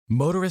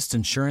Motorist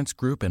Insurance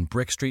Group and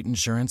Brick Street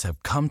Insurance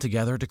have come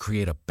together to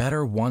create a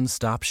better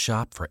one-stop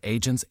shop for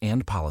agents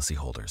and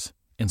policyholders,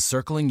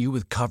 encircling you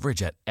with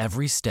coverage at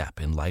every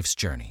step in life's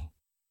journey.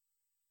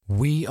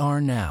 We are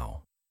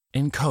now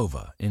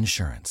Encova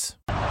Insurance.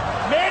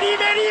 메리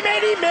메리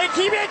메리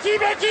메키 메키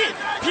메키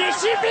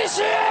피시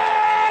피시.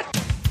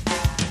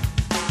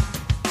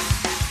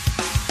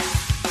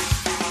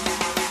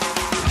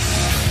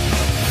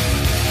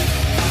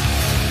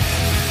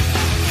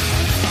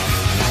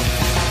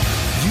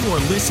 You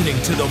are listening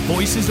to the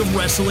Voices of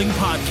Wrestling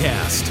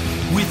podcast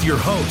with your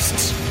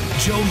hosts,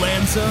 Joe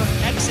Lanza.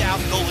 X out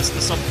and go listen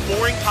to some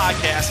boring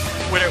podcast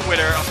where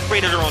they're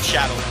afraid of their own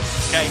shadow.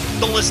 Okay?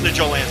 Don't listen to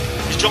Joe Lanza,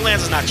 because Joe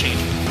Lanza's not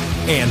changing.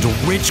 And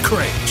Rich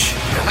Craich.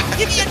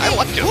 I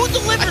like him. Who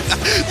delivers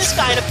this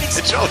guy in a big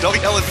spot? Joe,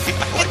 don't yell at me.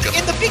 I like him.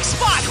 In the big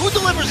spot, who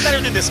delivers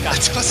better than this guy?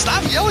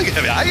 Stop yelling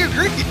at me. I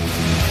agree.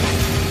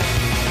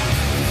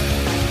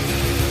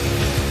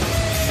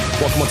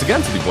 Welcome once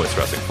again to the Voice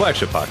Wrestling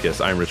Flagship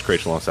podcast. I'm Rich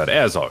Craich, alongside,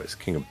 as always,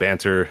 King of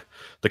Banter,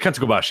 the Kenta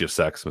Kobashi of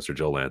sex, Mr.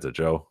 Joe Lanza.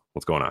 Joe,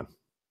 what's going on?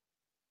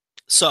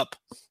 Sup?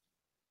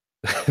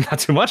 Not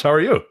too much. How are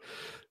you?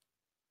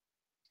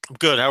 I'm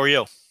good. How are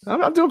you?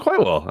 I'm doing quite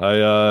well.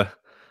 I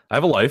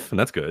have a life, and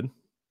that's good.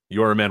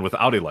 You are a man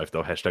without a life,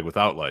 though. Hashtag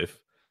without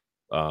life.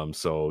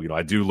 So,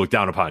 I do look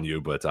down upon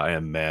you, but I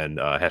am man,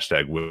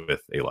 hashtag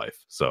with a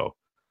life. So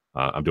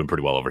I'm doing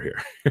pretty well over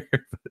here.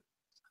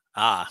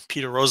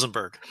 Peter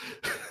Rosenberg.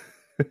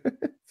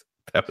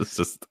 That was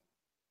just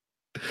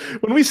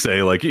when we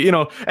say, like,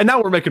 and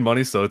now we're making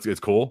money, so it's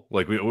cool.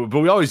 Like, but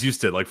we always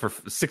used to, like, for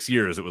 6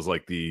 years, it was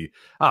like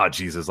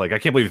Jesus, like, I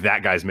can't believe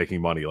that guy's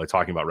making money, like,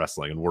 talking about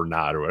wrestling, and we're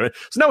not, or whatever.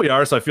 So now we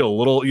are. So I feel a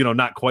little,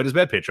 not quite as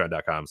bad.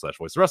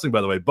 Patreon.com/voice wrestling,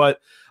 by the way, but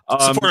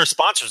support our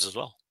sponsors as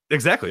well.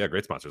 Exactly, yeah,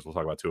 great sponsors. We'll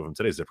talk about two of them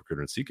today: ZipRecruiter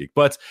and SeatGeek.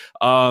 But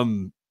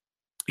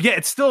yeah,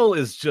 it still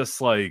is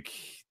just like,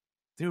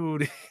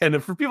 dude.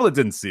 And for people that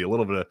didn't see, a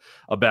little bit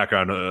of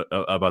background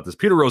about this: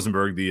 Peter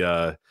Rosenberg,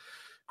 the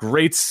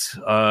great,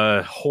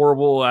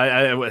 horrible.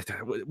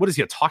 What is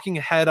he? A talking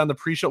head on the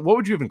pre-show? What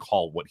would you even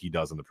call what he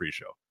does on the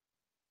pre-show?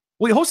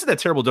 Well, he hosted that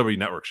terrible W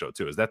Network show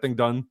too. Is that thing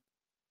done?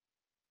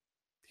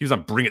 He was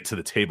on Bring It to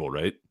the Table,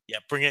 right? Yeah,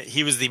 Bring It.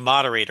 He was the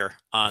moderator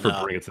on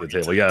Bring It to the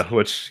Table. Yeah,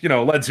 which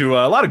led to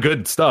a lot of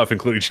good stuff,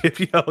 including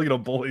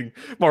JPL, bullying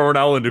Mauro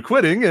Ranallo into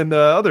quitting, and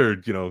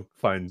other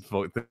fine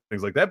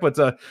things like that. But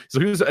so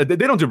he was. They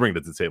don't do Bring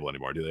It to the Table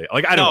anymore, do they?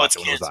 Like, I don't know.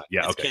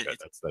 Yeah, it's okay, good.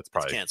 That's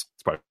probably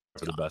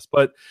for the best.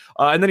 But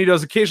and then he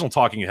does occasional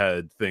talking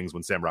head things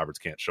when Sam Roberts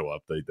can't show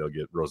up. They'll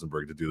get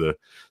Rosenberg to do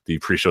the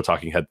pre-show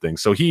talking head thing.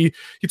 So he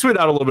tweeted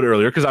out a little bit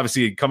earlier, because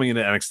obviously coming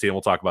into NXT, and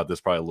we'll talk about this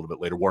probably a little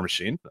bit later, War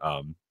Machine.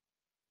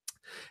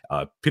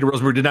 Peter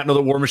Rosenberg did not know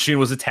that War Machine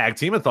was a tag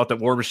team, and thought that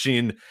War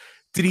Machine,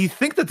 did he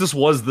think that this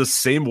was the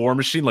same War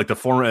Machine, like the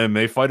former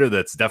MMA fighter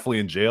that's definitely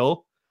in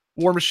jail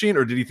War Machine,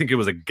 or did he think it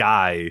was a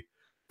guy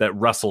that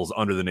wrestles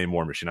under the name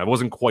War Machine? I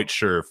wasn't quite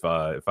sure if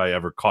I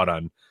ever caught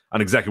on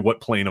exactly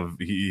what plane of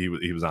he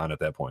was on at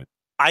that point.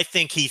 I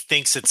think he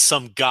thinks it's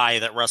some guy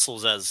that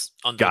wrestles as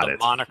under the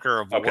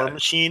moniker of War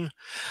Machine.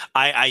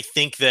 I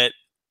think that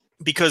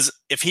because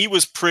if he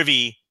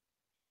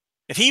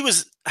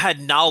had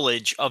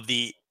knowledge of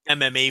the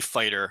MMA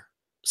fighter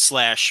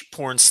 /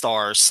 porn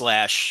star /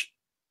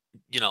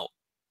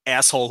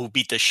 asshole who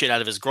beat the shit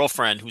out of his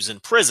girlfriend who's in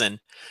prison,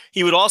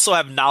 he would also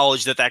have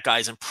knowledge that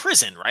guy's in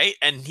prison, right?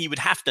 And he would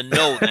have to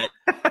know that.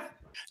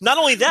 Not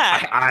only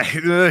that,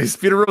 he's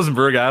Peter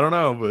Rosenberg. I don't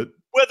know, but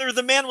whether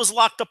the man was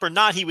locked up or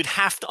not, he would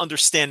have to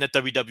understand that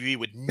WWE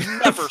would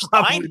never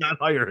sign him. Not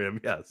hire him.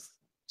 Yes.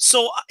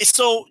 So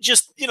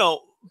just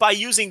by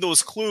using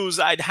those clues,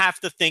 I'd have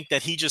to think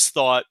that he just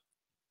thought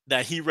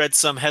that he read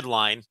some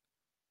headline.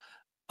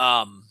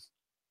 I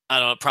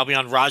don't know, probably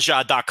on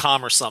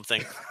Raja.com or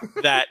something,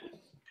 that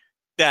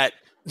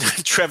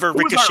Trevor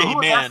Ricochet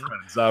Man.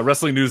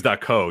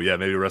 WrestlingNews.co. Yeah,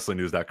 maybe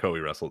WrestlingNews.co. He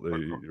read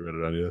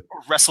it on, yeah.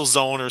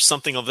 WrestleZone or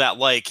something of that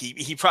like.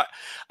 He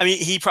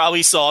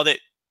probably saw that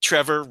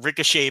Trevor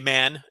Ricochet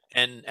Man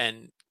and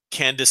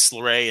Candice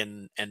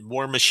LeRae and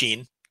War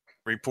Machine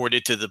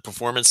reported to the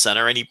Performance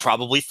Center, and he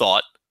probably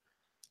thought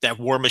that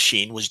War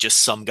Machine was just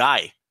some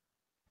guy.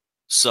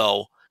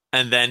 So,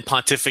 and then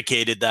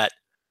pontificated that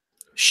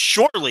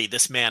surely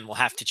this man will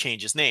have to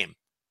change his name.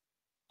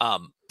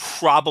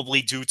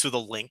 Probably due to the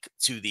link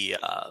to the,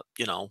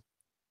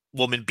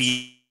 woman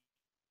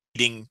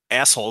beating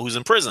asshole who's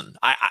in prison.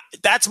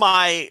 That's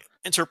my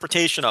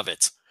interpretation of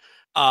it.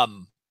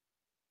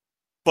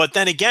 But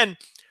then again,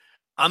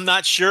 I'm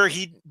not sure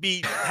he'd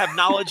have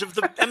knowledge of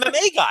the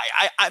MMA guy.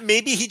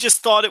 Maybe he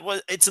just thought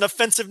it's an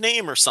offensive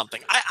name or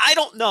something. I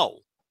don't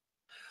know.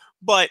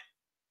 But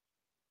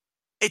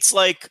it's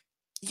like,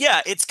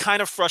 yeah, it's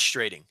kind of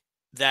frustrating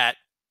that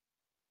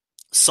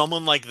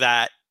someone like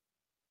that,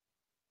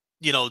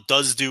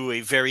 does do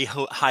a very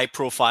high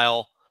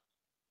profile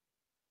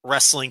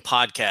wrestling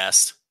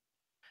podcast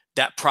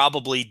that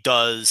probably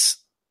does,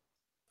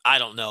 I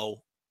don't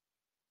know,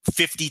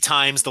 50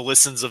 times the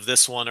listens of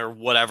this one or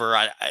whatever.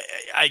 I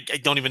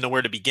don't even know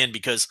where to begin,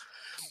 because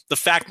the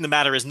fact of the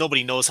matter is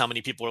nobody knows how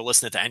many people are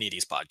listening to any of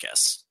these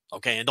podcasts.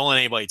 Okay. And don't let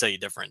anybody tell you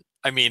different.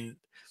 I mean,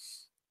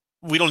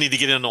 we don't need to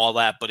get into all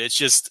that, but it's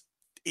just,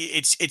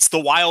 it's the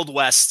Wild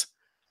West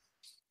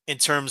in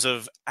terms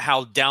of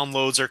how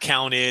downloads are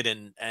counted.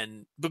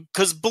 And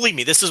because believe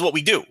me, this is what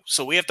we do.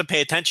 So we have to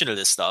pay attention to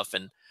this stuff.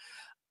 And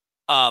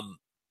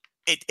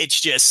it's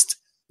just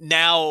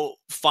now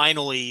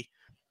finally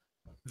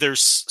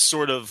there's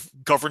sort of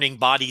governing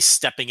bodies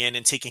stepping in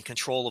and taking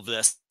control of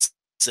this.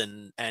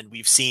 And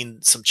we've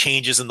seen some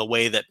changes in the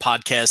way that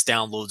podcast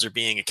downloads are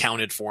being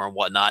accounted for and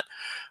whatnot.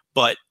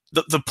 But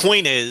the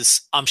point is,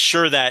 I'm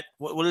sure that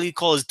what do you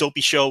call his dopey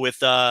show with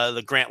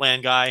the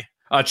Grantland guy?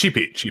 Cheap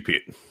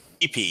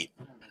Pete.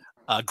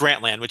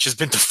 Grantland, which has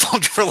been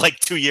defunct for like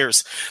 2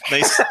 years.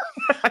 Nice.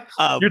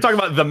 You're talking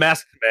about the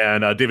Masked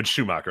Man, David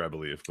Schumacher, I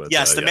believe. But,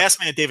 yes, the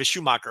Masked Man, David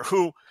Schumacher,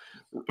 who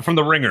from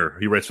The Ringer,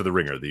 he writes for The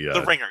Ringer.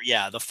 The Ringer,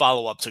 yeah, the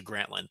follow up to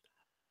Grantland.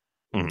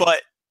 Mm-hmm.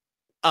 But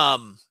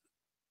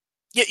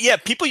yeah,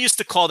 people used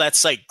to call that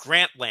site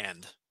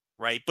Grantland,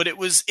 right? But it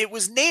was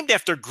named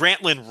after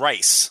Grantland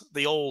Rice,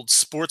 the old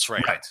sports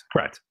writer. Right,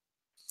 correct.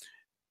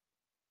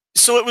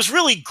 So it was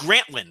really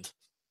Grantland,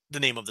 the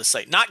name of the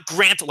site, not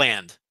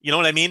Grantland. You know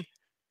what I mean?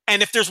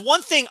 And if there's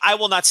one thing I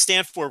will not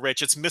stand for,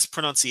 Rich, it's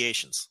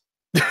mispronunciations.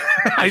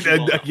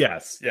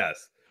 Yes.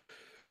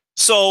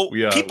 So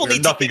people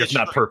need nothing to is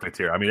not perfect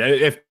here. I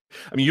mean,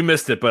 you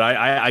missed it, but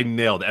I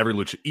nailed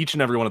each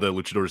and every one of the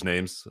luchadors'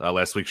 names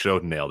last week's show.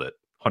 Nailed it,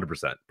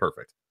 100%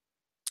 perfect.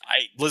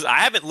 I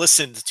haven't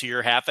listened to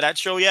your half of that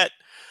show yet,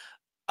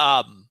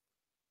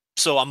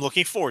 so I'm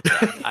looking forward to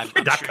that. I'm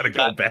not sure gonna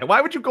go back.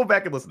 Why would you go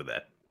back and listen to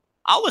that?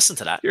 I'll listen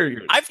to that.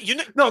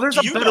 No, there's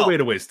a better way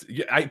to waste.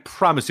 I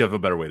promise you have a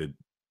better way to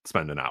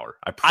spend an hour.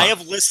 I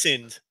have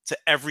listened to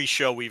every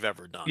show we've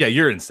ever done. Yeah,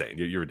 you're insane.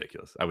 You're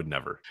ridiculous. I would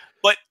never.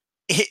 But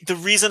the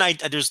reason I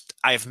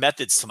have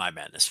methods to my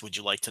madness. Would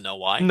you like to know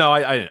why? No,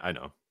 I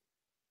know.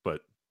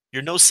 But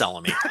you're no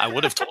selling me. I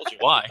would have told you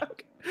why.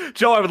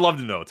 Joe, I would love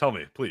to know. Tell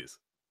me, please.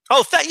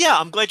 Oh, yeah.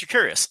 I'm glad you're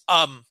curious.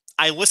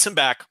 I listen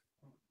back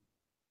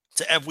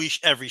to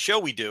every show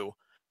we do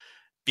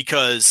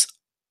because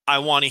I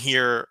want to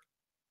hear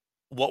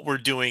what we're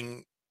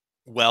doing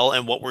well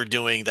and what we're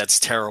doing that's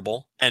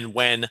terrible, and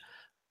when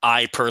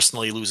I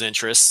personally lose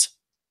interest,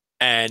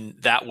 and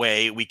that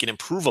way we can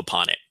improve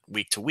upon it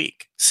week to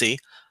week. See,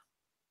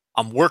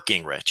 I'm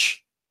working,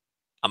 Rich.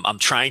 I'm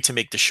trying to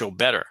make the show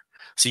better.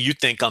 So you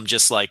think I'm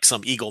just like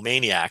some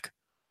egomaniac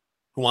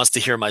who wants to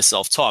hear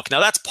myself talk. Now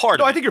that's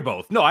part of it. I think you're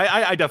both. No,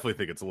 I definitely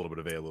think it's a little bit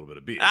of A, a little bit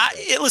of B.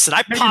 Listen,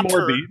 I maybe pop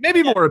more for B,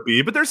 maybe more of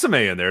B, but there's some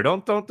A in there.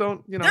 Don't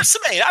There's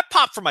some A. I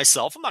pop for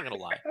myself. I'm not gonna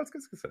lie. I was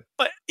gonna say.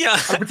 But yeah,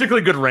 on a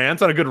particularly good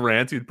rant. On a good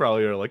rant, you'd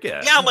probably are like,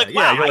 yeah. Yeah, I'm like,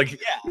 wow, you're like,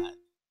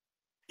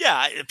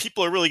 yeah.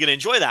 People are really gonna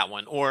enjoy that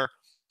one. Or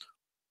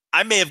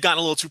I may have gotten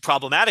a little too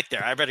problematic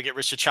there. I better get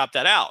Rich to chop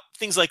that out.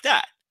 Things like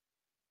that.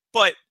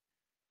 But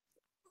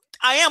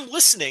I am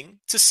listening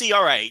to see,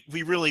 all right,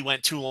 we really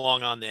went too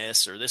long on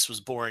this, or this was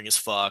boring as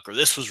fuck, or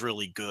this was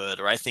really good,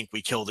 or I think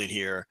we killed it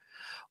here,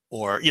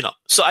 or,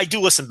 so I do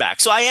listen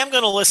back. So I am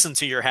going to listen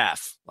to your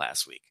half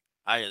last week.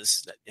 I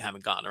just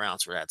haven't gotten around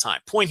to that time.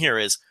 Point here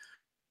is,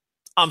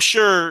 I'm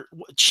sure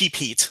Cheap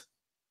Heat,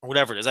 or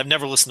whatever it is, I've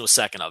never listened to a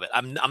second of it.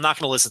 I'm not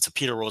going to listen to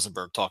Peter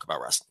Rosenberg talk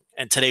about wrestling.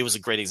 And today was a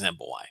great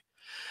example why.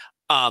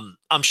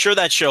 I'm sure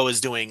that show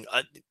is doing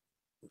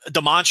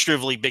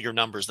demonstratively bigger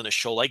numbers than a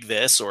show like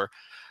this, or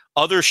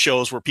other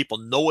shows where people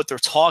know what they're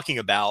talking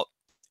about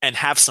and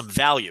have some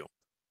value.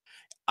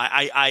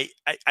 I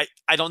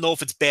don't know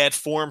if it's bad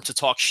form to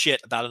talk shit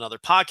about another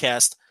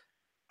podcast.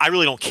 I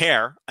really don't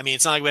care. I mean,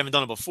 it's not like we haven't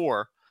done it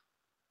before.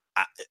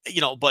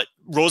 But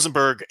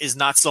Rosenberg is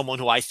not someone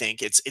who I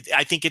think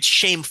I think it's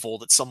shameful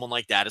that someone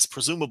like that is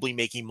presumably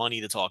making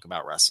money to talk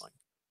about wrestling.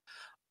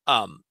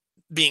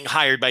 Being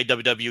hired by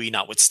WWE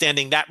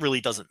notwithstanding, that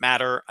really doesn't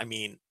matter. I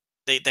mean,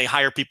 they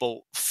hire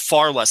people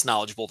far less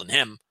knowledgeable than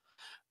him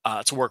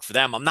to work for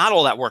them. I'm not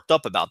all that worked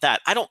up about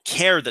that. I don't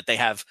care that they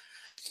have.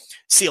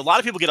 See, a lot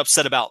of people get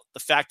upset about the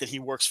fact that he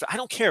works for. I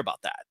don't care about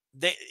that.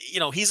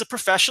 He's a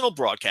professional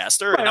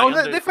broadcaster.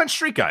 Right. They find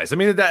street guys. I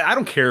mean, I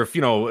don't care if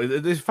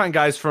they find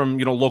guys from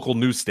local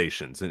news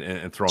stations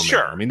and throw them sure.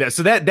 there. I mean,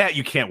 that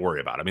you can't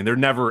worry about. I mean, they're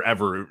never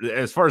ever,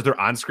 as far as their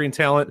on-screen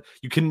talent,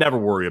 you can never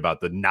worry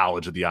about the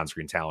knowledge of the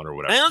on-screen talent or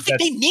whatever. I don't think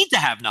they need to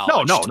have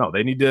knowledge. No.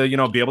 They need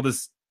to be able to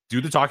do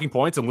the talking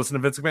points and listen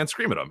to Vince McMahon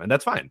scream at them, and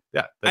that's fine.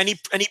 Yeah, and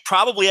he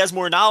probably has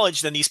more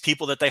knowledge than these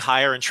people that they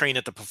hire and train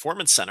at the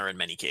Performance Center in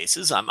many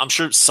cases. I'm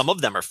sure some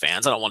of them are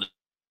fans. I don't want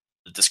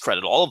to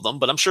discredit all of them,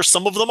 but I'm sure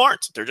some of them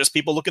aren't. They're just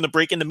people looking to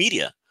break into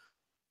media,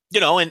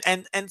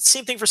 and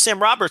same thing for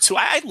Sam Roberts, who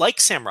I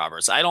like Sam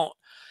Roberts. I don't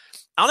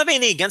have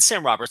anything against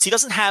Sam Roberts. He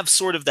doesn't have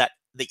sort of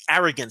the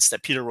arrogance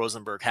that Peter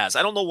Rosenberg has.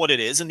 I don't know what it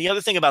is. And the other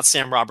thing about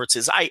Sam Roberts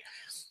is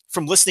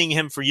from listening to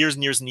him for years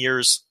and years and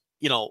years,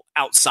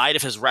 outside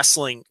of his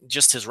wrestling,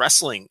 just his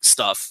wrestling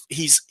stuff,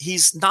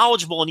 he's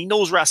knowledgeable and he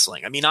knows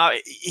wrestling. I mean,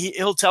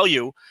 he'll tell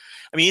you,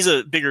 I mean, he's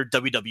a bigger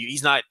WWE.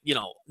 He's not,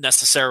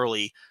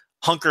 necessarily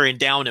hunkering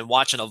down and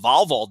watching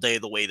Evolve all day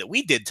the way that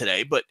we did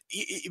today, but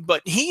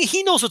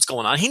he knows what's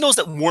going on. He knows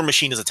that War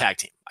Machine is a tag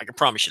team. I can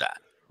promise you that.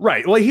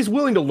 Right. Well, he's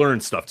willing to learn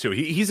stuff too.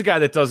 He's a guy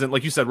that doesn't,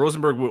 like you said,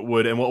 Rosenberg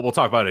would, and we'll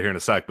talk about it here in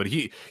a sec. But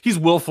he's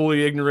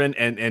willfully ignorant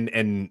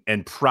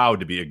and proud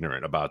to be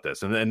ignorant about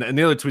this. And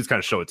the other tweets kind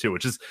of show it too,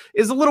 which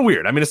is a little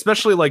weird. I mean,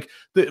 especially like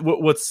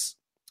what's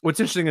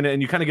interesting,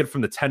 and you kind of get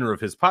from the tenor of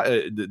his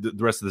the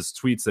rest of his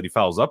tweets that he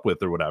follows up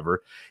with or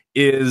whatever,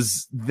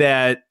 is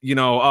that, you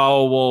know,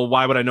 oh well,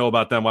 why would I know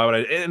about them? Why would I?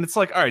 And it's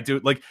like, all right,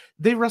 dude, like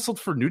they wrestled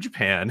for New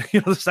Japan,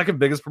 you know, the second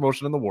biggest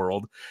promotion in the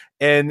world,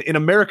 and in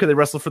America they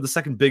wrestled for the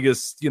second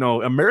biggest, you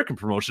know, American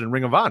promotion in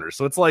Ring of Honor.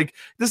 So it's like,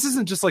 this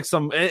isn't just like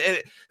some,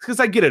 because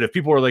I get it if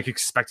people are like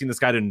expecting this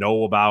guy to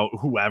know about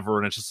whoever,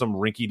 and it's just some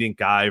rinky-dink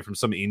guy from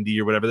some indie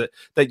or whatever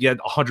that yet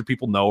 100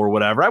 people know or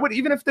whatever. I would,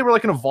 even if they were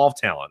like an Evolve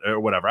talent or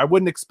whatever, I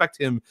wouldn't expect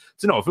him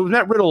to know. If it was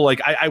Matt Riddle,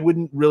 like I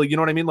wouldn't really, you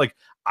know what I mean? Like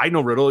I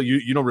know Riddle,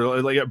 you know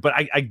Riddle, like, but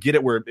I get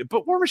it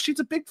but War Machine's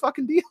a big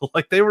fucking deal.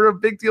 Like they were a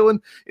big deal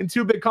in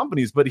two big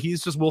companies, but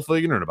he's just willfully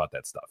ignorant about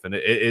that stuff, and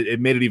it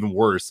made it even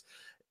worse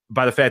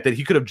by the fact that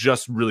he could have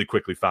just really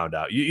quickly found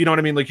out. You know what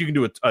I mean? Like you can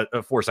do a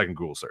 4-second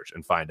Google search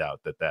and find out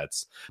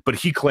that's. But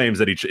he claims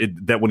that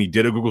that when he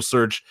did a Google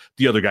search,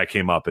 the other guy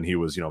came up and he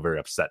was, you know, very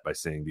upset by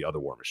seeing the other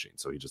War Machine,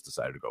 so he just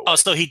decided to go away. Oh,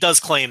 so he does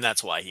claim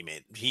that's why he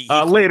made he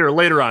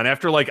later on,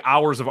 after like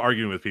hours of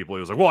arguing with people, he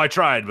was like, "Well, I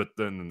tried, but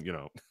then, you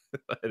know."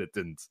 And it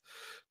didn't.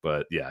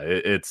 But yeah,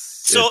 it's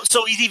so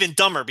he's even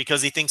dumber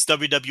because he thinks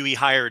WWE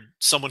hired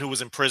someone who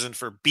was in prison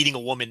for beating a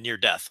woman near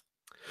death.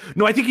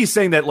 No, I think he's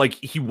saying that like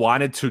he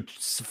wanted to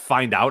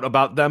find out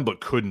about them but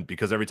couldn't,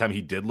 because every time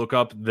he did look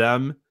up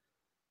them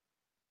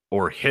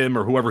or him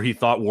or whoever he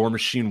thought War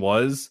Machine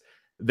was,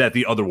 that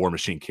the other War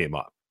Machine came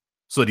up,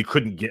 so that he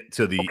couldn't get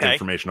to the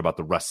information about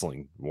the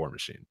wrestling War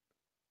Machine.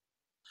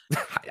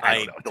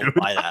 I don't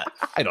buy that.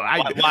 I know.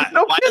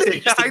 Why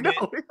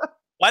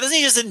doesn't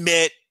he just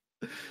admit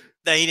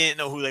that he didn't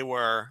know who they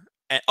were?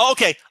 And,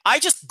 okay, I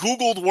just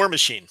Googled War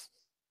Machine.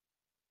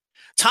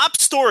 Top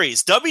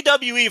stories: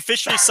 WWE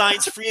officially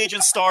signs free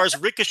agent stars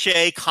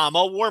Ricochet,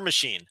 War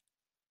Machine.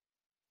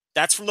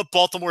 That's from the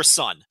Baltimore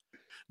Sun.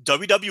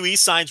 WWE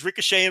signs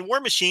Ricochet and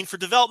War Machine for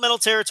developmental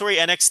territory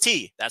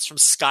NXT. That's from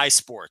Sky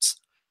Sports.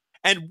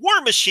 And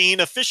War Machine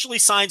officially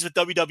signs with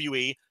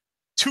WWE.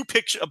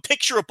 A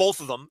picture of both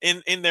of them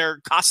in their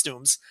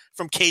costumes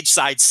from Cage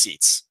Side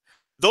Seats.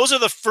 Those are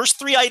the first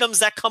 3 items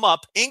that come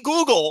up in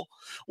Google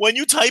when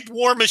you type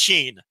War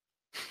Machine.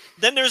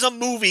 Then there's a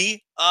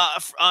movie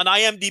on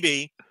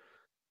IMDb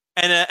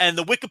and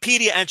the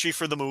Wikipedia entry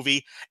for the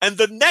movie. And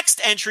the next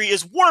entry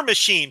is War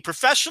Machine,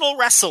 professional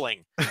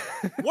wrestling.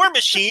 War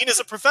Machine is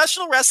a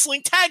professional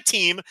wrestling tag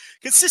team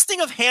consisting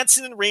of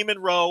Hanson and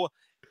Raymond Rowe,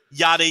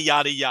 yada,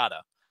 yada,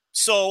 yada.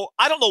 So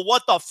I don't know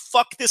what the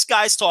fuck this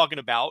guy's talking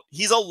about.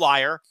 He's a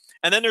liar.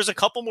 And then there's a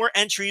couple more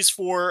entries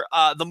for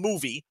the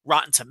movie,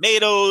 Rotten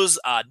Tomatoes,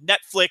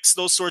 Netflix,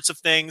 those sorts of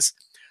things.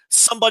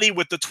 Somebody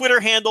with the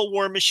Twitter handle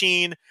War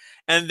Machine,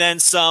 and then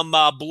some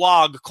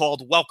blog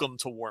called Welcome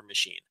to War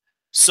Machine.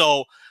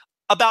 So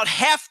about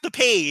half the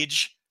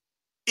page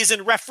is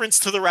in reference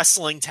to the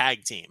wrestling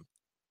tag team.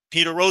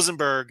 Peter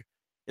Rosenberg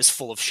is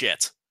full of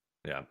shit.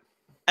 Yeah.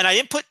 And I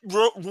didn't put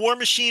War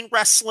Machine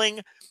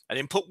Wrestling. I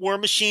didn't put War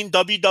Machine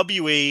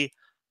WWE.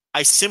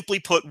 I simply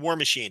put War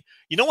Machine.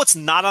 You know what's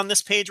not on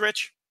this page,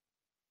 Rich?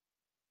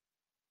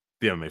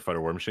 The MMA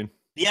fighter War Machine?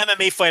 The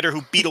MMA fighter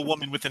who beat a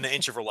woman within an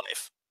inch of her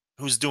life,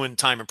 who's doing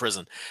time in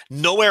prison.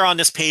 Nowhere on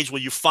this page will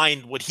you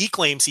find what he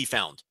claims he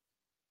found.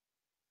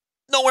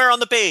 Nowhere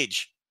on the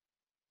page.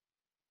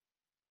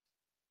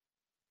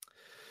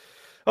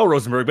 Oh,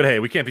 Rosenberg, but hey,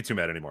 we can't be too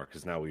mad anymore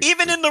because now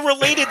even in the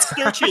related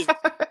searches,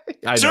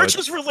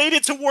 searches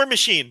related to War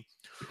Machine.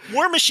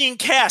 War Machine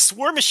cast,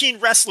 War Machine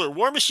wrestler,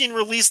 War Machine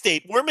release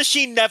date, War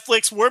Machine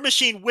Netflix, War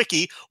Machine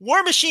wiki,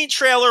 War Machine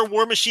trailer,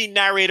 War Machine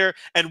narrator,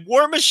 and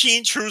War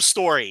Machine true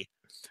story.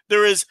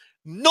 There is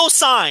no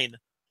sign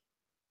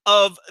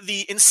of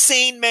the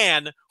insane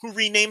man who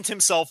renamed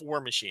himself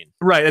War Machine.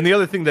 Right, and the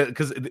other thing that,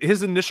 because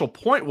his initial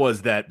point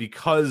was that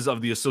because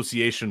of the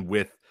association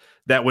with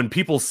that, when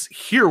people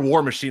hear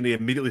War Machine, they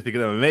immediately think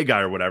of the MMA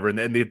guy or whatever, and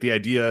then the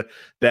idea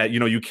that, you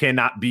know, you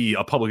cannot be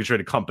a publicly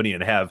traded company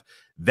and have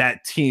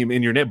that team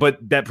in your name. But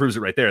that proves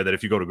it right there, that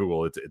if you go to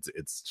Google,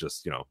 it's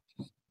just, you know,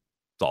 it's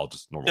all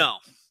just normal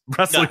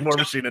wrestling War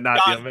Machine and not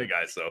the MMA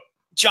guy. So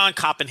John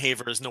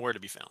Koppenhaver is nowhere to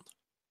be found.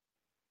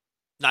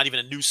 Not even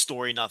a news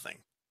story, nothing.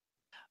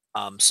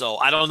 So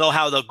I don't know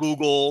how the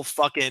Google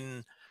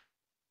fucking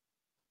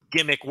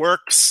gimmick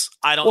works.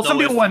 I don't know. Well, some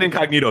people went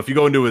incognito. If you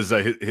go into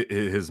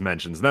his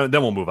mentions, then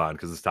we'll move on,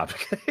 because this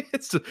topic,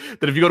 it's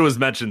that if you go to his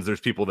mentions, there's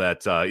people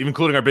that, even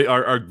including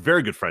our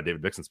very good friend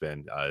David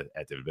Bixenspan,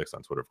 at David Bix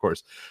on Twitter, of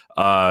course.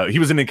 He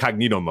was in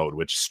incognito mode,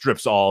 which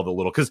strips all the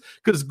little,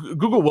 because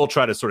Google will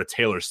try to sort of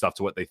tailor stuff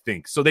to what they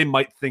think. So they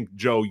might think,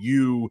 Joe,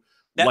 you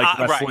like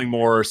right. wrestling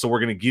more, so we're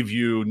going to give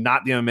you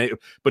not the MMA.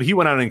 But he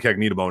went on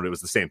incognito mode. It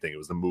was the same thing. It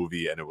was the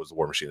movie, and it was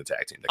War Machine, the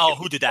tag team. Oh,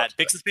 who did that?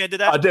 Bix's man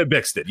did that?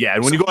 Bix did, yeah.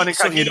 And when you go on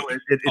incognito,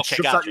 it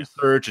strips out your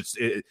search.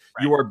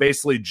 You are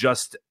basically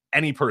just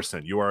any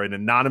person. You are an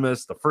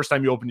anonymous the first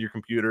time you open your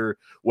computer,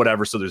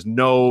 whatever. So there's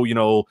no,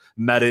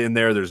 meta in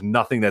there. There's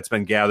nothing that's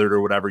been gathered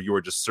or whatever. You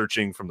are just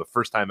searching from the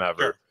first time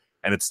ever. Sure.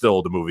 And it's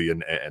still the movie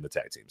and the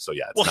tag team. So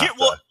yeah.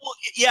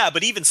 Yeah,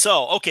 but even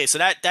so, okay. So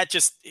that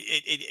just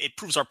it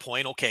proves our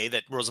point. Okay,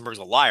 that Rosenberg's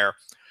a liar.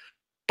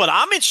 But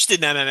I'm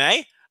interested in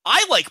MMA.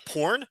 I like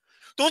porn.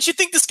 Don't you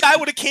think this guy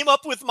would have came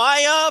up with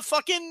my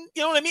fucking?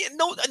 You know what I mean?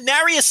 No,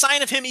 nary a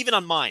sign of him even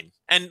on mine.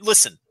 And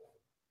listen,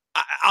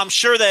 I'm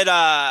sure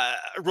that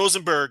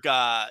Rosenberg,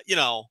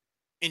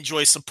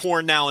 enjoys some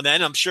porn now and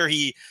then. I'm sure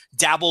he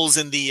dabbles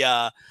in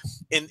the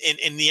in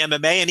the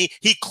MMA, and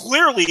he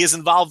clearly is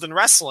involved in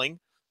wrestling.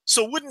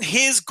 So wouldn't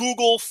his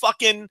Google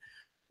fucking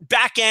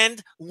back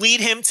end lead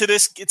him to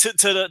this to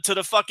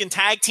the fucking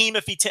tag team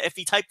if he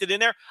typed it in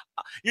there?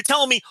 You're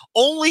telling me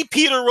only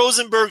Peter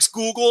Rosenberg's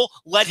Google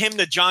led him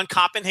to John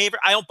Koppenhaver?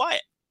 I don't buy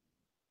it.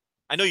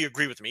 I know you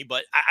agree with me,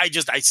 but I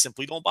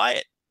simply don't buy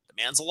it.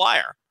 The man's a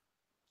liar.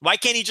 Why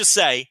can't he just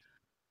say,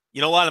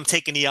 you know what, I'm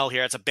taking the L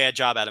here. It's a bad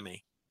job out of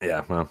me.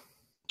 Yeah, well.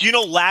 Do you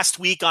know last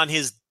week on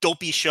his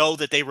dopey show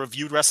that they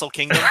reviewed Wrestle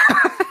Kingdom?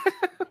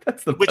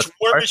 Which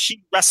War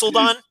Machine wrestled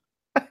on?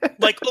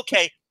 Like,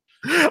 okay.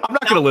 I'm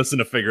not going to listen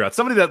to figure out.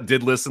 Somebody that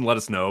did listen, let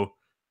us know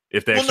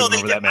if they actually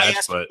remember that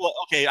match.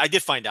 Okay, I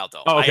did find out,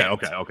 though. Oh,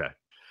 okay.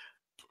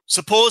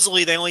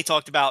 Supposedly, they only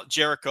talked about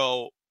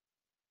Jericho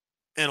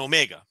and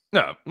Omega.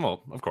 No,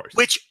 well, of course.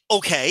 Which,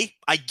 okay,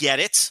 I get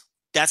it.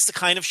 That's the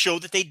kind of show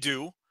that they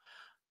do.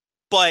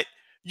 But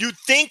you'd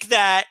think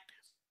that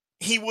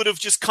he would have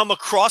just come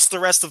across the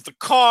rest of the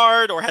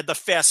card or had to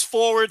fast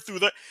forward through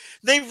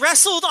They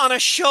wrestled on a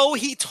show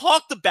he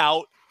talked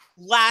about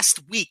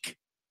last week,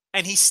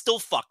 and he still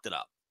fucked it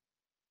up.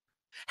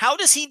 How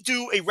does he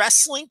do a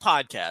wrestling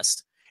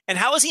podcast, and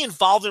how is he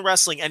involved in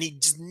wrestling, and he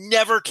just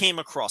never came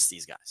across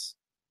these guys?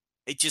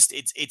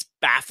 It's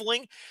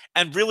baffling,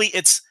 and really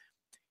it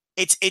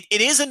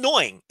is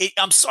annoying.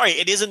 I'm sorry,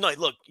 it is annoying.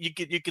 Look,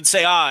 you can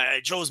say,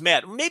 Joe's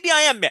mad. Maybe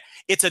I am mad.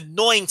 It's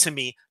annoying to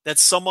me that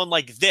someone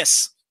like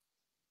this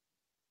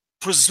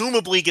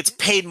presumably gets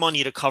paid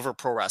money to cover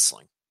pro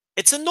wrestling.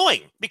 It's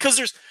annoying because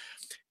there's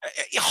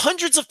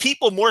hundreds of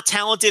people more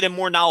talented and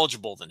more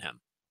knowledgeable than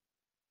him,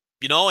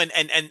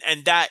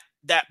 and that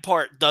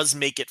part does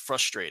make it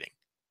frustrating.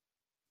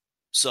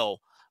 So,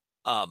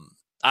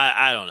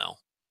 I don't know.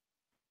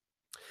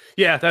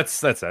 Yeah,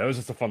 that's it. It was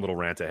just a fun little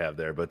rant to have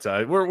there, but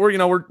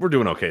we're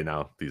doing okay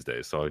now these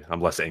days, so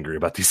I'm less angry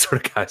about these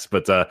sort of guys.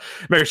 But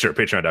make sure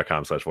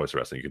patreon.com/voice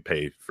wrestling. You can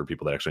pay for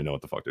people that actually know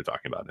what the fuck they're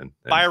talking about and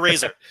buy a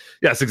razor.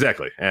 Yes,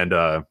 exactly, and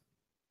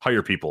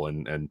hire people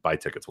and buy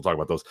tickets. We'll talk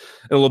about those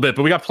in a little bit,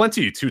 but we got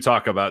plenty to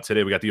talk about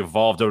today. We got the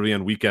Evolve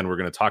WWN weekend. We're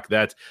going to talk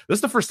that. This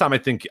is the first time I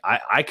think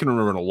I can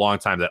remember in a long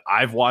time that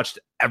I've watched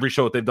every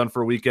show that they've done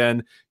for a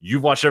weekend.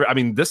 You've watched every. I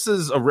mean, this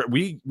is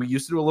we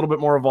used to do a little bit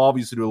more Evolve.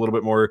 We used to do a little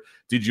bit more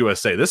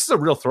DGUSA. This is a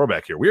real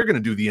throwback here. We are going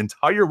to do the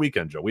entire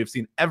weekend, Joe. We've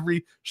seen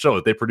every show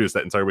that they produced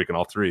that entire weekend,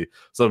 all three.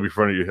 So it'll be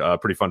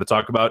pretty fun to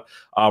talk about.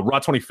 Raw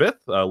 25th,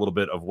 a little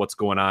bit of what's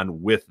going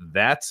on with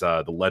that.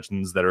 The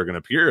legends that are going to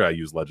appear. I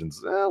use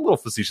legends a little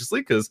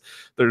facetiously because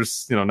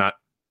there's not.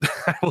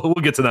 We'll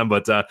get to them,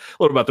 but a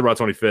little about the Raw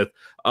 25th.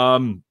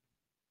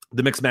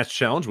 The Mixed Match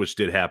Challenge, which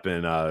did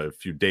happen a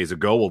few days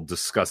ago. We'll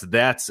discuss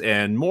that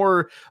and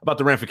more about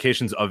the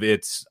ramifications of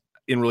it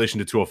in relation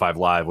to 205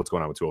 Live, what's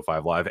going on with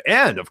 205 Live,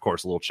 and, of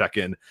course, a little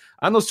check-in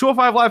on those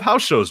 205 Live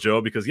house shows, Joe,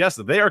 because, yes,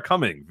 they are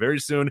coming very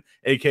soon,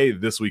 a.k.a.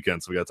 this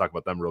weekend, so we got to talk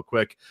about them real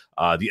quick.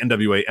 The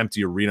NWA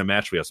Empty Arena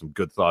match, we have some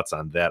good thoughts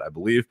on that, I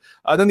believe.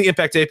 Then the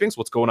Impact tapings,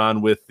 what's going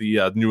on with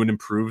the new and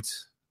improved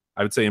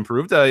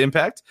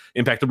Impact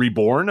the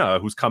Reborn,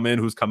 who's come in,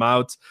 who's come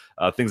out,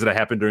 things that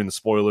happened during the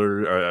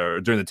spoiler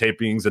during the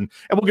tapings, and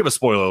we'll give a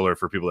spoiler alert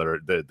for people that are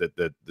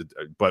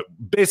but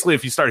basically,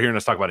 if you start hearing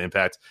us talk about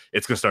Impact,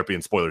 it's going to start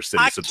being spoiler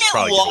city. So it's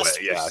probably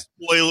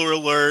spoiler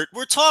alert.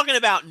 We're talking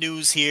about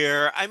news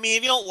here. I mean,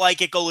 if you don't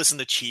like it, go listen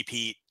to Cheap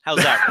Heat. How's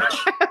that,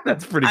 Rich?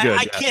 That's pretty good.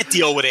 I can't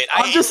deal with it.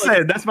 I'm just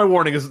saying, that's my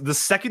warning, is the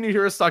second you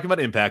hear us talking about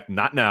Impact,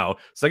 not now,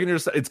 it's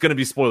going to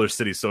be spoiler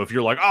city. So if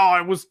you're like,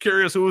 I was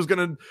curious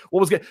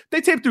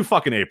they taped through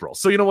fucking April.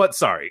 So you know what?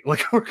 Sorry.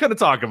 Like, we're going to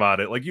talk about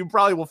it. Like, you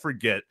probably will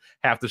forget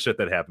half the shit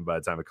that happened by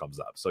the time it comes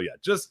up. So yeah,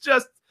 just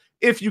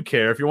if you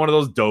care, if you're one of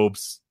those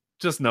dopes,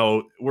 just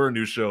know we're a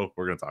new show.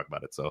 We're going to talk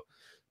about it. So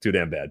too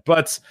damn bad.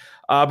 But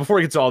before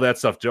we get to all that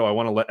stuff, Joe, I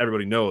want to let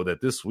everybody know that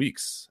this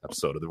week's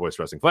episode of the Voice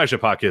Wrestling Flagship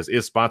Podcast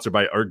is sponsored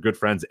by our good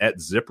friends at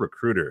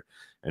ZipRecruiter.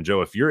 And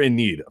Joe, if you're in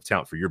need of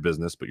talent for your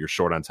business, but you're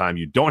short on time,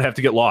 you don't have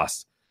to get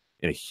lost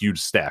in a huge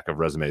stack of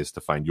resumes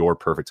to find your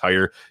perfect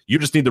hire. You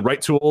just need the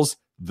right tools,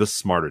 the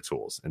smarter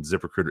tools. And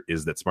ZipRecruiter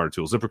is that smarter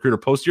tool. ZipRecruiter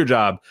posts your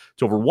job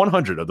to over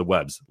 100 of the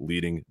web's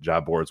leading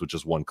job boards with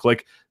just one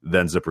click.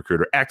 Then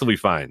ZipRecruiter actively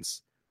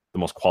finds the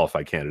most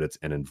qualified candidates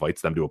and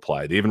invites them to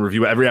apply. They even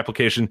review every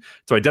application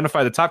to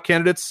identify the top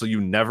candidates so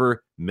you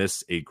never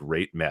miss a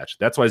great match.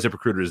 That's why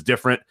ZipRecruiter is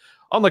different.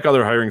 Unlike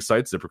other hiring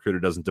sites,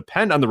 ZipRecruiter doesn't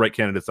depend on the right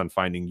candidates on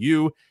finding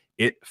you.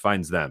 It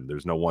finds them.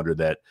 There's no wonder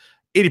that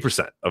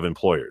 80% of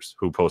employers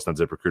who post on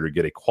ZipRecruiter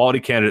get a quality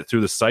candidate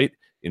through the site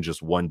in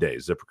just one day.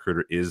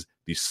 ZipRecruiter is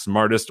the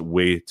smartest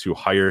way to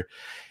hire.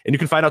 And you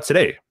can find out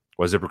today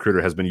why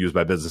ZipRecruiter has been used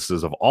by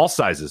businesses of all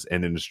sizes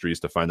and industries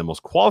to find the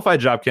most qualified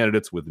job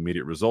candidates with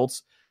immediate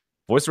results.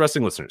 Voice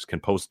Wrestling listeners can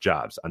post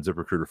jobs on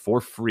ZipRecruiter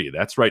for free.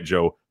 That's right,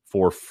 Joe,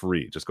 for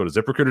free. Just go to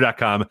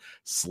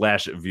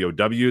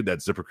ZipRecruiter.com/VOW.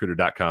 That's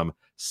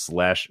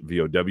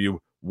ZipRecruiter.com/VOW.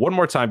 One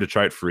more time to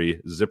try it free.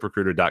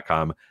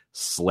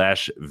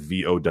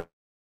 ZipRecruiter.com/VOW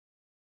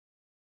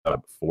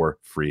for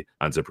free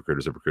on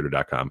ZipRecruiter.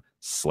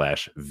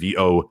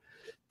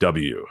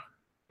 ZipRecruiter.com/VOW.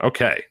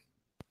 Okay.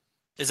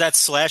 Is that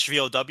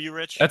 /VOW,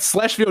 Rich? That's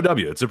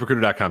 /VOW. It's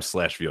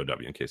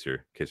ZipRecruiter.com/VOW in case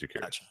you're curious.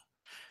 Gotcha.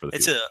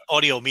 It's an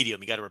audio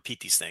medium. You got to repeat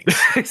these things.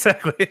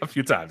 Exactly. A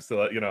few times.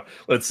 So,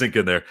 let's sink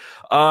in there.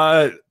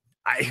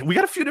 We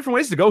got a few different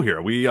ways to go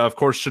here. We, of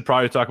course, should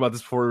probably talk about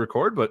this before we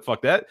record, but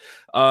fuck that.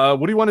 What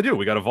do you want to do?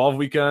 We got Evolve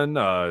Weekend.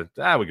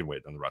 We can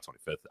wait on the Raw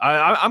 25th.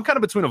 I'm kind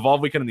of between Evolve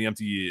Weekend and the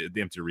empty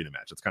arena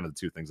match. It's kind of the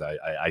two things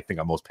I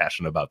think I'm most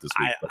passionate about this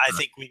week. I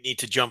think we need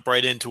to jump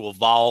right into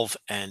Evolve,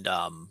 and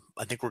I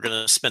think we're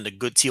going to spend a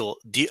good deal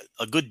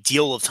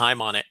of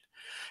time on it.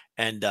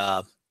 And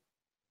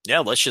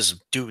let's just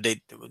do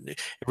the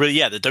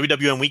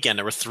WWN weekend.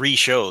 There were 3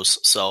 shows,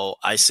 so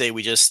I say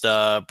we just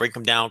break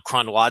them down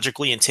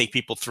chronologically and take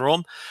people through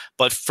them.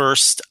 But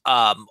first,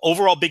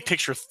 overall big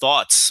picture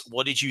thoughts.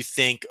 What did you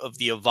think of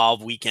the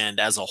Evolve weekend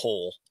as a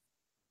whole?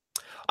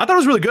 I thought it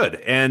was really good,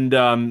 and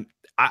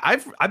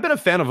I've been a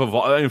fan of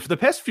Evolve. I mean, for the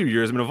past few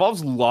years. I mean,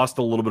 Evolve's lost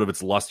a little bit of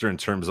its luster in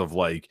terms of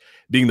like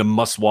being the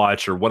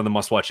must-watch or one of the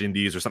must-watch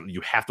indies or something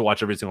you have to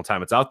watch every single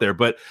time it's out there.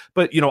 But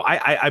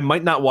I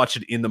might not watch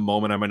it in the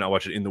moment. I might not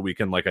watch it in the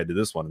weekend like I did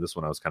this one. And this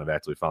one I was kind of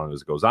actively following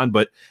as it goes on.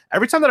 But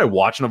every time that I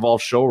watch an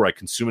Evolve show or I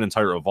consume an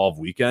entire Evolve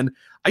weekend,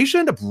 I usually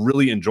end up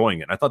really enjoying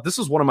it. And I thought this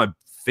was one of my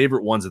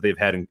favorite ones that they've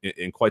had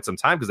in quite some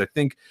time, because I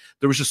think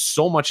there was just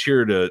so much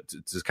here to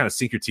kind of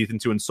sink your teeth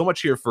into, and so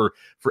much here for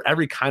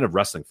every kind of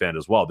wrestling fan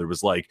as well. There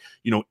was like,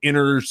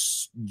 inner,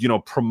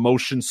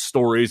 promotion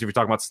stories. If you're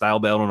talking about Style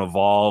Battle and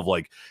Evolve,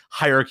 like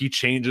hierarchy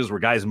changes where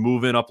guys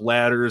moving up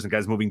ladders and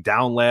guys moving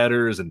down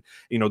ladders. And,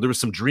 there was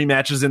some dream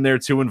matches in there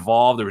too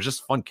involved. There was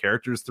just fun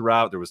characters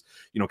throughout. There was,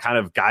 kind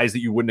of guys that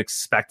you wouldn't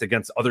expect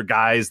against other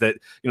guys that,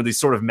 these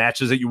sort of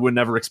matches that you would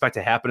never expect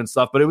to happen and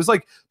stuff. But it was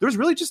like, there was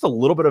really just a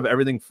little bit of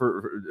everything,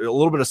 for a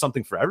little bit of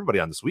something for everybody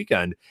on this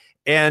weekend.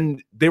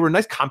 And they were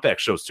nice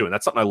compact shows too. And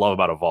that's something I love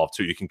about Evolve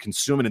too. You can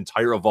consume an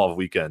entire Evolve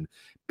weekend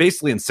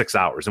basically in 6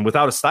 hours. And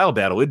without a style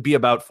battle, it'd be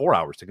about 4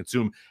 hours to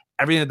consume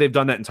everything that they've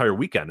done that entire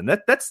weekend. And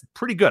that's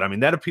pretty good. I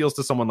mean, that appeals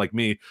to someone like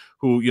me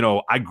who,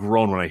 I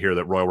groan when I hear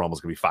that Royal Rumble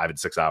is going to be 5 and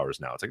 6 hours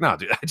now. It's like, no,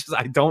 dude,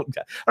 I don't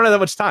have that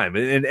much time.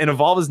 And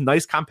Evolve is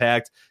nice,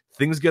 compact.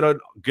 Things get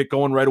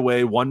going right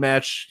away. One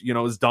match,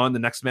 is done. The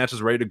next match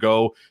is ready to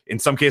go. In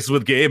some cases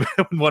with Gabe,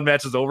 when one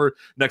match is over,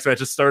 next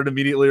match is started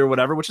immediately or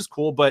whatever, which is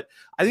cool. But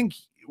I think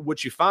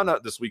what you found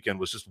out this weekend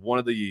was just one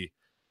of the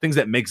things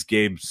that makes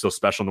Gabe so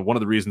special. And one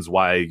of the reasons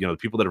why, the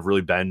people that have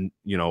really been,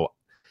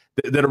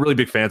 that are really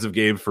big fans of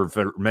Gabe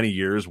for many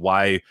years,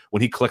 why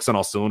when he clicks on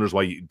all cylinders,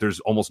 why there's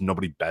almost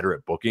nobody better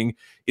at booking,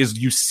 is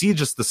you see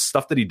just the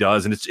stuff that he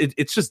does. And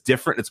it's just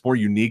different. It's more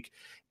unique.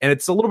 And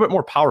it's a little bit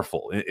more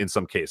powerful in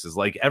some cases.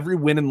 Like every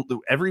win and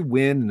every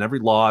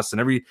loss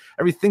and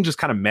everything just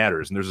kind of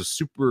matters. And there's a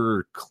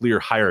super clear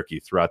hierarchy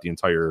throughout the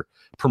entire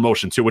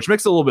promotion too, which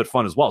makes it a little bit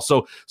fun as well.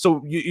 So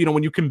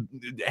when you can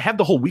have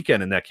the whole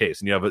weekend in that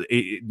case, and you have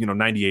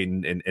 98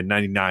 and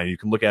 99, you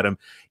can look at them.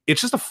 It's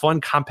just a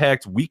fun,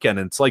 compact weekend.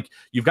 And it's like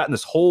you've gotten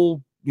this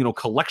whole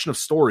collection of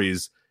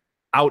stories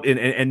out,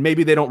 and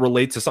maybe they don't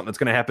relate to something that's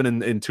going to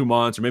happen in 2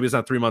 months, or maybe it's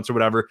not 3 months or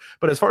whatever.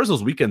 But as far as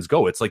those weekends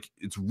go, it's like,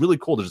 it's really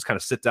cool to just kind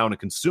of sit down and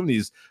consume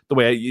these the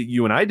way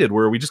you and I did,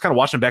 where we just kind of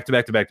watch them back to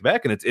back to back to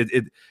back. And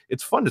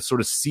it's fun to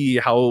sort of see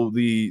how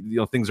the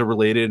things are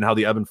related and how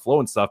the ebb and flow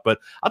and stuff. But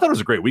I thought it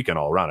was a great weekend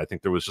all around. I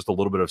think there was just a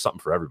little bit of something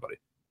for everybody.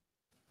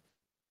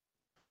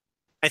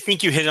 I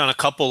think you hit on a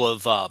couple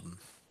of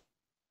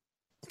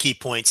key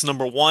points.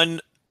 Number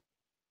one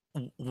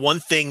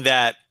thing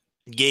that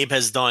Gabe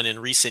has done in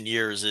recent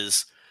years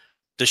is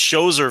the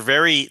shows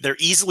they're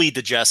easily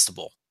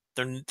digestible.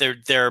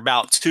 They're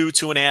about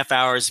 2.5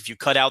 hours. If you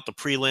cut out the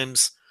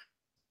prelims,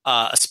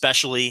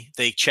 especially,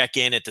 they check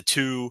in at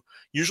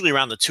usually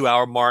around the 2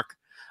 hour mark.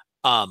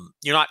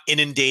 You're not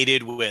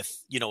inundated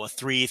with, a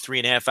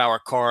 3.5 hour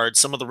card.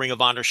 Some of the Ring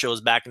of Honor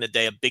shows back in the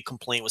day, a big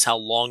complaint was how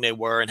long they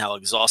were and how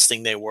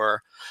exhausting they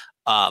were.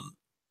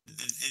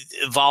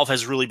 Evolve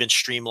has really been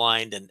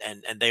streamlined,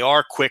 and they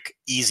are quick,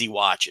 easy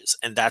watches,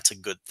 and that's a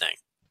good thing.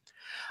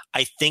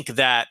 I think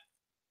that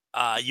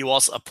a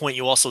point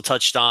you also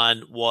touched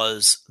on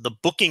was the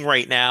booking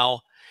right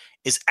now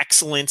is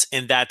excellent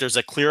in that there's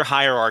a clear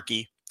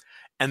hierarchy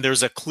and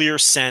there's a clear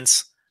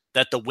sense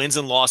that the wins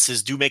and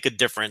losses do make a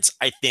difference.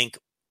 I think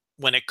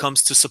when it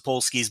comes to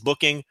Sapolsky's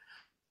booking,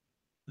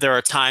 there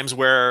are times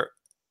where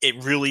it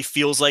really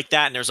feels like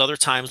that, and there's other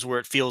times where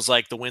it feels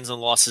like the wins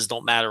and losses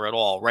don't matter at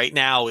all. Right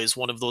now is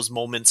one of those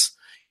moments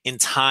in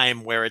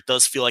time where it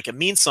does feel like it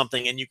means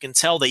something, and you can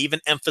tell they even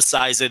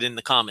emphasize it in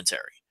the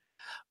commentary.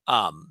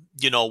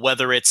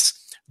 Whether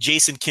it's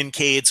Jason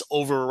Kincaid's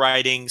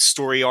overriding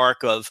story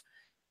arc of,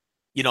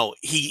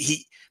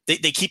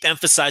 they keep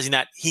emphasizing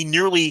that he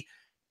nearly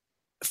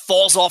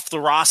falls off the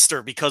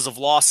roster because of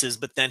losses,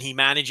 but then he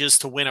manages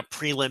to win a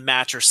prelim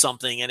match or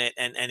something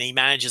and he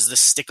manages to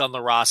stick on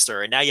the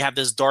roster. And now you have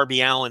this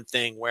Darby Allin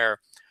thing where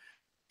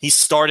he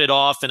started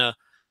off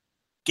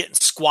getting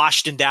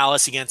squashed in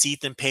Dallas against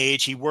Ethan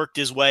Page. He worked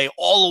his way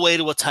all the way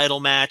to a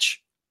title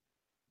match.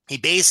 He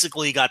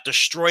basically got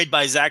destroyed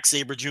by Zack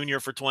Sabre Jr.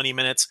 for 20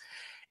 minutes,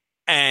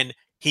 and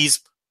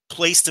he's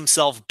placed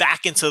himself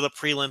back into the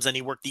prelims, and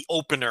he worked the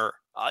opener,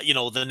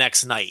 the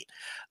next night.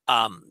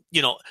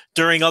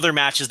 During other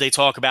matches, they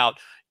talk about,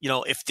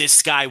 if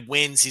this guy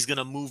wins, he's going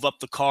to move up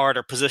the card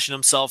or position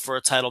himself for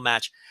a title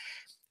match.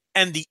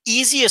 And the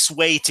easiest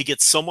way to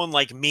get someone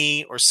like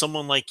me or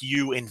someone like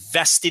you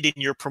invested in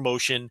your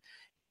promotion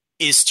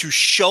is to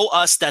show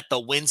us that the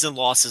wins and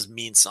losses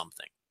mean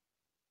something.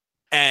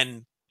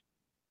 And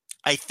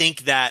I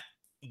think that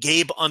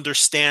Gabe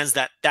understands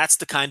that that's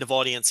the kind of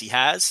audience he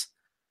has.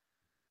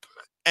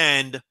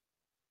 And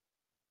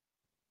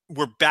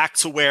we're back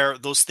to where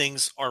those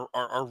things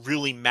are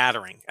really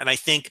mattering. And I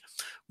think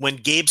when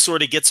Gabe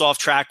sort of gets off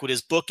track with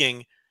his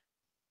booking,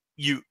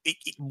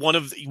 one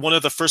of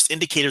the first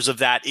indicators of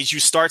that is you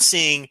start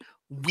seeing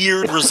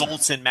weird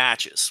results in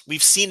matches.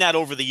 We've seen that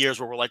over the years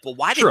where we're like, well,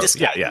 why did this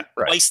guy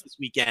twice this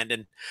weekend?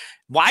 And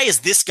why is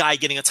this guy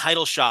getting a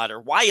title shot?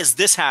 Or why is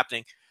this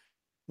happening?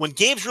 When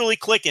Gabe's really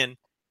clicking,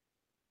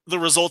 the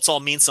results all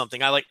mean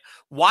something.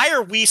 Why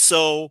are we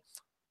so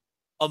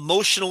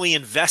emotionally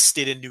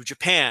invested in New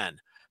Japan?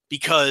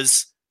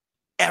 Because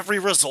every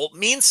result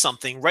means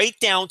something, right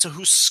down to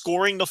who's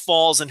scoring the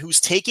falls and who's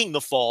taking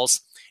the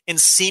falls in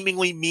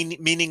seemingly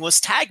meaningless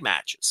tag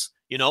matches.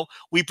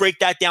 We break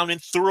that down in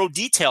thorough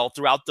detail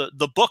throughout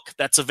the book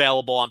that's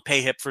available on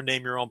PayHip for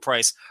Name Your Own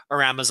Price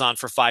or Amazon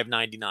for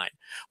 $5.99.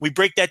 We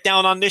break that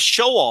down on this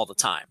show all the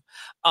time.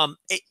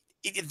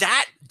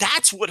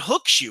 That's what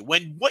hooks you.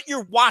 When what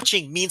you're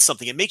watching means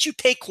something, it makes you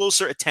pay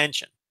closer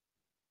attention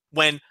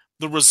when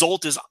the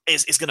result is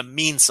going to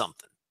mean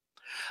something.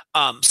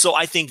 So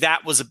I think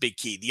that was a big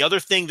key. The other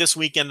thing this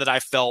weekend that I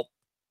felt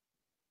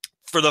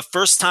for the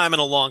first time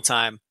in a long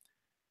time,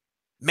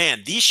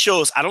 man, these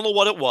shows, I don't know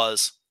what it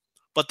was,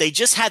 but they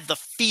just had the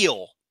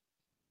feel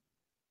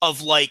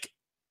of like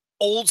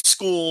old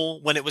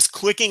school when it was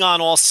clicking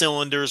on all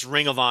cylinders,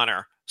 Ring of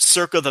Honor,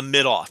 circa the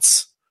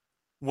mid-aughts,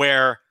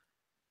 where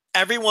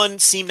everyone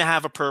seemed to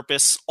have a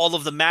purpose. All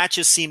of the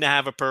matches seemed to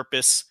have a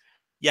purpose.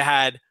 You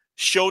had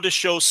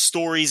show-to-show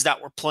stories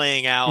that were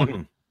playing out.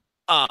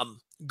 Mm-hmm.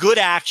 Good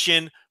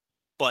action,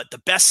 but the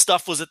best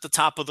stuff was at the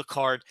top of the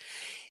card.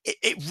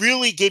 It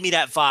really gave me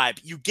that vibe.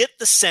 You get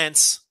the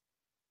sense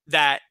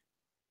that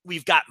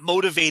we've got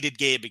motivated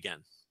Gabe again.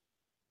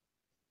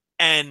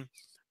 And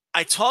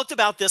I talked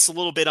about this a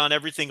little bit on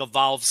Everything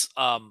Evolves.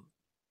 I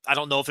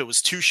don't know if it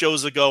was 2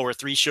 shows ago or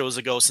 3 shows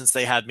ago since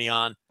they had me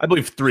on. I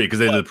believe 3 because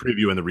they did the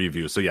preview and the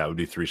review. So yeah, it would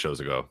be 3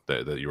 shows ago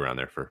that you were on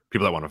there for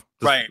people that want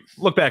to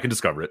look back and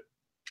discover it.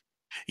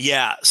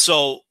 Yeah.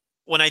 So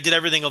when I did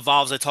Everything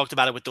Evolves, I talked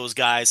about it with those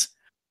guys.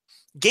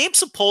 Gabe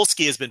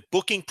Sapolsky has been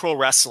booking pro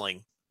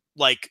wrestling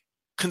like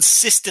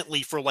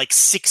consistently for like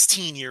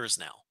 16 years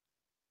now.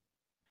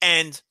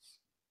 And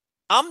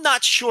I'm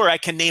not sure I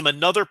can name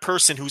another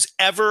person who's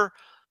ever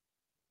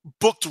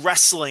booked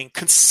wrestling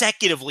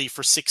consecutively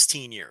for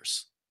 16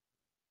 years.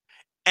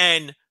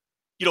 And,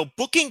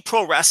 booking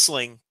pro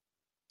wrestling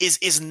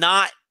is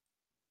not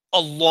a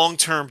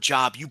long-term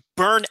job. You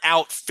burn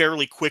out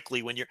fairly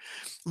quickly when you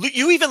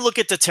even look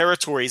at the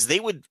territories. They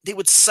would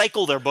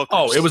cycle their bookers.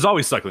 Oh, it was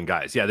always cycling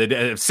guys. Yeah, they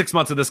did 6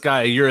 months of this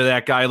guy, a year of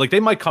that guy. Like they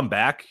might come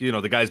back.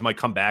 The guys might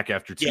come back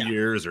after 2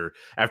 years or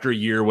after a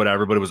year,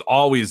 whatever. But it was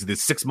always the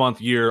 6 month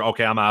year.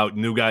 Okay, I'm out.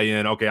 New guy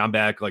in. Okay, I'm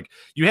back. Like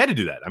you had to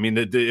do that. I mean,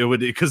 it would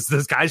because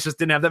those guys just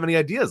didn't have that many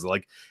ideas.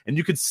 Like, and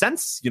you could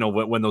sense,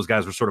 when those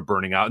guys were sort of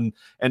burning out,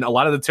 and a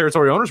lot of the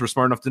territory owners were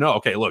smart enough to know.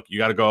 Okay, look, you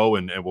got to go,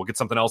 and we'll get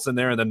something else in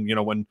there, and then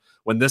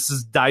when this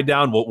has died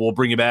down, we'll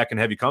bring you back and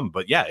have you come.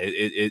 But yeah,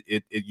 it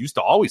used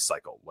to always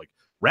cycle like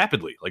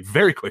rapidly, like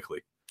very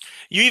quickly.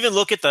 You even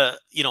look at the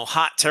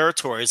hot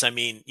territories. I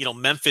mean,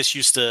 Memphis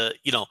used to,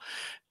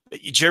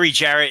 Jerry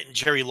Jarrett and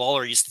Jerry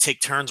Lawler used to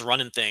take turns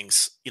running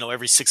things,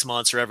 every 6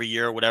 months or every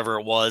year or whatever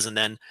it was. And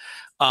then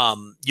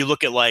you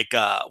look at like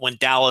when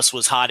Dallas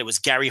was hot, it was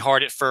Gary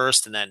Hart at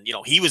first, and then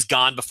he was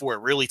gone before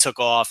it really took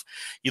off.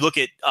 You look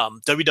at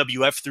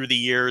WWF through the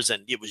years,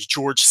 and it was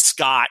George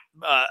Scott,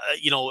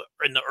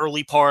 in the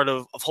early part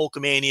of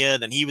Hulkamania.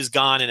 Then he was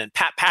gone, and then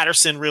Pat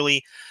Patterson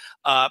really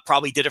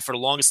probably did it for the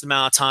longest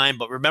amount of time.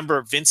 But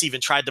remember, Vince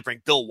even tried to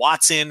bring Bill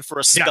Watts in for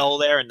a spell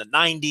there in the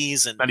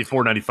 90s. And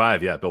 94,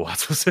 95, yeah, Bill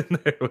Watts was in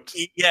there.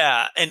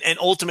 Yeah, and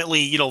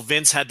ultimately,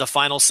 Vince had the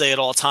final say at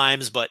all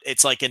times. But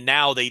it's like, and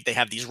now they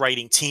have these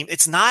writing team.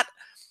 It's not,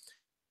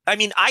 I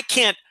mean, I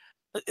can't,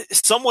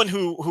 someone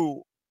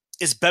who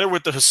is better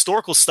with the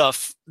historical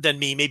stuff than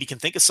me maybe can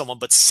think of someone,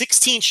 but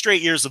 16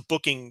 straight years of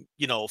booking,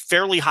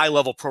 fairly high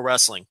level pro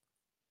wrestling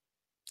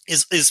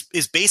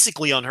is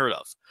basically unheard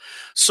of.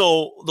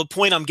 So the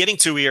point I'm getting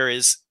to here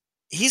is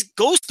he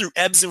goes through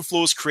ebbs and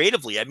flows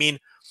creatively. I mean,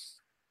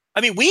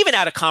 we even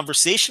had a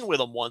conversation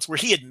with him once where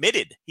he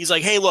admitted, he's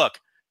like, hey, look,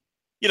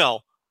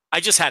 I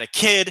just had a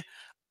kid.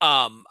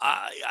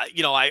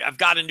 I've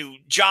got a new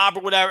job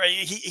or whatever.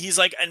 He's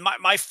like, and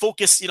my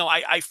focus,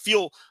 I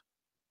feel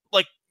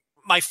like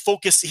my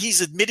focus, he's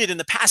admitted in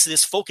the past that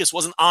his focus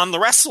wasn't on the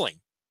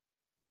wrestling.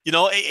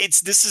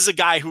 This is a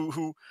guy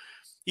who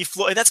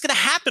and that's going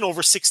to happen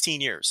over 16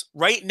 years.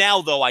 Right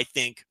now, though, I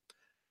think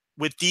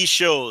with these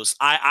shows,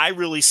 I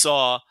really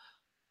saw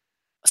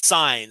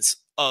signs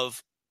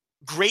of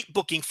great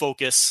booking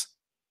focus,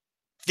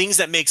 things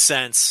that make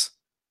sense,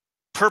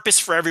 purpose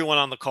for everyone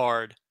on the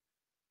card,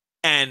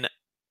 and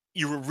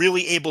you were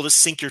really able to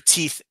sink your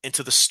teeth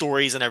into the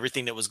stories and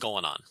everything that was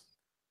going on.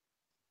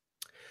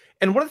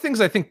 And one of the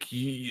things I think,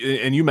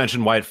 you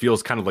mentioned why it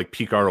feels kind of like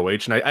peak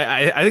ROH, and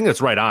I think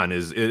that's right on,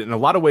 is in a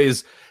lot of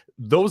ways,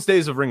 those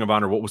days of Ring of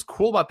Honor, what was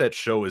cool about that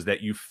show is that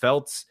you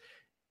felt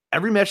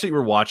every match that you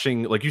were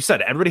watching, like you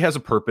said, everybody has a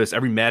purpose,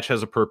 every match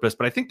has a purpose,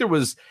 but I think there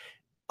was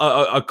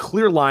a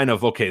clear line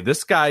of, okay,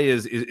 this guy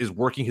is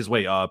working his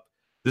way up.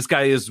 This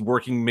guy is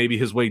working maybe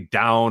his way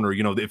down, or,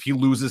 if he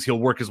loses, he'll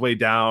work his way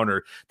down,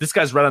 or this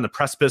guy's right on the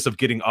precipice of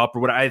getting up,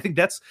 or what. I think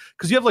that's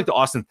because you have like the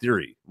Austin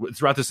Theory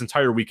throughout this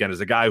entire weekend as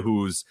a guy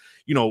who's,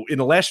 in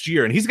the last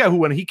year, and he's a guy who,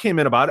 when he came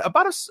in about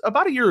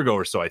a year ago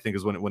or so, I think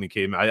is when he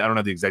came. I don't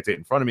have the exact date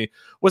in front of me.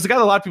 Was the guy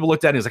that a lot of people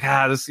looked at and he's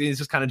like, this is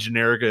just kind of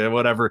generic or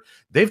whatever.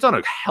 They've done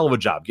a hell of a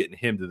job getting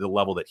him to the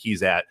level that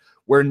he's at,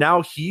 where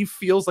now he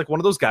feels like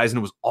one of those guys, and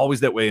it was always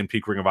that way in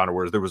peak Ring of Honor,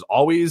 where there was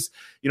always,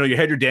 you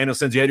had your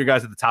Danielsons, you had your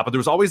guys at the top, but there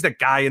was always that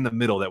guy in the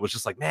middle that was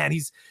just like, man,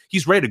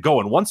 he's ready to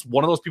go. And once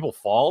one of those people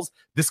falls,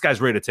 this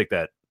guy's ready to take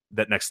that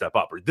next step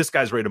up, or this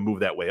guy's ready to move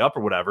that way up or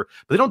whatever,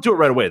 but they don't do it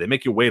right away. They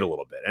make you wait a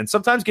little bit. And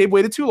sometimes Gabe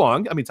waited too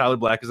long. I mean, Tyler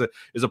Black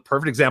is a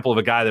perfect example of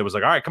a guy that was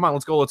like, all right, come on,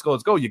 let's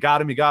go. You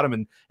got him.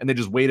 And they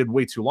just waited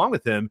way too long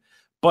with him.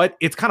 But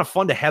it's kind of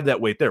fun to have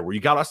that wait there, where you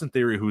got Austin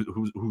Theory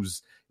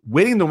who's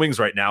waiting in the wings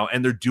right now,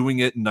 and they're doing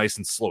it nice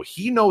and slow.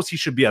 He knows he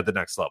should be at the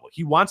next level.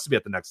 He wants to be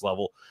at the next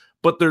level,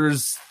 but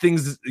there's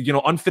things,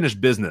 unfinished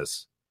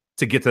business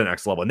to get to the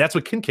next level. And that's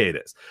what Kincaid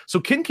is.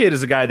 So Kincaid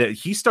is a guy that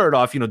he started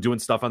off, doing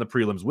stuff on the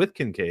prelims with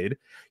Kincaid.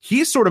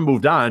 He's sort of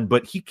moved on,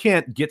 but he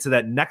can't get to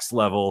that next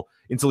level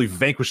until he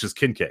vanquishes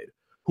Kincaid,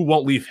 who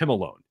won't leave him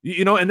alone.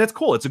 And that's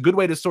cool. It's a good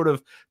way to sort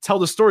of tell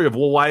the story of,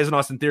 well, why isn't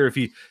Austin Theory, if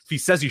he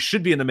says he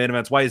should be in the main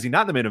events, why is he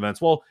not in the main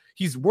events? Well,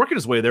 he's working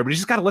his way there, but he's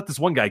just got to let this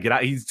one guy get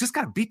out. He's just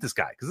got to beat this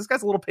guy, because this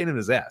guy's a little pain in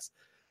his ass.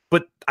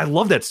 But I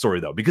love that story,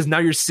 though, because now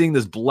you're seeing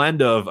this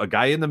blend of a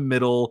guy in the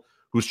middle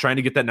who's trying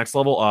to get that next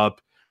level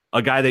up,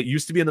 a guy that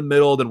used to be in the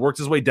middle, then worked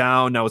his way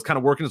down, now is kind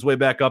of working his way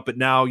back up, but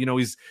now,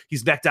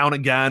 he's back down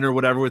again or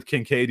whatever with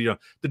Kincaid.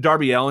 The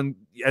Darby Allin,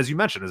 as you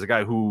mentioned, is a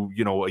guy who,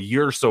 a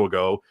year or so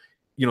ago,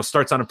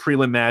 starts on a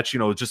prelim match,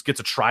 just gets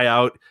a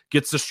tryout,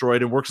 gets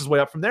destroyed, and works his way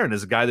up from there. And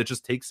is a guy that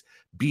just takes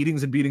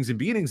beatings and beatings and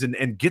beatings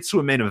and gets to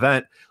a main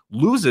event,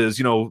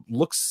 loses,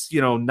 looks,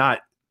 not.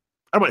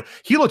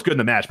 He looked good in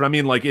the match, but I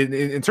mean, like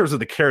in terms of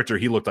the character,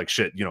 he looked like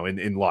shit,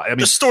 in law. I mean,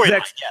 the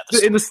storyline,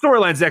 in the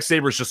storyline, Zack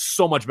Sabre is just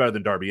so much better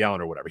than Darby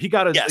Allin or whatever. He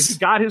got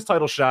his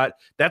title shot.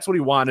 That's what he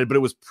wanted, but it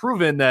was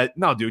proven that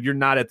no, dude, you're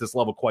not at this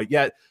level quite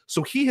yet.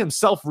 So he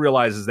himself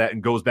realizes that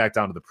and goes back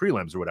down to the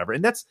prelims or whatever.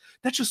 And that's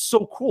just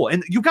so cool.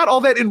 And you got all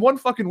that in one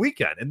fucking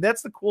weekend. And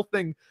that's the cool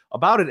thing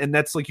about it. And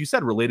that's, like you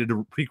said, related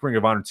to Peak Ring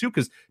of Honor too,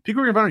 because Peak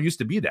Ring of Honor used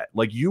to be that.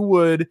 Like you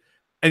would.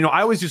 And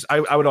I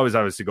would always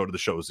obviously go to the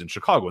shows in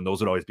Chicago, and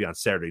those would always be on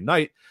Saturday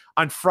night.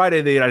 On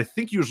Friday, they I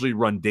think usually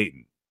run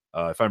Dayton,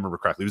 if I remember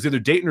correctly. It was either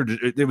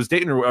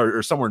Dayton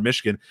or somewhere in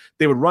Michigan.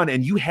 They would run,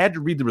 and you had to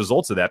read the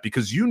results of that,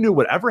 because you knew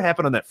whatever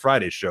happened on that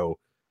Friday show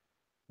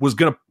was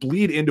going to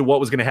bleed into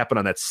what was going to happen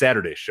on that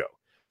Saturday show.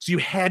 So you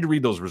had to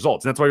read those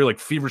results. And that's why you're like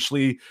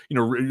feverishly,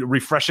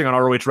 refreshing on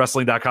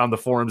ROHWrestling.com, the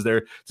forums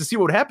there, to see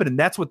what would happen. And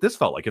that's what this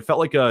felt like. It felt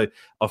like a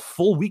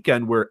full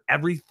weekend where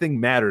everything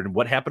mattered, and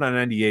what happened on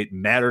 98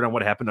 mattered on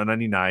what happened on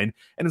 99.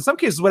 And in some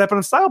cases, what happened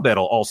on Style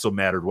Battle also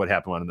mattered what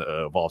happened on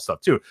the Evolve stuff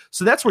too.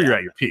 So that's where you're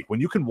at your peak, when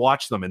you can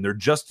watch them and they're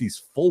just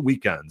these full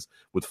weekends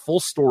with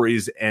full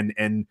stories, and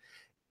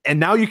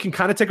now you can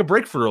kind of take a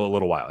break for a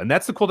little while. And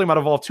that's the cool thing about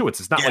Evolve too.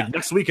 It's not like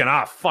next weekend,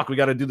 fuck, we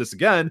got to do this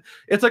again.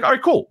 It's like, all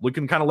right, cool. We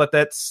can kind of let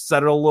that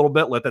settle a little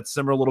bit, let that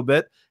simmer a little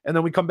bit. And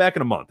then we come back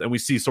in a month and we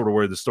see sort of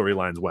where the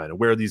storylines went and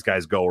where these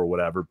guys go or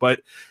whatever.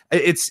 But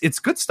it's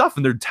good stuff.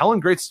 And they're telling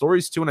great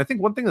stories too. And I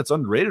think one thing that's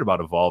underrated about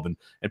Evolve, and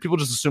people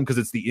just assume because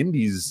it's the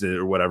indies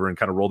or whatever and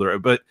kind of roll their,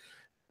 but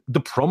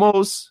the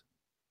promos,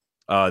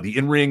 the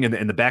in-ring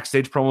and the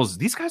backstage promos.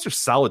 These guys are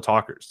solid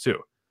talkers too.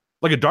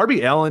 Like a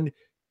Darby Allin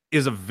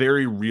is a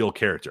very real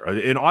character.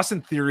 In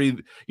Austin Theory,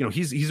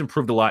 he's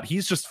improved a lot. He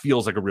just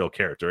feels like a real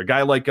character. A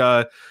guy like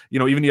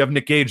even you have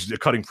Nick Gage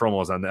cutting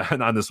promos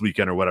on this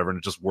weekend or whatever, and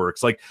it just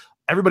works. Like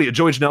everybody,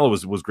 Joey Janela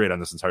was great on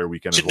this entire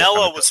weekend.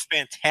 Janela was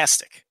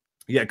fantastic.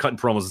 Yeah, cutting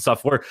promos and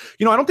stuff. Where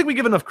I don't think we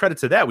give enough credit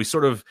to that. We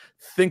sort of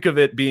think of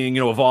it being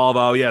Evolve.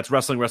 Oh yeah, it's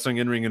wrestling,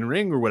 in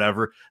ring or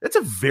whatever. It's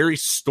a very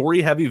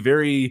story heavy,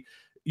 very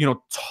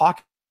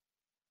talk.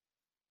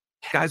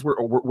 Guys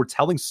we're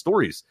telling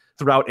stories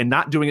throughout and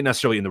not doing it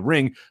necessarily in the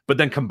ring, but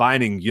then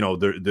combining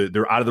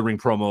their out of the ring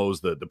promos,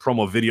 the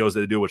promo videos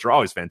that they do, which are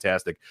always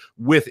fantastic,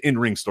 with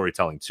in-ring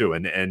storytelling too.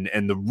 And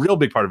the real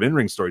big part of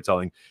in-ring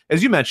storytelling,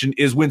 as you mentioned,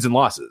 is wins and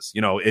losses,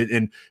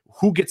 and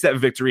who gets that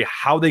victory,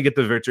 how they get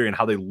the victory, and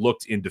how they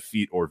looked in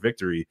defeat or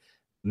victory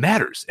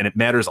matters, and it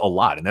matters a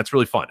lot, and that's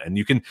really fun. And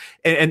you can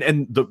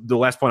and the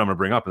last point I'm going to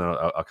bring up, and then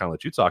I'll kind of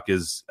let you talk,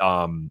 is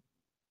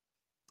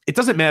it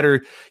doesn't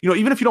matter,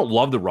 even if you don't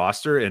love the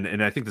roster,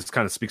 and I think this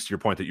kind of speaks to your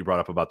point that you brought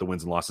up about the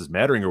wins and losses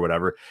mattering or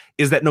whatever,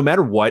 is that no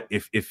matter what,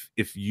 if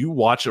you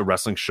watch a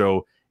wrestling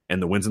show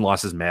and the wins and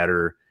losses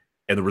matter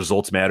and the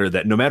results matter,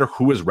 that no matter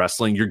who is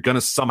wrestling, you're going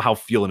to somehow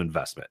feel an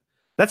investment.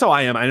 That's how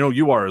I am. I know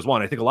you are as well.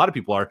 And I think a lot of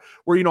people are,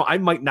 where, I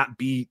might not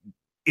be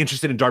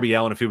interested in Darby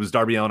Allin if it was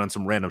Darby Allin on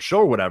some random show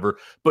or whatever,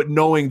 but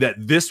knowing that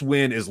this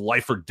win is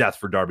life or death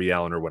for Darby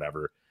Allin or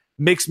whatever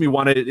makes me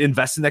want to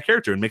invest in that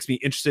character and makes me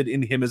interested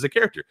in him as a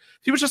character.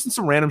 If he was just in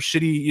some random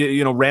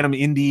shitty, random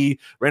indie,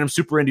 random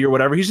super indie or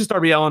whatever, he's just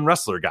Darby Allin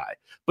wrestler guy.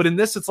 But in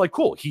this, it's like,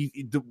 cool.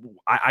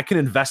 I can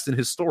invest in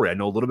his story. I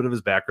know a little bit of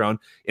his background,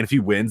 and if he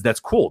wins, that's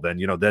cool.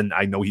 Then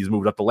I know he's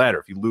moved up the ladder.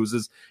 If he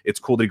loses, it's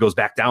cool that he goes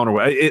back down.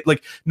 Or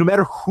like, no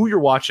matter who you're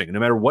watching, no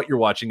matter what you're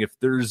watching, if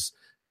there's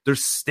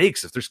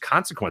stakes, if there's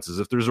consequences,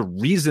 if there's a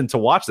reason to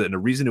watch that and a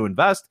reason to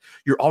invest,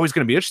 you're always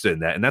going to be interested in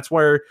that. And that's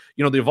where,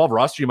 the Evolve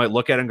roster, you might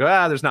look at it and go,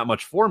 there's not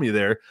much for me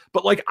there.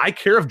 But like, I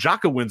care if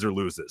Jaka wins or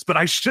loses, but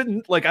I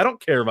shouldn't. Like, I don't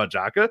care about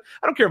Jaka.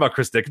 I don't care about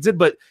Chris Dickinson.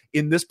 But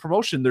in this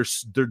promotion,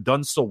 they're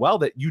done so well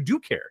that you do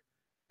care.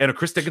 And a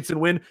Chris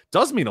Dickinson win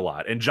does mean a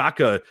lot. And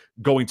Jaka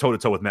going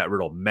toe-to-toe with Matt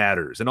Riddle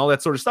matters and all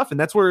that sort of stuff. And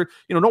that's where,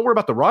 don't worry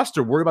about the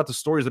roster. Worry about the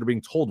stories that are being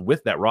told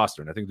with that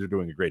roster. And I think they're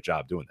doing a great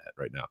job doing that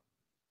right now.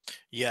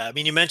 Yeah, I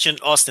mean, you mentioned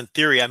Austin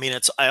Theory. I mean,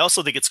 I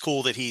also think it's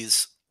cool that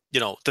he's,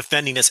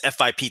 defending this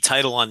FIP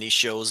title on these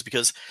shows,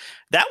 because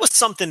that was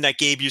something that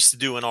Gabe used to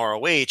do in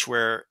ROH,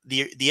 where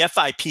the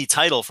FIP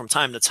title from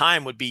time to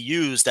time would be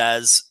used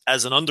as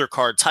an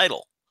undercard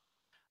title.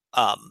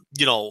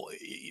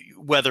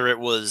 Whether it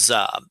was,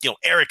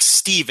 Eric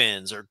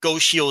Stevens or Go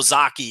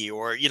Shiozaki,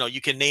 or,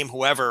 you can name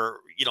whoever,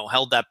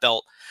 held that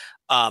belt.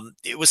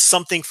 It was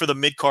something for the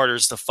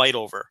mid-carders to fight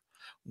over,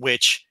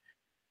 which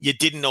you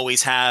didn't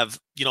always have,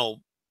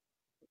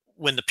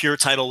 when the pure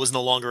title was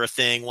no longer a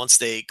thing, once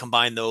they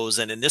combined those.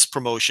 And in this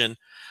promotion,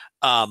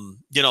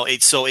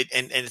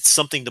 it's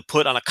something to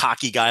put on a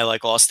cocky guy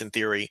like Austin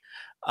Theory,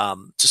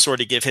 to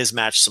sort of give his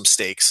match some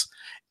stakes.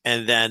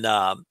 And then,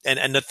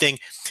 and the thing,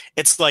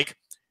 it's like,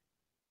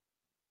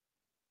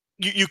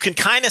 you can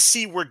kind of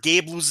see where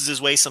Gabe loses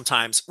his way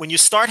sometimes when you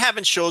start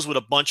having shows with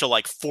a bunch of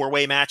like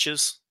 4-way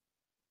matches.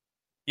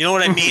 You know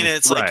what I mean?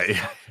 It's right.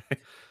 Like,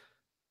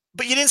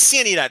 but you didn't see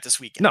any of that this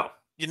weekend. No.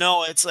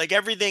 It's like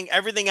everything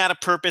out of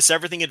purpose,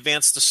 everything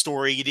advanced the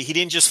story. He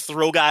didn't just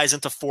throw guys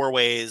into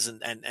 4-ways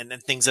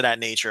and things of that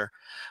nature.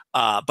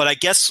 But I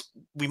guess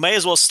we may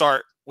as well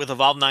start with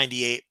Evolve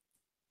 98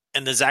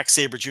 and the Zack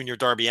Sabre Jr.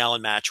 Darby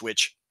Allin match,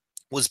 which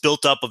was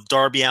built up of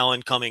Darby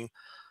Allin coming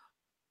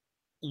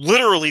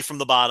literally from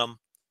the bottom,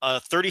 a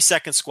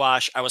 30-second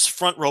squash. I was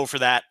front row for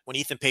that when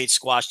Ethan Page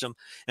squashed him.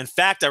 In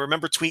fact, I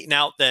remember tweeting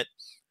out that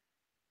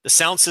the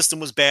sound system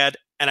was bad,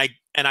 and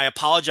I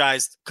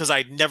apologized because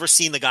I'd never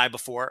seen the guy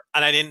before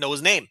and I didn't know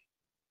his name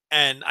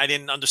and I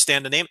didn't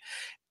understand the name.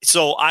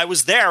 So I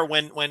was there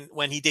when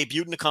he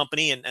debuted in the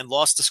company and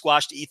lost the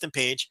squash to Ethan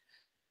Page.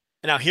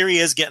 And now here he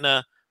is getting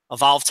a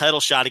Evolve title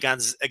shot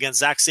against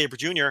Zack Sabre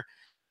Jr.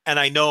 And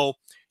I know,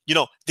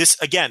 this,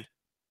 again,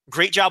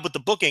 great job with the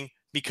booking,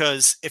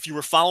 because if you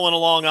were following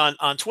along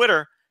on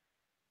Twitter,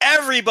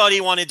 everybody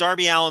wanted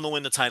Darby Allin to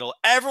win the title.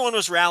 Everyone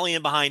was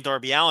rallying behind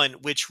Darby Allin,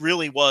 which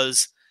really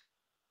was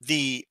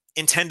the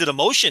intended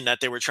emotion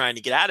that they were trying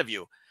to get out of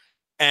you.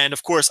 And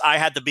of course, I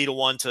had to be the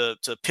one to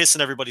piss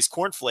in everybody's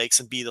cornflakes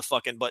and be the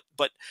fucking, but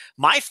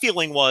my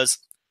feeling was,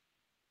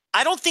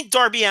 I don't think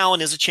Darby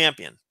Allin is a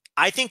champion.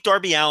 I think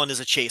Darby Allin is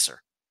a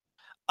chaser.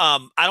 I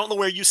don't know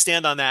where you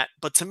stand on that,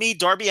 but to me,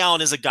 Darby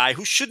Allin is a guy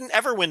who shouldn't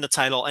ever win the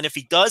title. And if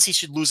he does, he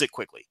should lose it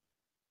quickly.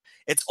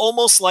 It's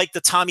almost like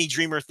the Tommy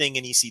Dreamer thing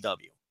in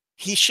ECW.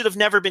 He should have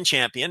never been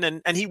champion,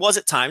 and he was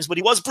at times, but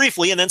he was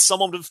briefly, and then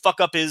someone would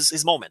fuck up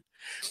his moment.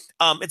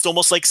 It's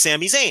almost like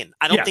Sami Zayn.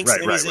 I don't think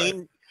Sami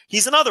Zayn,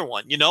 he's another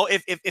one.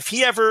 If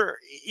he ever,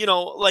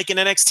 like in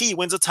NXT,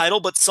 wins a title,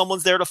 but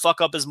someone's there to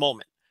fuck up his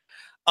moment.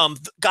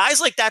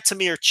 Guys like that to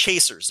me are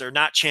chasers. They're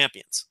not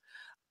champions.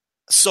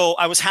 So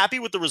I was happy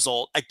with the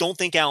result. I don't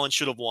think Allen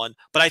should have won,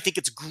 but I think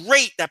it's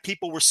great that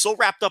people were so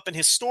wrapped up in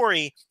his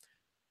story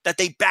that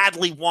they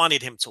badly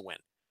wanted him to win.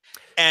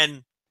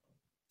 And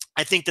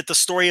I think that the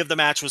story of the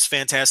match was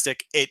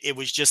fantastic. It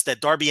was just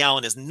that Darby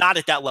Allin is not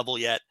at that level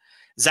yet.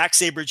 Zack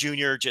Sabre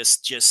Jr.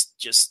 just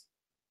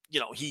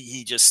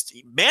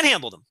he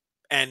manhandled him.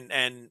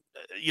 And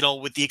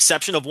with the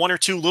exception of one or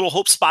two little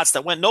hope spots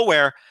that went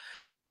nowhere,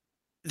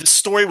 the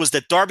story was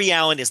that Darby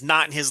Allin is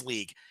not in his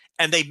league.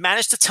 And they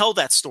managed to tell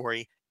that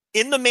story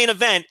in the main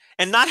event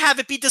and not have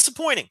it be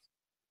disappointing.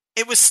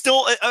 It was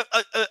still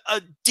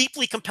a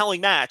deeply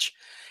compelling match.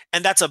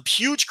 And that's a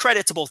huge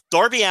credit to both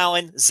Darby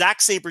Allin,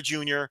 Zack Sabre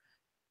Jr.,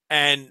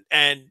 and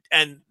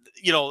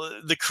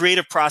the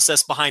creative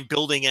process behind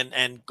building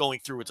and going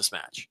through with this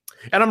match.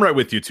 And I'm right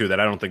with you too that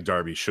I don't think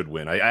Darby should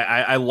win.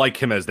 I like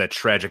him as that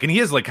tragic, and he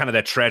is like kind of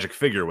that tragic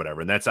figure or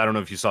whatever. And that's, I don't know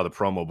if you saw the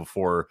promo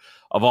before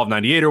Evolve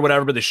 98 or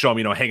whatever, but they show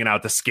him, hanging out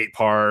at the skate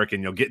park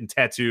and, getting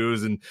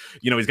tattoos, and,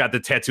 he's got the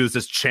tattoos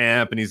as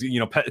champ, and he's,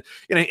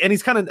 and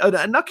he's kind of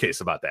a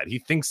nutcase about that. He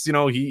thinks,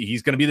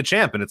 he's going to be the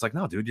champ, and it's like,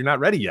 no, dude, you're not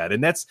ready yet.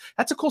 And that's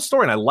a cool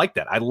story. And I like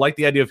that. I like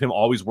the idea of him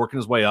always working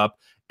his way up,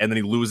 and then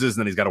he loses,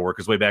 and then he's got to work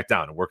his way back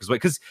down and work his way,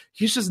 because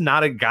he's just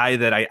not a guy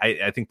that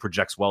I think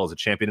projects well as a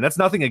champion. And that's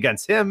nothing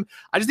against him.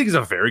 I just think he's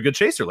a very good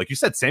chaser. Like you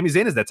said, Sami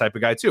Zayn is that type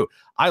of guy too.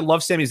 I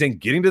love Sami Zayn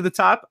getting to the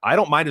top. I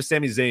don't mind if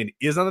Sami Zayn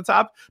is on the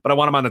top, but I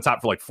want him on the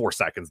top for like 4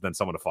 seconds, then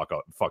someone to fuck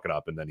it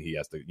up, and then he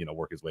has to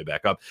work his way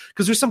back up,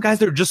 because there's some guys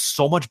that are just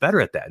so much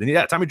better at that. And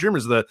yeah, Tommy Dreamer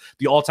is the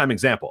all-time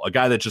example, a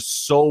guy that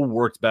just so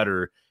worked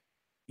better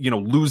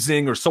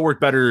losing, or so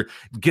worked better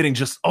getting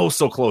just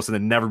so close and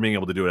then never being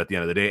able to do it at the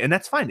end of the day. And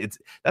that's fine.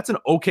 That's an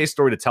okay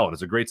story to tell, and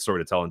it's a great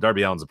story to tell. And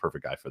Darby Allin's a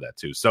perfect guy for that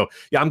too. So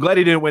yeah, I'm glad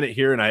he didn't win it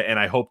here, and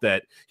I hope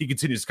that he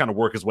continues to kind of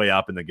work his way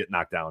up and then get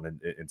knocked down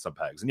in some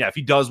pegs. And yeah, if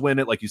he does win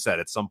it, like you said,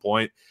 at some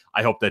point,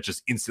 I hope that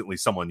just instantly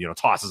someone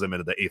tosses him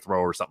into the 8th row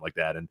or something like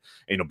that, and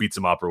beats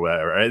him up or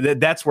whatever.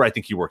 That's where I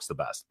think he works the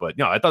best.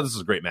 But I thought this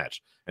was a great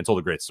match and told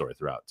a great story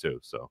throughout too.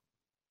 So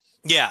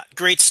yeah,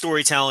 great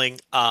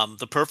storytelling,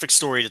 the perfect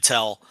story to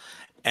tell,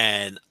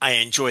 and I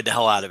enjoyed the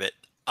hell out of it.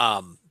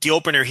 The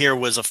opener here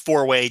was a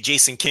 4-way.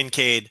 Jason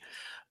Kincaid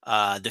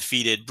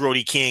defeated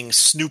Brody King,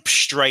 Snoop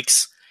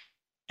Strikes,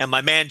 and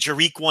my man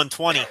Jariq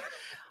 120.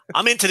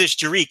 I'm into this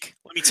Jariq.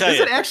 Let me tell you. Is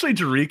it actually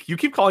Jariq? You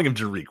keep calling him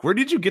Jariq. Where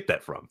did you get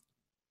that from?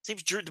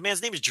 The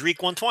man's name is Jariq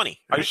 120.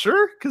 Right? Are you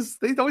sure? Because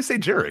they always say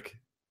Jariq.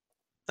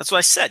 That's what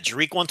I said.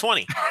 Jariq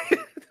 120.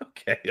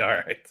 Okay, all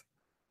right.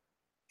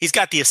 He's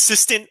got the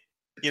assistant.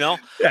 Yeah,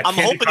 I'm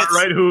Candy hoping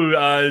Cartwright,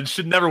 who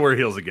should never wear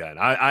heels again.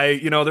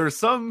 There's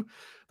some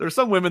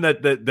women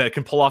that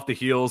can pull off the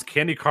heels.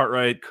 Candy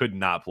Cartwright could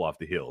not pull off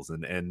the heels,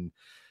 and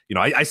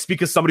I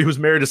speak as somebody who's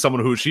married to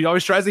someone who she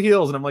always tries the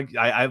heels, and I'm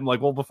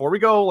like, well, before we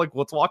go, like,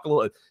 let's walk a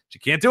little. She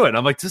can't do it. And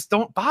I'm like, just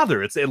don't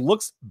bother. It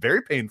looks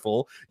very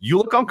painful. You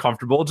look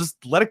uncomfortable. Just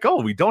let it go.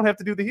 We don't have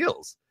to do the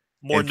heels.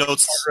 More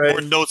notes for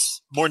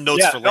Lance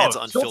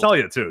Unfiltered. She'll tell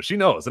you too. She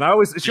knows, and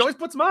she always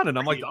puts them on, and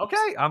I'm like,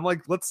 okay. I'm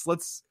like, let's.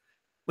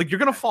 Like, you're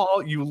going to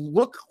fall. You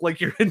look like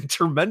you're in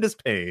tremendous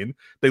pain.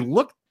 They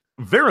look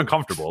very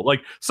uncomfortable. Like,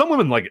 some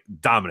women, like,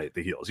 dominate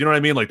the heels. You know what I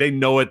mean? Like, they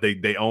know it.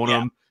 They own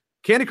them.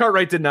 Candy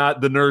Cartwright did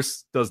not. The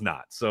nurse does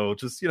not. So,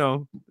 just,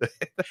 to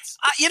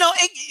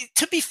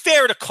be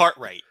fair to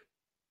Cartwright,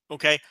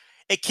 okay,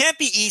 it can't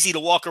be easy to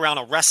walk around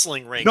a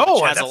wrestling ring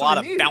which has a lot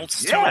of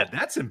bounce to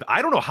it.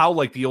 I don't know how,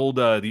 like, the old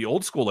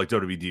school, like,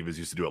 WWE divas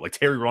used to do it, like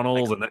Terry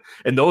Runnels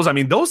and those. I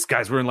mean, those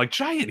guys were in, like,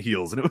 giant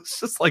heels, and it was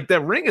just like,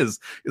 that ring is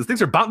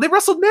things are bound. They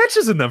wrestled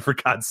matches in them, for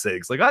God's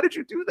sakes. Like, how did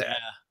you do that? Yeah.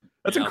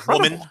 That's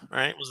incredible. Woman,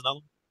 right? Was another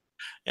one?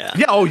 Yeah.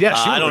 Yeah. Oh yeah.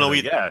 I don't know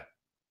either. Yeah.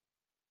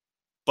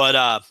 But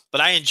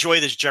I enjoy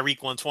this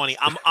Jariq 120.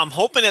 I'm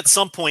hoping at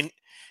some point.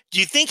 Do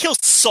you think he'll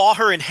saw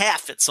her in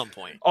half at some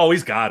point? Oh,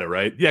 he's got it,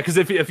 right? Yeah, because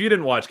if you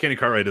didn't watch, Candy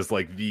Cartwright is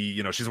like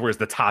the, she wears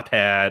the top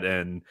hat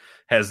and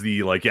has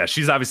the, like, yeah,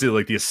 she's obviously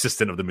like the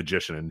assistant of the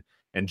magician.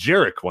 And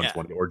Jariq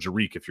 120, or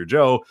Jariq if you're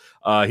Joe,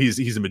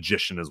 he's a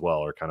magician as well,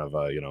 or kind of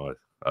a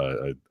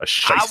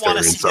shyster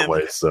in some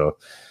ways. So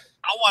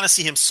I want to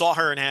see him saw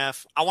her in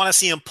half. I want to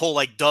see him pull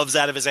like doves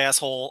out of his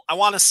asshole. I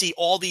want to see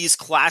all these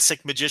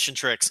classic magician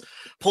tricks,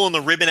 pulling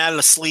the ribbon out of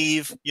the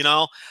sleeve.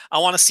 I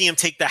want to see him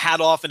take the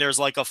hat off, and there's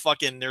like a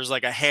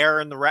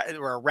hair in the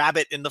or a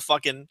rabbit in the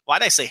fucking.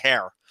 Why'd I say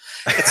hair?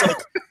 It's like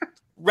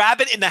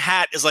rabbit in the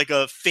hat is like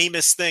a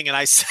famous thing, and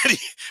I said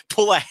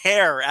pull a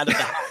hair out of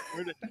the hat.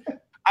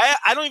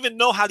 I don't even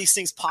know how these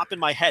things pop in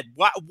my head.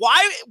 Why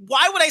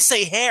would I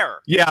say hair?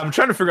 Yeah, I'm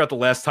trying to figure out the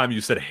last time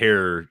you said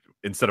hair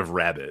instead of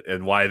rabbit,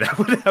 and why that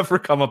would ever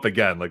come up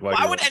again. Like,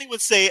 why would anyone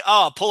say,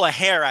 pull a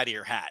hair out of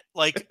your hat?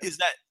 Like, is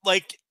that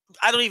like,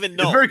 I don't even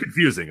know. It's very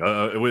confusing,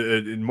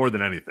 more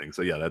than anything.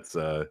 So yeah, that's,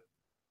 I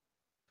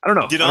don't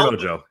know. I don't know,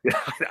 Joe. Yeah,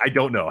 I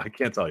don't know. I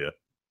can't tell you.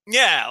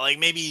 Yeah. Like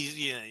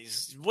maybe,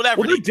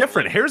 whatever. Well, they're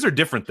different. Hares are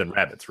different than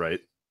rabbits,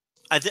 right?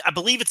 I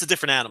believe it's a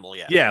different animal.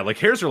 Yeah. Yeah. Like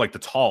hares are like the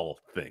tall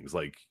things,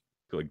 like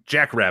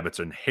jackrabbits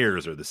and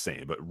hares are the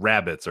same, but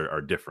rabbits are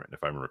different,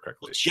 if I remember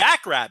correctly. Well,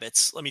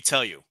 jackrabbits, let me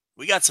tell you,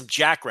 We got some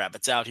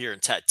jackrabbits out here in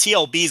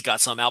TLB's got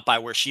some out by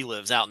where she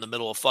lives, out in the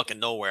middle of fucking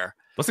nowhere.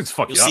 Those things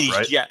fuck you up,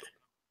 right?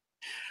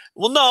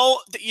 Well, no,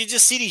 you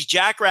just see these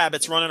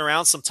jackrabbits running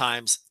around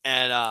sometimes,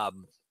 and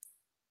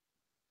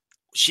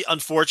she,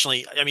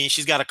 unfortunately, I mean,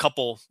 she's got a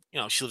couple.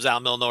 She lives out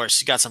in the middle of nowhere.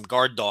 She's got some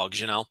guard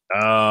dogs,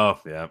 Oh,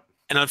 yeah.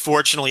 And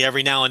unfortunately,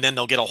 every now and then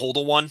they'll get a hold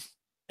of one.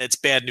 It's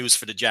bad news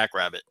for the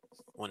jackrabbit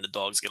when the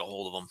dogs get a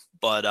hold of them.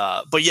 But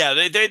yeah,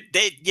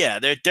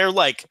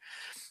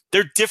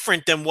 they're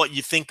different than what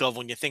you think of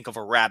when you think of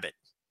a rabbit.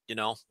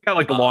 Got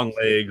like the long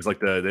legs, like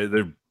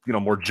they're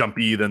more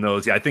jumpy than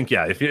those. Yeah, I think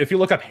if you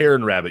look up hare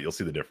and rabbit, you'll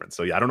see the difference.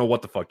 So yeah, I don't know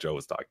what the fuck Joe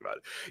was talking about.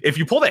 If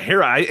you pull the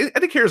hair, I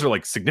think hares are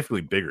like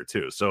significantly bigger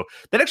too. So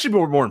that'd actually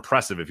be more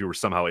impressive if you were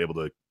somehow able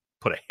to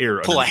pull a hair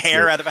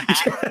out of a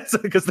hat,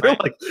 because they're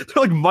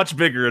like much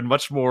bigger and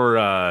much more.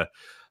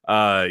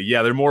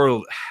 They're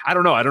more. I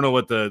don't know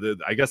what the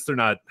I guess they're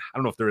not. I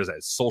don't know if they're as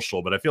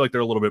social, but I feel like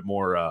they're a little bit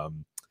more.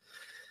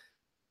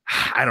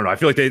 I don't know. I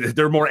feel like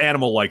they're more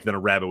animal-like than a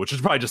rabbit, which is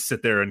probably just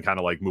sit there and kind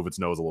of like move its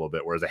nose a little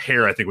bit. Whereas a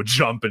hare, I think, would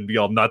jump and be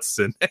all nuts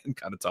and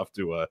kind of tough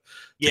to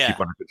keep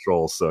under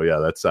control. So yeah,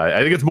 that's. I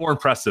think it's more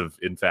impressive,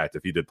 in fact,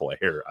 if he did pull a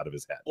hair out of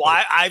his hat.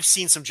 Well, I've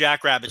seen some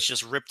jackrabbits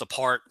just ripped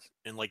apart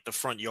in like the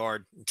front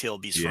yard in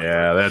TLB's front yard.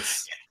 Yeah,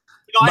 that's.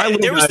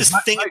 There was this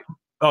thing.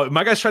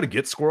 My guys try to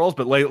get squirrels,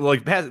 but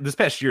this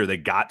past year they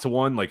got to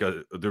one.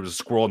 There was a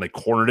squirrel and they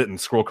cornered it, and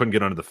the squirrel couldn't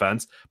get under the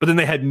fence. But then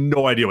they had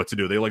no idea what to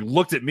do. They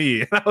looked at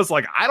me, and I was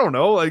like, I don't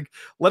know,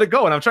 let it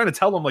go. And I'm trying to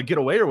tell them get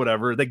away or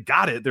whatever. They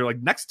got it. They're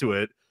next to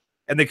it,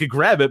 and they could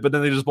grab it. But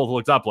then they just both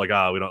looked up we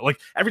don't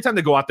every time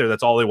they go out there,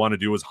 that's all they want to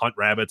do is hunt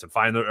rabbits and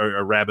find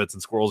rabbits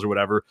and squirrels or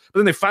whatever. But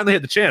then they finally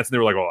had the chance, and they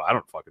were like, "Oh, I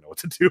don't fucking know what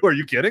to do. Are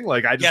you kidding?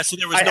 I have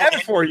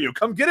it for you.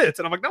 Come get it."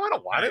 And I'm like, "No, I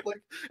don't want it."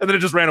 And then it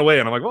just ran away,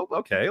 and I'm like, "Well,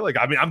 okay."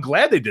 I mean, I'm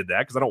glad they did that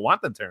because I don't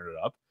want them tearing it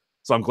up.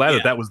 So I'm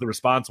glad that was the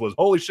response. Was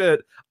holy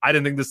shit! I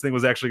didn't think this thing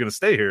was actually going to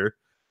stay here.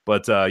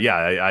 But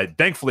I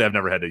thankfully I've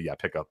never had to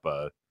pick up.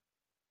 I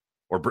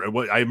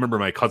remember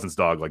my cousin's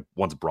dog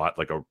once brought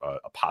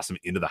a possum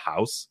into the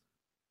house.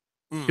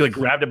 He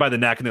grabbed it by the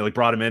neck and they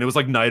brought him in. It was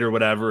night or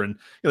whatever, and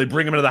they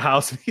bring him into the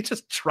house and he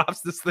just drops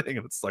this thing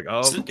and it's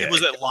okay.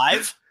 Was it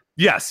live?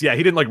 Yes, yeah.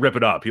 He didn't rip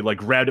it up. He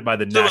grabbed it by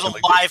the neck. There was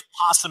a live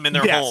possum in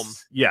their home.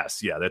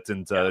 Yes, yeah. That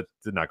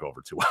did not go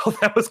over too well.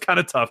 That was kind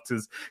of tough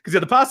because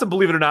the possum,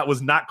 believe it or not,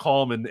 was not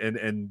calm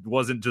and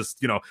wasn't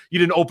just you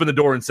didn't open the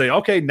door and say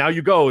okay now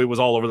you go. It was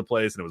all over the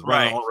place and it was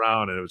running all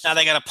around and it was. Now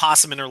they got a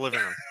possum in their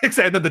living room.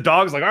 Exactly. And then the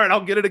dog's all right,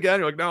 I'll get it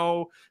again. You're like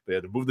no. They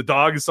had to move the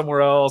dog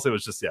somewhere else. It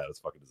was just it was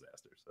fucking disaster.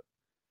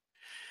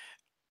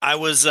 I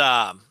was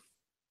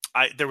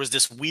there was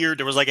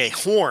a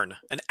horn,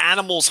 an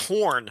animal's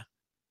horn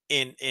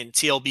in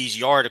TLB's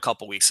yard a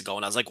couple weeks ago,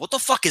 and I was like, what the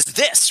fuck is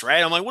this?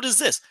 Right? I'm like, what is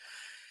this?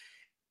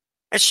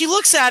 And she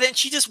looks at it and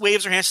she just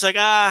waves her hand. She's like,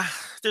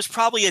 there's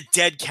probably a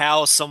dead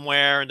cow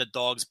somewhere and the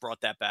dogs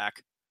brought that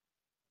back.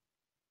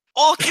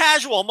 All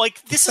casual. I'm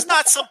like, this is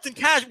not something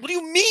casual. What do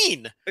you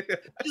mean?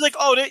 She's like,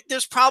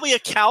 there's probably a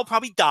cow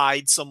probably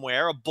died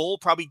somewhere. A bull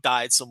probably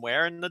died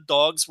somewhere. And the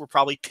dogs were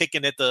probably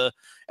picking at the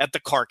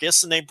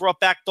carcass and they brought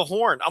back the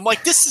horn. I'm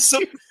like, this is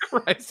some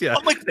Christ, yeah.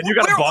 I'm like, and you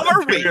got where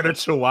are we? In a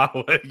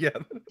chihuahua. Yeah.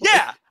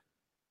 Yeah.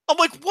 I'm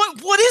like,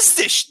 what is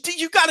this?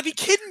 You got to be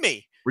kidding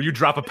me. Where you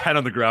drop a pen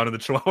on the ground and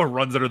the chihuahua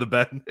runs under the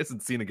bed and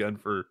isn't seen again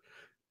for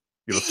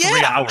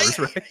 3 hours,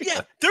 right?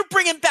 Yeah, they're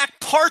bringing back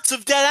parts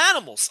of dead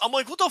animals. I'm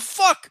like, what the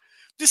fuck?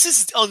 This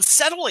is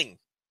unsettling,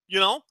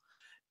 Then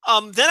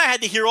I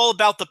had to hear all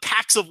about the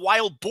packs of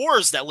wild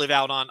boars that live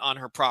out on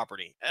her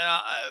property.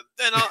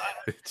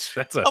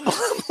 That's I'm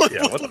like, what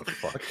the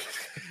fuck?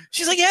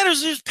 She's like, yeah,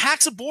 there's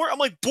packs of boar. I'm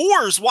like,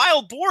 boars,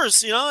 wild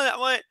boars,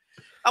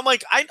 I'm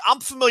like,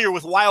 I'm familiar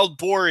with wild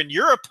boar in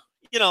Europe,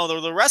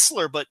 the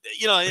wrestler, but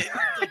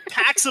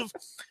packs of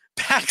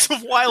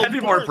wild. That'd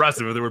be more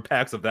impressive if there were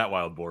packs of that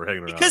wild boar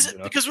hanging around.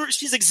 Because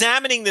she's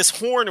examining this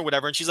horn or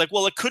whatever, and she's like,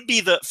 well, it could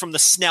be from the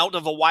snout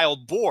of a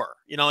wild boar.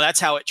 That's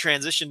how it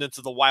transitioned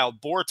into the wild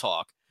boar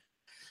talk.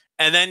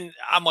 And then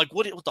I'm like,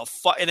 what the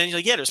fuck? And then he's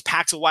like, yeah, there's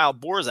packs of wild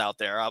boars out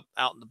there, out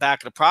in the back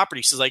of the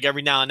property. She's like,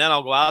 every now and then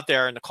I'll go out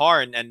there in the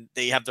car and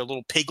they have their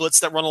little piglets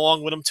that run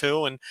along with them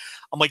too. And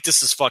I'm like,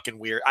 this is fucking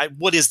weird.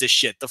 What is this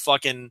shit? The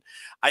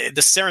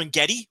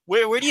Serengeti?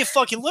 Where do you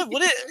fucking live?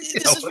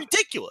 This is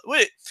ridiculous.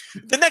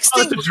 The next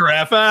thing. It's a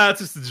giraffe.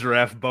 It's just a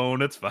giraffe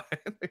bone. It's fine.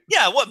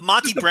 Yeah, what?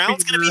 Monty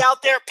Brown's going to be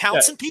out there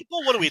pouncing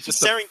people? What are we, the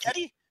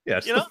Serengeti? Yeah,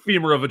 it's the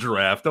femur of a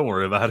giraffe. Don't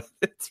worry about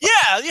it.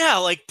 Yeah,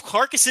 like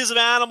carcasses of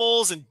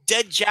animals and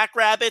dead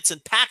jackrabbits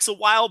and packs of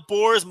wild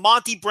boars,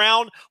 Monty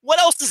Brown. What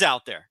else is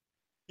out there?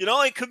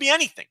 It could be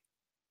anything.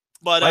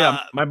 But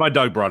my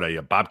dog brought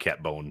a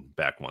bobcat bone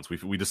back once.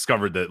 We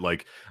discovered that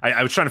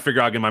I was trying to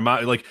figure out in my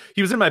mom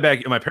he was in my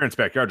parents'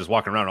 backyard just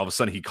walking around. And all of a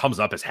sudden he comes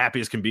up as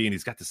happy as can be and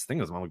he's got this thing.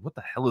 I'm like, what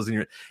the hell is in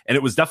here? And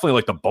it was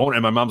definitely the bone.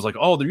 And my mom's like,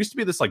 oh, there used to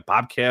be this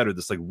bobcat or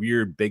this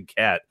weird big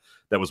cat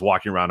that was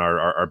walking around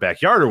our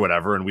backyard or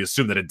whatever, and we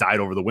assumed that it died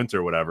over the winter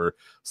or whatever.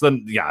 So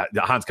then, yeah,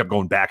 Hans kept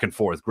going back and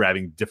forth,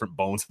 grabbing different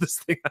bones of this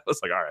thing. I was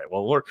like, all right,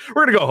 well, we're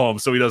gonna go home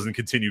so he doesn't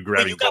continue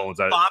grabbing bones.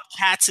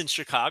 Bobcats in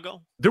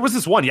Chicago? There was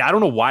this one, yeah, I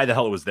don't know why the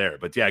hell it was there,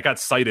 but yeah, it got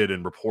cited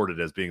and reported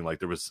as being like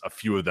there was a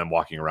few of them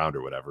walking around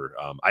or whatever.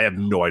 I have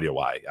no idea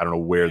why. I don't know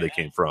where they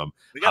came from,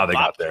 how they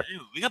got there.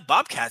 We got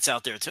bobcats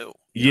out there too.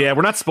 Yeah,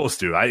 we're not supposed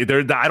to. I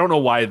don't know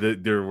why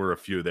there were a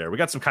few there. We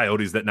got some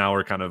coyotes that now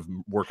are kind of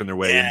working their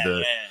way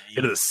into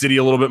the city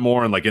a little bit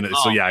more, and like I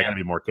gotta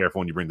be more careful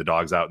when you bring the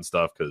dogs out and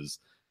stuff because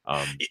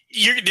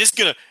you're just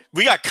gonna.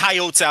 We got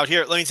coyotes out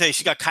here. Let me tell you,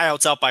 she got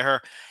coyotes out by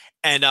her,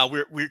 and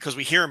we're because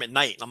we hear them at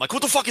night. And I'm like,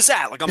 what the fuck is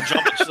that? Like I'm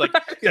jumping. She's like,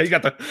 yeah, you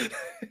got the.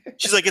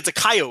 She's like, it's a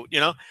coyote, you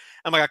know.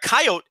 I'm like, a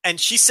coyote, and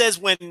she says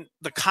when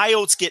the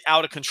coyotes get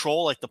out of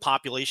control, like the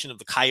population of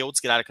the coyotes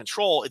get out of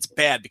control, it's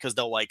bad because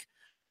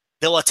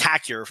they'll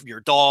attack your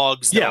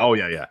dogs. Yeah. Oh,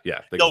 yeah.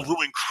 They'll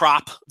ruin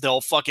crop.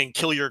 They'll fucking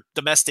kill your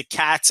domestic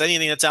cats,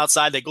 anything that's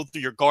outside. They go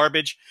through your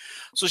garbage.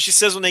 So she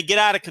says when they get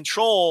out of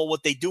control,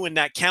 what they do in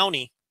that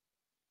county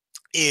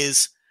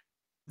is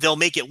they'll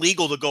make it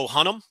legal to go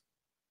hunt them,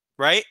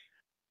 right?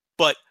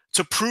 But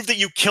to prove that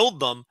you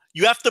killed them,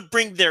 you have to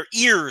bring their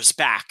ears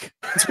back.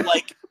 To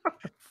like,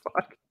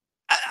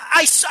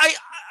 I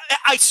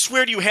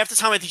swear to you, half the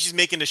time I think she's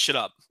making this shit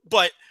up.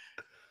 But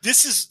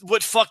this is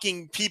what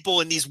fucking people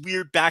in these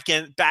weird back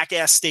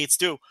ass states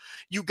do.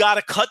 You got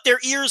to cut their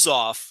ears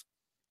off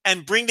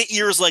and bring the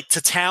ears like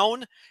to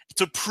town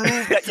to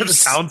prove that to the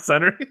town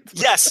center.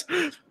 Yes,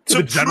 to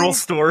the general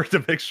store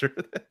to make sure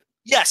that.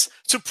 Yes,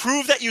 to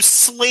prove that you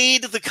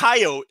slayed the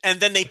coyote, and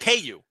then they pay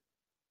you,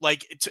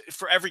 like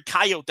for every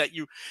coyote that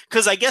you.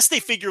 Because I guess they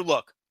figure,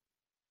 look,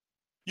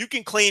 you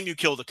can claim you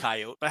killed a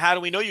coyote, but how do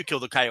we know you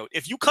killed a coyote?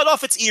 If you cut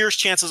off its ears,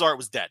 chances are it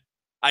was dead.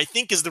 I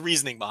think is the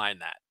reasoning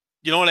behind that.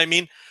 You know what I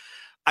mean?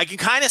 I can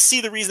kind of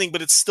see the reasoning,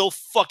 but it's still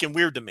fucking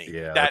weird to me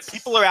that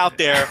people are out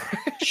there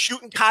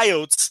shooting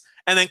coyotes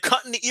and then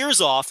cutting the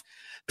ears off,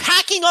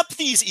 packing up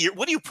these ears.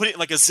 What do you put it in,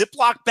 like a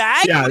Ziploc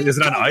bag? Yeah, is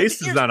it on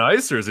ice? Is it on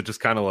ice, or is it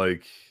just kind of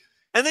like?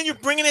 And then you're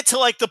bringing it to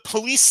like the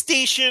police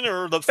station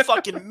or the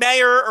fucking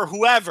mayor or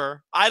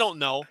whoever. I don't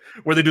know.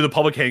 Where they do the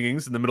public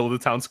hangings in the middle of the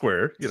town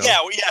square. You know?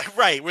 Yeah,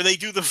 right. Where they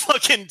do the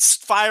fucking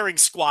firing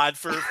squad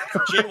for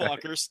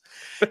jaywalkers.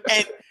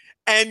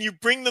 And you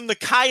bring them the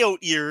coyote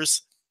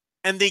ears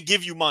and they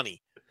give you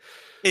money.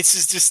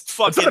 It's just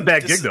fucking. It's not a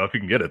bad gig though if you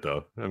can get it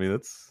though. I mean,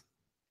 it's.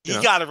 You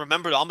got to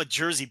remember, I'm a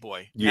Jersey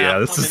boy. Yeah,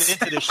 this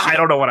I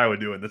don't know what I would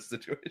do in this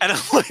situation. And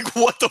I'm like,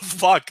 what the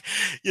fuck?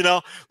 You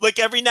know, like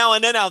every now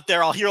and then out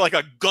there, I'll hear like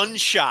a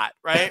gunshot,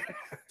 right?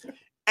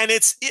 And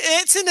it's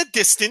in the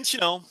distance,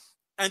 you know.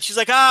 And she's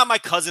like, my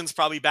cousin's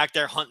probably back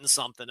there hunting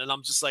something. And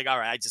I'm just like, all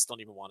right, I just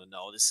don't even want to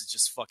know. This is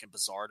just fucking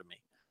bizarre to me.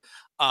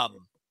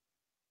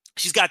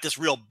 She's got this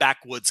real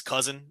backwoods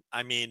cousin.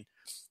 I mean,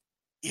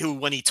 who,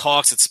 when he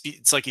talks,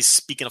 it's like he's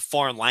speaking a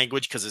foreign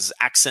language because his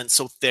accent's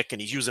so thick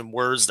and he's using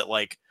words that,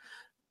 like,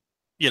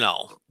 you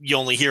know, you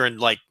only hear in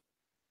like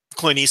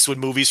Clint Eastwood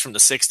movies from the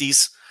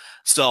 60s.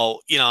 So,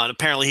 you know, and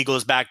apparently he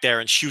goes back there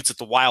and shoots at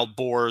the wild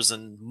boars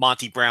and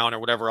Monty Brown or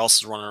whatever else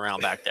is running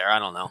around back there. I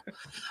don't know.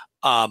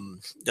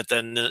 That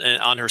then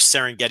on her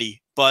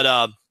Serengeti.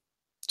 But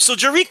so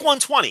Jariq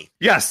 120.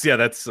 Yes, yeah,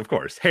 that's of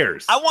course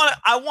hares. I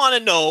want to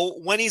know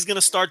when he's going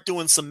to start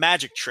doing some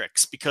magic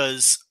tricks,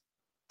 because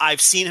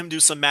I've seen him do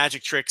some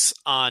magic tricks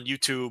on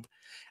YouTube.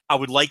 I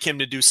would like him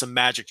to do some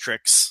magic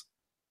tricks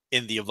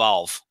in the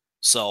Evolve.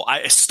 So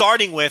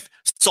starting with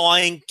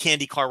sawing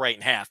Candy Cartwright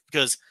in half,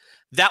 because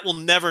that will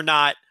never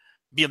not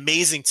be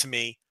amazing to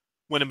me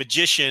when a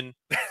magician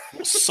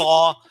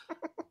saw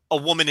a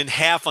woman in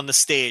half on the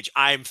stage.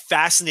 I'm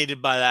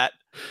fascinated by that.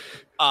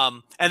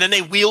 And then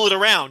they wheel it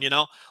around, you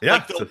know,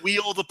 like they'll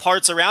wheel the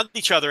parts around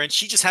each other. And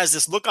she just has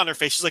this look on her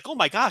face. She's like, oh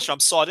my gosh, I'm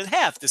sawed in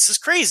half. This is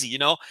crazy. You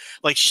know,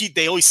 like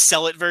they always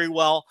sell it very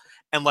well.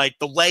 And like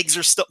the legs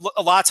are still,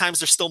 a lot of times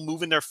they're still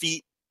moving their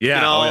feet. Yeah.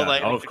 You know,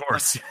 like, of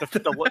course.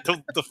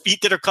 The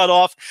feet that are cut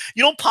off.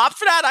 You don't pop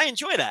for that. I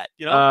enjoy that.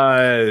 You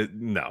know,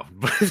 no,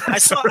 I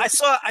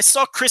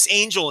saw Chris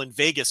Angel in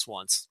Vegas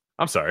once.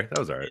 I'm sorry. That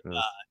was all right.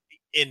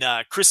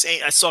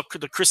 I saw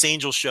the Chris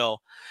Angel show.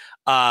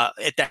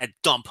 At that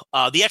dump,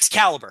 the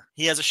Excalibur.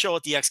 He has a show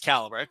at the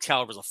Excalibur.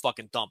 Excalibur's a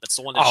fucking dump. It's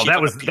the one that. Oh, that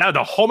was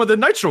the home of the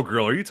Nitro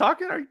Grill. Are you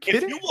talking? Are you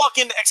kidding? If you walk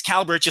into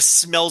Excalibur, it just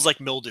smells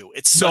like mildew.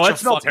 It smelled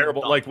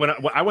terrible. Dump. Like when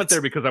I went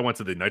there because I went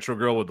to the Nitro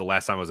Grill with the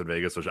last time I was in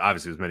Vegas, which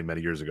obviously was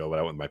many years ago, but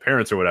I went with my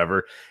parents or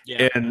whatever.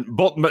 Yeah. And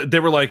both they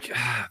were like,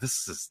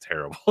 "This is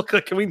terrible.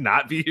 Like, can we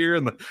not be here?"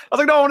 And I was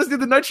like, "No, I want to see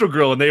the Nitro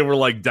Grill." And they were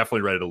like,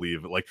 definitely ready to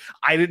leave. But, like,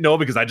 I didn't know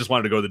because I just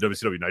wanted to go to the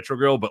WCW Nitro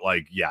Grill. But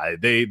like, yeah,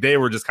 they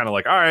were just kind of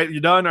like, "All right, you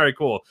done? All right,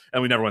 cool."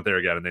 And we never went there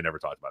again, and they never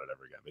talked about it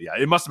ever again. But yeah,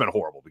 it must have been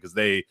horrible because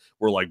they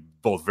were like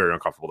both very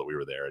uncomfortable that we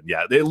were there. And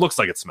yeah, it looks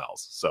like it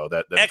smells. So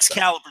that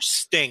Excalibur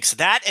stinks.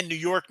 That and New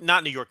York.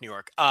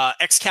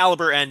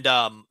 Excalibur and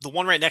the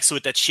one right next to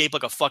it that's shaped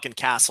like a fucking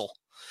castle.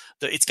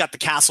 It's got the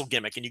castle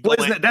gimmick, and you go.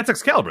 That's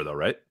Excalibur though,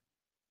 right?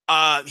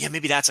 Yeah,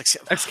 maybe that's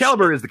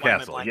Excalibur is the Why am I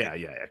castle. blanking?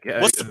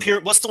 Yeah.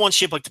 What's the one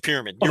shaped like the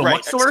pyramid? Oh, You're the right.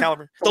 Luxor?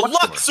 Excalibur. The The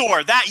Luxor.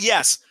 Luxor.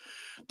 Yes.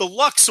 The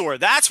Luxor.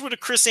 That's where the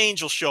Chris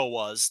Angel show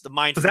was. The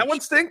Mind. Does that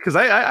one stink? Because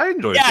I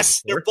enjoyed it.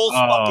 Yes, they're both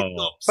fucking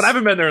dumps. But I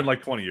haven't been there in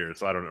like 20 years,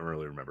 so I don't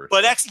really remember.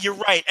 But you're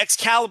right.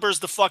 Excalibur's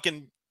the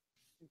fucking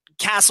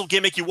castle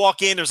gimmick. You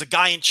walk in, there's a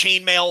guy in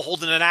chainmail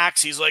holding an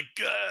axe. He's like,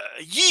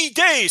 "Ye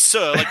day,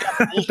 sir."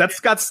 Like that's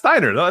Scott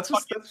Steiner. No, that's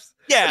like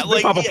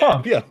Papa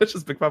Pump. Yeah, that's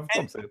just Big Papa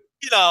Pump.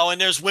 And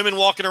there's women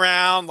walking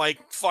around like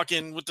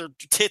fucking with their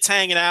tits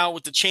hanging out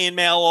with the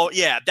chainmail.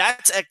 Yeah,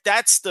 that's the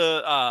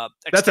Excalibur.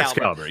 That's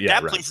Excalibur. Yeah,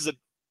 that place is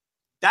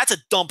that's a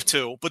dump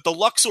too. But the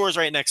Luxor is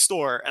right next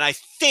door, and I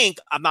think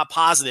I'm not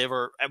positive,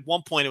 or at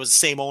one point it was the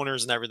same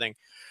owners and everything.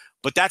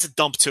 But that's a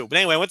dump too. But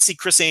anyway, I went to see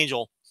Chris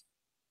Angel.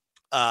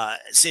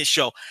 His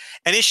show,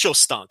 and his show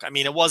stunk. I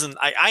mean, it wasn't.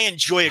 I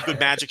enjoy a good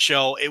magic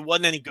show. It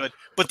wasn't any good.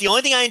 But the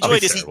only thing I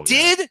enjoyed is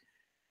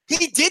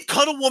he did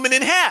cut a woman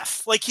in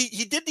half. Like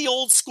he did the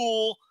old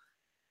school,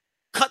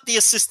 cut the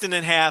assistant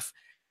in half.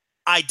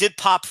 I did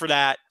pop for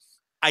that.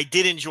 I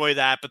did enjoy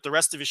that, but the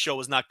rest of his show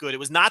was not good. It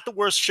was not the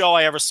worst show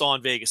I ever saw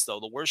in Vegas,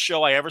 though. The worst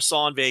show I ever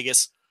saw in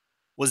Vegas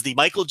was the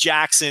Michael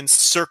Jackson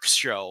Cirque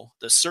show,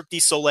 the Cirque du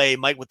Soleil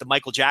with the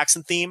Michael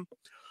Jackson theme.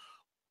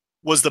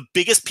 Was the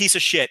biggest piece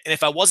of shit. And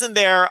if I wasn't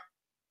there,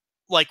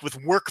 like with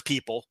work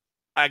people,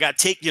 I got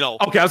Okay,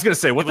 I was going to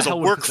say, what was the hell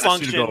a work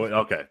function?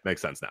 Okay,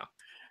 makes sense now.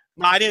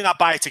 No, I did not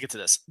buy a ticket to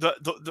this.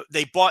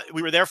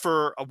 We were there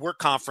for a work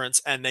conference,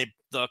 and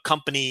the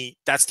company,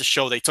 that's the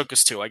show they took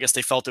us to. I guess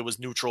they felt it was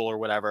neutral or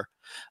whatever,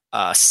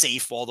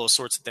 safe, all those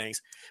sorts of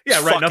things.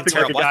 Yeah, right. Nothing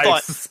terrible. Like a guy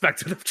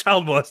suspected of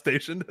child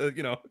molestation,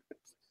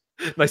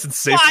 nice and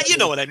safe. Well, you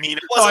know what I mean.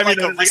 It wasn't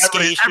a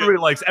risque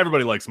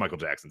everybody likes Michael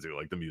Jackson too,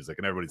 like the music,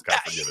 and everybody's kind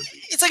of forgiven.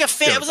 It's like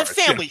it was a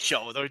family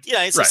show.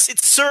 Yeah,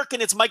 it's Cirque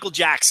and it's Michael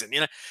Jackson.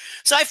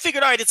 So I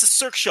figured, all right, it's a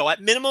Cirque show.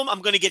 At minimum, I'm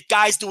going to get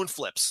guys doing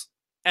flips,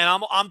 and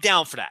I'm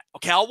down for that.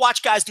 Okay, I'll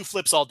watch guys do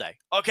flips all day.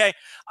 Okay,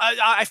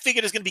 I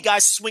figured there's going to be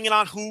guys swinging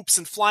on hoops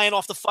and flying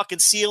off the fucking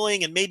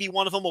ceiling, and maybe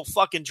one of them will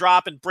fucking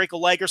drop and break a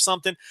leg or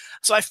something.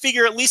 So I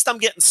figure at least I'm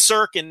getting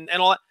Cirque and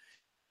all that.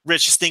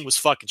 Rich, this thing was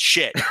fucking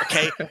shit,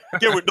 okay?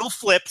 There were no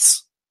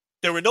flips.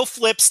 There were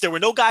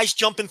no guys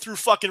jumping through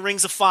fucking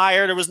rings of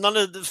fire. There was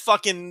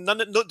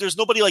there's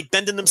nobody like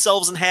bending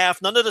themselves in half.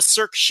 None of the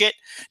Cirque shit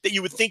that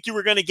you would think you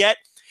were going to get.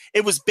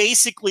 It was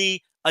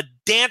basically a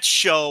dance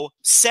show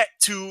set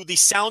to the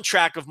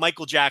soundtrack of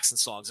Michael Jackson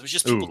songs. It was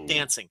just people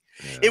dancing.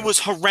 Yeah. It was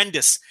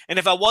horrendous. And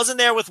if I wasn't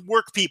there with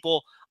work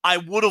people, I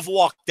would have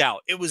walked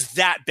out. It was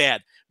that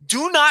bad.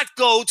 Do not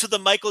go to the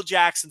Michael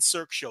Jackson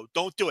Cirque show.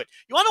 Don't do it.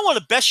 You want to know one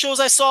of the best shows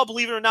I saw,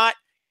 believe it or not?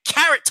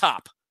 Carrot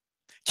Top.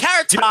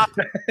 Carrot Top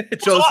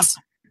was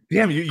awesome.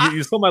 Damn,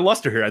 you stole my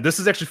luster here. This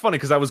is actually funny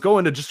because I was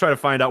going to just try to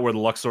find out where the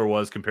Luxor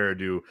was compared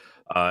to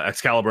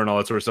Excalibur and all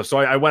that sort of stuff. So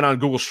I went on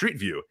Google Street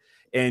View,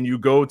 and you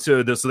go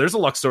to this. So there's a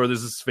Luxor.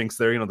 There's a Sphinx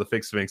there, the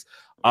fake Sphinx.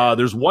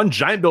 There's one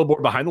giant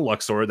billboard behind the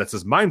Luxor that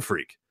says Mind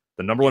Freak,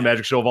 the number one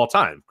magic show of all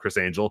time, Chris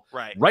Angel.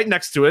 Right. Right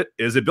next to it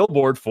is a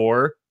billboard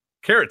for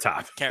Carrot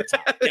Top. Carrot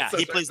Top. Yeah,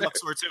 he plays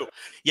Luxor too.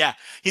 Yeah,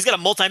 he's got a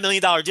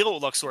multi-million-dollar deal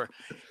with Luxor.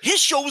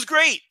 His show was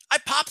great. I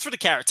popped for the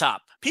Carrot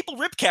Top. People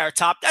rip Carrot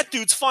Top. That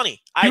dude's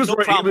funny. Was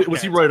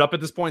he roided up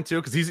at this point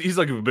too? Because he's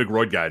like a big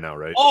roid guy now,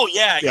 right? Oh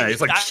yeah, yeah.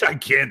 He's like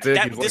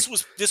gigantic. This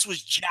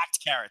was jacked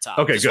Carrot Top.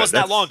 Okay, this good.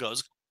 Wasn't that long ago.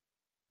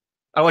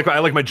 I like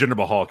my Jinder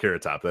Mahal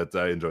Carrot Top.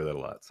 I enjoy that a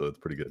lot. So it's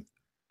pretty good.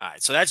 All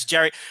right, so that's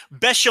Jerry.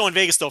 Best show in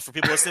Vegas though for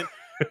people listening.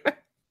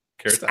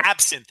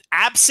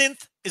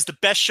 Absinthe is the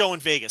best show in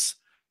Vegas.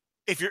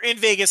 If you're in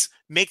Vegas,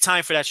 make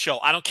time for that show.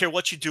 I don't care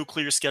what you do.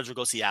 Clear your schedule.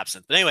 Go see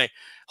Absinthe. But anyway,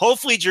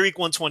 hopefully Jerick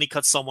 120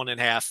 cuts someone in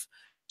half.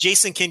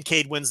 Jason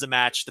Kincaid wins the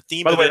match. The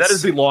theme. By the way, that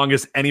is the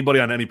longest anybody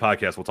on any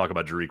podcast will talk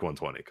about Jerick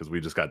 120 because we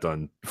just got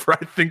done for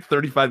I think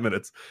 35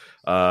 minutes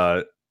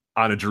on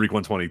a Jerick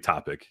 120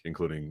 topic,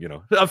 including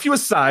a few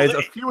asides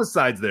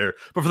there.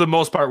 But for the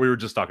most part, we were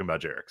just talking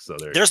about Jerick. So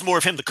there's more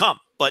of him to come.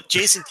 But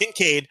Jason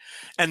Kincaid,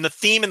 and the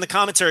theme in the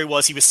commentary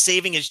was he was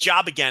saving his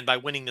job again by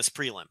winning this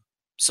prelim.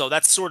 So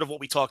that's sort of what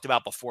we talked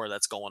about before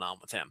that's going on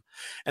with him.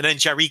 And then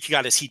Jerick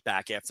got his heat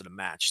back after the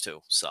match too.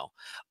 So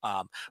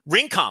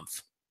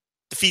Ringkampf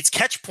defeats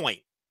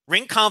Catchpoint.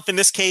 Ringkampf in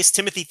this case,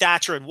 Timothy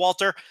Thatcher and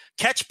Walter.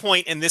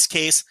 Catchpoint in this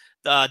case,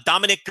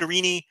 Dominic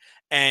Guarini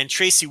and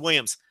Tracy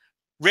Williams.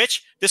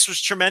 Rich, this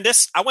was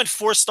tremendous. I went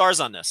 4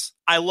 stars on this.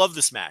 I love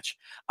this match.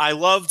 I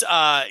loved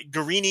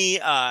Guarini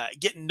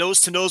getting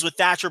nose-to-nose with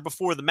Thatcher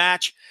before the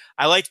match.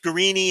 I liked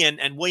Guarini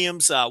and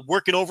Williams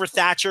working over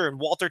Thatcher and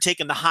Walter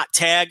taking the hot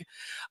tag.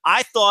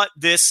 I thought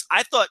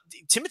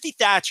Timothy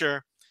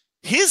Thatcher,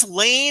 his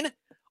lane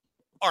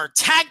are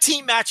tag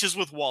team matches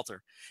with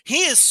Walter.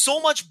 He is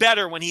so much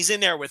better when he's in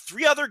there with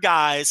 3 other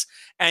guys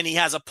and he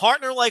has a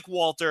partner like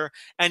Walter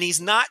and he's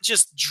not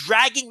just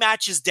dragging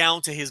matches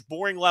down to his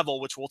boring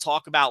level, which we'll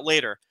talk about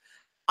later.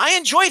 I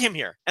enjoyed him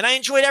here and I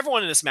enjoyed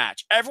everyone in this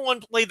match. Everyone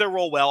played their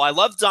role well. I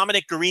love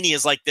Dominic Guarini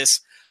as like this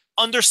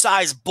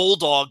undersized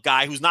bulldog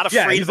guy who's not afraid.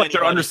 Yeah, he's of like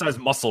their anybody. undersized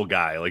muscle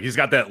guy. Like he's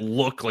got that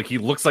look. Like he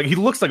looks like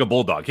a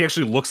bulldog. He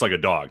actually looks like a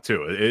dog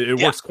too.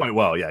 It works quite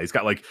well. Yeah, he's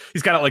got like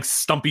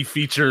stumpy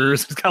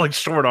features. He's got like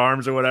short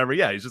arms or whatever.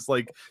 Yeah, he's just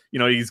like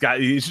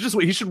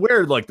he should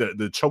wear like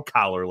the choke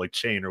collar like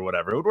chain or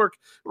whatever. It would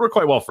work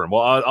quite well for him.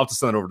 Well, I'll have to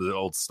send it over to the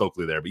old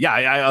Stokely there. But yeah,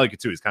 I like it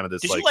too. He's kind of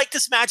this. Did you like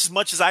this match as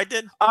much as I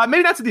did?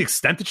 Maybe not to the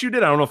extent that you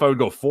did. I don't know if I would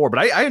go 4, but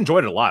I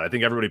enjoyed it a lot. I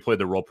think everybody played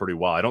their role pretty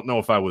well. I don't know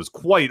if I was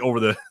quite over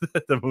the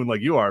moon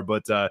like you are,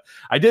 but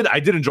I did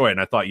enjoy it,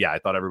 and I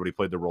thought everybody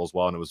played their roles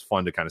well, and it was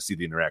fun to kind of see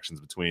the interactions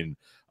between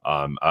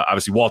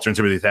obviously Walter and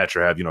Timothy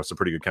Thatcher have some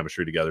pretty good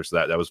chemistry together, so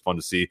that was fun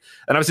to see.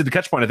 And obviously the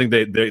catch point, I think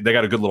they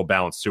got a good little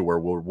balance too, where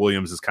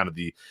Williams is kind of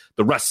the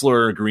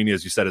wrestler, Guarini,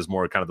 as you said, is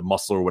more kind of the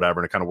muscle or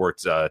whatever, and it kind of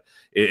worked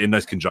in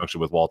nice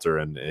conjunction with Walter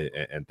and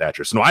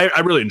Thatcher. So no, I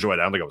really enjoyed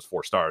it. I don't think I was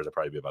 4 stars. I'd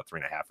probably be about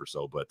 3.5 or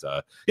so, but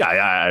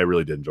I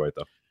really did enjoy it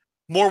though.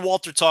 More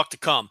Walter talk to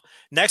come.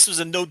 Next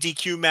was a no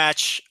DQ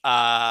match,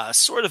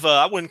 sort of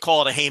I wouldn't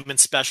call it a Heyman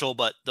special,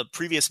 but the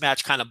previous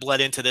match kind of bled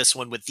into this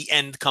one with the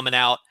end coming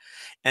out.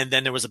 And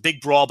then there was a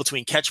big brawl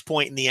between Catch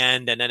Point in the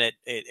end, and then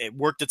it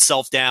worked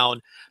itself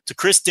down to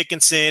Chris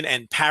Dickinson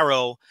and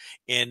Perot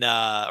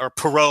or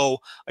Perot.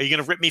 Are you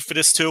going to rip me for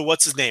this too?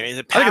 What's his name? Is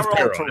it Perot?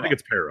 I think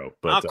it's Perot.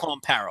 But I'll call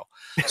him Perot.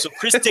 So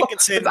Chris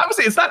Dickinson.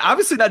 It's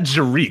obviously not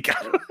Jariq.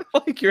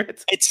 Like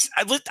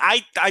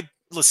I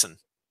listen.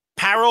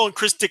 Perot and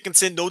Chris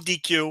Dickinson, no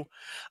DQ.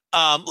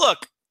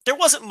 Look, there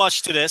wasn't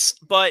much to this,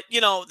 but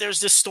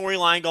there's this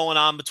storyline going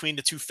on between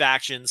the two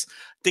factions.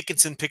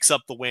 Dickinson picks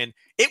up the win.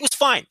 It was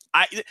fine.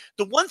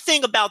 The one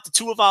thing about the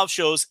 2 Evolve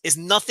shows is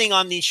nothing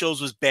on these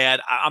shows was bad.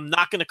 I'm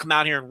not going to come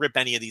out here and rip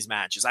any of these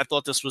matches. I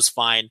thought this was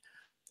fine,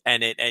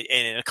 and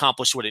it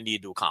accomplished what it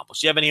needed to accomplish.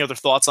 Do you have any other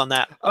thoughts on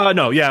that?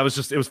 No, yeah, it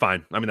was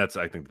fine. I mean, that's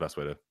I think the best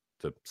way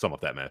to sum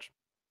up that match.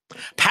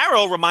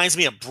 Perot reminds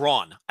me of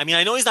Braun. I mean,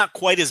 I know he's not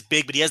quite as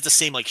big, but he has the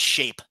same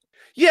shape.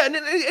 Yeah, and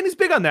he's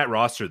big on that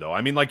roster, though.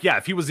 I mean,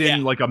 if he was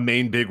in like a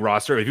main big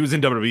roster, if he was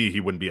in WWE, he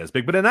wouldn't be as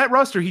big. But in that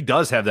roster, he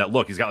does have that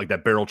look. He's got like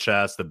that barrel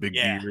chest, the big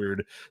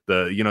beard,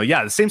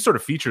 the same sort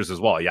of features as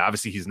well. Yeah,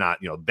 obviously he's not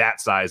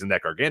that size and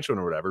that gargantuan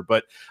or whatever,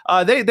 but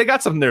they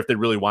got something there if they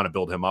really want to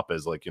build him up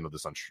as like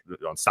this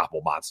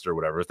unstoppable monster or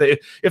whatever. If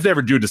they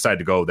ever do decide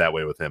to go that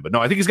way with him, but no,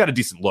 I think he's got a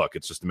decent look.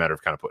 It's just a matter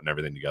of kind of putting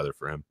everything together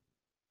for him.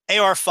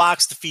 AR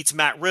Fox defeats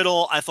Matt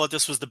Riddle. I thought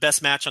this was the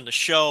best match on the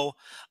show.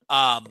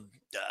 I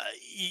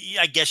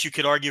guess you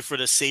could argue for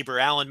the Saber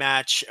Allen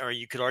match, or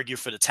you could argue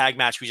for the tag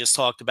match we just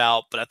talked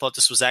about, but I thought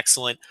this was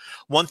excellent.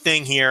 One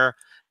thing here,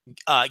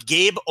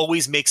 Gabe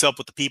always makes up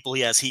with the people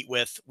he has heat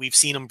with. We've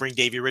seen him bring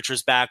Davey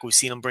Richards back. We've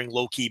seen him bring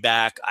Low Key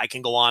back. I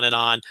can go on and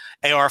on.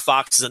 AR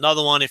Fox is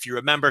another one. If you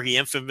remember, he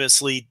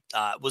infamously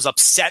was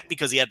upset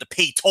because he had to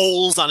pay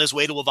tolls on his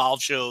way to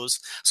Evolve shows.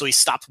 So he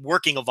stopped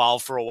working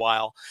Evolve for a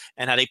while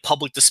and had a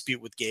public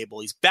dispute with Gable.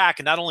 He's back.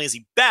 And not only is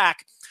he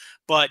back,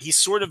 but he's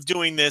sort of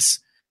doing this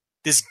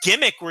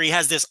gimmick where he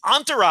has this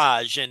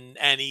entourage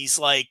and he's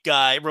like,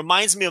 it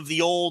reminds me of the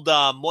old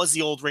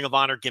Ring of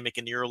Honor gimmick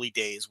in the early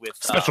days with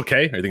Special K.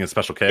 Are you thinking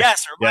Special K?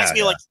 Yes, it reminds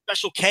me of like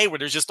Special K, where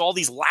there's just all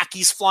these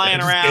lackeys flying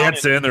around.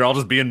 Dancing. They're all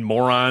just being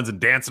morons and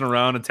dancing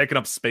around and taking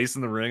up space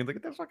in the ring.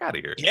 Like, get the fuck out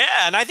of here.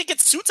 Yeah, and I think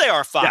it suits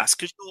AR Fox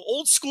because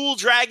old school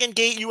Dragon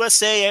Gate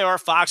USA, AR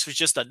Fox was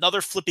just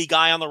another flippy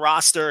guy on the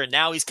roster, and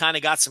now he's kind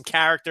of got some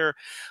character.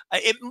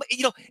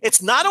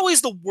 It's not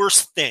always the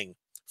worst thing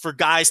for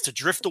guys to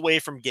drift away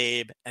from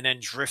Gabe and then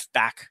drift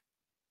back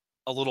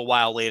a little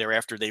while later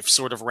after they've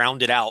sort of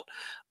rounded out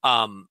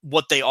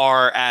what they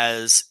are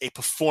as a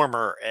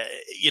performer,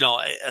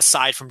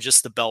 aside from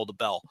just the bell to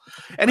bell.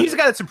 And he's a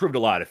guy that's improved a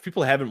lot. If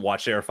people haven't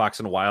watched AR Fox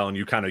in a while and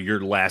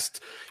your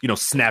last,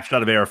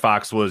 snapshot of AR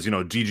Fox was,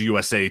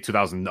 DGUSA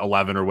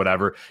 2011 or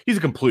whatever, he's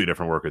a completely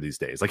different worker these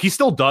days. Like he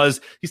still has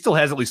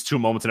at least 2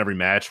 moments in every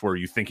match where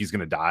you think he's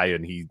going to die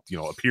and he,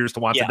 appears to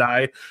want to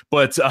die.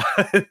 But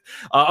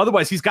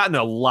otherwise he's gotten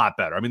a lot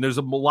better. I mean, there's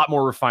a lot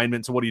more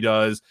refinement to what he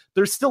does.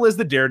 There still is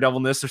the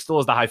daredevilness. There still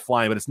is the high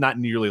flying, but it's not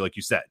nearly like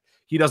you said.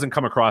 He doesn't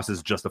come across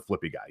as just a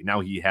flippy guy.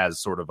 Now he has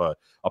sort of a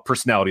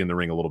personality in the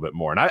ring a little bit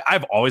more. And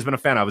I've always been a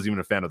fan. I was even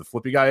a fan of the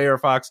flippy guy, AR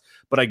Fox,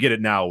 but I get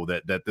it now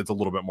that it's a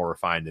little bit more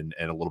refined and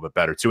a little bit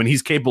better too. And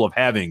he's capable of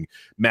having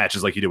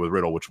matches like he did with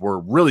Riddle, which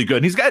were really good.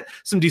 And he's got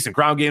some decent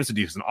ground games, some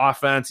decent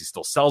offense. He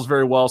still sells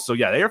very well. So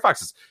yeah, AR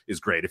Fox is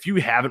great. If you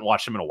haven't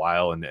watched him in a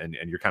while and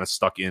you're kind of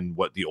stuck in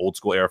what the old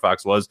school AR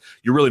Fox was,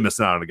 you're really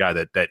missing out on a guy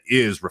that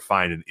is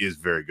refined and is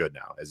very good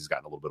now as he's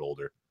gotten a little bit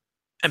older.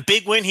 And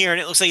big win here,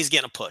 and it looks like he's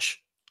getting a push.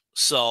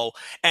 So,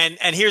 and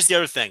here's the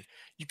other thing.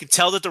 You can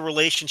tell that the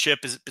relationship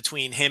is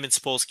between him and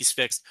Sapolsky's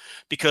fixed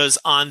because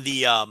on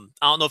the, I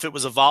don't know if it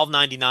was Evolve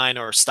 99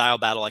 or Style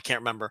Battle, I can't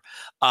remember.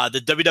 The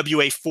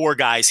WWA 4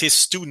 guys, his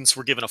students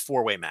were given a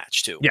 4-way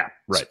match too. Yeah,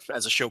 right.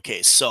 As a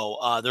showcase. So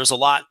there's a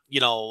lot,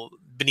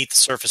 beneath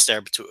the surface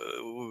there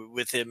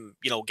with him,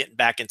 getting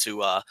back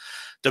into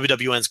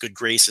WWN's good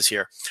graces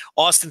here.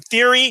 Austin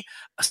Theory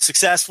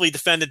successfully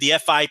defended the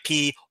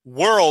FIP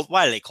World.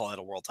 Why do they call it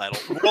a world title?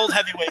 World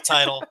Heavyweight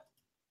title.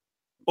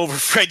 over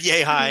Fred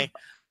Yehi.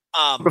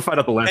 I'm gonna find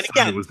out the last time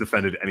again, it was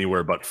defended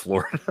anywhere but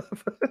Florida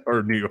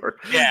or New York.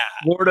 Yeah,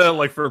 Florida,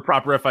 like for a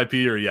proper FIP,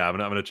 or I'm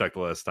gonna check the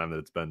last time that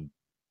it's been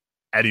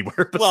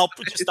anywhere. Well,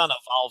 just on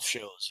Evolve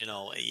shows,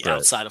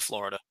 outside of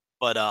Florida.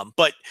 But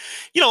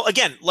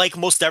again, like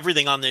most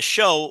everything on this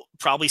show,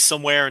 probably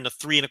somewhere in the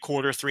 3.25,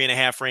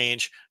 3.5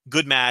 range.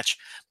 Good match.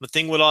 The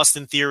thing with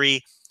Austin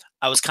Theory,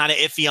 I was kind of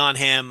iffy on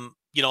him,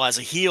 as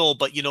a heel,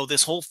 but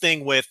this whole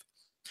thing with,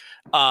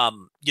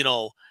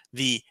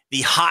 the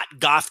hot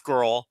goth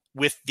girl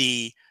with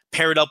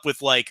paired up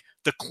with like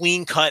the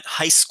clean cut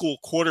high school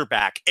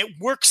quarterback, it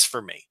works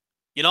for me.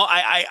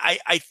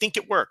 I think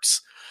it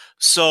works.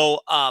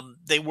 So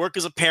they work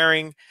as a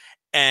pairing,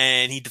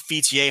 and he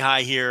defeats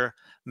Yehi here.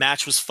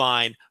 Match was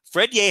fine.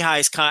 Fred Yehi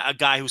is kind of a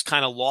guy who's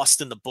kind of lost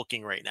in the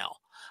booking right now.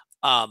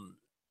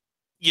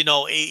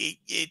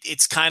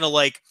 It's kind of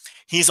like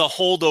he's a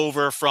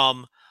holdover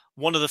from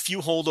one of the few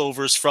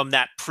holdovers from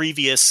that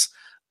previous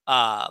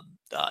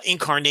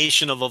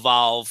incarnation of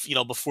Evolve,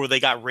 before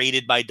they got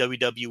raided by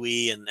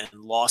WWE and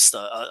lost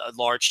a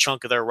large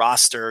chunk of their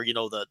roster,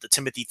 the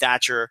Timothy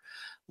Thatcher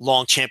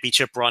long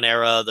championship run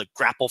era, the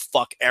grapple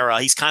fuck era.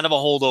 He's kind of a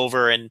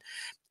holdover, and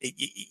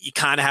you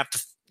kind of have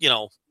to,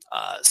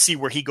 see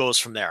where he goes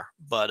from there.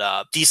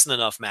 But decent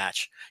enough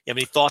match. You have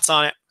any thoughts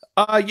on it?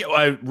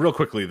 Real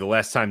quickly, the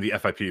last time the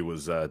FIP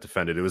was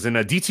defended, it was in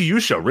a DTU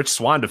show. Rich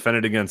Swann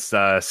defended against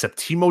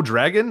Septimo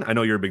Dragon. I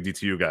know you're a big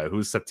DTU guy.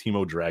 Who's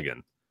Septimo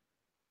Dragon?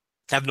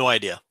 I have no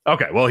idea.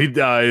 Okay, well, he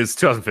is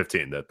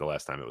 2015 that the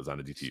last time it was on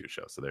a DTU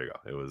show. So there you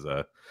go. It was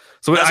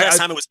so the last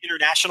time it was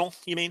international.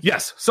 You mean?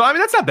 Yes. So I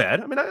mean that's not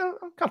bad. I mean I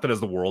count that as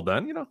the world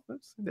then.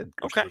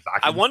 Okay.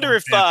 I wonder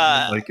if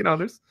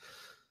there's.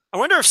 I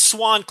wonder if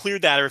Swan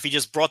cleared that, or if he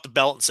just brought the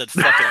belt and said,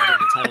 "Fuck it, I'm doing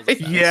the title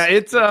defense." Yeah,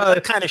 it's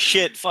that kind of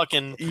shit.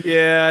 Fucking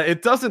yeah,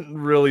 it doesn't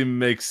really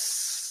make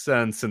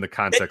sense in the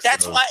context.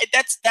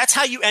 That's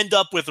how you end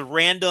up with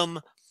random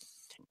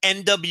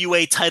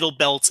NWA title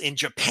belts in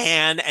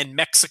Japan and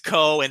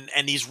Mexico, and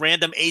these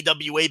random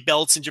AWA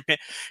belts in Japan.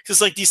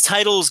 Because like these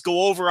titles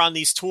go over on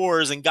these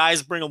tours, and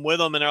guys bring them with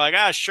them, and they're like,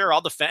 sure,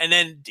 I'll defend. And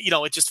then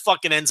it just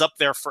fucking ends up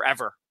there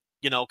forever.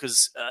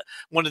 Because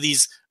one of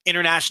these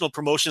international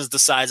promotions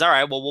decides, all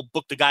right, well, we'll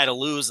book the guy to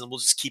lose, and we'll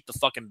just keep the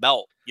fucking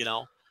belt.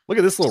 Look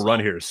at this little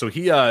run here. So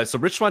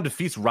Rich Swann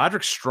defeats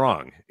Roderick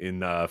Strong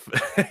in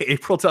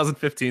April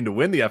 2015 to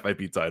win the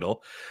FIP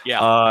title.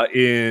 Yeah.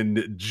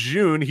 In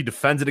June, he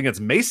defends it against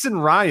Mason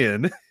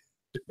Ryan.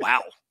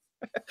 Wow.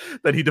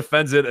 Then he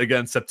defends it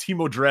against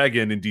Septimo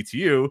Dragon in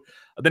DTU.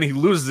 Then he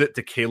loses it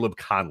to Caleb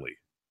Conley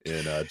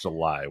in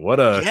July.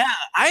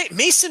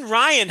 Mason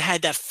Ryan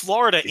had that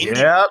Florida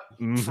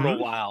Indy for a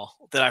while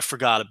that I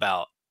forgot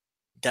about.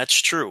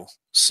 That's true.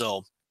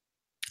 So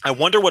I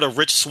wonder what a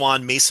Rich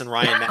Swann Mason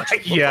Ryan match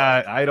would look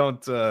like. I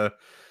don't. I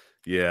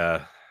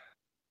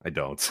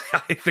don't.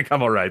 I think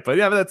I'm all right, but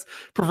that's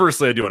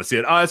perversely I do want to see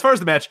it. As far as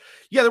the match,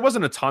 there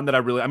wasn't a ton that I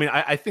really. I mean,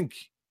 I think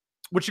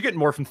what you're getting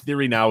more from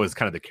Theory now is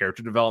kind of the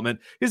character development.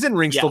 His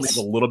in-ring still needs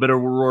a little bit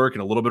of work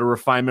and a little bit of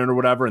refinement or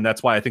whatever, and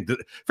that's why I think that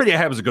Freddie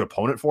Yehi was a good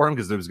opponent for him,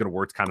 because it was going to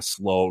work kind of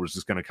slow. It was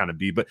just going to kind of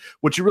be. But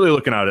what you're really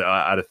looking at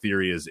out of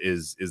Theory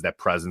is that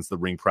presence, the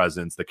ring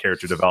presence, the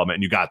character development,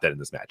 and you got that in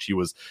this match. He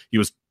was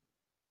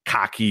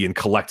cocky and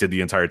collected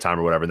the entire time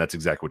or whatever, and that's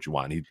exactly what you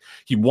want.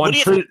 He won.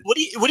 What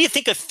do you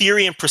think of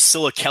Theory and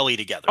Priscilla Kelly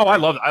together? Oh, I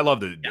love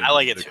the I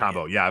like it the too,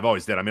 combo. Yeah, I've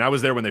always did. I mean, I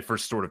was there when they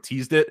first sort of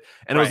teased it,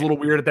 and it was a little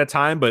weird at that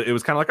time, but it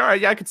was kind of like, all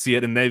right, I could see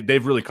it, and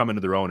they've really come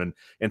into their own,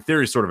 and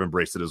Theory sort of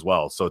embraced it as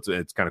well. So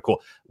it's kind of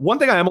cool. One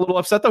thing I am a little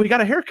upset though, he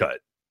got a haircut.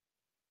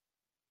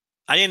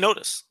 I didn't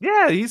notice.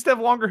 Yeah, he used to have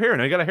longer hair,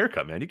 and he got a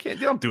haircut, man. You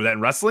don't do that in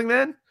wrestling,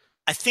 man.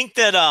 I think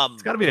that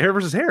it's got to be a hair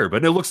versus hair,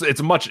 but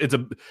it's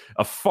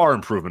a far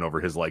improvement over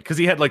his because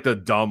he had like the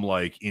dumb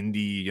like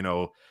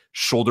indie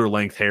shoulder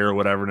length hair or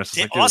whatever. And it's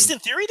Austin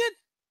Theory did?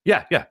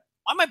 Yeah. Why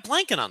am I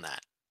blanking on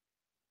that?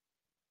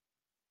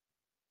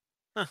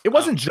 It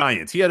wasn't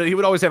giant. He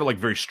would always have it like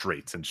very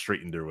straight and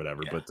straightened or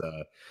whatever. Yeah. But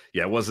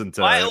it wasn't.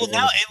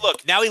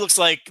 Now he looks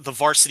like the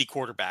varsity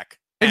quarterback.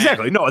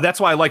 Exactly. No, that's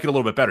why I like it a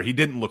little bit better. He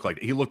didn't look like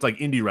he looked like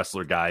indie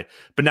wrestler guy,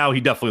 but now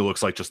he definitely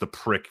looks like just a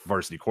prick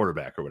varsity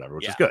quarterback or whatever,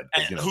 which is good.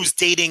 And who's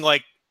dating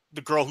like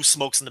the girl who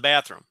smokes in the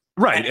bathroom.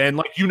 Right. And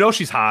like,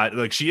 she's hot,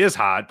 like she is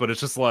hot, but it's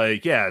just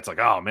like, it's like,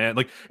 oh man,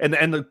 like, and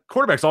the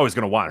quarterback's always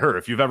going to want her.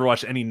 If you've ever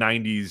watched any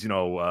 90s,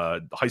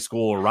 high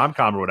school or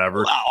rom-com or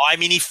whatever. Wow. I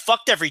mean, he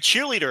fucked every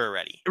cheerleader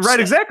already. Right.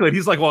 So. Exactly. And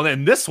he's like, well,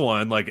 in this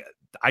one, like,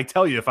 I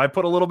tell you, if I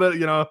put a little bit, a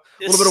little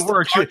bit of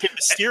work, dark and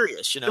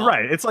mysterious,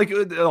 Right. It's like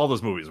all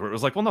those movies where it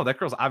was like, well, no, that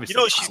girl's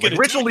obviously she's hot. Like,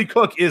 Rachel Lee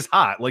Cook is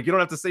hot. Like, you don't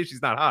have to say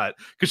she's not hot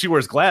because she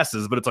wears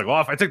glasses, but it's like, well,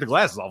 if I take the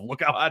glasses off,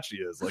 look how hot she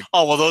is. Like,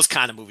 oh, well, those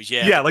kind of movies,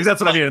 yeah. Yeah, like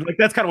that's what I mean. Like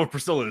that's kind of what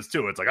Priscilla is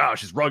too. It's like, oh,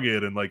 she's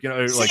rugged and like, See, I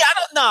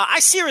don't know. I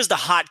see her as the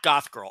hot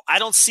goth girl. I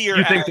don't see her.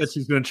 You think that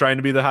she's been trying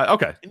to be the hot?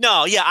 Okay.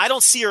 No, yeah, I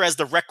don't see her as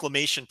the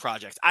reclamation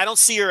project. I don't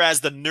see her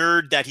as the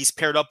nerd that he's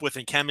paired up with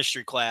in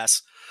chemistry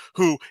class,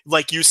 who,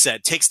 like you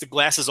said, takes the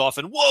glasses off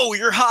and, whoa,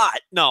 you're hot.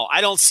 No,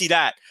 I don't see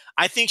that.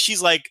 I think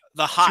she's like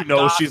the hot. She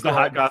knows she's the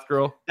hot goth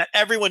girl that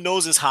everyone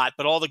knows is hot,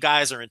 but all the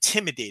guys are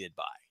intimidated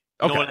by.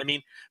 You know what I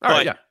mean? All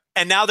right, yeah.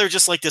 And now they're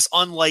just like this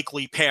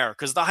unlikely pair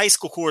because the high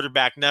school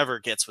quarterback never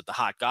gets with the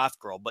hot goth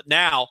girl. But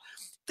now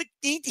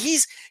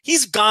he's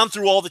gone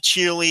through all the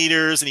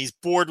cheerleaders and he's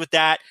bored with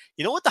that.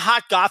 You know what the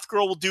hot goth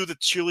girl will do that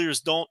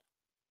cheerleaders don't?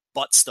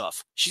 Butt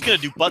stuff. She's going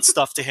to do butt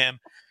stuff to him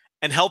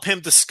and help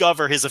him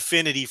discover his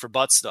affinity for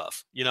butt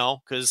stuff, you know,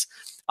 because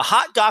a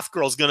hot goth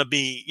girl is going to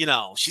be, you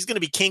know, she's going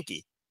to be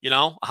kinky, you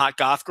know, a hot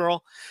goth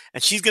girl.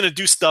 And she's going to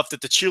do stuff that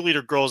the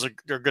cheerleader girls are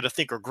going to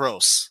think are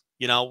gross,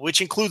 you know,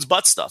 which includes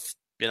butt stuff,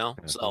 you know.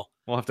 Yeah, so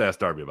we'll have to ask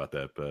Darby about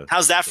that. But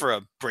how's that for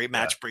a great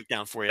match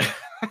breakdown for you?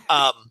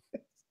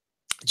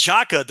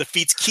 Jaka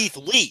defeats Keith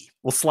Lee.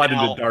 We'll slide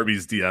into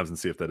Darby's DMs and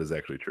see if that is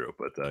actually true.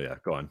 But yeah,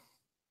 go on.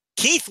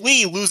 Keith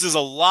Lee loses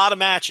a lot of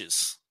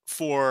matches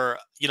for,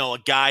 you know, a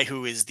guy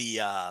who is the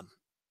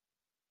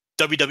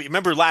WWE.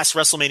 Remember last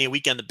WrestleMania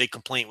weekend, the big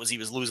complaint was he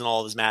was losing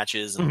all of his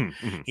matches, and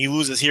he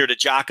loses here to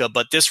Jaka.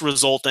 But this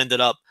result ended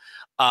up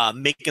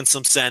making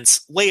some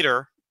sense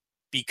later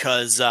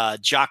because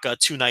Jaka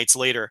 2 nights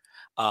later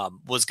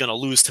was going to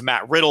lose to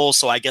Matt Riddle.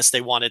 So I guess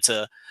they wanted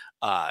to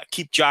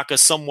keep Jaka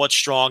somewhat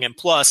strong. And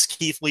plus,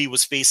 Keith Lee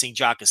was facing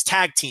Jaka's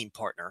tag team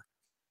partner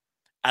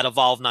at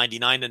Evolve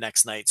 99 the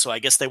next night. So I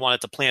guess they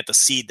wanted to plant the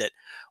seed that,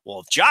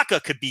 well, if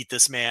Jaka could beat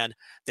this man,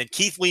 then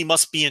Keith Lee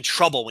must be in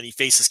trouble when he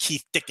faces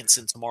Keith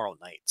Dickinson tomorrow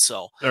night.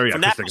 So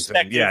from that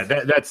perspective,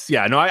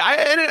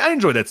 I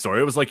enjoyed that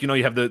story. It was like, you know,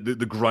 you have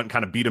the grunt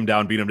kind of beat him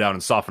down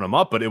and soften him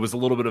up, but it was a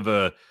little bit of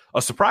a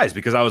surprise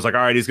because I was like,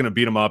 all right, he's going to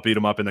beat him up,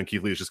 and then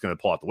Keith Lee is just going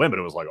to pull out the win. But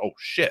it was like, oh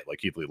shit, like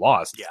Keith Lee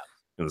lost. Yeah.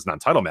 In this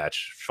non-title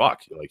match,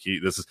 fuck, like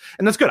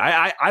and that's good.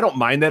 I don't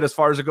mind that as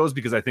far as it goes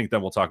because I think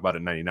then we'll talk about it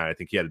in 99. I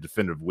think he had a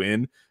definitive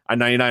win on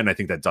 99, and I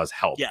think that does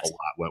help a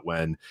lot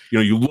when you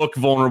know you look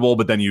vulnerable,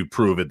 but then you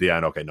prove at the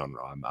end, okay, no,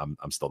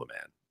 I'm still the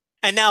man.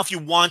 And now, if you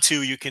want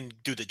to, you can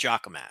do the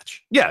Jaka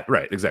match. Yeah,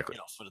 right, exactly. You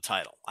know, for the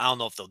title. I don't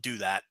know if they'll do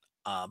that,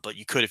 but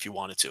you could if you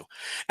wanted to.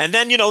 And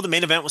then, you know, the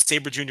main event was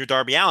Sabre Jr.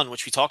 Darby Allin,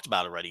 which we talked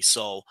about already.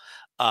 So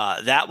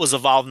that was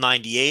Evolve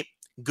 98.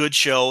 Good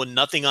show.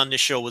 Nothing on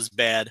this show was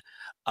bad.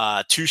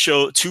 3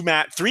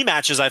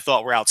 matches I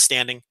thought were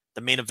outstanding. The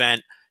main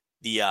event,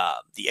 the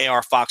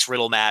AR Fox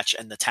Riddle match,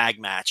 and the tag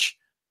match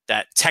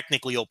that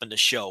technically opened the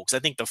show because I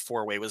think the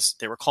 4-way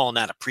they were calling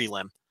that a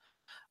prelim.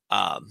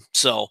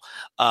 So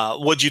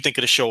what did you think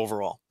of the show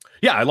overall?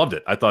 Yeah, I loved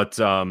it. I thought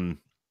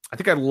I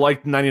think I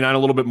liked 99 a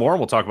little bit more, and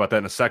we'll talk about that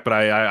in a sec. But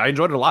I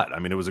enjoyed it a lot. I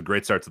mean, it was a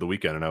great start to the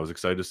weekend, and I was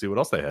excited to see what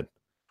else they had.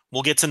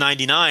 We'll get to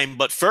 99,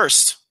 but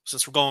first,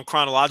 since we're going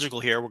chronological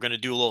here, we're going to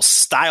do a little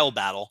style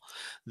battle.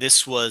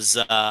 This was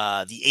the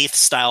 8th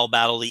style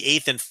battle, the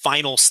 8th and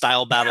final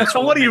style battle.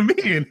 What do you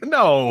mean?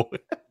 No.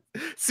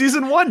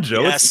 Season 1,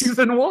 Joe. Yes. It's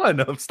season 1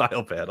 of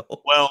Style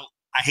Battle. Well,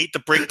 I hate to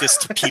break this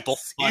to people.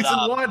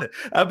 Season 1,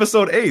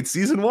 episode 8,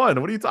 season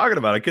 1. What are you talking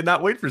about? I could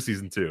not wait for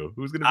season 2.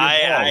 Who's going to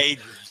be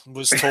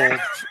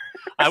involved?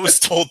 I was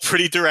told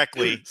pretty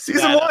directly.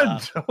 Season 1,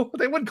 Joe.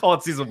 They wouldn't call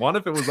it season 1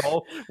 if it was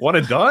all one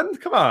and done.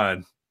 Come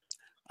on.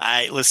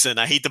 I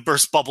hate to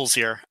burst bubbles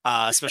here,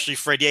 especially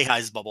Fred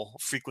Yehai's bubble,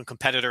 frequent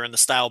competitor in the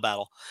style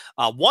battle.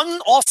 Won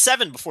all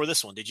 7 before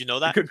this one. Did you know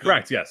that?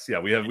 Correct. Yes. Yeah.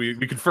 We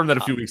confirmed that a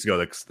few weeks ago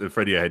that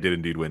Fred Yehai did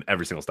indeed win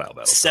every single style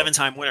battle.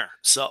 7-time winner.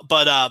 So,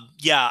 but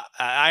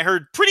I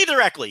heard pretty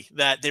directly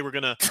that they were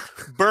going to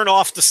burn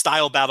off the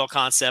style battle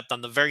concept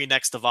on the very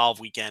next Evolve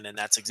weekend, and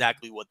that's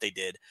exactly what they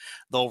did.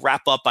 They'll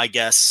wrap up, I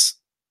guess,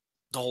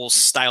 the whole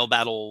style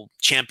battle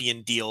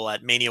champion deal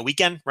at Mania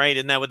weekend, right?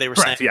 Isn't that what they were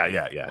saying?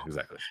 Yeah,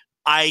 exactly.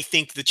 I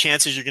think the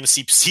chances you're going to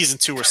see season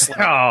 2 are slim.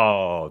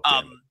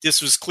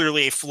 This was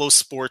clearly a Flow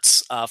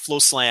Sports Flow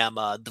Slam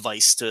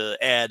device to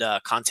add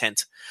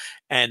content,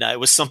 and it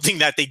was something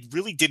that they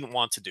really didn't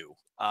want to do.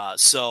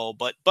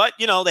 But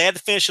you know, they had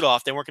to finish it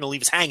off. They weren't going to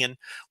leave us hanging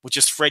with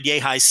just Fred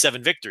Yehai's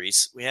 7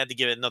 victories. We had to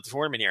give it another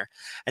tournament here,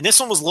 and this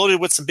one was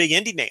loaded with some big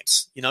indie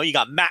names. You know, you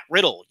got Matt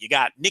Riddle, you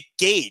got Nick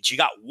Gage, you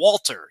got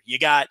Walter, you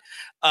got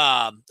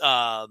Janela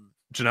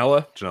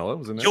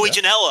was in there. Joey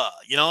Janela.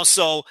 You know,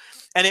 so.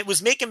 And it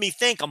was making me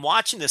think, I'm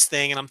watching this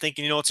thing and I'm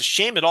thinking, you know, it's a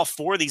shame that all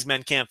 4 of these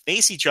men can't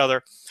face each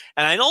other.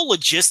 And I know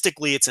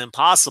logistically it's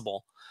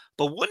impossible,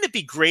 but wouldn't it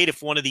be great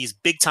if one of these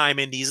big time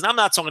indies, and I'm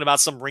not talking about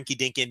some rinky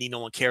dink indie no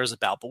one cares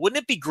about, but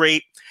wouldn't it be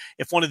great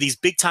if one of these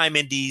big time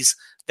indies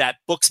that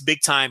books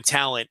big time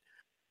talent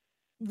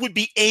would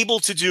be able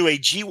to do a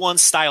G1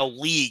 style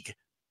league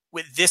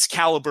with this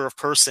caliber of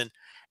person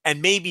and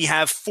maybe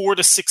have 4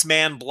 to 6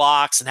 man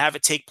blocks and have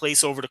it take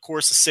place over the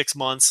course of 6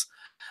 months?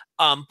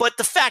 But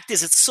the fact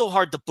is, it's so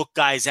hard to book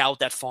guys out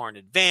that far in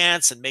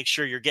advance and make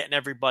sure you're getting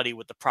everybody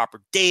with the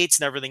proper dates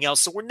and everything else.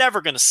 So we're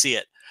never going to see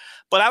it.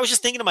 But I was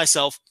just thinking to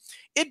myself,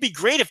 it'd be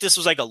great if this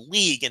was like a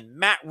league and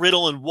Matt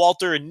Riddle and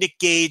Walter and Nick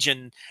Gage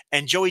and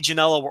Joey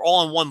Janela were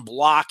all in one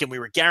block and we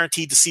were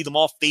guaranteed to see them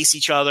all face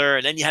each other.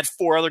 And then you had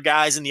 4 other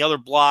guys in the other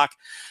block.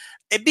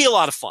 It'd be a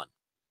lot of fun,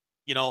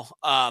 you know.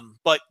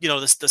 But, you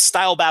know, the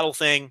style battle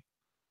thing,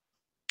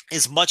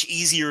 is much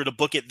easier to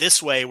book it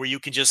this way, where you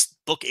can just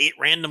book 8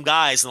 random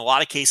guys. In a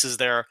lot of cases,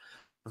 they're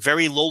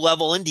very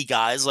low-level indie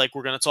guys, like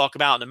we're going to talk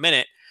about in a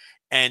minute.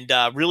 And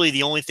really,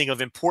 the only thing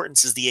of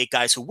importance is the 8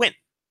 guys who win.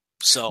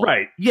 So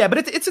right, yeah,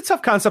 but it's a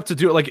tough concept to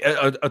do. Like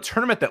a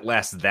tournament that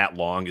lasts that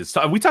long is.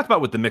 We talked about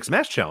with the mixed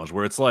match challenge,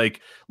 where it's like,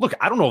 look,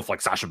 I don't know if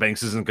like Sasha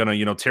Banks isn't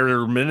gonna tear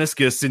her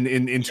meniscus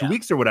in 2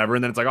 weeks or whatever,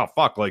 and then it's like, oh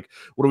fuck, like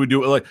what do we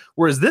do? Like,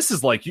 whereas this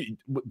is like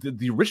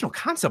the original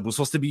concept was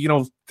supposed to be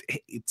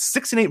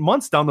 6 and 8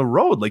 months down the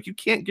road. Like you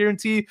can't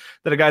guarantee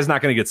that a guy's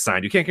not going to get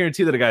signed. You can't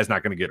guarantee that a guy's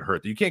not going to get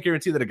hurt. You can't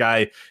guarantee that a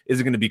guy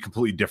isn't going to be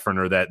completely different,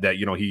 or that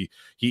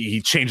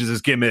he changes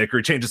his gimmick or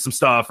he changes some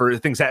stuff or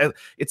things.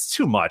 It's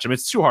too much. I mean,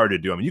 it's too hard to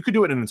do. I mean, you could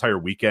do it in an entire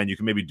weekend. You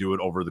can maybe do it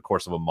over the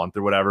course of a month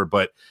or whatever,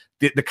 but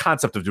the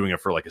concept of doing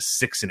it for like a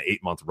 6 and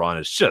 8 month run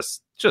is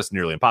just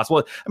nearly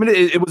impossible. I mean,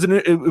 it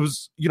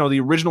was the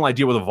original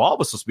idea with VOW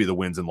was supposed to be the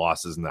wins and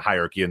losses and the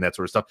hierarchy and that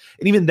sort of stuff,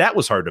 and even that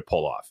was hard to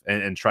pull off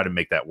and try to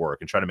make that work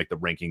and try to make the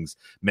rankings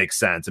make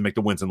sense and make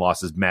the wins and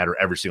losses matter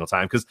every single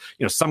time, because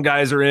some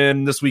guys are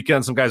in this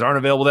weekend, some guys aren't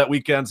available that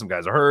weekend, some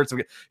guys are hurt.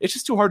 It's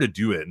just too hard to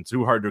do it and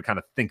too hard to kind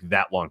of think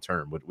that long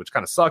term, which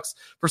kind of sucks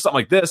for something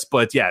like this.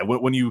 But yeah,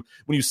 when you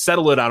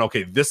settle it on,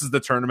 okay, this is the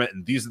tournament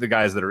and these are the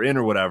guys that are in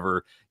or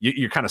whatever,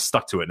 you're kind of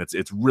stuck to it, and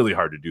it's really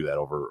hard to do that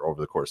over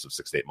the course of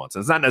 6 to 8 months.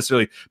 And it's not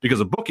necessarily because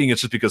of booking,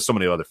 it's just because so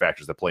many other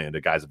factors that play into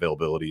guys'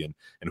 availability and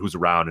who's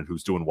around and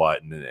who's doing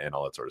what and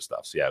all that sort of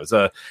stuff. So yeah, it was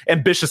a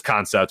ambitious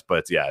concept,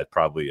 but yeah, it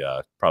probably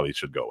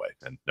should go away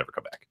and never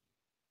come back.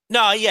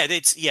 No, yeah,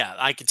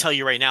 I can tell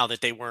you right now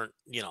that they weren't,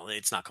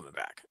 it's not coming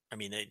back. I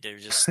mean, they're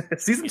just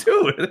season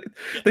 2.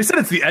 They said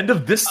it's the end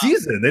of this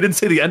season. They didn't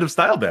say the end of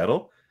Style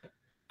Battle.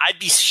 I'd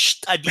be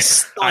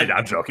stunned.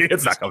 I'm joking.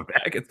 It's not coming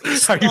back.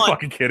 Are you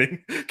fucking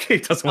kidding?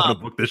 Kate doesn't want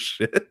to book this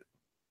shit.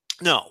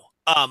 No.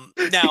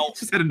 Now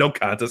just had a no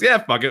contest. Yeah,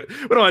 fuck it.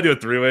 We don't want to do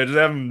a 3-way. Just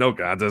have no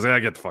contest. Yeah,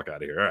 get the fuck out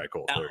of here. All right,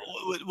 cool.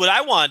 What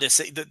I wanted to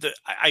say,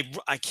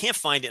 I can't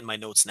find it in my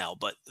notes now,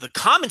 but the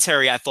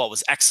commentary I thought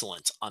was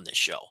excellent on this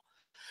show,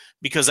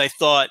 because I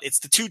thought it's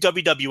the 2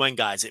 WWN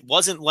guys. It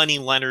wasn't Lenny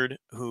Leonard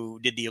who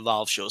did the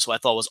Evolve show, so I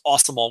thought it was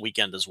awesome all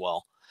weekend as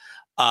well.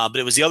 But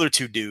it was the other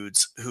 2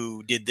 dudes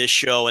who did this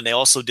show, and they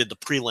also did the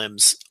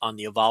prelims on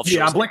the Evolve show.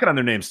 Yeah, I'm blanking on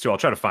their names too. I'll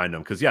try to find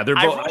them, because they're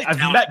both. I've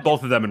met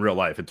both of them in real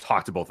life and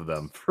talked to both of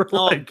them.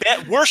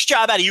 Worse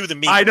job out of you than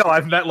me. I know.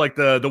 I've met like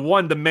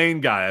the main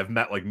guy. I've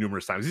met like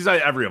numerous times. He's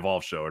at every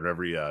Evolve show and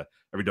every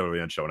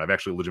WWN show, and I've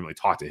actually legitimately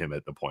talked to him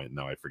at the point.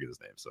 Now I forget his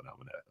name, so now I'm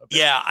gonna.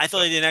 Yeah, I thought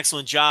they did an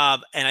excellent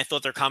job, and I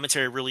thought their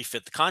commentary really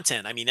fit the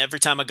content. I mean,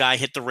 every time a guy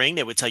hit the ring,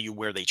 they would tell you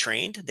where they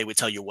trained. They would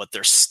tell you what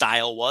their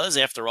style was.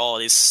 After all,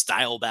 it is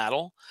Style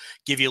Battle.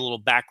 Give you a little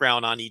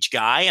background on each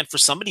guy, and for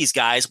some of these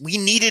guys, we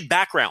needed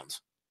background.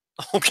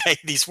 Okay,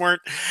 these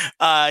weren't,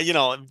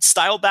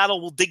 Style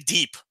Battle will dig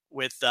deep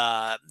with,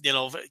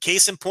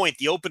 case in point,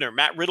 the opener,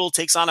 Matt Riddle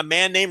takes on a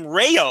man named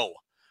Rayo,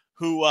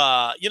 who,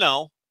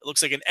 it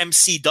looks like an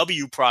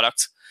MCW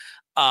product.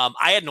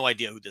 I had no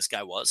idea who this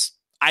guy was.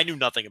 I knew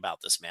nothing about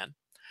this man.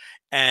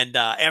 And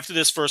after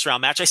this first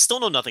round match, I still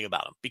know nothing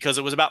about him, because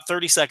it was about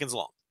 30 seconds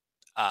long.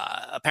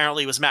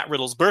 Apparently it was Matt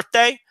Riddle's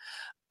birthday.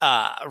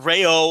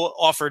 Rayo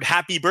offered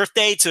happy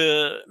birthday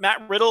to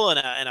Matt Riddle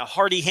and a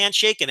hearty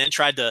handshake, and then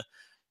tried to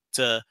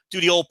do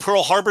the old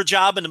Pearl Harbor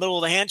job in the middle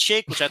of the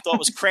handshake, which I thought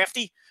was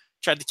crafty.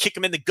 Tried to kick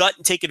him in the gut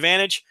and take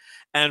advantage.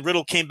 And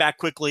Riddle came back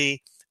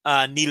quickly,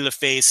 needed a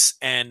face,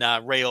 and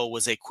Rayo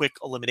was a quick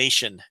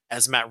elimination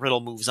as Matt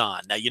Riddle moves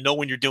on. Now,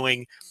 when you're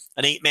doing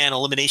an 8-man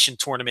elimination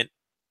tournament,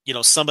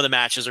 some of the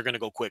matches are going to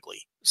go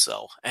quickly.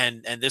 So,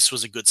 and this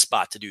was a good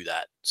spot to do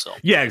that. So,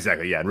 yeah,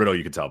 exactly. Yeah. And Riddle,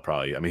 you could tell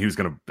probably, I mean, he was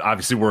going to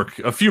obviously work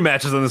a few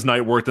matches on this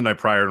night, worked the night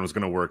prior, and was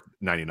going to work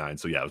 99.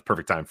 So yeah, it was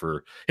perfect time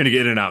for him to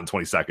get in and out in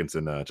 20 seconds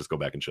and just go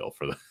back and chill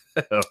for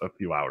a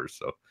few hours.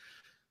 So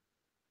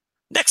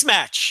next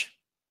match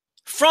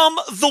from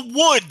the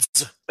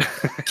Woods,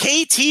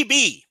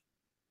 KTB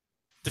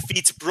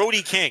defeats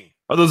Brody King.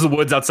 Are those the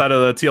Woods outside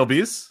of the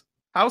TLB's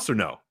house or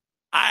no?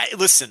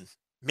 Listen,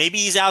 maybe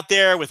he's out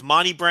there with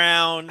Monty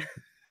Brown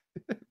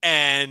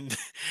and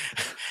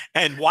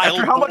Wild.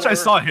 After how much I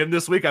saw him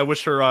this week, I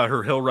wish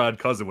her Hill Rod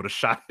cousin would have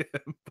shot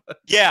him.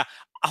 Yeah,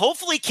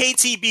 hopefully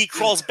KTB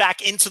crawls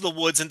back into the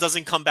Woods and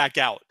doesn't come back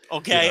out.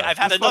 Okay, yeah, I've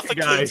had enough of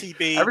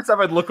KTB. Every time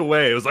I'd look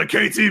away, it was like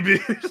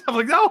KTB. I'm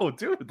like, no,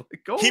 dude,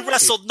 go He away.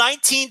 wrestled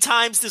 19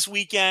 times this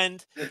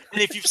weekend, and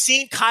if you've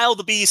seen Kyle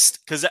the Beast,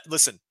 because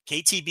listen,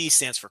 KTB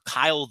stands for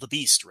Kyle the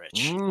Beast,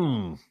 Rich.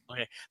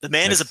 Okay, the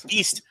man is a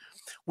beast,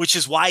 which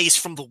is why he's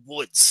from the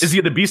Woods. Is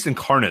he the Beast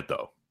incarnate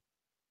though?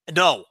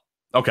 No.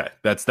 Okay,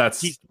 that's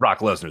Brock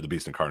Lesnar, the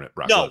Beast incarnate.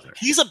 Lesnar.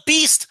 He's a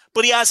beast,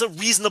 but he has a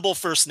reasonable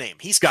first name.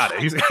 He's got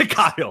it. He's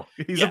Kyle.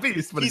 He's a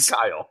beast, but he's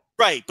Kyle.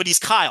 Right, but he's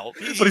Kyle.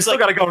 But he's still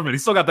got a government.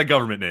 He's still got that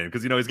government name,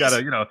 because he's got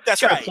to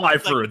that's right. apply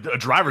for a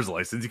driver's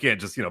license. You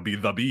can't just be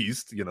the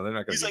Beast. They're not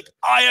going to. He's like,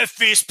 I have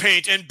face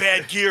paint and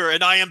bad gear,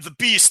 and I am the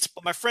Beast.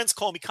 But my friends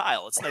call me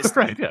Kyle. It's nice,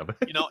 right? Yeah,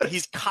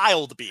 he's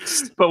Kyle the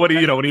Beast. But when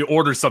he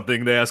orders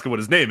something, they ask him what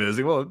his name is.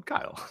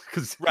 Kyle,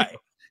 right.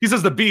 he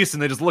says the Beast,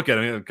 and they just look at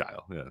him.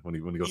 Kyle, yeah, when he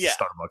goes to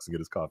Starbucks and get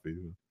his coffee.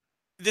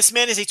 This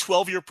man is a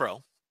 12-year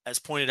pro, as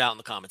pointed out in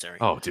the commentary.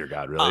 Oh dear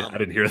God, really? I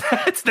didn't hear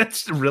that.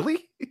 That's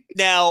really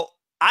now.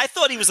 I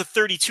thought he was a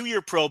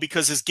 32-year pro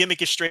because his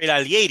gimmick is straight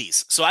out of the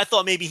 80s. So I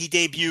thought maybe he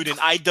debuted in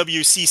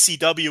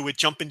IWCCW with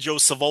Jumpin' Joe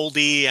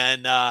Savoldi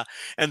and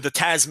the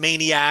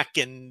Tasmaniac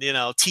and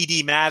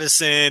TD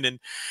Madison, and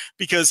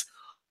because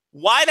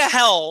why the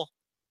hell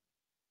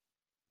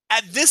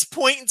at this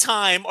point in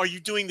time are you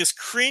doing this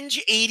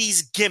cringe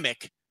 80s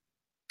gimmick,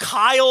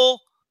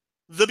 Kyle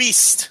the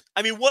Beast?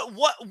 I mean,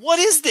 what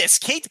is this,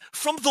 Kate?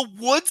 From the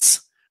woods?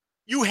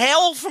 You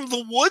hail from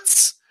the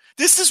woods?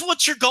 This is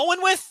what you're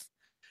going with?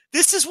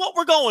 This is what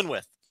we're going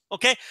with,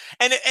 okay?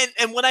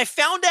 And when I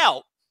found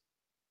out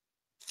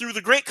through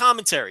the great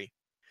commentary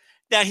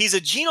that he's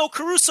a Gino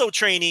Caruso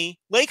trainee,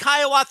 Lake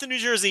Hiawatha, New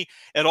Jersey,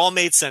 it all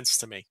made sense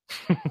to me.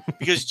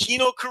 Because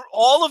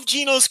all of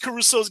Gino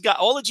Caruso's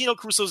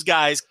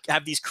guys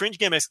have these cringe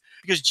gimmicks.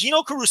 Because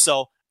Gino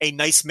Caruso, a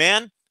nice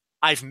man,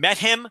 I've met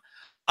him.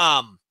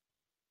 I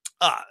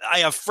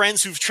have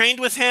friends who've trained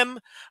with him.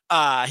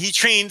 He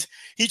trained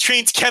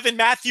Kevin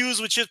Matthews,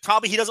 which is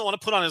probably he doesn't want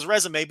to put on his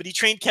resume, but he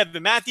trained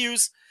Kevin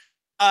Matthews.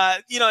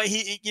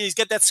 He's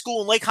got that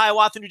school in Lake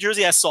Hiawatha, New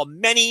Jersey. I saw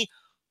many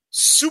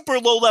super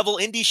low-level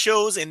indie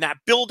shows in that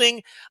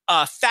building.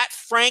 Fat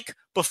Frank,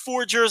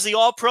 before Jersey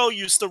All-Pro,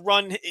 used to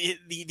run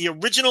the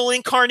original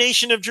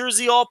incarnation of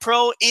Jersey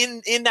All-Pro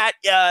in that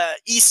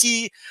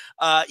ECWA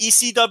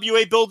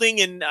building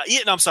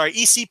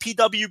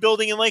ECPW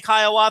building in Lake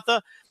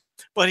Hiawatha.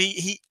 But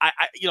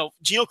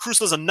Gino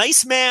Caruso is a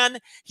nice man.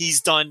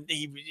 He's done,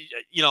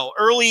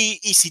 early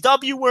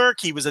ECW work.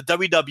 He was a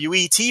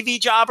WWE TV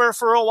jobber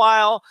for a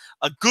while,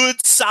 a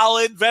good,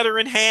 solid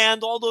veteran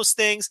hand, all those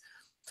things.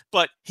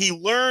 But he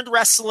learned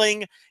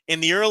wrestling in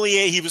the early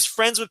 80s. He was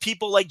friends with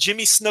people like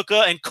Jimmy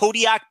Snuka and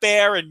Kodiak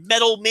Bear and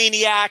Metal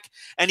Maniac.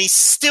 And he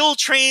still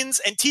trains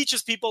and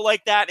teaches people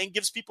like that and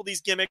gives people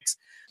these gimmicks.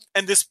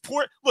 And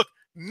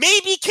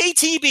maybe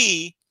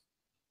KTB,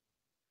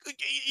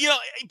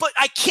 but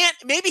I can't,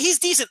 maybe he's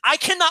decent. I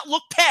cannot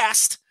look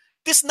past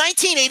this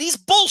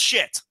 1980s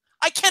bullshit.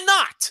 I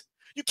cannot.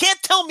 You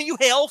can't tell me you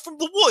hail from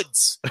the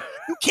woods.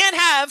 You can't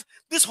have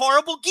this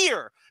horrible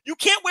gear. You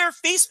can't wear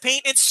face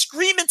paint and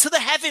scream into the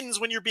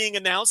heavens when you're being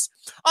announced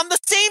on the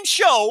same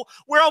show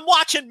where I'm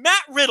watching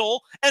Matt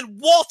Riddle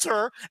and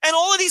Walter and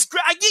all of these.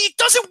 It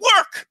doesn't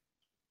work.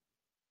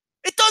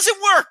 It doesn't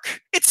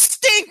work. It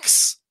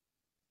stinks.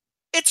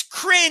 It's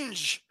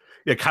cringe.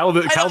 Yeah, Kyle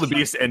the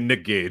Beast and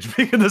Nick Gage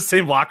being in the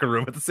same locker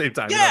room at the same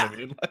time. Yeah.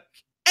 You know what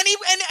I mean?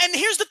 And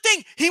here's the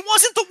thing. He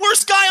wasn't the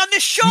worst guy on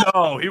this show.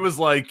 No, he was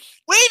like...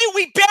 Where did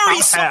we bury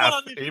someone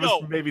on this show? He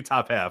was maybe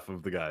top half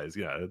of the guys.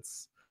 Yeah,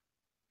 it's...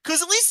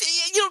 Because at least,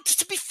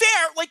 to be fair,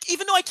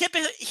 even though I can't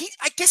be...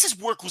 I guess his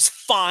work was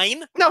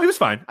fine. No, he was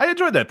fine. I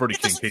enjoyed that Brody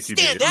King KTV.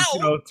 Stand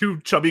out. Two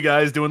chubby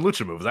guys doing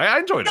lucha moves. I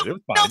enjoyed it. It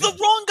was fine. Now, the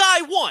wrong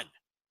guy won.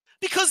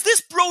 Because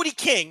this Brody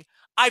King,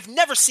 I've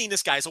never seen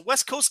this guy. He's a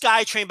West Coast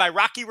guy trained by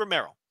Rocky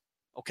Romero.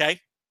 Okay?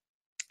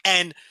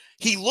 And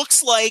he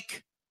looks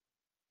like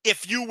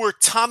if you were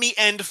Tommy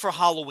End for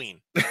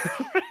Halloween.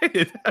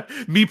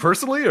 Me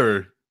personally,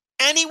 or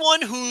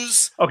anyone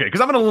who's okay,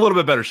 because I'm in a little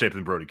bit better shape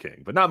than Brody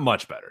King, but not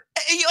much better.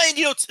 And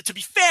to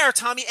be fair,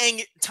 Tommy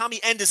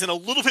End is in a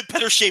little bit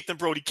better shape than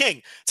Brody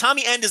King.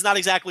 Tommy End is not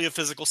exactly a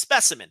physical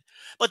specimen,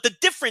 but the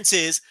difference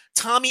is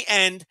Tommy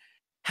End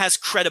has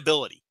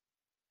credibility.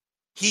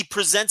 He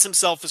presents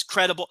himself as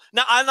credible.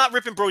 Now, I'm not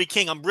ripping Brody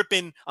King. I'm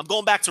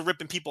going back to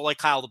ripping people like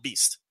Kyle the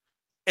Beast.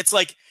 It's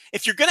like,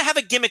 if you're going to have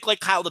a gimmick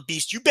like Kyle the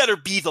Beast, you better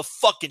be the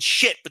fucking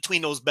shit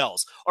between those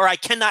bells, or I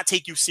cannot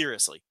take you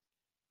seriously.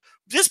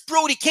 This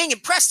Brody King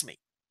impressed me.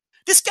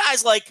 This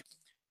guy's like,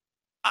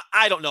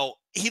 I don't know.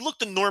 He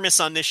looked enormous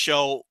on this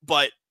show,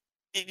 but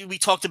we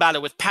talked about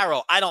it with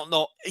Paro. I don't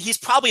know. He's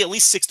probably at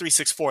least 6'3",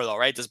 6'4", though,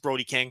 right? This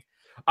Brody King.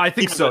 I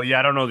think so. Yeah,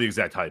 I don't know the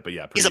exact height, but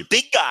yeah. He's a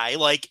big guy.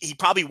 Like, he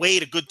probably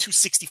weighed a good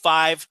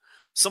 265,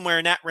 somewhere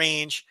in that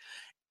range.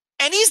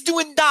 And he's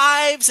doing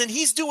dives and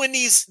he's doing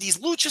these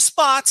lucha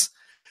spots.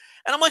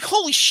 And I'm like,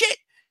 holy shit,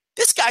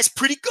 this guy's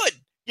pretty good.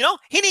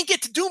 He didn't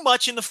get to do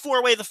much in the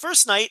 4-way the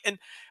first night.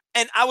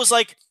 And I was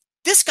like,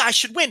 this guy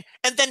should win.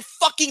 And then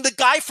fucking the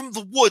guy from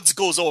the woods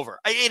goes over.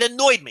 It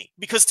annoyed me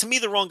because to me,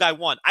 the wrong guy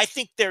won. I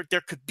think there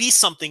could be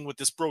something with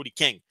this Brody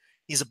King.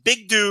 He's a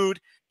big dude.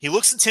 He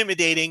looks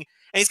intimidating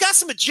and he's got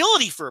some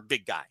agility for a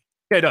big guy.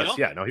 Yeah, he does.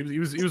 Yeah, no, he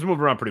was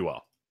moving around pretty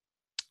well.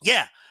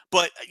 Yeah.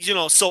 But,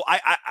 so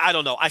I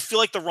don't know. I feel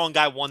like the wrong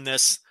guy won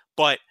this,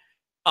 but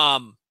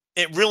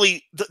it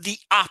really, the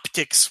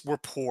optics were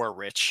poor,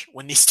 Rich,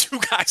 when these two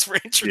guys were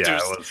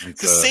introduced. Yeah,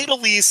 to say the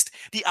least,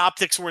 the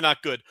optics were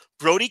not good.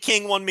 Brody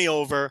King won me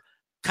over.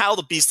 Kyle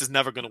the Beast is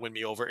never going to win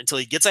me over until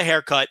he gets a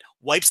haircut,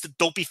 wipes the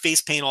dopey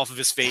face paint off of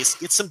his face,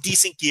 gets some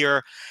decent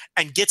gear,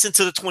 and gets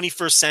into the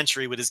 21st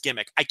century with his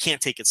gimmick. I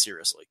can't take it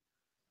seriously.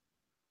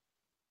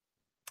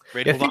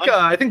 Yeah,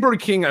 I think Brody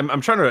King,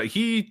 I'm trying to,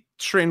 he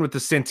trained with the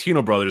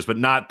Santino brothers, but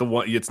not the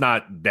one, it's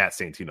not that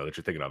Santino that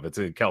you're thinking of. It's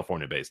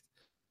California based.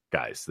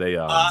 guys. They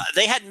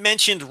had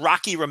mentioned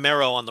Rocky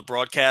Romero on the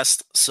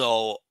broadcast,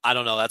 so I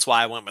don't know. That's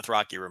why I went with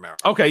Rocky Romero.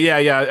 Okay, yeah.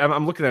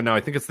 I'm looking at it now.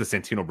 I think it's the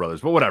Santino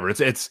brothers, but whatever.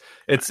 It's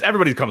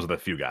everybody comes with a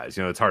few guys.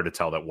 It's hard to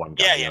tell that one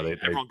guy.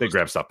 They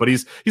grab stuff, but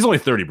he's only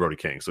 30, Brody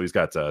King, so he's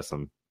got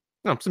some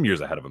years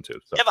ahead of him too.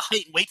 So. You have a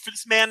height and weight for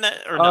this man,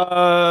 or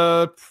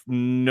no?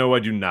 No, I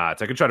do not.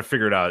 I could try to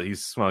figure it out.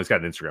 He's got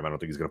an Instagram. I don't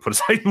think he's going to put his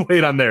height and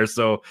weight on there.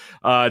 So,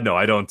 no,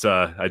 I don't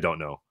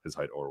know his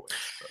height or weight.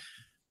 So.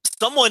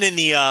 Someone in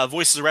the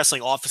Voices of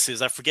Wrestling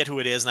offices, I forget who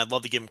it is, and I'd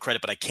love to give him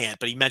credit, but I can't.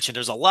 But he mentioned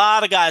there's a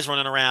lot of guys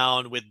running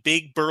around with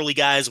big burly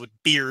guys with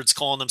beards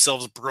calling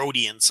themselves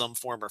Brody in some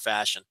form or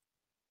fashion.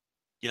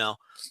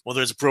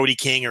 Whether it's Brody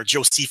King or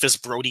Josephus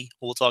Brody,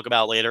 we'll talk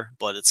about later.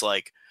 But it's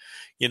like,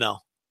 you don't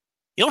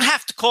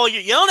have to call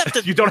you don't have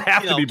to you don't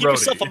have to be give Brody.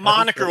 Yourself a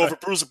moniker over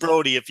Bruce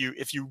Brody if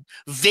you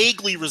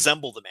vaguely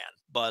resemble the man.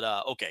 But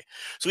okay.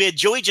 So we had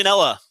Joey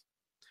Janela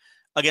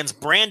against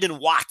Brandon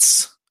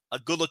Watts, a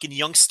good-looking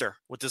youngster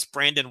with this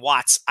Brandon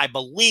Watts. I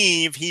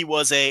believe he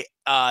was a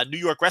New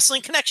York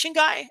Wrestling Connection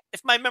guy, if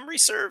my memory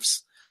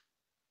serves.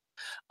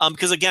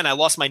 Because again, I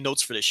lost my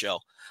notes for this show.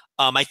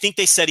 I think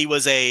they said he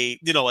was a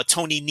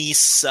Tony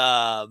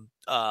Nese,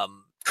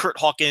 Kurt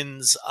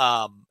Hawkins,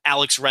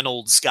 Alex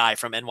Reynolds guy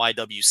from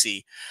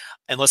NYWC,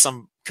 unless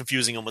I'm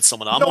confusing him with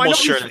someone. I'm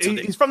almost sure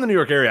he's from the New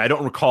York area. I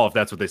don't recall if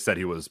that's what they said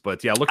he was,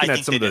 but yeah, looking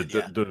at some of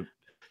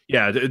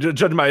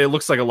judging by it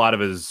looks like a lot of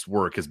his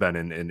work has been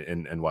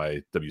in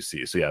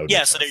NYWC. So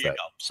yeah, so there you go.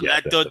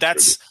 So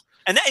that's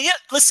and that,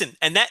 listen,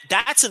 and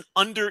that's an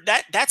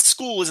that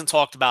school isn't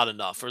talked about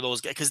enough for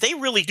those guys because they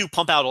really do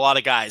pump out a lot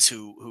of guys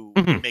who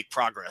make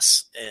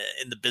progress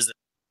in the business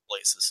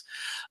places.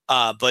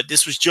 But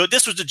this was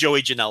the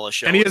Joey Janela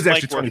show. And he is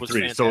actually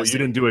 23, so you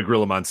didn't do a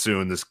Gorilla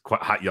Monsoon, this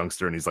hot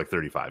youngster, and he's like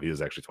 35. He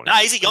is actually 23.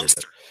 Nah, he's a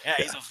youngster. Yeah,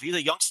 he's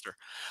a youngster.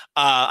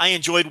 I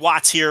enjoyed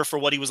Watts here for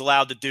what he was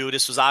allowed to do.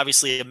 This was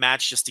obviously a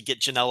match just to get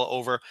Janela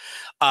over.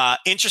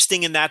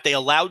 Interesting in that they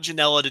allowed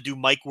Janela to do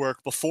mic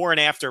work before and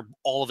after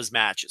all of his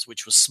matches,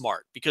 which was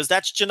smart because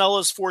that's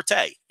Janela's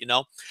forte.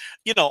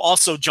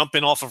 Also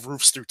jumping off of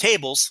roofs through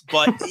tables,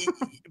 but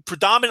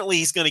predominantly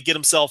he's going to get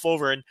himself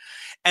over.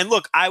 And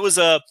look, I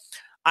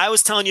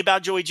was telling you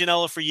about Joey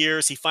Janela for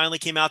years. He finally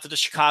came out to the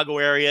Chicago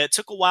area. It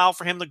took a while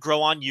for him to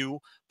grow on you,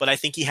 but I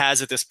think he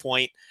has at this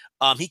point.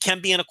 He can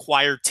be an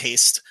acquired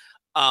taste,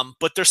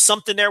 but there's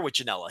something there with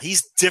Janela.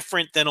 He's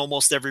different than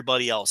almost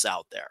everybody else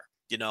out there,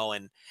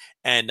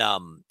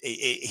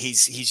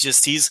 he's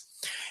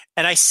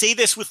and I say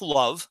this with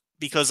love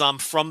because I'm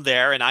from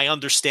there and I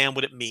understand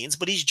what it means,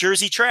 but he's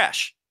Jersey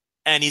trash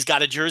and he's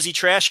got a Jersey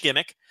trash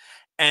gimmick.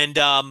 And,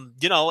 and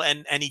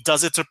he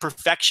does it to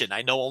perfection.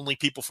 I know only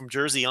people from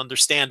Jersey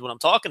understand what I'm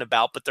talking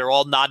about, but they're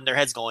all nodding their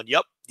heads going,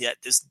 yep, yeah,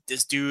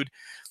 this dude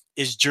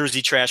is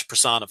Jersey trash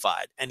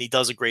personified. And he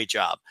does a great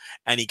job.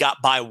 And he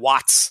got by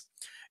Watts.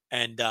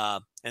 And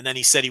then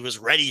he said he was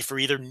ready for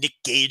either Nick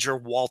Gage or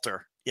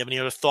Walter. You have any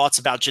other thoughts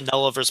about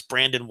Janela versus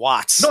Brandon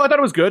Watts? No, I thought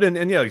it was good. And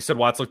yeah, like you said,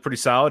 Watts looked pretty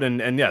solid.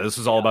 And yeah, this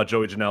was all about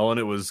Joey Janela. And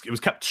it was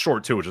kept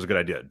short too, which was a good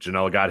idea.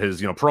 Janela got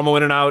his, promo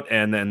in and out.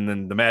 And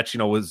then the match,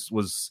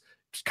 was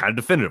kind of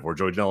definitive where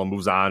Joey Janela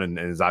moves on and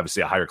is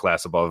obviously a higher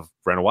class above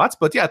Brandon Watts.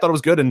 But yeah, I thought it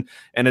was good. And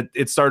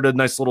it started a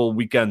nice little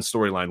weekend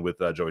storyline with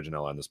Joey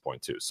Janela on this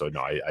point too. So no,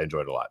 I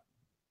enjoyed it a lot.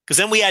 Because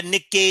then we had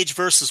Nick Gage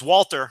versus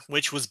Walter,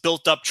 which was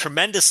built up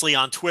tremendously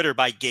on Twitter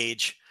by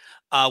Gage,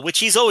 which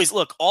he's always,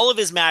 all of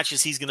his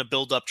matches, he's going to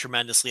build up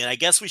tremendously. And I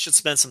guess we should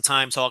spend some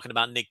time talking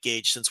about Nick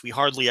Gage since we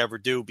hardly ever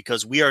do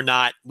because we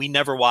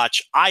never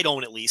watch. I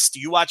don't, at least. Do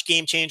you watch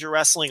Game Changer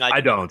Wrestling?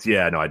 I don't.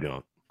 Yeah, no, I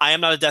don't. I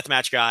am not a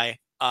deathmatch guy.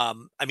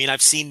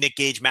 I've seen Nick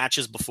Gage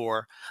matches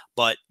before,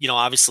 but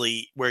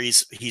obviously where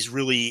he's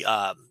really,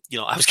 I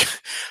was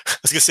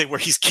gonna say where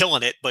he's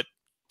killing it, but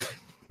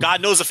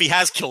God knows if he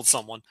has killed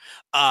someone.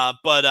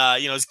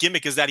 His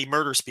gimmick is that he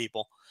murders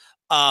people.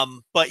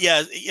 But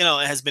yeah,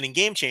 it has been in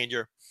Game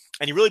Changer,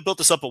 and he really built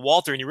this up with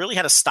Walter, and he really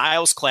had a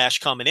styles clash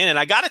coming in. And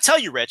I got to tell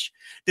you, Rich,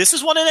 this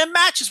is one of them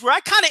matches where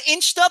I kind of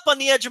inched up on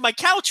the edge of my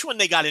couch when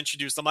they got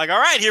introduced. I'm like, all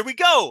right, here we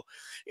go.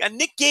 You got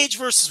Nick Gage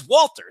versus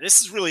Walter.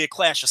 This is really a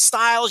clash of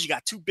styles. You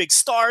got two big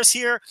stars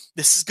here.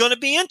 This is going to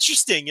be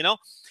interesting,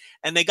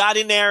 And they got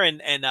in there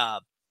and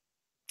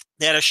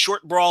they had a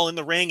short brawl in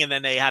the ring, and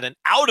then they had an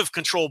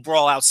out-of-control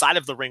brawl outside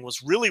of the ring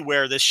was really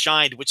where this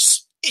shined,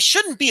 which it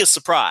shouldn't be a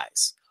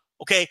surprise,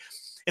 okay?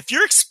 If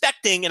you're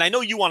expecting, and I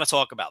know you want to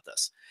talk about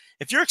this,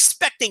 if you're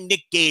expecting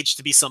Nick Gage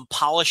to be some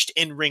polished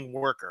in-ring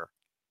worker,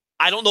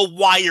 I don't know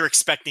why you're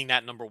expecting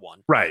that, number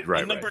one. Right.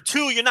 And number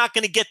two, you're not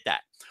going to get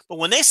that. But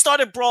when they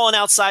started brawling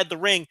outside the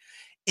ring,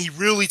 he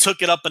really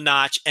took it up a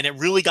notch, and it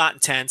really got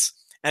intense.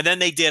 And then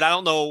they did, I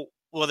don't know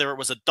whether it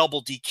was a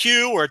double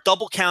DQ or a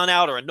double count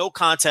out or a no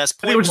contest.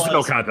 I think it was just a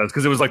no contest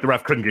because it was like the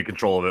ref couldn't get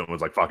control of it and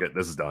was like, fuck it,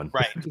 this is done.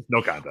 Right.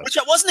 No contest. Which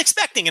I wasn't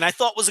expecting, and I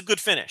thought was a good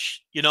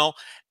finish,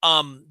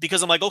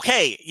 because I'm like,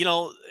 okay,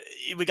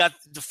 we got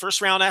the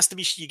first round has to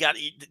be, you got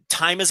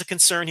time is a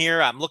concern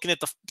here. I'm looking at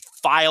the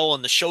file,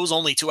 and the show's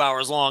only 2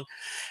 hours long.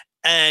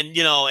 And,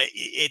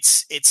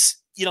 it's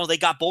they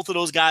got both of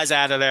those guys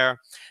out of there.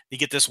 You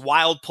get this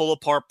wild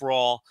pull-apart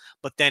brawl,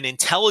 but then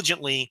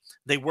intelligently,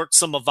 they worked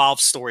some Evolve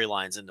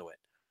storylines into it,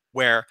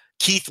 where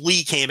Keith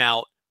Lee came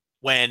out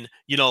when,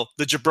 the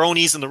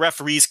jabronis and the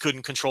referees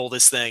couldn't control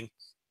this thing.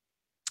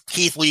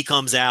 Keith Lee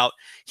comes out.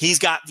 He's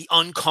got the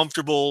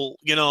uncomfortable,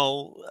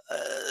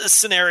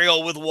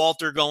 scenario with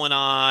Walter going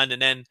on.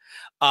 And then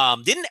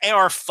didn't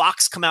AR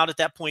Fox come out at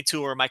that point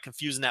too, or am I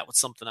confusing that with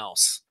something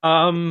else?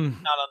 I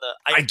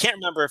can't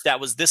remember if that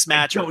was this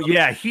match.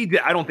 Yeah, he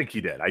did. I don't think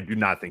he did. I do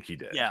not think he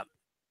did. Yeah.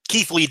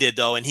 Keith Lee did,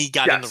 though, and he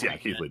got in the ring. Yeah,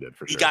 Keith Lee did,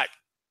 for sure. He got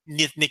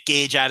Nick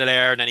Gage out of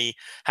there, and then he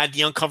had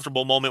the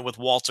uncomfortable moment with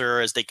Walter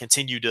as they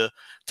continued to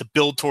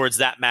build towards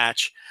that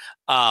match.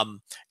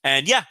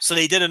 So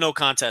they did a no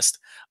contest.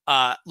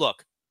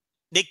 Look,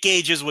 Nick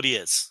Gage is what he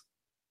is.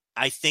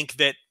 I think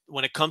that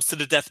when it comes to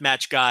the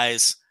deathmatch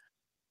guys,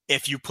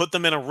 if you put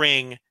them in a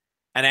ring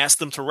and ask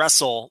them to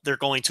wrestle, they're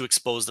going to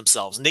expose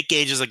themselves. Nick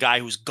Gage is a guy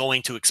who's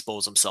going to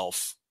expose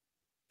himself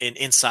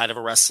inside of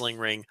a wrestling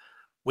ring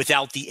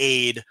without the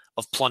aid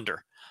of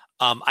plunder.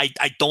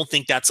 I don't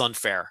think that's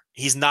unfair.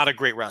 He's not a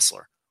great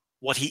wrestler.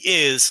 What he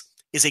is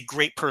a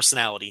great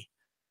personality.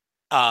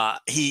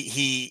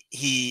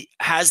 He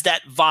has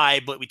that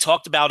vibe, what we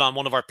talked about on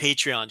one of our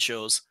Patreon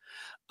shows,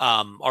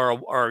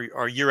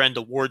 our year-end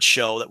award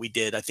show that we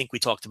did. I think we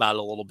talked about it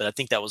a little bit. I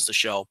think that was the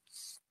show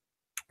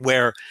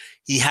where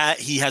he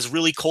has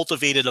really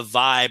cultivated a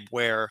vibe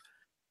where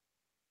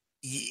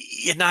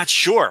you're not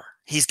sure.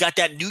 He's got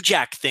that New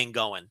Jack thing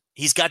going.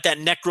 He's got that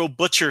Necro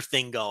Butcher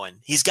thing going.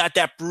 He's got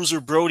that Bruiser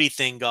Brody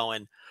thing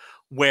going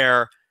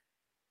where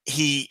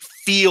he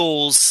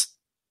feels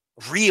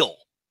real.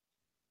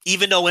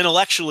 Even though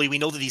intellectually we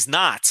know that he's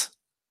not.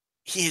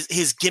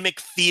 His gimmick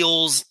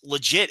feels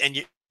legit,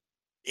 and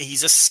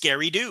he's a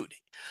scary dude.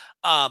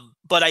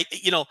 But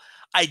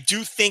I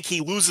do think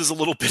he loses a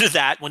little bit of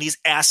that when he's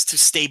asked to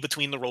stay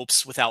between the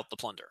ropes without the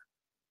plunder.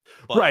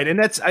 But, right, and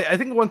that's I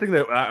think one thing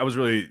that I was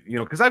really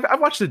because I've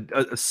watched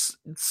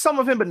some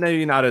of him, but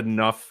maybe not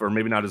enough, or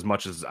maybe not as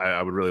much as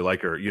I would really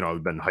like, or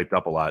I've been hyped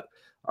up a lot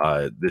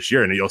this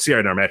year, and you'll see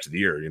in our match of the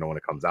year, when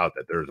it comes out,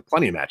 that there's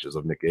plenty of matches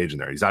of Nick Gage in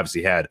there. He's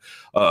obviously had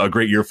a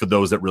great year for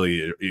those that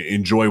really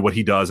enjoy what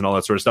he does and all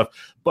that sort of stuff.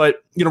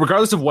 But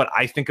regardless of what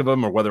I think of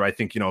him, or whether I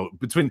think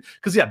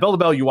because bell to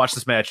bell, you watch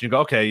this match and you go,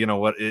 okay, you know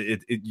what,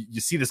 you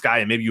see this guy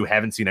and maybe you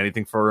haven't seen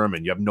anything for him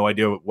and you have no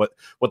idea what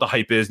the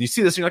hype is, and you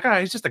see this and you're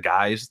like, he's just a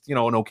guy, he's just an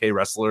okay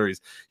wrestler,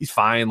 he's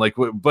fine,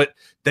 but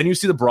then you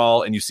see the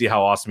brawl and you see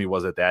how awesome he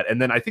was at that.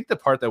 And then I think the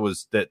part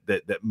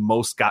that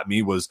most got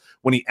me was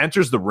when he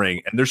enters the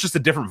ring and there's just a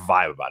different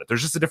vibe about it.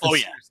 There's just a different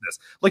seriousness.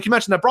 Like you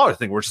mentioned that brawler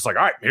thing where it's just like,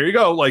 all right, here you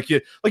go. Like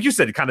you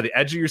said, kind of the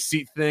edge of your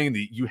seat thing.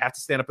 You have to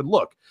stand up and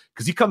look,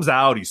 because he comes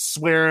out, he's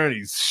swearing,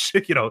 he's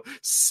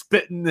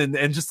spitting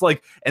and just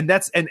like, and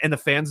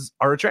the fans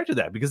are attracted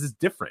to that because it's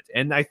different.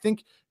 And I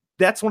think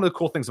that's one of the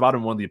cool things about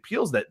him. One of the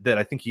appeals that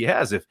I think he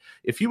has.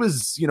 If he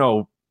was,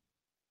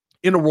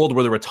 in a world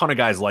where there were a ton of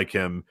guys like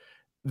him,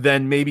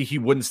 then maybe he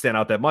wouldn't stand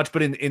out that much.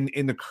 But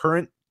in the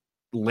current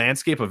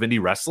landscape of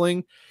indie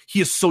wrestling,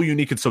 he is so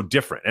unique and so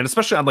different. And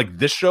especially on like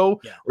this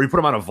show, where you put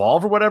him on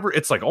Evolve or whatever,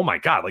 it's like, oh my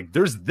God, like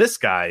there's this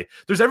guy,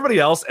 there's everybody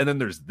else, and then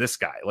there's this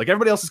guy. Like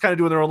everybody else is kind of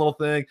doing their own little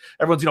thing.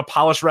 Everyone's,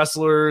 polished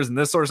wrestlers and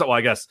this sort of stuff. Well,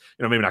 I guess,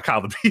 maybe not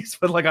Kyle the Beast,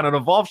 but like on an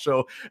Evolve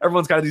show,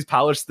 everyone's got these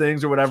polished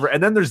things or whatever.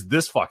 And then there's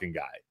this fucking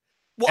guy.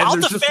 Well, I'll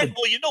defend,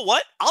 well, you know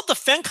what? I'll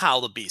defend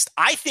Kyle the Beast.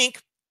 I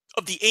think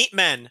of the 8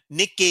 men,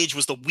 Nick Gage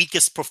was the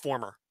weakest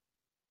performer,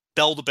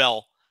 bell to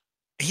bell.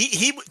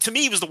 He to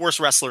me, he was the worst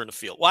wrestler in the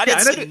field. Well, I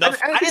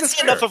didn't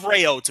see enough of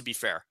Rayo, to be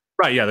fair.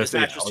 Right, yeah, that's he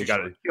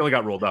only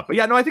got rolled up. But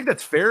yeah, no, I think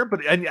that's fair.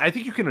 But I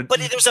think you can. But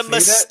there's a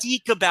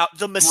mystique about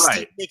the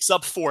mystique makes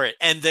up for it,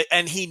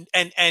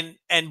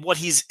 and what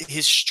his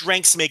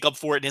strengths make up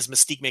for it, and his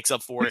mystique makes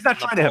up for it. He's not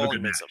trying to have a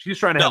good match. He's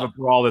trying to have a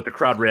brawl that the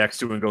crowd reacts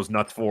to and goes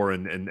nuts for,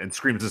 and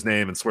screams his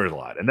name and swears a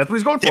lot, and that's what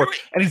he's going for.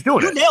 And he's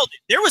doing it. You nailed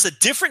it. There was a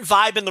different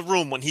vibe in the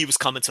room when he was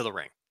coming to the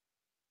ring.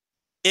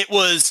 It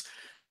was,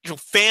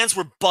 fans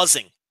were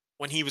buzzing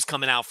when he was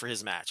coming out for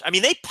his match. I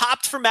mean, they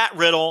popped for Matt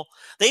Riddle.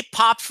 They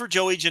popped for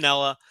Joey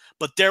Janela,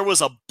 but there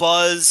was a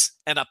buzz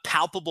and a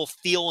palpable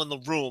feel in the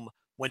room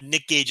when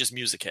Nick Gage's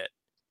music hit.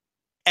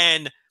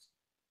 And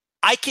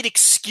I could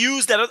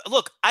excuse that.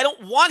 Look, I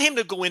don't want him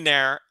to go in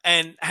there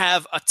and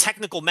have a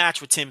technical match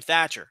with Tim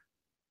Thatcher.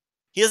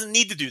 He doesn't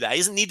need to do that. He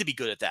doesn't need to be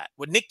good at that.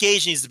 What Nick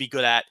Gage needs to be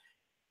good at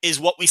is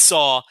what we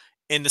saw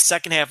in the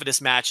second half of this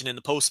match and in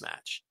the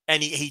post-match.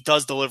 And he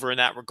does deliver in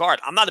that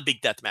regard. I'm not a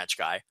big deathmatch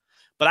guy,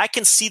 but I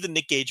can see the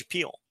Nick Gage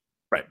appeal.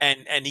 Right.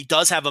 And he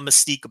does have a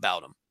mystique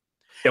about him.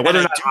 Yeah, whether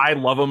or not I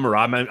love him or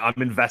I'm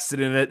invested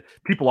in it,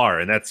 people are.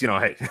 And that's,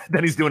 hey,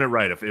 then he's doing it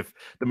right. If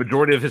the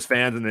majority of his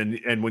fans,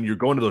 and when you're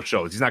going to those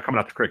shows, he's not coming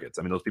out to crickets.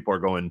 I mean, those people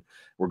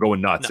we're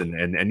going nuts. No.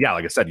 And yeah,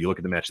 like I said, you look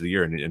at the match of the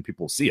year and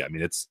people see, I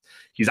mean,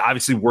 he's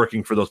obviously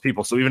working for those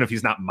people. So even if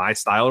he's not my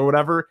style or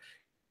whatever,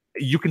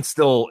 you can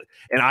still,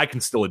 and I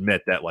can still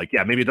admit that, like,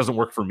 yeah, maybe it doesn't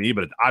work for me,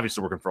 but it's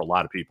obviously working for a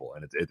lot of people,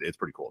 and it's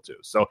pretty cool too.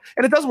 So,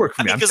 and it does work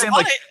for me. I'm saying,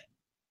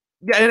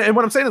 Yeah, and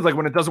what I'm saying is like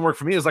when it doesn't work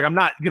for me is like I'm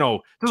not,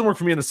 it doesn't work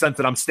for me in the sense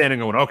that I'm standing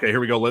going, okay, here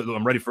we go,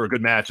 I'm ready for a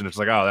good match, and it's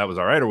like, oh, that was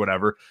all right or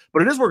whatever.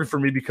 But it is working for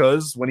me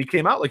because when he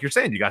came out, like you're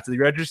saying, you got to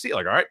the edge of your seat,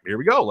 like, all right, here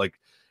we go, like,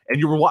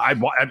 and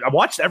I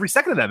watched every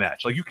second of that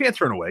match. Like you can't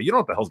turn away. You don't know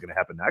what the hell's going to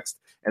happen next,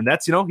 and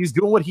that's he's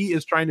doing what he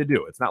is trying to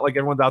do. It's not like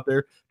everyone's out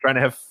there trying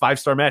to have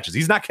 5-star matches.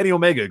 He's not Kenny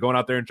Omega going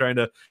out there and trying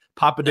to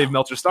pop a Dave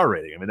Meltzer star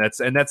rating. I mean, that's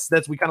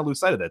we kind of lose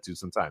sight of that too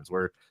sometimes,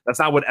 where that's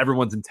not what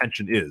everyone's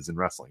intention is in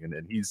wrestling,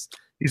 and he's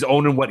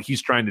owning what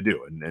he's trying to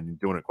do and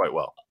doing it quite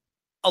well.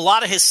 A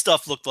lot of his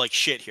stuff looked like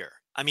shit here.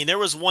 I mean, there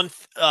was one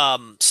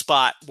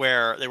spot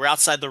where they were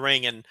outside the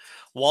ring and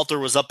Walter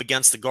was up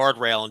against the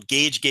guardrail and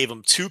Gage gave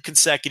him 2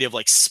 consecutive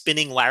like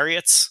spinning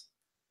lariats.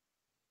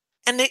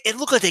 And it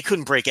looked like they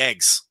couldn't break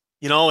eggs,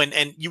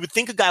 and you would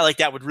think a guy like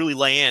that would really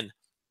lay in.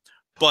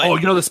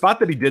 But the spot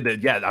that he did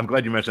that, yeah, I'm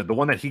glad you mentioned it. The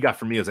one that he got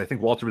from me is I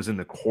think Walter was in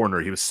the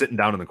corner. He was sitting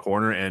down in the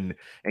corner and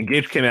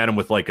Gage came at him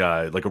with like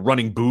a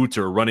running boot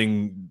or a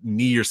running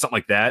knee or something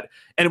like that.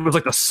 And it was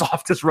like the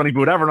softest running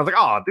boot ever. And I was like,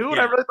 oh, dude,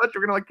 I really thought you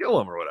were going to like kill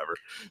him or whatever.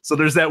 So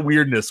there's that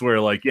weirdness where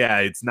like, yeah,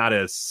 it's not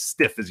as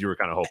stiff as you were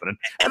kind of hoping. And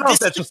I don't know if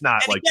that's just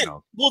not like, again,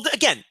 Well,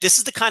 again, this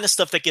is the kind of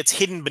stuff that gets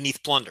hidden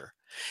beneath plunder.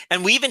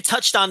 And we even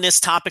touched on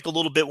this topic a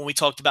little bit when we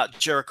talked about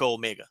Jericho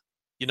Omega.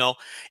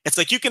 It's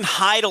like you can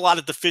hide a lot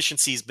of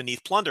deficiencies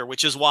beneath plunder,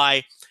 which is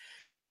why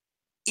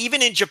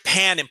even in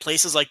Japan, in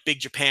places like Big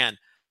Japan,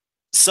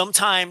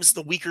 sometimes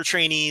the weaker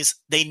trainees,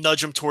 they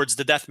nudge them towards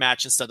the death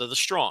match instead of the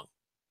strong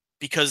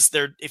because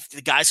if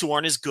the guys who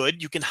aren't as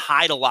good, you can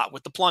hide a lot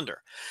with the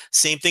plunder.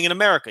 Same thing in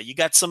America. You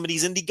got some of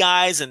these indie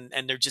guys and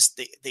they're just,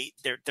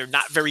 they're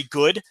not very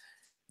good.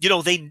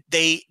 They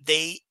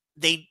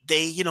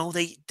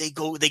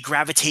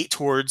gravitate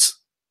towards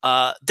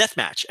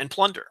deathmatch and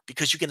plunder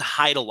because you can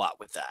hide a lot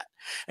with that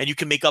and you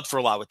can make up for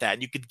a lot with that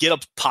and you could get a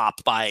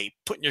pop by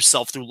putting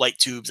yourself through light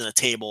tubes and a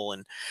table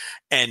and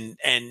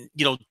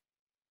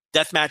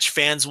deathmatch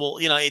fans will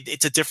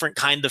it's a different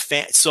kind of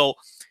fan, so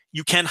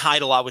you can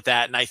hide a lot with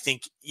that. And I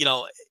think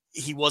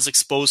he was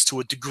exposed to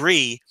a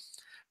degree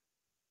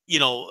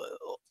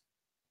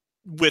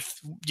with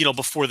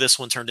before this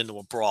one turned into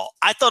a brawl.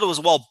 I thought it was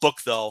well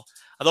booked though.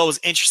 I thought it was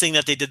interesting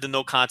that they did the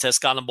no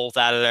contest, got them both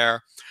out of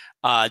there.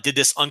 Did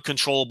this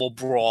uncontrollable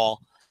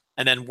brawl,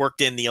 and then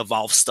worked in the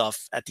Evolve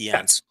stuff at the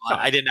end. So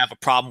I didn't have a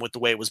problem with the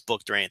way it was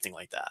booked or anything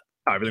like that.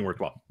 Everything worked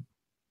well,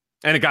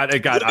 and it got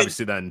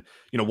obviously then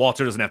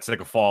Walter doesn't have to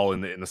take a fall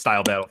in the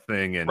style battle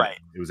thing, and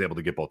he was able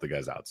to get both the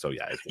guys out. So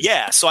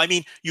yeah. So I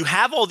mean, you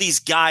have all these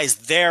guys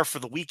there for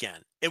the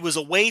weekend. It was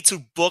a way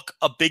to book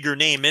a bigger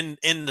name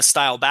in the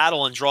style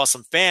battle and draw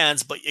some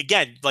fans. But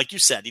again, like you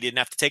said, he didn't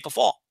have to take a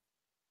fall.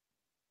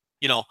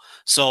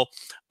 So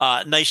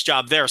nice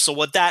job there. So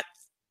what that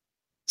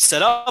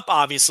set up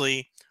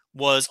obviously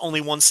was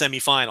only one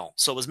semifinal.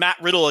 So it was Matt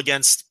Riddle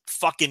against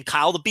fucking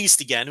Kyle the Beast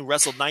again, who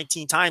wrestled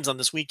 19 times on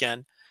this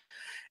weekend.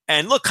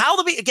 And look, Kyle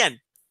the Beast again,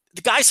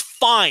 the guy's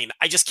fine.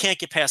 I just can't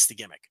get past the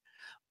gimmick.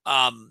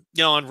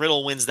 And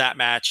Riddle wins that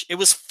match. It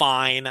was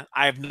fine.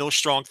 I have no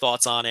strong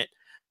thoughts on it.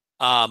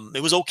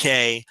 It was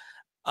okay.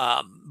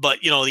 But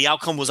the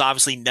outcome was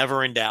obviously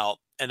never in doubt.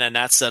 And then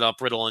that set up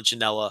Riddle and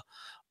Janela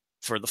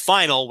for the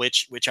final,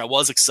 which I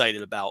was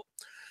excited about.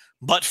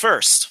 But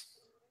first,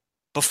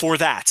 before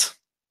that,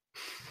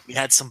 we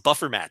had some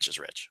buffer matches,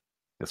 Rich.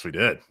 Yes, we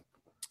did.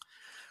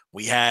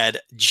 We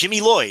had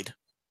Jimmy Lloyd.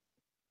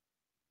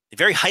 A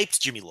very hyped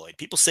Jimmy Lloyd.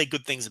 People say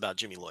good things about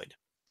Jimmy Lloyd.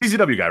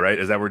 CZW guy, right?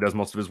 Is that where he does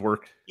most of his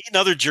work?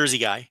 Another Jersey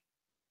guy.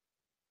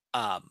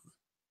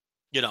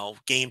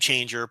 Game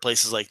Changer,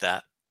 places like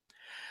that.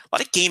 A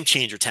lot of Game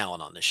Changer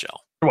talent on this show.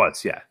 There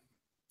was, yeah.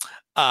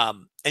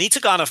 And he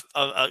took on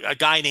a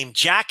guy named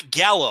Jack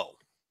Gallo.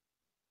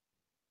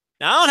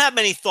 Now, I don't have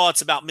many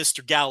thoughts about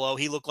Mr. Gallo.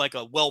 He looked like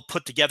a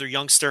well-put-together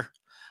youngster.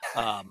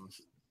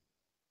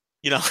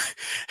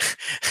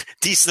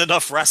 Decent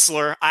enough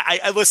wrestler.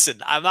 I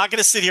listen, I'm not going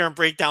to sit here and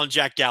break down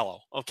Jack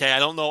Gallo. Okay. I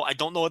don't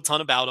know a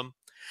ton about him.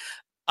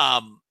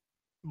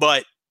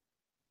 But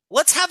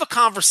let's have a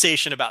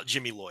conversation about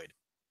Jimmy Lloyd.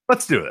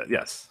 Let's do it.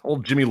 Yes.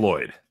 Old Jimmy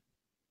Lloyd.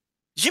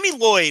 Jimmy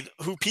Lloyd,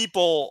 I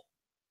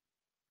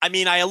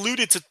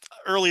alluded to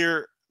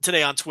earlier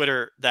today on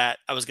Twitter that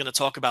I was going to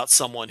talk about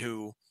someone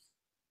who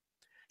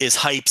is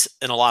hyped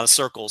in a lot of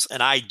circles,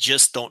 and I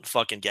just don't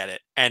fucking get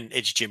it. And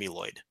it's Jimmy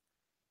Lloyd.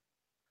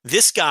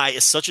 This guy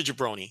is such a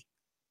jabroni.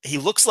 He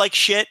looks like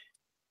shit.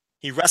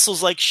 He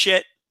wrestles like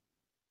shit.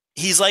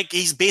 He's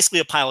basically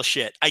a pile of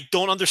shit. I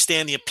don't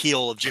understand the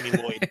appeal of Jimmy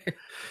Lloyd.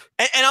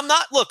 and I'm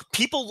not, look,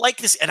 people like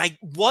this, and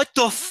what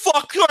the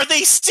fuck are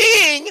they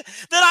seeing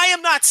that I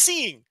am not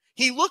seeing?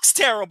 He looks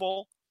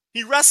terrible.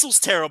 He wrestles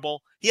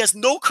terrible. He has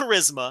no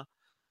charisma.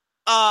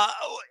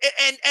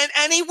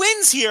 And he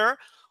wins here.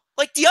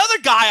 Like the other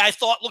guy I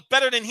thought looked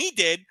better than he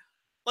did.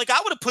 Like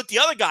I would have put the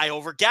other guy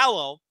over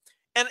Gallo.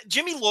 And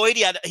Jimmy Lloyd,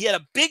 he had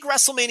a big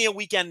WrestleMania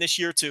weekend this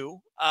year too,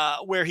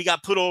 where he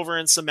got put over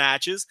in some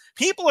matches.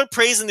 People are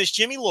praising this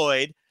Jimmy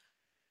Lloyd.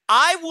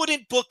 I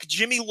wouldn't book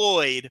Jimmy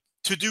Lloyd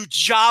to do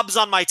jobs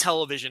on my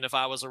television if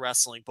I was a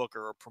wrestling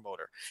booker or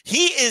promoter.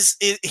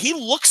 He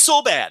looks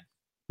so bad.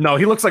 No,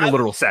 he looks like a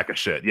literal sack of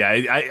shit. Yeah,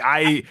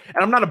 and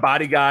I'm not a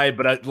body guy,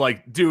 but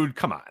dude,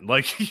 come on.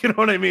 Like, you know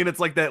what I mean? It's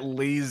like that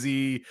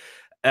lazy.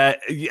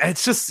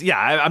 It's just,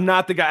 I'm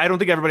not the guy. I don't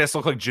think everybody has to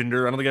look like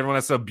Jinder. I don't think everyone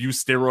has to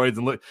abuse steroids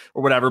and look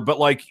or whatever. But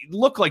like,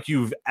 look like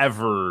you've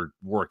ever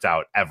worked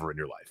out ever in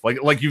your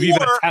life. Like you've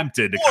even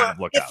attempted to kind of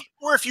look out.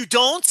 Or if you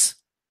don't,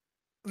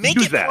 make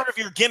it part of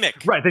your gimmick.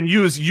 Right. Then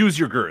use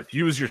your girth,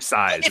 use your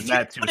size, and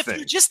that's your thing. If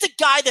you're just a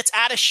guy that's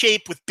out of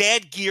shape with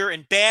bad gear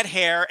and bad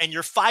hair, and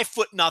you're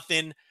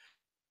 5'0",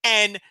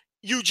 and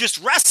you just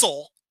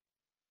wrestle,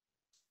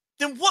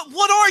 then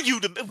what are you?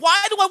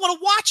 Why do I want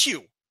to watch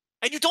you?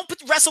 And you don't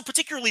wrestle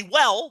particularly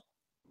well.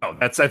 Oh,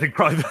 that's, I think,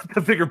 probably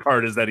the bigger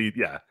part is that he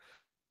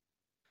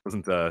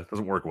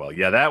doesn't work well.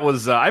 Yeah, that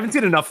was I haven't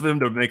seen enough of him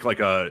to make like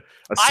a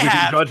sweeping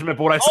judgment,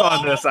 but what I saw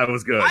in this, I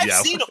was good. I've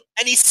seen him,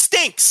 and he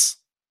stinks.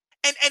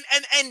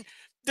 And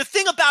the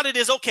thing about it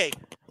is, okay,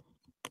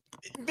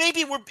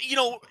 maybe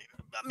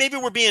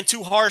we're being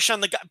too harsh on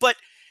the guy, but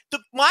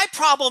my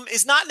problem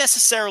is not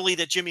necessarily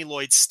that Jimmy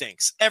Lloyd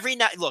stinks. Every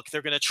night, look,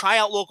 they're going to try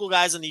out local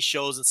guys on these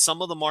shows, and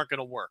some of them aren't going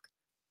to work.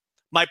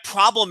 My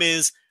problem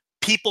is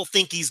people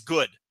think he's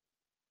good.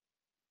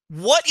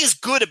 What is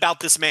good about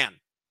this man?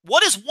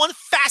 What is one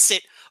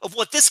facet of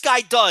what this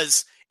guy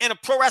does in a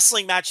pro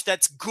wrestling match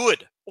that's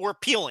good or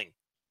appealing?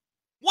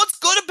 What's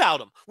good about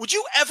him? Would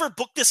you ever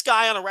book this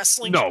guy on a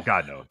wrestling show? No,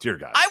 God, no. Dear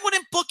God. I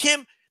wouldn't book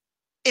him.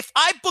 If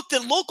I booked a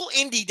local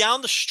indie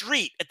down the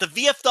street at the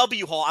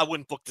VFW hall, I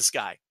wouldn't book this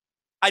guy.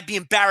 I'd be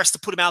embarrassed to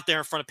put him out there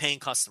in front of paying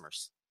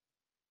customers.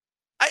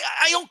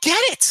 I don't get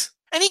it.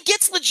 And he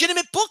gets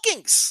legitimate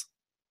bookings.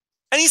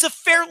 And he's a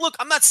fair look.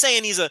 I'm not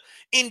saying he's a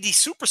indie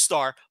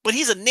superstar, but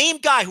he's a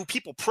named guy who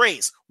people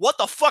praise. What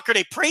the fuck are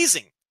they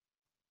praising?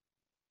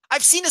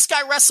 I've seen this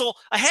guy wrestle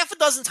a half a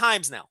dozen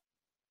times now.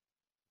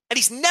 And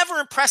he's never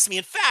impressed me.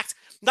 In fact,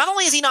 not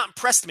only has he not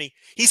impressed me,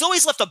 he's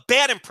always left a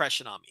bad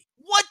impression on me.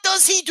 What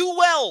does he do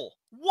well?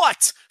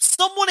 What?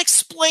 Someone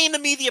explain to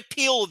me the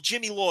appeal of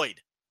Jimmy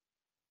Lloyd.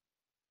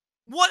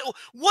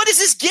 What is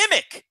his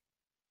gimmick?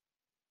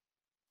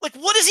 Like,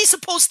 what is he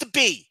supposed to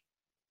be?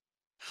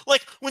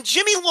 Like, when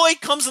Jimmy Lloyd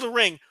comes in the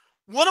ring,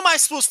 what am I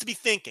supposed to be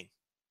thinking?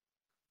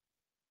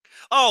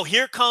 Oh,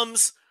 here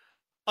comes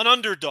an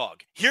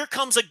underdog. Here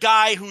comes a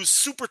guy who's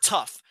super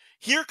tough.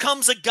 Here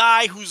comes a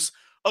guy who's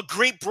a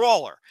great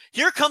brawler.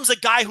 Here comes a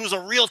guy who's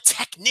a real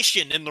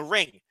technician in the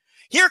ring.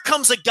 Here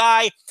comes a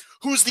guy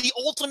who's the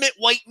ultimate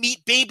white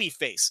meat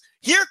babyface.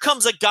 Here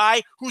comes a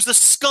guy who's a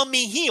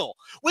scummy heel.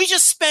 We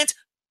just spent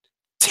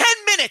 10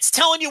 minutes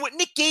telling you what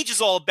Nick Gage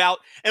is all about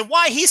and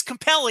why he's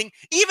compelling,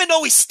 even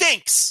though he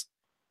stinks.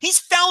 He's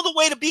found a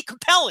way to be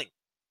compelling.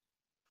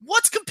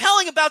 What's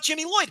compelling about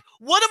Jimmy Lloyd?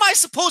 What am I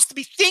supposed to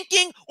be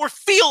thinking or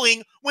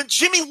feeling when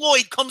Jimmy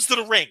Lloyd comes to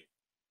the ring?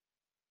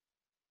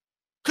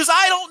 Because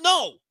I don't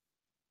know.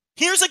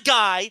 Here's a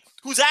guy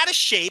who's out of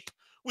shape,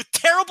 with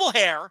terrible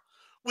hair,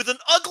 with an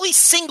ugly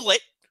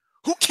singlet,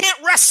 who can't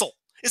wrestle.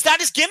 Is that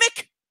his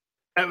gimmick?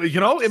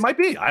 It might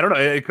be. I don't know.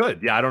 It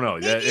could. Yeah, I don't know.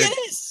 Maybe it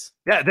is.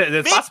 Yeah,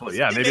 that's possible.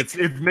 Yeah, maybe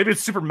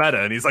it's super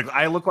meta, and he's like,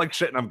 I look like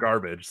shit and I'm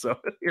garbage, so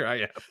here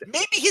I am.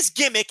 Maybe his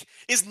gimmick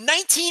is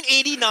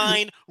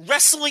 1989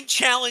 Wrestling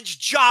Challenge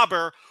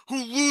jobber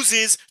who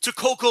loses to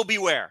Coco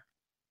Beware.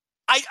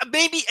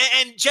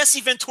 And Jesse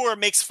Ventura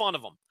makes fun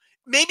of him.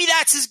 Maybe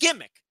that's his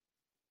gimmick.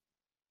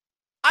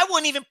 I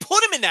wouldn't even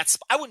put him in that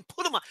spot. I wouldn't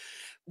put him on.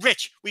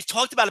 Rich, we've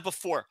talked about it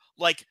before.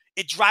 Like,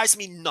 it drives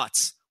me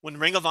nuts when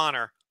Ring of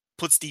Honor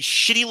puts these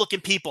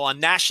shitty-looking people on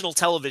national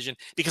television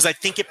because I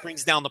think it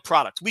brings down the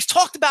product. We've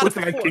talked about it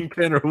before.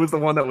 Kingpin, or who was the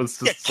one that was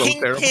just so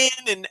Kingpin terrible?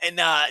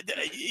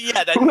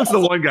 Who was the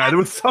one guy? There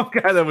was some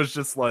guy that was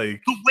just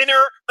like the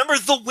winner.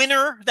 Remember the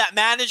winner? That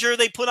manager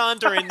they put on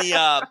during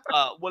the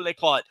what do they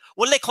call it?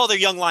 What do they call their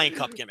Young Lion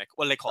Cup gimmick?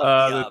 What do they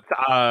call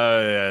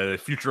it?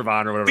 Future of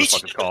Honor, whatever the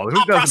fuck it's called.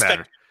 Who doesn't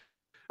matter?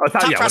 Oh,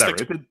 whatever.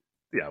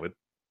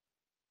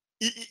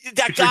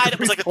 That guy that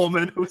was like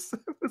Coleman who's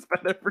been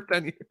there for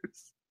 10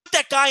 years.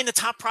 That guy in the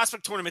Top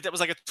Prospect tournament that was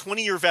like a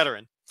 20-year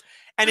veteran,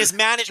 and his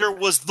manager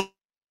was the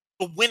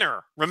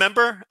winner.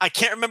 Remember? I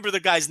can't remember the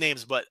guy's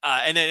names, but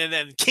and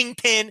then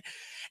Kingpin,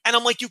 and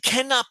I'm like, you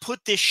cannot put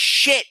this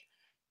shit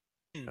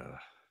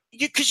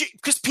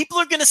because people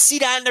are gonna see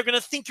that and they're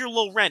gonna think you're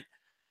low rent.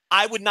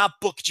 I would not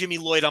book Jimmy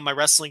Lloyd on my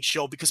wrestling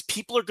show because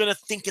people are gonna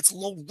think it's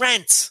low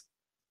rent.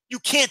 You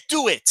can't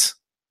do it.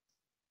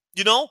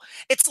 You know,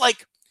 it's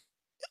like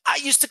I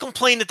used to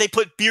complain that they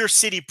put Beer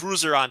City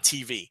Bruiser on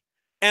TV.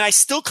 And I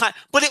still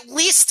but at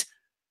least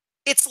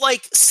it's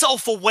like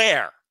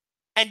self-aware.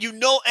 And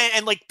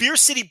and like Beer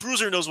City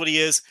Bruiser knows what he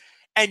is,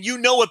 and you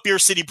know what Beer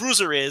City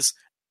Bruiser is,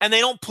 and they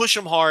don't push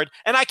him hard,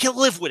 and I can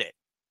live with it.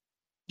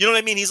 You know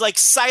what I mean? He's like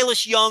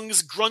Silas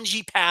Young's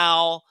grungy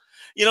pal.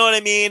 You know what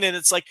I mean? And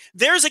it's like,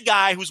 there's a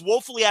guy who's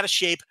woefully out of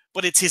shape,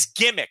 but it's his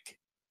gimmick.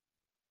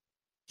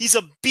 He's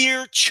a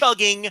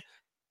beer-chugging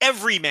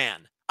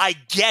everyman. I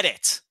get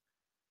it.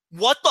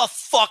 What the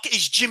fuck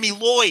is Jimmy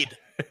Lloyd?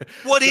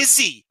 What is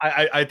he?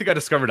 I think I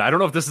discovered. I don't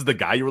know if this is the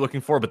guy you were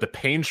looking for, but the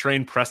Pain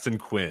Train Preston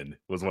Quinn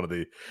was one of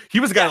the. He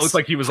was a guy that looked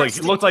like he was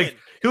Preston like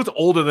he looked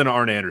older than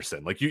Arn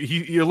Anderson. Like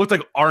he looked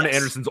like Arn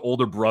Anderson's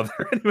older brother,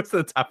 and he was in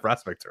the top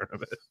prospect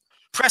tournament.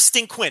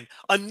 Preston Quinn,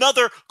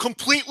 another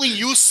completely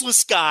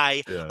useless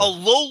guy, a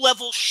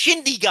low-level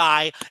shindy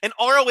guy, and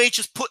ROH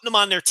is putting him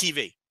on their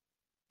TV.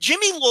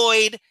 Jimmy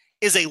Lloyd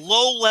is a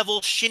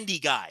low-level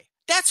shindy guy.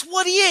 That's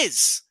what he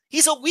is.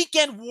 He's a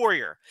weekend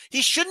warrior.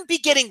 He shouldn't be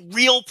getting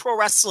real pro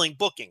wrestling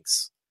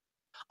bookings.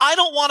 I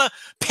don't want to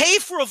pay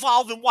for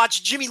Evolve and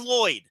watch Jimmy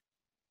Lloyd.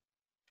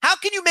 How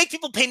can you make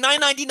people pay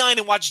 $9.99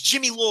 and watch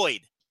Jimmy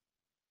Lloyd?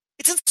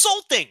 It's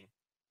insulting.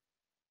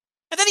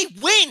 And then he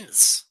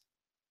wins.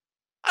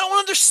 I don't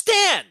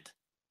understand.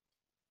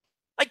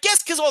 I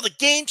guess because all the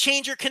Game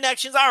Changer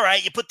connections. All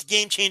right, you put the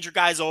Game Changer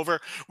guys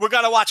over. We're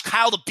going to watch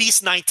Kyle the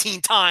Beast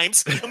 19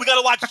 times, and we got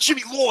to watch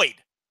Jimmy Lloyd.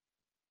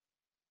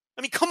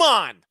 I mean, come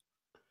on.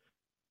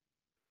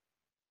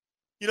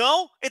 You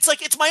know, it's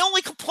like it's my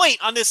only complaint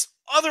on this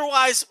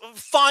otherwise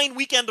fine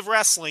weekend of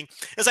wrestling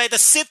is I had to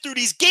sit through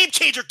these Game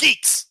Changer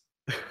geeks.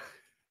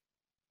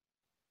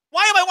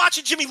 Why am I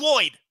watching Jimmy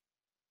Lloyd?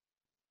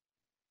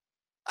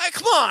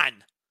 Come on.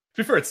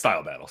 To be fair, it's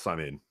style battle, so I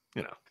mean,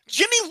 you know.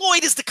 Jimmy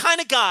Lloyd is the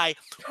kind of guy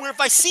where if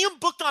I see him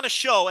booked on a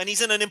show and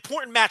he's in an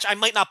important match, I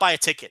might not buy a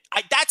ticket.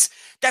 That's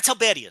how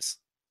bad he is.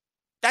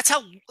 That's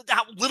how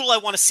little I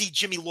want to see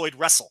Jimmy Lloyd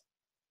wrestle.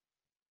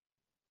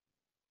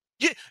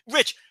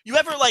 Rich, you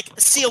ever like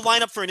see a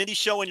lineup for an indie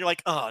show and you're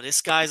like, oh,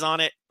 this guy's on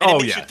it? And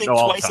it makes you think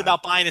twice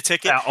about buying a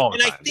ticket.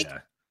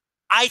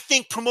 I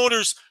think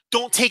promoters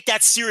don't take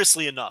that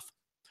seriously enough.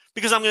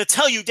 Because I'm going to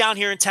tell you down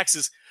here in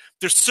Texas,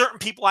 there's certain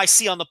people I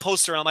see on the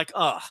poster and I'm like,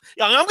 I'm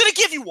going to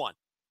give you one.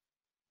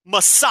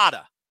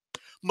 Masada.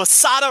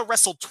 Masada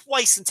wrestled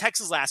twice in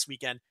Texas last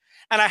weekend.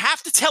 And I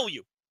have to tell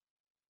you,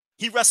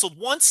 he wrestled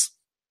once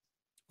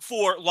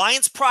for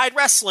Lions Pride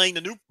Wrestling,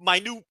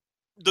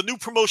 the new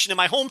promotion in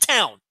my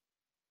hometown.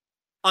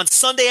 On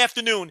Sunday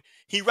afternoon,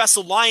 he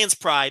wrestled Lions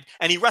Pride,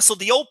 and he wrestled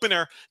the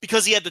opener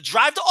because he had to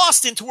drive to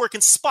Austin to work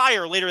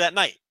Inspire later that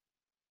night.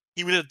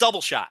 He did a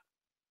double shot.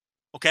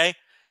 Okay?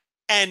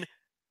 And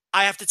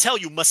I have to tell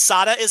you,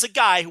 Masada is a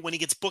guy who, when he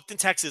gets booked in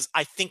Texas,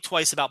 I think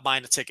twice about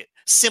buying a ticket,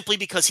 simply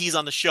because he's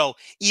on the show,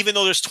 even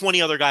though there's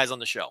 20 other guys on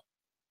the show,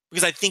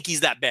 because I think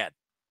he's that bad.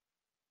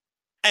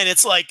 And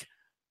it's like,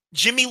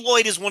 Jimmy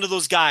Lloyd is one of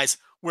those guys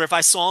where if I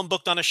saw him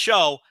booked on a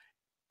show,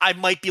 I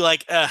might be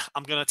like,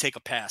 I'm going to take a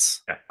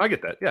pass. Yeah, I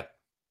get that. Yeah,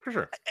 for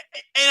sure.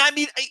 And I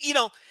mean, you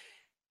know,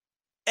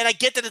 and I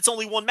get that it's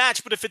only one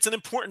match, but if it's an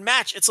important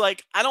match, it's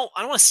like, I don't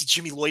want to see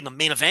Jimmy Lloyd in the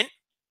main event.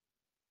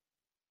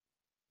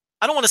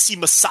 I don't want to see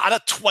Masada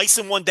twice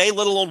in one day,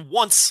 let alone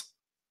once.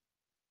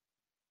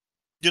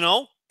 You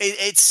know,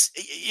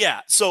 yeah.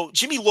 So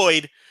Jimmy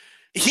Lloyd,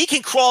 he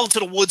can crawl into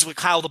the woods with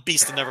Kyle the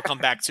Beast and never come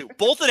back too.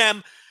 Both of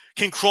them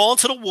can crawl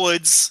into the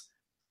woods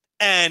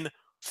and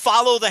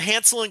follow the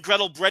Hansel and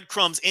Gretel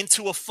breadcrumbs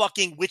into a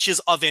fucking witch's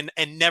oven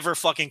and never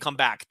fucking come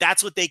back.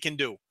 That's what they can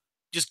do.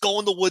 Just go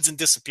in the woods and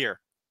disappear.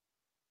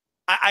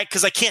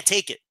 Because I can't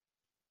take it.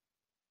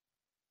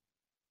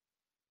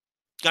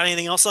 Got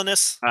anything else on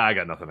this? I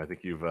got nothing. I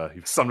think you've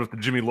summed up the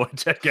Jimmy Lloyd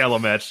Jack Gallo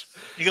match.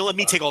 You're gonna let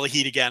me take all the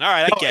heat again. All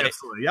right, I get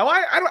absolutely. It. Yeah,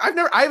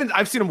 well,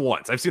 I've seen him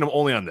once. I've seen him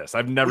only on this.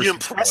 I've never seen him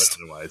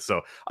otherwise.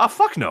 So,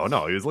 fuck no.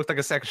 He looked like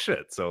a sack of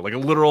shit. So, like a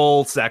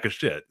literal sack of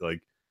shit.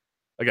 Like,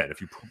 again,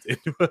 if you put it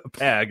into a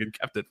bag and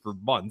kept it for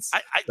months,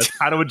 that's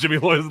kind of what Jimmy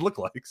Lloyd would look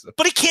like. So.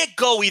 But he can't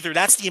go either.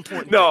 That's the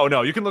important thing.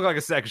 No, you can look like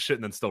a sack of shit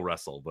and then still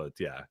wrestle. But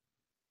yeah,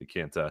 you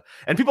can't.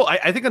 And people,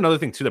 I think another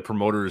thing too that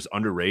promoters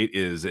underrate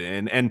is,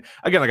 and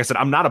again, like I said,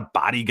 I'm not a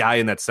body guy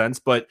in that sense,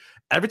 but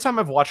every time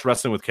I've watched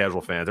wrestling with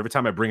casual fans, every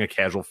time I bring a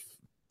casual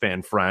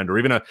fan friend or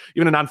even a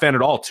non-fan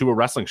at all to a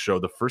wrestling show,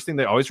 the first thing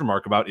they always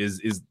remark about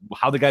is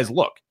how the guys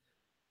look.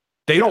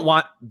 They don't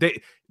want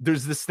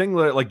there's this thing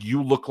where like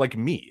you look like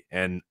me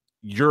and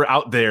you're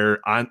out there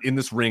in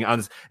this ring on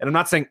this, and I'm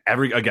not saying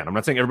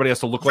everybody has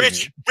to look like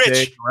Rich.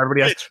 Or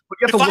everybody has, but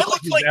you have to look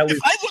like if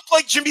I look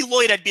like Jimmy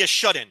Lloyd, I'd be a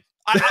shut-in.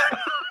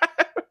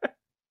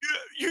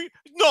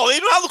 No, they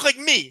do not look like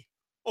me.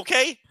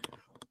 Okay,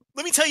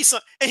 let me tell you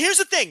something. And here's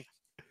the thing: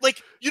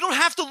 like, you don't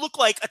have to look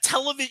like a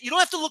television. You don't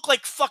have to look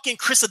like fucking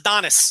Chris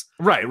Adonis.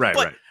 Right.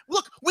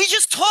 Look, we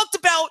just talked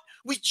about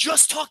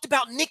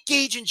Nick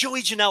Gage and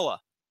Joey Janela.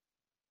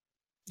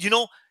 You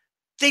know.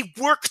 They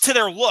work to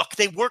their look.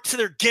 They work to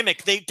their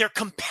gimmick. They're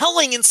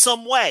compelling in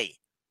some way.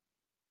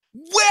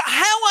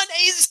 How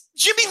is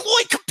Jimmy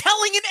Lloyd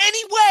compelling in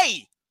any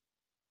way?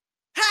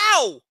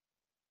 How?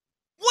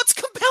 What's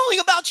compelling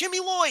about Jimmy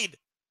Lloyd?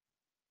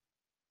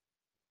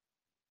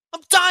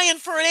 I'm dying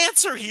for an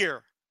answer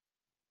here.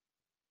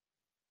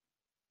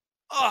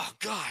 Oh,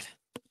 God.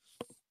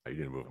 Are you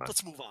going to move on?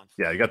 Let's move on.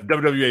 Yeah, you got the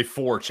WWA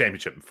 4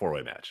 championship and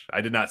 4-way match. I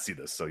did not see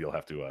this, so you'll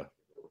have to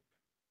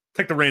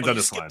take the reins on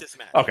this one.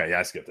 Okay, yeah,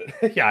 I skipped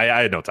it. Yeah,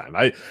 I had no time.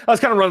 I was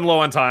kind of running low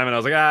on time, and I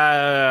was like,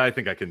 I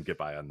think I can get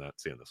by on that,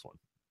 seeing this one.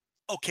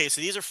 Okay, so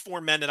these are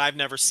 4 men that I've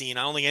never seen.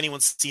 I don't think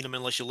anyone's seen them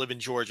unless you live in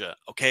Georgia.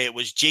 Okay, it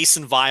was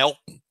Jason Vile,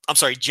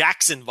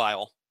 Jackson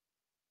Vile,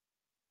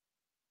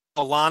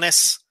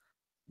 Alanis,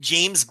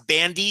 James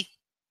Bandy,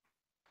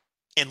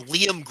 and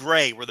Liam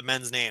Gray were the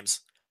men's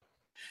names.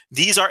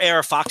 These are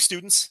AR Fox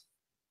students.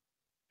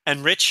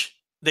 And Rich,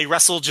 they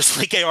wrestle just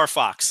like AR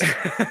Fox.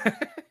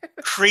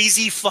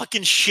 Crazy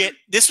fucking shit.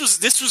 This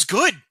was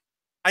good.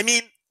 I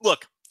mean,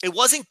 look, it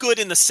wasn't good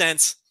in the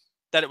sense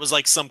that it was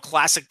like some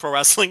classic pro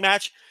wrestling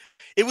match.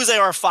 It was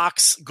AR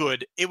Fox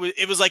good.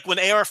 It was like when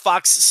AR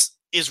Fox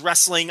is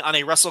wrestling on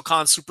a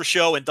WrestleCon Super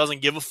Show and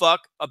doesn't give a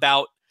fuck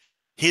about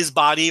his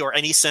body or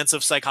any sense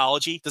of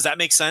psychology. Does that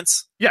make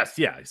sense? Yes,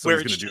 yeah. So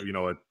he's going to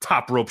do, a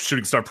top rope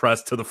shooting star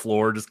press to the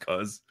floor just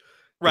because.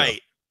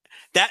 Right.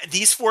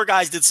 These four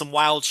guys did some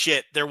wild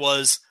shit. There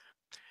was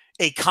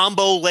a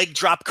combo leg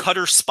drop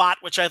cutter spot,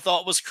 which I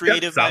thought was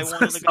creative by one of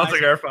the guys. Sounds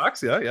like Air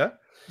Fox, yeah.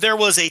 There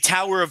was a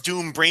Tower of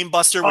Doom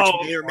brainbuster,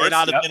 which may or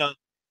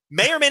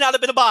may not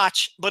have been a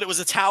botch, but it was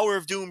a Tower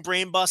of Doom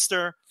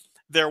brainbuster.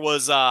 There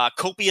was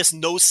copious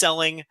no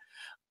selling.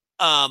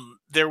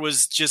 There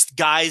was just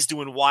guys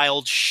doing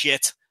wild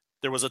shit.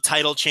 There was a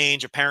title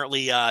change.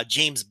 Apparently,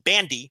 James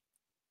Bandy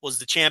was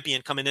the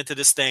champion coming into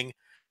this thing,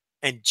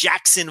 and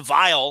Jackson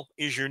Vile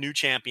is your new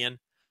champion.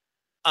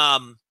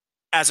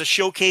 As a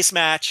showcase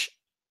match,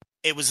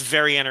 it was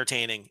very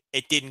entertaining.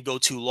 It didn't go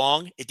too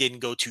long. It didn't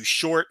go too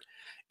short.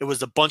 It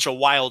was a bunch of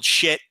wild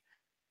shit,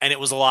 and it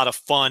was a lot of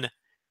fun.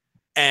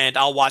 And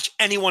I'll watch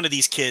any one of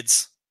these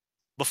kids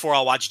before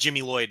I'll watch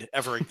Jimmy Lloyd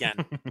ever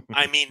again.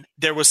 I mean,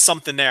 there was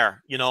something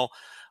there, so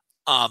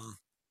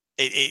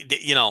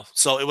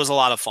it was a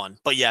lot of fun.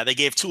 But yeah, they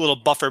gave two little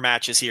buffer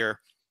matches here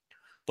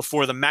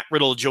before the Matt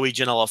Riddle, Joey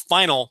Janela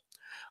final.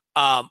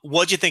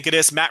 What'd you think of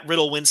this? Matt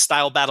Riddle wins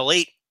Style Battle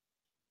 8.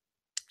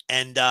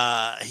 And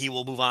he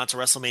will move on to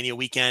WrestleMania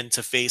weekend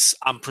to face,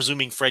 I'm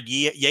presuming, Fred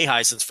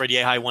Yehai, since Fred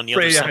Yehai won the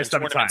other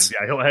seven times.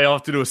 Yeah, he'll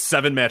have to do a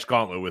 7-match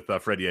gauntlet with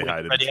Fred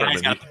Yehai to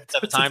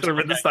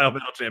determine the Style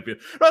Battle champion.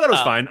 No, that was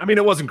fine. I mean,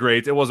 it wasn't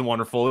great. It wasn't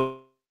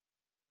wonderful.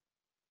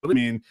 I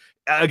mean,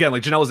 again,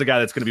 like Janela's the guy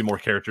that's going to be more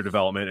character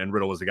development, and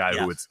Riddle was the guy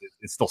who it's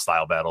still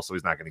Style Battle, so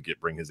he's not going to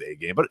bring his A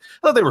game. But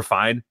I thought they were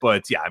fine.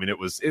 But yeah, I mean, it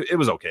was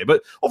okay.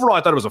 But overall,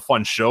 I thought it was a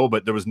fun show.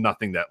 But there was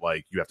nothing that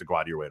like you have to go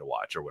out of your way to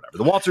watch or whatever.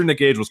 The Walter Nick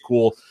Gage was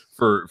cool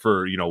for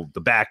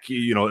the back,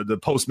 the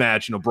post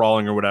match,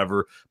 brawling or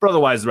whatever. But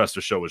otherwise, the rest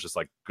of the show was just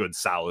like good,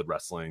 solid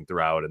wrestling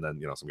throughout, and then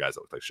some guys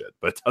that looked like shit.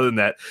 But other than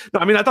that, no,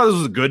 I mean, I thought this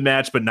was a good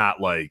match, but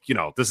not like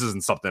this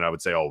isn't something I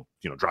would say,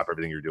 drop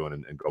everything you're doing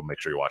and go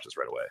make sure you watch this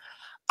right away.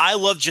 I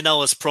love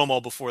Janela's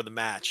promo before the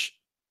match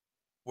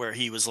where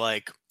he was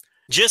like,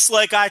 just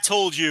like I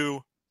told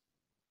you,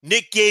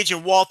 Nick Gage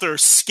and Walter are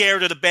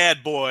scared of the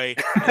bad boy.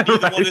 And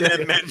neither one of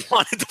them men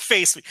wanted to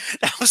face me.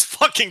 That was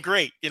fucking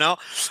great.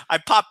 I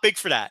popped big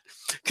for that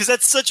because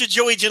that's such a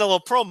Joey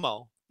Janela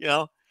promo,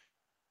 and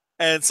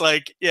it's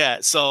like, yeah,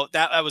 so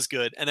that was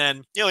good. And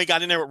then, he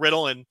got in there with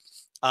Riddle and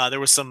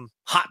there was some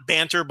hot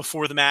banter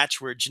before the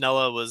match where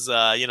Janela was,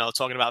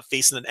 talking about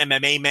facing an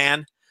MMA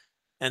man.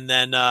 And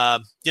then,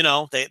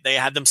 they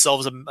had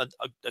themselves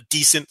a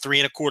decent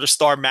 3.25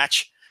 star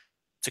match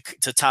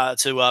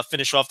to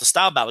finish off the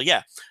Style Battle.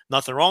 Yeah,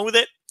 nothing wrong with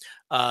it.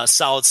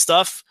 Solid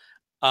stuff.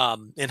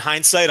 In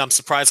hindsight, I'm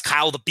surprised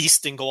Kyle the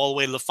Beast didn't go all the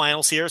way to the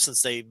finals here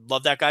since they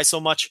love that guy so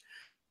much.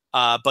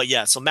 But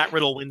yeah, so Matt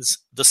Riddle wins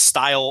the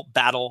Style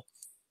Battle,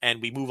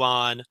 and we move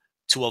on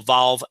to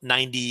Evolve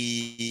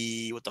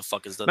 90. What the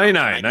fuck is the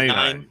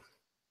 99?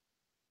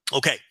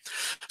 Okay,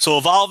 so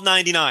Evolve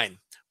 99.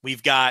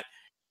 We've got.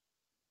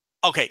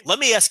 Okay, let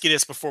me ask you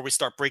this before we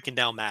start breaking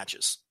down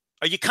matches.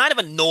 Are you kind of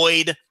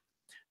annoyed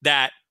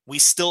that we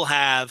still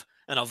have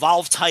an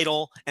Evolve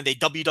title and a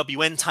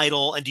WWN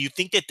title? And do you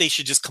think that they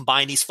should just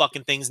combine these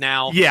fucking things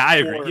now? Yeah, I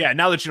agree. Yeah,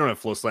 now that you don't have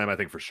Flow Slam, I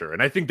think for sure.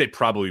 And I think they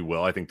probably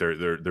will. I think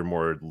they're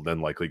more than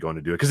likely going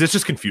to do it because it's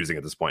just confusing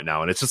at this point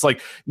now. And it's just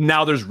like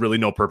now there's really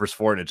no purpose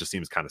for it. And it just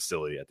seems kind of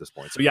silly at this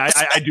point. So yeah,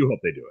 I do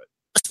hope they do it.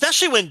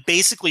 Especially when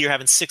basically you're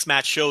having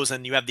 6-match shows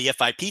and you have the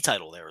FIP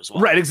title there as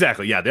well. Right,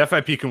 exactly. Yeah, the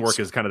FIP can work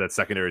as kind of that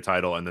secondary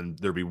title, and then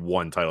there'll be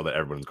one title that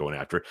everyone's going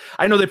after.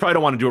 I know they probably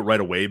don't want to do it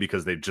right away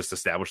because they've just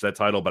established that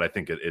title, but I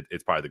think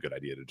it's probably the good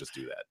idea to just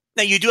do that.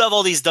 Now, you do have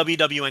all these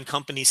WWN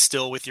companies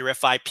still with your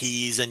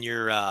FIPs and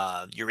your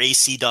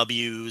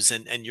ACWs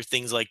and your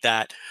things like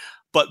that.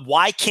 But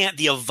why can't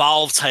the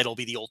Evolve title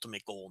be the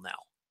ultimate goal now?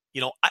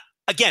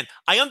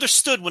 I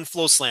understood when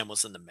Flow Slam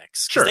was in the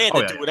mix. Sure. They had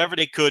to do whatever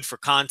they could for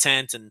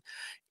content and,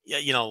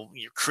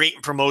 you're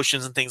creating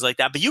promotions and things like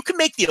that. But you can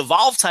make the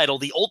Evolve title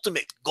the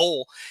ultimate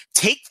goal.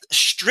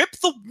 Strip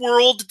the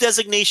world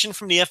designation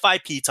from the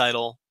FIP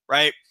title,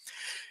 right?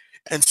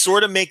 And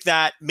sort of make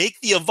the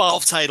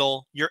Evolve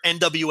title your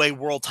NWA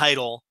world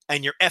title,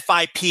 and your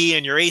FIP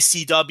and your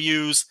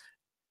ACWs,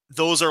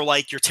 those are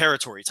like your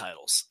territory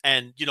titles.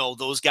 And,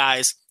 those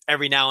guys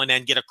every now and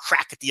then get a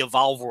crack at the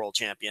Evolve world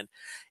champion.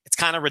 It's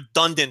kind of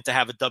redundant to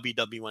have a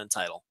WWN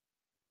title.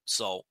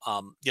 So,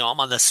 I'm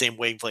on the same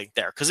wavelength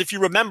there. Because if you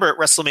remember at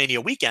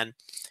WrestleMania weekend,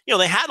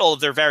 they had all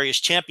of their various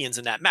champions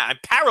in that match.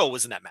 Paro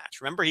was in that match.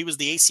 Remember, he was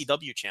the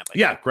ACW champion.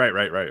 Yeah,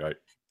 right.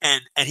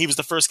 and he was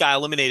the first guy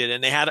eliminated,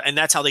 and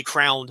that's how they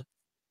crowned,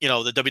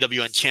 the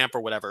WWN champ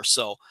or whatever.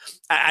 So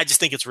I just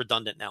think it's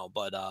redundant now.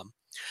 But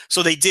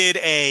so they did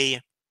a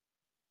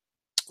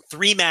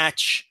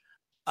 3-match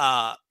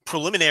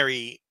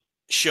preliminary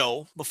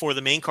show before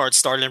the main card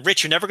started. And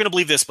Rich, you're never going to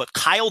believe this, but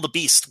Kyle the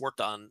Beast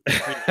worked on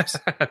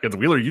against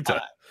Wheeler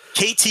Yuta.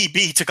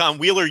 KTB took on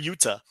Wheeler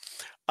Yuta.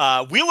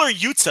 Wheeler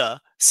Yuta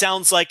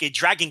sounds like a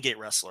Dragon Gate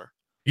wrestler.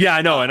 Yeah,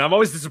 I know, and I'm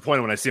always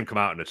disappointed when I see him come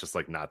out and it's just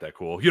like not that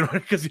cool,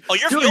 because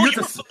you're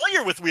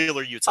familiar with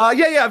Wheeler Yuta?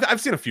 Yeah,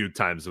 I've seen a few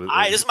times. This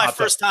is my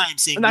first time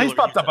seeing. And he's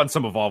popped up on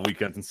some Evolve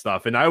weekends and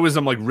stuff, and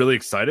I'm like really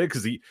excited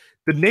because the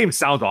name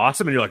sounds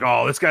awesome, and you're like,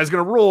 oh, this guy's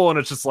gonna rule, and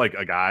it's just like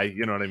a guy,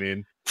 you know what I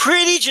mean?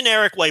 Pretty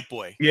generic white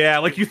boy. Yeah,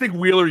 like you think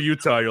Wheeler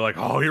Yuta, you're like,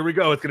 oh, here we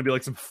go. It's gonna be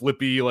like some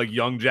flippy, like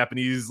young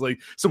Japanese,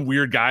 like some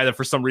weird guy that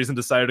for some reason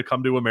decided to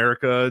come to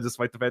America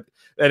despite the fact,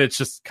 and it's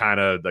just kind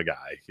of the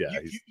guy. Yeah,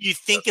 you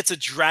think it's a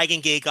Dragon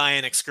Gate guy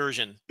in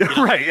Excursion,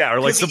 right? Yeah, or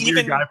like some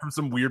weird guy from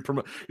some weird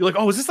promo. You're like,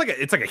 oh, is this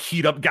it's like a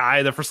heat up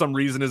guy that for some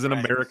reason is in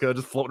America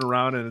just floating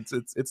around, and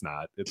it's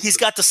not. He's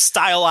got the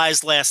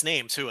stylized last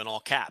name too in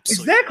all caps.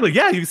 Exactly.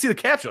 Yeah, you can see the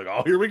caps. You're like,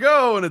 oh, here we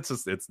go, and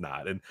it's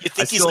not. And you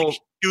think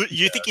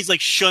think he's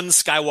like Shun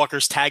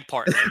Skywalker's tag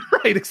partner,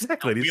 right?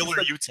 Exactly.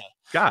 Wheeler Yuta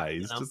guy.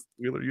 He's just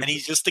Wheeler Yuta, and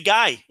he's just a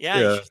guy.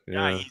 Yeah,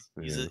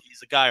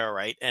 he's a guy, all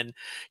right. And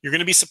you're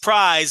gonna be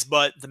surprised,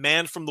 but the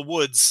man from the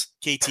woods,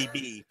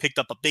 KTB, picked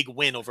up a big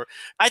win over.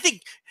 I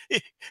think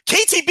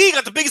KTB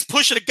got the biggest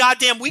push of the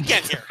goddamn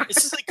weekend here.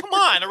 This is like, come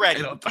on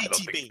already,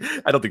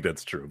 KTB. I don't think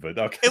that's true, but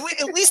okay.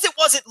 At least it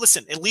wasn't.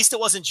 Listen, at least it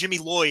wasn't Jimmy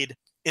Lloyd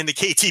in the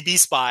KTB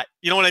spot.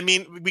 You know what I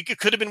mean? We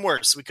could have been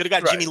worse. We could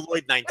have got Jimmy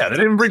Lloyd 9 times. Yeah,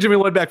 they didn't bring Jimmy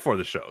Lloyd back for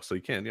the show, so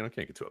you can't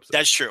get too upset.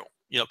 That's true.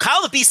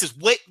 Kyle the Beast is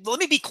way. Let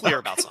me be clear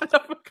about something.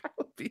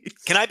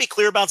 Can I be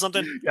clear about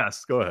something?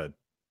 Yes, go ahead.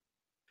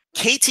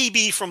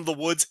 KTB from the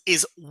woods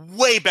is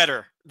way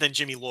better than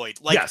Jimmy Lloyd.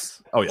 Like,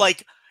 yes. Oh, yeah.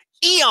 Like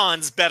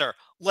eons better.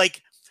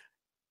 Like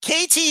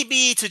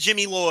KTB to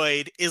Jimmy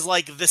Lloyd is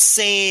like the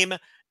same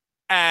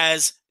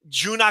as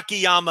Jun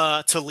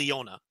Akiyama to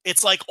Leona.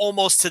 It's like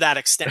almost to that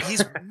extent.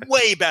 He's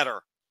way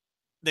better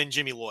than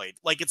Jimmy Lloyd.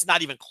 Like it's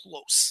not even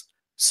close.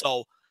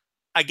 So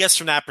I guess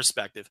from that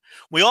perspective,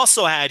 we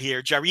also had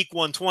here Jarek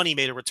 120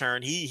 made a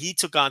return. He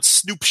took on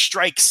Snoop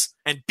Strikes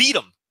and beat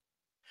him.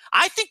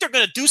 I think they're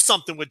going to do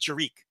something with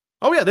Jarek.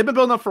 Oh yeah, they've been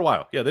building up for a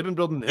while. Yeah, they've been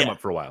building him up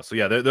for a while. So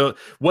yeah,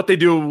 what they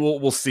do,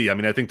 we'll see. I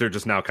mean, I think they're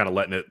just now kind of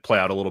letting it play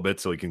out a little bit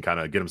so he can kind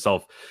of get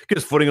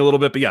his footing a little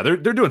bit. But yeah, they're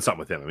doing something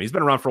with him. I mean, he's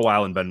been around for a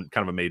while and been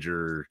kind of a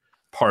major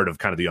part of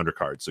kind of the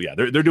undercard. So yeah,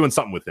 they're doing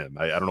something with him.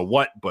 I don't know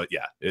what, but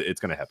yeah, it's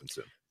going to happen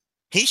soon.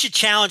 He should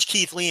challenge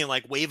Keith Lee and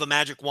like wave a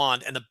magic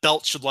wand, and the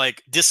belt should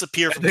like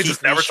disappear from. They Keith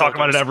just never Lee's talk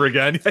about it ever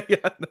again.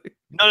 Yeah.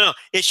 No.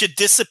 It should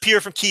disappear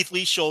from Keith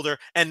Lee's shoulder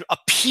and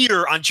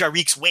appear on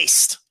Jarek's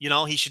waist.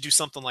 He should do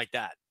something like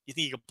that. You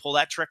think you can pull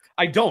that trick?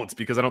 I don't,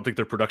 because I don't think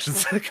their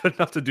production's good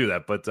enough to do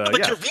that. But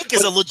Jarek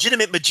is a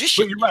legitimate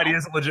magician. But you're right, he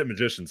is a legit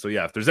magician. So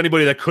yeah, if there's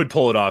anybody that could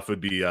pull it off, it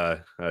would be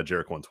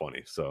Jarek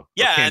 120. So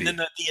yeah, Candy. And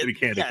then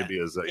Candy could be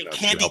as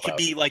Candy could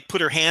be like put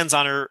her hands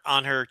on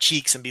her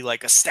cheeks and be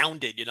like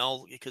astounded,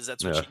 because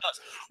that's what she does.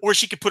 Or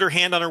she could put her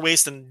hand on her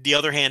waist and the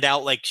other hand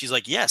out, like she's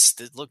like, yes,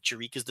 look,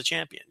 Jarek is the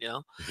champion.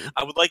 Mm-hmm.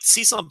 I would like to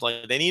see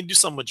something. They need to do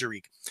something with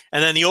Jarek.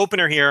 And then the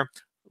opener here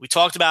we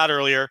talked about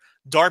earlier,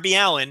 Darby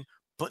Allin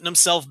putting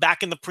himself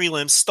back in the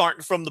prelims,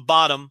 starting from the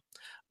bottom,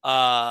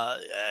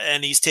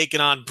 and he's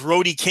taking on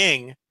Brody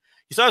King.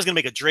 You thought I was going to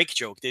make a Drake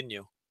joke, didn't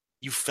you?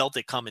 You felt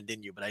it coming,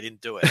 didn't you? But I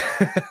didn't do it.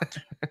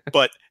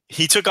 But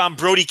he took on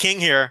Brody King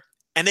here,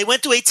 and they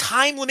went to a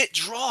time limit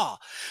draw.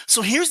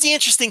 So here's the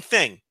interesting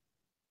thing.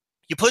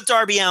 You put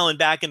Darby Allin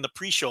back in the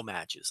pre-show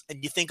matches,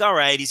 and you think, all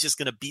right, he's just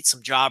going to beat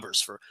some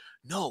jobbers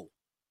No.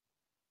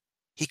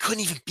 He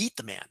couldn't even beat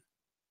the man.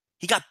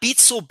 He got beat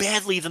so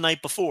badly the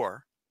night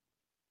before.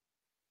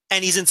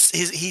 And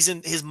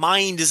his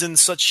mind is in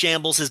such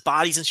shambles. His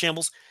body's in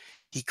shambles.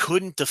 He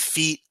couldn't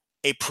defeat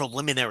a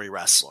preliminary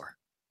wrestler.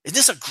 Is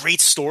this a great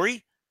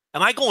story?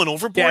 Am I going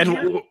overboard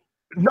here?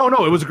 No,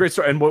 it was a great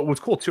story. And what's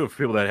cool too, for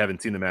people that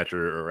haven't seen the match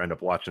or end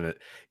up watching it,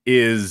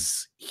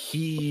 is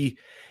he's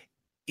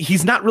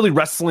not really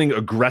wrestling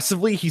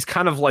aggressively. He's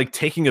kind of like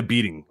taking a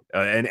beating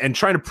and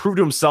trying to prove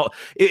to himself.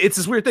 It's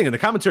this weird thing, and the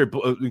commentary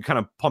kind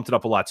of pumped it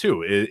up a lot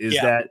too. Is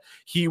that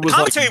he was? The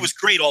commentary was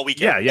great all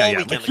weekend.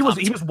 Yeah. Like he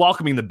was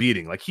welcoming the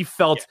beating. Like he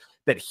felt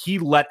that he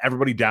let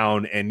everybody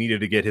down and needed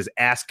to get his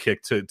ass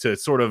kicked to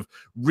sort of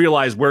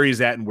realize where he's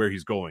at and where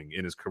he's going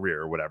in his career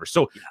or whatever.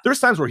 So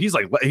there's times where he's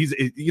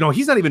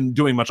not even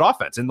doing much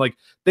offense. And like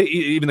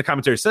even the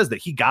commentary says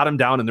that he got him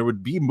down and there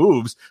would be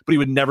moves, but he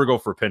would never go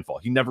for a pinfall.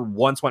 He never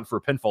once went for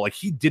a pinfall. Like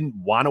he didn't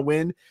want to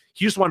win.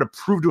 He just wanted to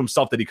prove to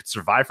himself that he could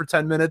survive for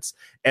 10 minutes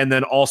and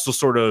then also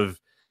sort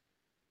of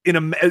in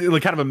a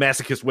kind of a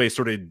masochist way,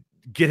 sort of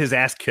get his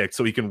ass kicked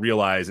so he can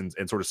realize and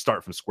sort of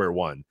start from square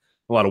one.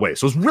 A lot of ways.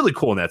 So it was really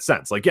cool in that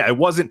sense. Like, yeah, he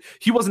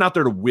wasn't out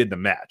there to win the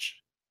match,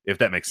 if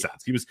that makes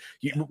sense.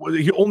 He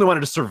only wanted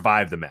to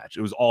survive the match.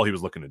 It was all he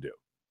was looking to do.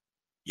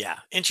 Yeah,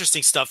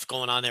 interesting stuff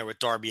going on there with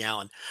Darby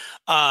Allin.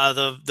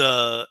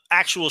 The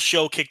actual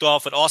show kicked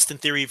off with Austin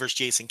Theory versus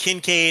Jason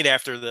Kincaid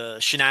after the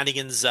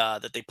shenanigans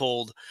that they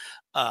pulled,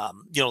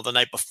 the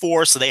night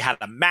before. So they had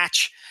a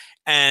match,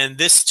 and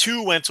this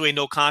too went to a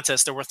no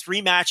contest. There were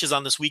 3 matches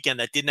on this weekend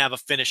that didn't have a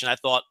finish, and I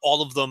thought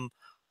all of them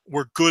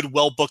were good,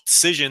 well-booked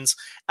decisions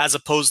as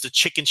opposed to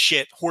chicken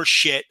shit, horse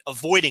shit,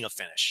 avoiding a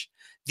finish.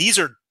 These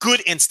are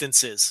good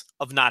instances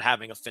of not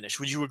having a finish.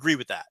 Would you agree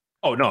with that?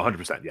 Oh, no,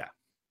 100%. Yeah.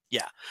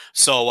 Yeah.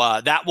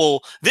 So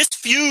this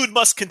feud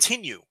must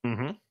continue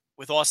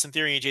with Austin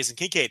Theory and Jason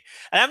Kincaid.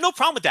 And I have no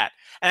problem with that.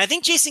 And I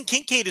think Jason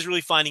Kincaid is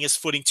really finding his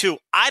footing too.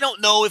 I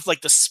don't know if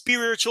like the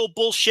spiritual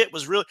bullshit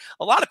was really,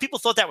 a lot of people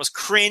thought that was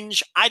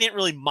cringe. I didn't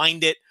really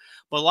mind it,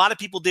 but a lot of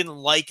people didn't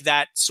like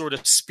that sort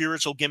of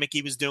spiritual gimmick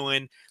he was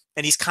doing.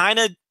 And he's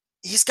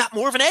got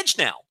more of an edge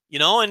now,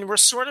 and we're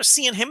sort of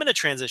seeing him in a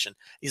transition.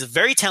 He's a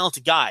very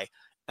talented guy,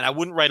 and I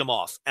wouldn't write him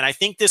off. And I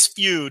think this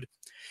feud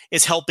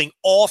is helping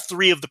all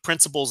 3 of the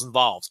principals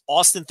involved: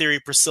 Austin Theory,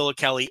 Priscilla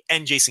Kelly,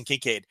 and Jason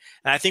Kincaid.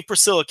 And I think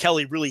Priscilla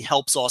Kelly really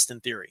helps Austin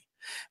Theory.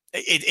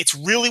 It's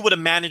really what a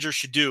manager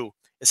should do,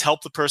 is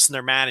help the person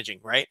they're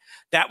managing, right?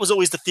 That was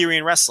always the theory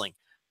in wrestling.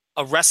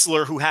 A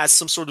wrestler who has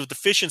some sort of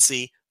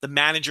deficiency, the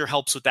manager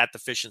helps with that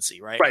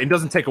deficiency, right? Right, and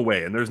doesn't take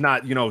away. And there's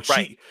not,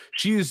 right.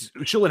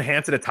 she'll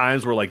enhance it at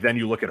times where like then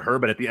you look at her,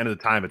 but at the end of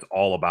the time, it's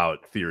all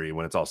about theory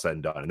when it's all said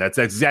and done. And that's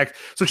exact.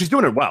 So she's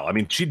doing it well. I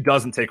mean, she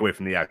doesn't take away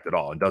from the act at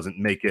all and doesn't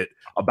make it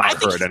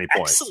about her at any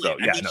point. So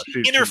yeah,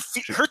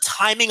 her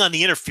timing on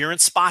the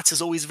interference spots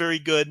is always very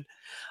good.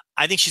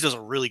 I think she does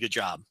a really good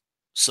job.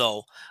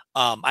 So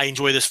I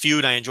enjoy this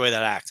feud. I enjoy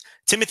that act.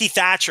 Timothy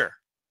Thatcher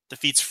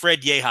defeats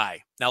Fred Yehi.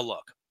 Now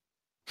look,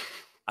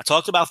 I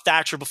talked about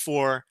Thatcher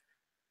before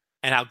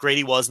and how great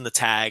he was in the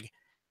tag.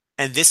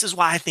 And this is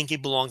why I think he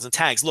belongs in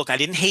tags. Look, I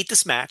didn't hate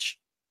this match,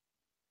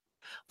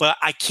 but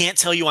I can't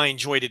tell you I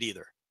enjoyed it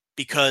either,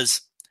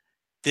 because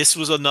this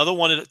was another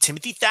one of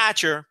Timothy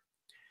Thatcher,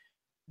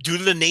 due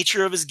to the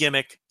nature of his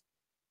gimmick,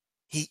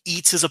 he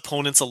eats his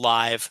opponents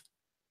alive,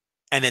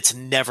 and it's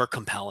never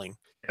compelling.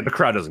 And the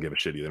crowd doesn't give a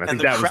shit either. And I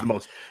think that was the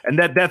most, and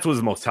that's what's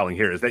the most telling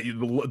here, is that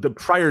the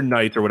prior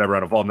night or whatever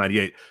out of Evolve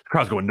 98, the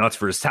crowd's going nuts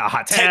for his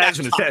hot tags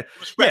and his tag.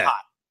 Yeah.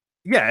 Hot.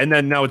 Yeah. And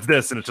then now it's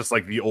this, and it's just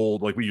like the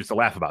old, like we used to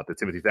laugh about the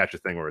Timothy Thatcher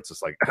thing, where it's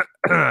just like,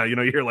 you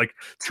hear like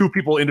 2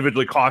 people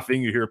individually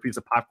coughing, you hear a piece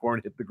of popcorn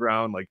hit the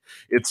ground. Like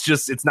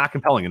it's not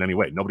compelling in any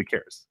way. Nobody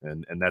cares.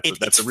 And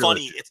that's a real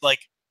funny. issue. It's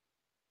like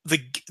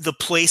the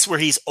place where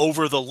he's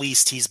over the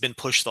least, he's been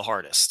pushed the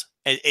hardest.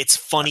 It's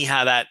funny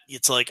how that,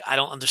 it's like, I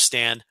don't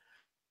understand.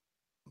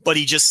 But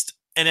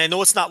and I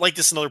know it's not like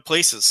this in other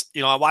places.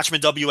 I watch him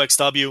in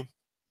WXW,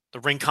 the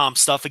ring comp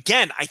stuff.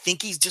 Again, I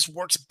think he just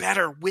works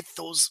better with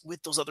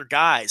those other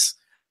guys.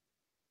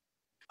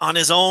 On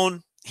his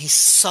own, he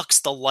sucks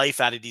the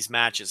life out of these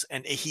matches,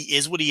 and he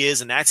is what he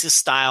is, and that's his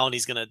style, and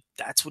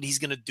that's what he's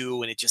gonna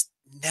do, and it just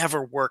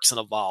never works in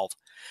Evolve.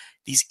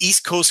 These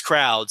East Coast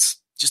crowds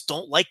just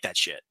don't like that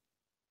shit.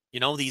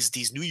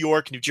 These New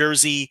York, New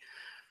Jersey,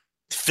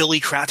 Philly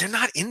crowd, they're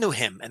not into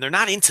him, and they're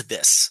not into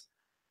this.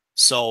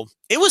 So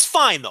it was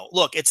fine though.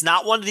 Look, it's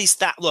not one of these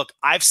look,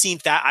 I've seen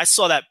that. I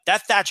saw that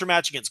Thatcher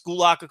match against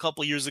Gulak a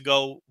couple of years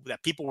ago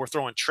that people were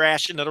throwing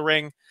trash into the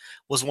ring,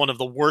 was one of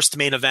the worst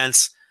main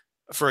events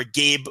for a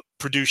Gabe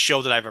produced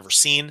show that I've ever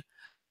seen.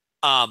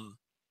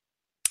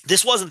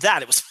 This wasn't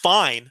that. It was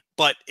fine,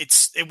 but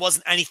it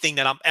wasn't anything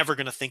that I'm ever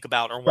going to think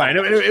about or want.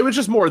 Right. It was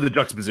just more the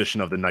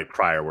juxtaposition of the night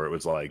prior, where it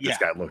was like, this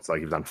guy looks like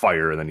he was on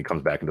fire, and then he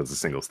comes back and does the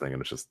singles thing,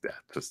 and it's just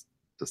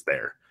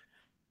there.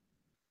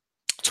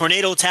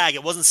 Tornado tag.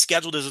 It wasn't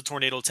scheduled as a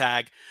tornado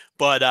tag,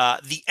 but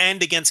the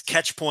end against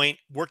Catchpoint,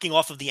 working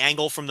off of the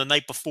angle from the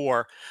night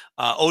before.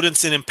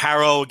 Odinson and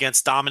Paro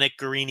against Dominic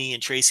Guarini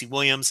and Tracy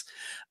Williams.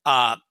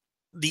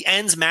 The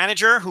end's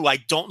manager, who I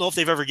don't know if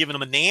they've ever given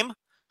him a name.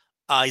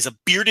 He's a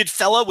bearded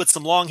fella with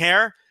some long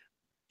hair.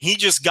 He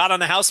just got on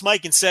the house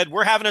mic and said,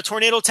 "We're having a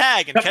tornado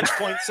tag." And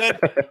Catchpoint said,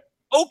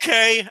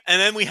 "Okay."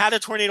 And then we had a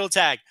tornado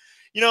tag.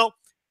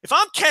 If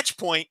I'm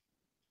Catchpoint,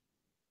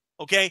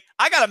 okay,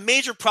 I got a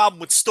major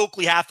problem with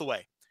Stokely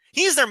Hathaway.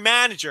 He's their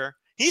manager.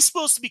 He's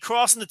supposed to be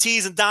crossing the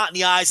T's and dotting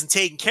the I's and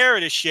taking care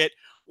of this shit.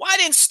 Why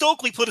didn't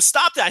Stokely put a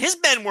stop to that? His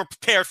men weren't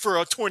prepared for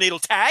a tornado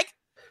tag.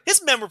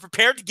 His men were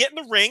prepared to get in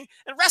the ring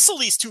and wrestle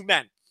these 2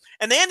 men.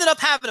 And they ended up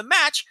having a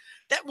match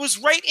that was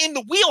right in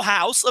the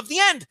wheelhouse of the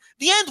end.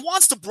 The end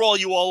wants to brawl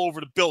you all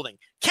over the building.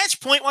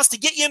 Catchpoint wants to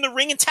get you in the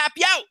ring and tap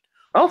you out.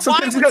 Oh,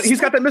 sometimes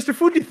he's got that Mr.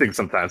 Fuji thing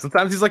sometimes.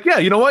 Sometimes he's like, yeah,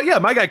 you know what? Yeah,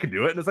 my guy can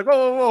do it. And it's like,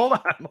 whoa, hold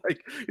on.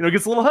 Like,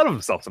 gets a little ahead of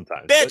himself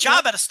sometimes. Bad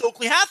job out of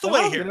Stokely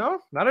Hathaway here.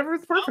 Not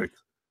everything's perfect.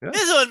 Yeah.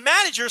 This is a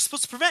manager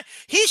supposed to prevent.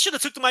 He should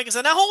have took the mic and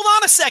said, now hold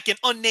on a second,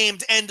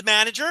 unnamed end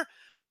manager.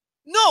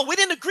 No, we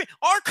didn't agree.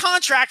 Our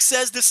contract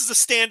says this is a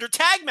standard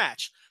tag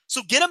match.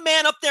 So get a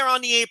man up there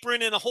on the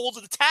apron and a hold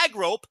of the tag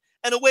rope,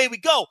 and away we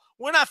go.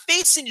 We're not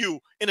facing you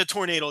in a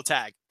tornado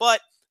tag.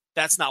 But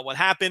that's not what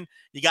happened.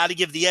 You got to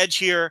give the edge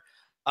here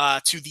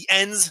to the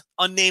end's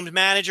unnamed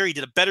manager. He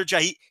did a better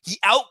job. He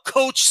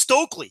outcoached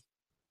Stokely.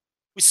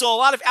 We saw a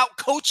lot of out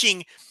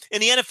coaching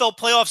in the NFL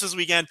playoffs this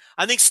weekend.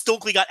 I think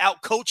Stokely got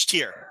out coached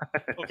here.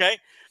 Okay.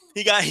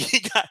 He got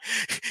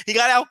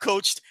out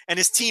coached and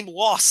his team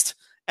lost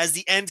as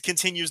the end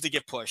continues to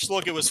get pushed.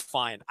 Look, it was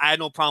fine. I had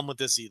no problem with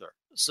this either.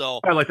 So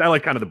I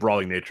like kind of the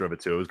brawling nature of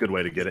it too. It was a good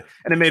way to get it,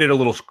 and it made it a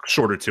little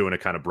shorter too, and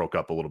it kind of broke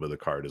up a little bit of the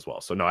card as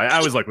well. So no, I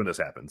always like when this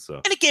happens. So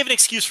and it gave an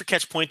excuse for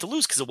Catch Point to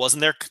lose because it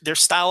wasn't their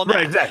style of match.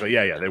 Right, exactly.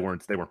 Yeah, they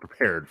weren't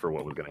prepared for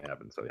what was going to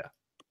happen. So yeah,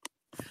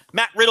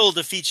 Matt Riddle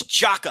defeats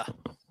Jaka.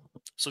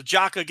 So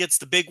Jaka gets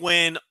the big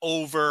win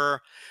over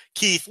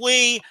Keith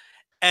Lee,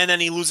 and then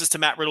he loses to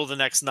Matt Riddle the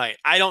next night.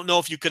 I don't know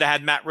if you could have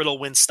had Matt Riddle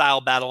win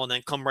style battle and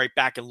then come right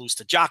back and lose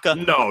to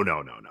Jaka. No.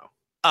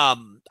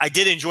 I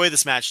did enjoy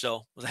this match, though.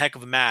 It was a heck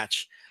of a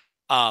match.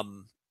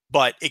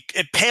 But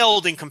it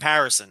paled in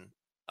comparison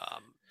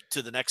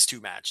to the next two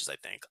matches, I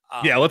think.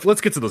 Yeah,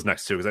 let's get to those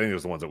next two because I think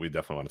those are the ones that we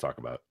definitely want to talk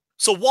about.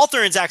 So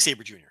Walter and Zack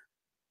Sabre Jr.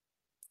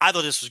 I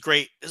thought this was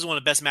great. This is one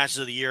of the best matches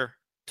of the year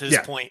to this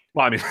point.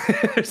 Well, I mean,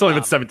 it's only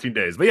been 17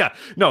 days, but yeah,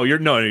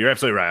 you're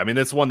absolutely right. I mean,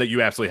 it's one that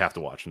you absolutely have to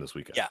watch in this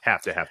weekend. Yeah,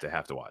 have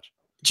to watch.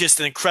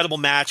 Just an incredible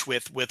match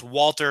with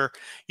Walter.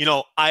 You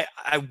know, I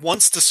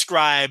once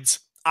described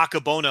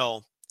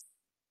Akabono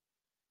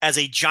as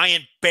a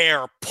giant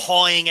bear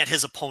pawing at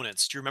his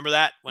opponents. Do you remember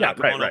that? When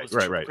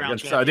right.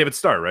 Against David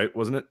Starr, right?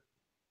 Wasn't it?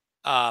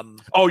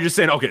 You're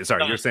saying okay.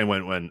 Sorry, you're saying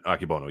when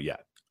Akibono, yeah.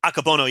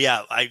 Akabono,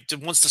 yeah. I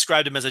once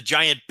described him as a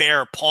giant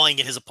bear pawing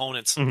at his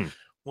opponents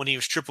when he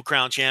was Triple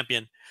Crown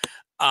champion.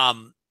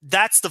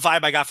 That's the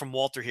vibe I got from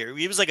Walter here.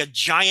 He was like a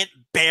giant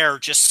bear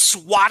just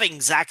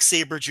swatting Zack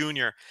Sabre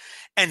Jr.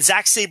 And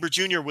Zack Sabre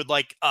Jr. would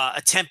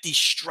attempt these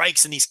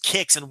strikes and these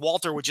kicks, and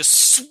Walter would just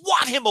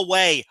swat him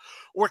away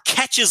or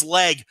catch his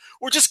leg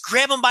or just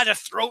grab him by the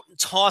throat and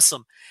toss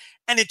him.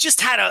 And it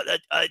just had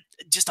a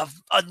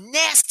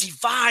nasty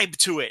vibe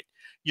to it,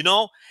 you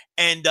know?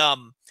 And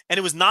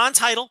it was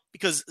non-title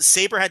because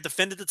Sabre had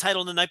defended the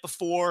title the night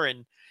before.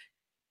 And,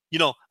 you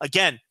know,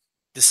 again,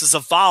 this is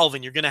Evolve,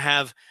 and you're going to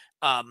have,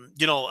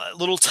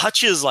 little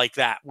touches like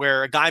that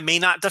where a guy may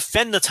not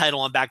defend the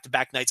title on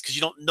back-to-back nights because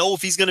you don't know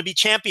if he's going to be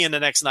champion the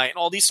next night and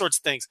all these sorts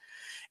of things.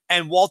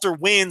 And Walter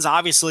wins,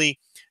 obviously,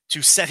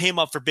 to set him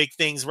up for big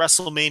things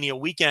WrestleMania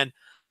weekend.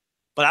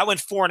 But I went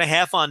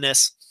 4.5 on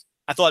this.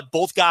 I thought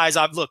both guys,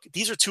 look,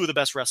 these are two of the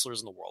best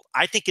wrestlers in the world.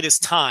 I think it is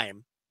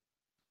time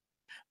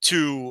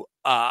to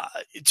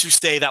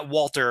say that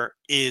Walter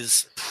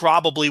is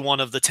probably one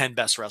of the 10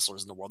 best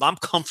wrestlers in the world. I'm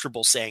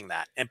comfortable saying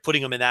that and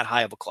putting him in that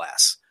high of a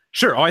class.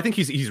 Sure. I think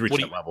he's reached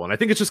that level, and I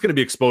think it's just going to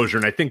be exposure.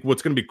 And I think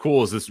what's going to be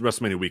cool is this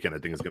WrestleMania weekend. I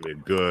think is going to be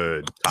a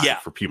good time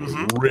for people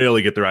to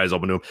really get their eyes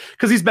open to him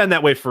because he's been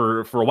that way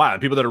for a while.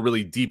 And people that are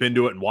really deep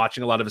into it and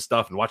watching a lot of his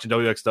stuff and watching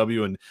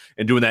WXW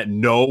and doing that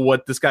know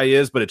what this guy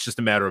is, but it's just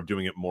a matter of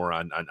doing it more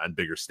on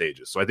bigger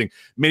stages. So I think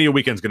Mania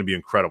weekend is going to be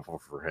incredible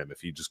for him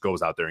if he just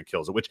goes out there and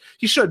kills it, which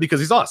he should because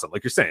he's awesome,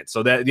 like you're saying.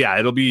 So that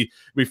it'll be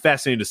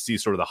fascinating to see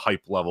sort of the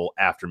hype level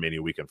after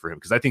Mania weekend for him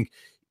because I think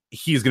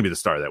he's going to be the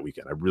star of that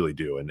weekend. I really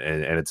do. And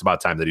it's about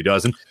time that he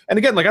does. And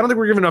again, I don't think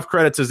we're giving enough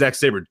credit to Zack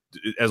Sabre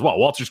as well.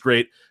 Walter's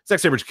great. Zack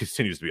Sabre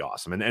continues to be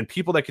awesome. And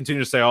people that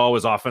continue to say, oh,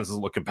 his offense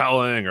doesn't look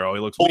compelling or, oh,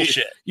 he looks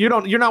bullshit. You're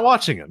not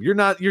watching him.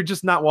 You're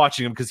just not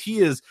watching him because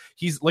he's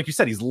like you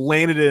said, he's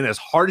landed in as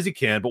hard as he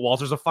can, but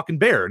Walter's a fucking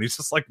bear. And he's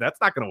just like,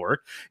 that's not going to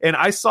work. And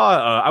I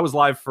saw, I was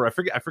live for, I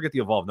forget the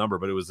Evolve number,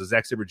 but it was a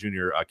Zack Sabre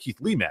Jr. Keith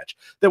Lee match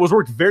that was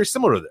worked very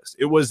similar to this.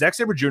 It was Zack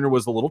Sabre Jr.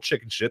 was the little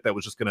chicken shit that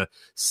was just going to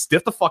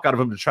stiff the fuck out of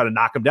him to try to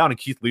knock him down. And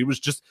Keith Lee was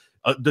just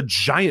the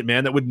giant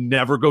man that would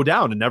never go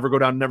down.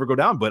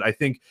 But I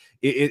think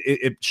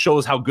it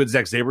shows how good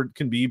Zack Sabre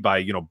can be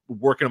by,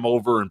 working him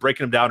over and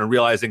breaking him down and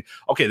realizing,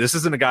 okay, this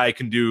isn't a guy I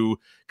can do,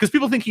 because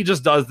people think he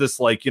just does this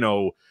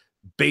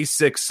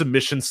basic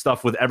submission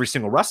stuff with every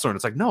single wrestler. And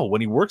it's like, no, when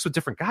he works with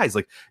different guys,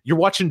 like you're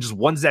watching just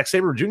one Zack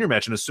Sabre Jr.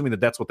 match and assuming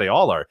that that's what they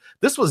all are.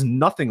 This was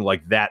nothing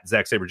like that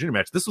Zack Sabre Jr.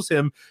 match. This was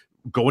him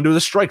going to the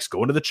strikes,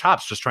 going to the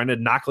chops, just trying to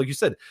knock, like you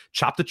said,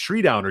 chop the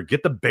tree down or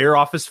get the bear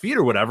off his feet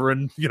or whatever.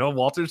 And,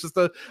 Walter's just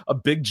a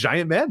big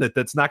giant man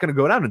that's not going to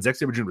go down. And Zack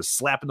Sabre Jr. was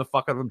slapping the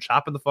fuck out of him,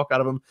 chopping the fuck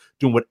out of him,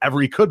 doing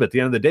whatever he could. But at the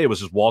end of the day, it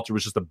was just Walter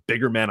was just a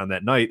bigger man on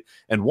that night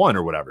and won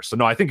or whatever. So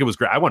no, I think it was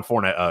great. I went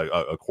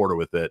 4.25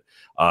 with it.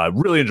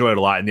 Really enjoyed it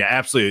a lot. And yeah,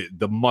 absolutely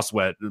the must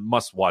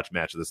watch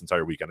match of this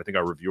entire weekend. I think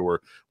our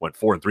reviewer went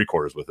 4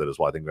 3/4 with it as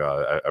well. I think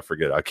I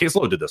forget. Case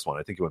Low did this one.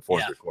 I think he went 4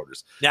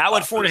 3/4. Yeah, I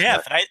went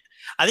 4.5. And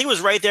I think it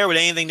was right there with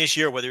anything this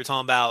year, whether you're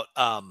talking about,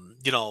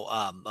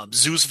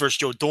 Zeus versus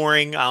Joe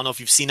Doring. I don't know if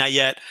you've seen that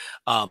yet.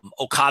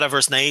 Okada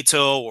versus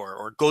Naito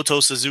or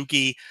Goto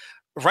Suzuki,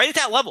 right at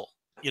that level.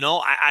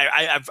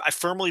 I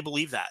firmly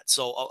believe that.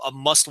 So a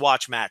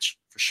must-watch match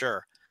for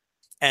sure.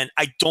 And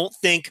I don't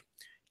think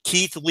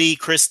Keith Lee,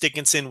 Chris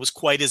Dickinson was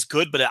quite as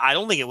good, but I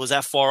don't think it was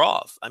that far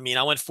off. I mean,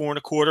 I went 4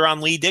 1/4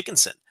 on Lee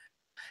Dickinson.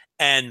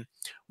 And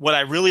what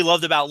I really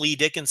loved about Lee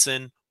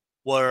Dickinson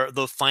were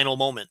the final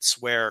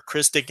moments where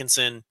Chris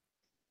Dickinson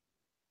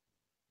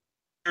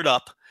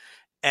up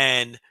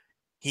and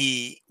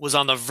he was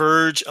on the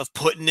verge of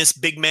putting this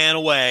big man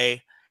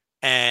away,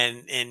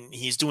 and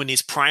he's doing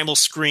these primal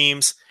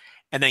screams.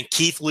 And then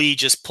Keith Lee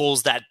just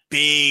pulls that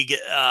big,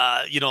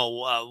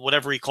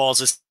 whatever he calls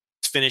this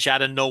finish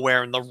out of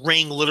nowhere. And the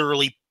ring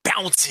literally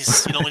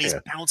bounces, and he's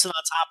bouncing on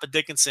top of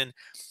Dickinson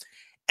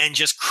and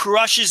just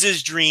crushes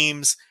his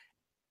dreams.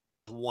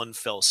 One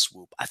fell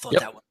swoop. I thought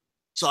that was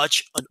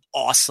such an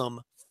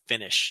awesome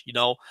finish,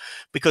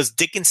 because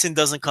Dickinson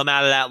doesn't come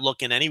out of that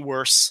looking any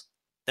worse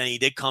than he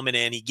did coming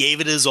in. He gave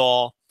it his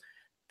all.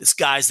 This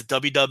guy's the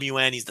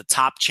WWN. He's the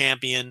top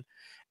champion,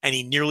 and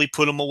he nearly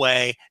put him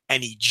away,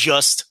 and he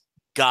just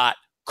got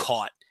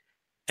caught.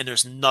 And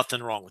there's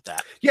nothing wrong with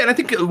that. Yeah, and I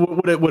think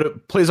what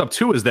it plays up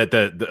to is that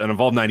an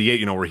Evolve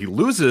 98, where he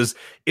loses,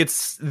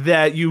 it's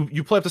that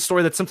you play up the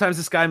story that sometimes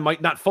this guy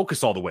might not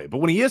focus all the way. But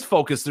when he is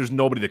focused, there's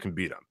nobody that can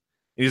beat him.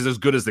 He's as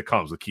good as it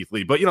comes with Keith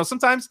Lee. But,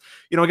 sometimes,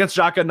 against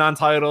Jaka,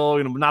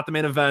 non-title, not the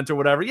main event or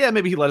whatever,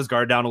 maybe he let his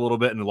guard down a little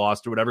bit and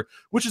lost or whatever,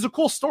 which is a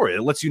cool story.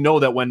 It lets you know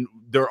that when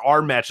there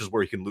are matches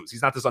where he can lose,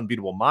 he's not this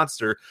unbeatable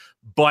monster,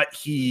 but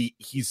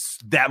he's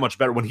that much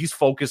better. When he's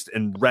focused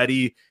and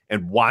ready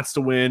and wants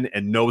to win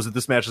and knows that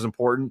this match is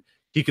important,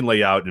 he can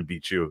lay out and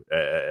beat you.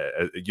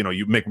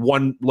 You make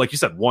one, like you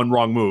said, one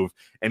wrong move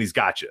and he's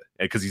got you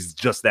because he's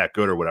just that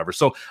good or whatever.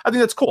 So I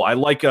think that's cool. I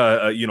like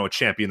a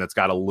champion that's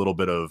got a little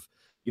bit of,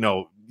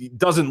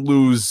 doesn't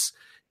lose,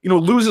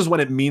 loses when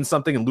it means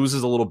something and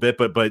loses a little bit,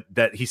 but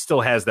that he still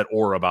has that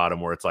aura about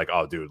him where it's like,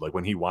 oh, dude, like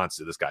when he wants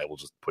to, this guy will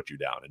just put you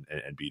down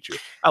and beat you.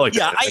 I like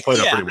that. I played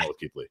it pretty well with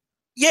Keith Lee.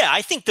 Yeah,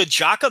 I think the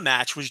Jaka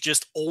match was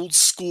just old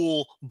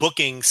school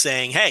booking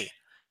saying, hey,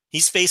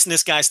 he's facing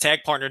this guy's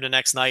tag partner the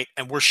next night,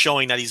 and we're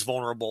showing that he's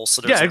vulnerable.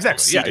 So there's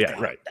exactly. Yeah,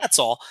 right. That's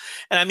all.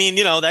 And I mean,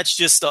 that's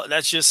just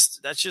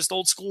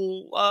old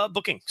school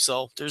booking.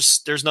 So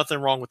there's nothing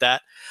wrong with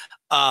that.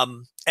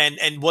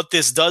 And what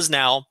this does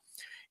now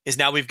is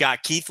we've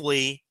got Keith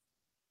Lee,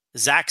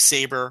 Zack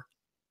Sabre,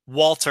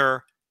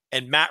 Walter,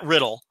 and Matt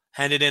Riddle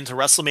headed into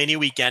WrestleMania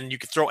weekend. You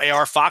could throw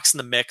AR Fox in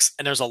the mix,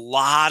 and there's a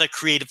lot of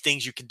creative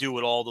things you can do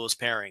with all those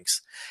pairings.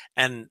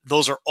 And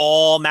those are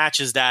all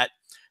matches that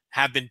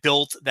have been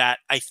built that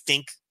I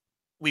think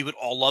we would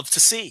all love to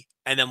see.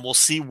 And then we'll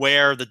see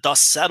where the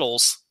dust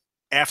settles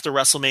after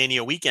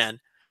WrestleMania weekend.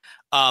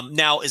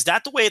 Now, is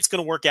that the way it's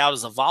going to work out?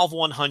 Is Evolve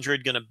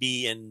 100 going to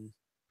be in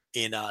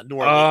New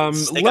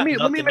Orleans?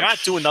 They're not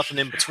doing nothing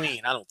in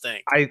between, I don't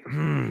think.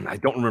 I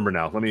don't remember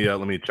now. Let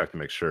me check to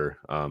make sure.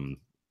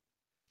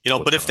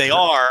 But if they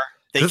are,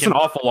 it's an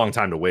awful long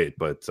time to wait.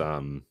 But not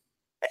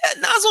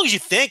as long as you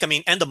think. I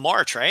mean, end of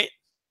March, right?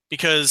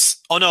 Because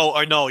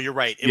no, you're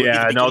right.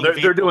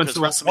 They're doing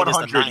some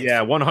 100. Yeah,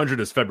 100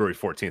 is February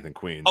 14th in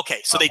Queens. Okay,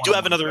 so they do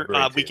have another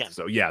weekend.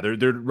 So yeah,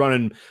 they're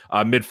running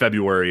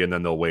mid-February, and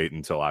then they'll wait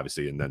until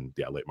obviously, and then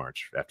late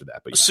March after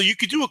that. But so you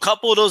could do a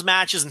couple of those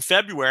matches in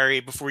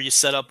February before you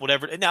set up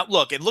whatever. Now,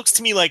 look, it looks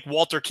to me like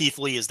Walter Keith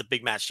Lee is the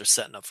big match they're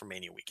setting up for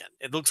Mania weekend.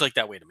 It looks like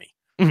that way to me.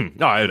 Mm-hmm.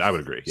 No, I would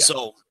agree. Yeah.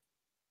 So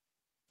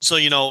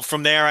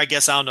from there, I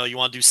guess I don't know. You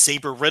want to do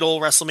Sabre Riddle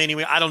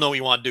WrestleMania? I don't know what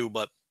you want to do,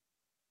 but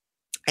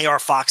AR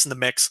Fox in the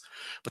mix,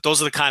 but those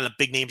are the kind of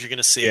big names you're going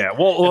to see. Yeah,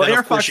 well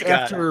AR Fox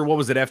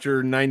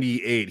after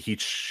 98, he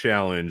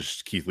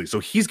challenged Keith Lee, so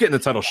he's getting the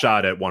title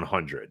shot at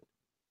 100.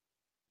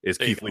 Is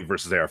Keith Lee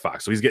versus AR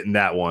Fox, so he's getting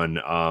that one.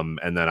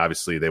 And then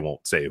obviously they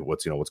won't say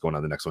what's going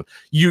on the next one.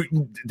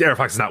 AR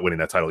Fox is not winning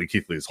that title.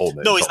 Keith Lee is holding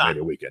it. No, he's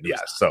not. Weekend, yeah.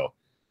 So,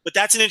 but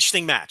that's an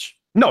interesting match.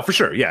 No, for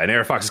sure. Yeah. And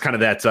AR Fox is kind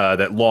of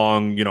that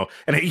long,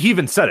 and he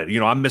even said it,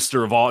 I'm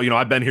Mr. of all,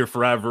 I've been here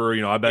forever.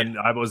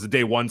 I was the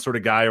day one sort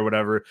of guy or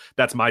whatever.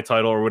 That's my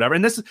title or whatever.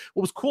 And this is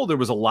what was cool. There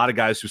was a lot of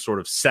guys who sort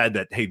of said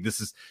that, hey,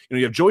 this is,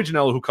 you have Joey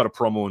Janela who cut a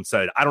promo and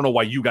said, I don't know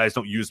why you guys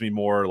don't use me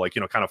more, like,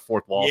 kind of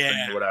fourth wall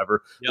thing or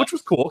whatever, which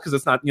was cool because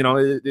it's not,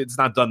 it's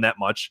not done that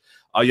much.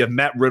 You have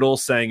Matt Riddle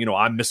saying,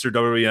 I'm Mr.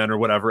 WWN or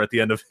whatever at the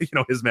end of,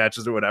 his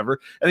matches or whatever.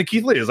 And then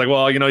Keith Lee is like,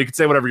 well, you can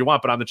say whatever you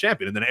want, but I'm the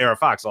champion. And then AR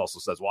Fox also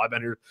says, well, I've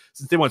been here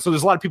since day one. So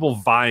there's a lot of people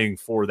vying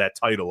for that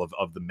title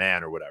of the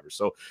man or whatever.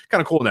 So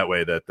kind of cool in that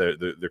way that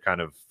they're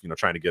kind of,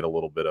 trying to get a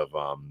little bit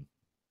of,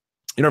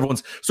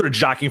 everyone's sort of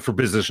jockeying for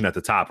position at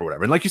the top or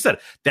whatever. And like you said,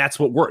 that's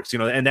what works,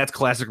 and that's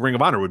classic Ring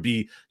of Honor would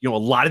be, a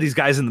lot of these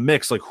guys in the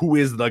mix, like who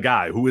is the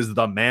guy, who is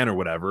the man or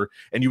whatever.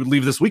 And you would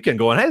leave this weekend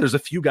going, hey, there's a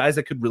few guys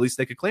that could really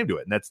stake a claim to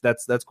it. And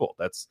that's cool.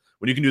 That's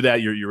when you can do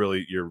that,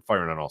 you're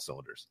firing on all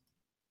cylinders.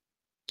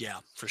 Yeah,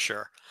 for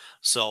sure.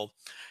 So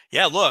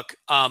yeah, look,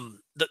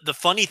 the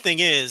funny thing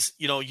is,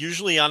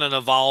 usually on an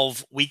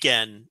Evolve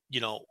weekend,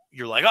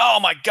 you're like, oh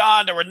my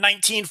God, there were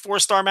 19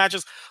 4-star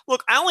matches.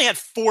 Look, I only had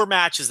 4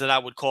 matches that I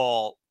would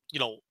call,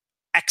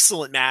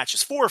 excellent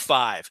matches, 4 or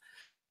 5,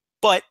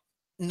 but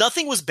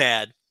nothing was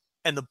bad.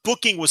 And the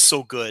booking was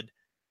so good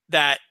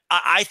that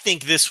I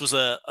think this was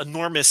a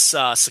enormous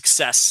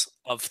success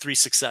of 3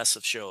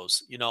 successive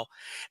shows,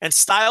 and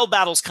Style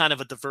Battle's kind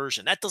of a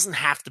diversion. That doesn't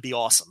have to be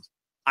awesome.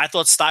 I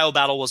thought Style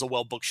Battle was a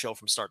well-booked show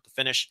from start to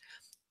finish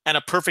and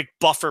a perfect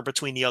buffer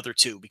between the other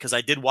two because I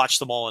did watch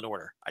them all in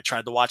order. I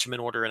tried to watch them in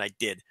order and I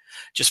did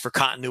just for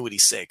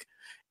continuity's sake.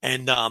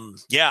 And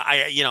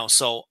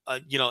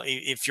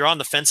if you're on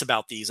the fence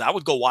about these, I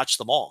would go watch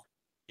them all.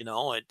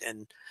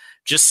 and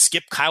just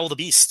skip Kyle the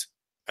Beast,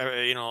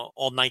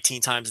 all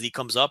 19 times that he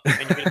comes up, and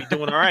you're going to be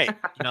doing all right.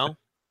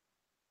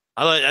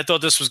 I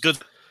thought this was good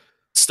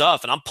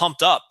stuff, and I'm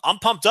pumped up. I'm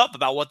pumped up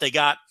about what they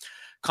got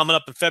coming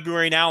up in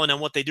February now, and then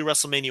what they do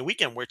WrestleMania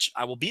weekend, which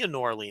I will be in New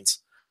Orleans.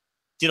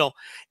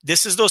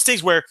 This is those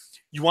things where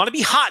you want to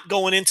be hot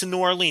going into New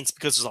Orleans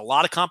because there's a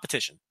lot of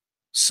competition.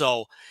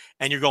 So,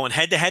 and you're going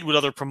head to head with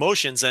other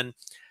promotions. And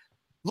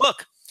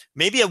look,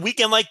 maybe a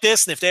weekend like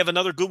this, and if they have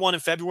another good one in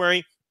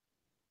February,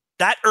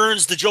 that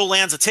earns the Joe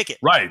Lanza ticket.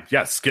 Right.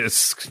 Yes.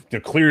 It's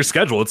clear your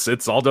schedule.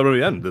 It's all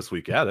WWN this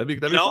week. Yeah, that'd be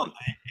fun.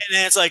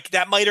 And it's like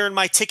that might earn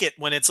my ticket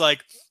when it's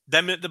like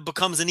then it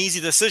becomes an easy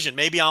decision.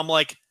 Maybe I'm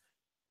like,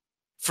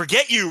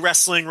 forget you,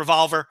 Wrestling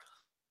Revolver.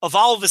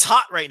 Evolve is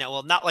hot right now.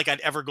 Well, not like I'd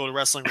ever go to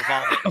Wrestling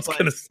Revolver. I was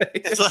going to say.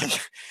 It's like,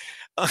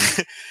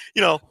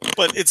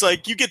 but it's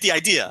like you get the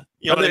idea.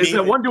 Is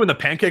that one doing the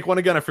pancake one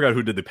again? I forgot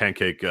who did the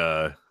pancake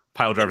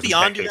pile drivers and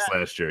pancakes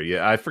last year.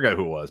 Yeah, I forgot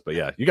who it was, but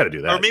yeah, you got to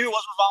do that. Or maybe it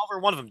was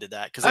Revolver. One of them did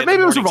that because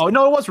maybe it was Revolver.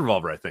 No, it was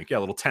Revolver. I think. Yeah, a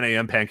little 10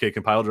 a.m. pancake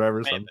and pile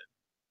drivers.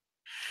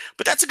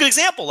 But that's a good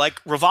example. Like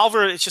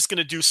Revolver, it's just going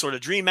to do sort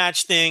of dream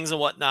match things and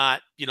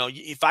whatnot.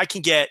 If I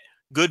can get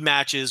good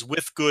matches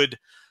with good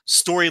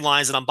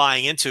storylines that I'm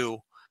buying into,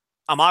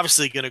 I'm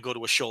obviously going to go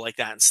to a show like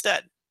that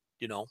instead,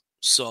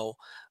 So,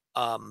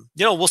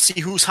 we'll see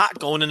who's hot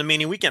going into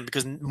Mania weekend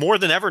because more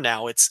than ever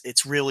now,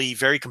 it's really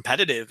very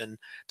competitive and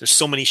there's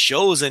so many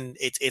shows and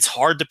it's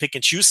hard to pick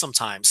and choose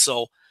sometimes.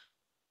 So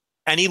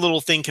any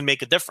little thing can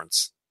make a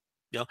difference.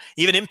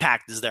 Even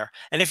Impact is there.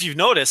 And if you've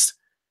noticed,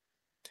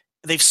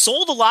 they've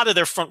sold a lot of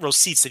their front row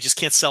seats. They just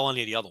can't sell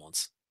any of the other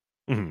ones.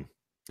 Mm-hmm.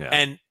 Yeah.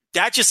 And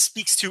that just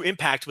speaks to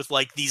Impact with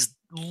like these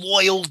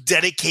loyal,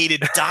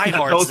 dedicated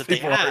diehards that they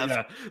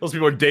have. Those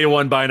people are day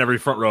one buying every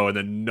front row, and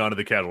then none of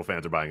the casual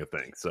fans are buying a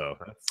thing. So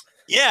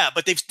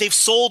but they've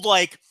sold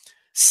like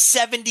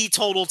 70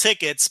 total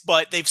tickets,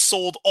 but they've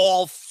sold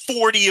all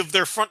 40 of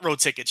their front row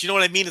tickets. You know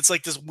what I mean? It's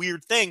like this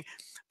weird thing,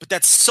 but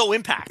that's so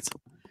Impact,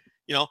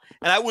 and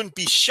I wouldn't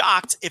be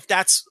shocked if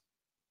that's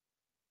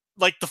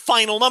like the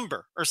final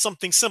number or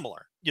something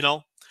similar,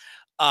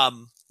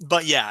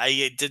 But yeah,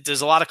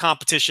 there's a lot of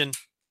competition.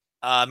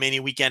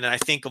 Mania weekend, and I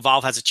think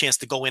Evolve has a chance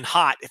to go in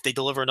hot if they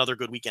deliver another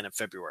good weekend in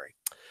February.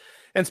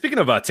 And speaking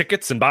of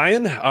tickets and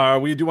buy-in,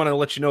 we do want to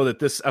let you know that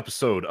this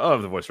episode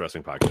of the Voice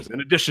Wrestling Podcast, in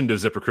addition to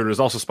ZipRecruiter, is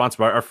also sponsored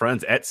by our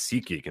friends at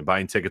SeatGeek. And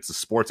buying tickets to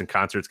sports and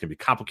concerts can be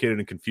complicated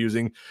and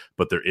confusing,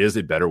 but there is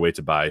a better way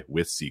to buy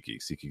with SeatGeek.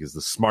 SeatGeek is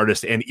the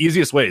smartest and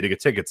easiest way to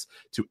get tickets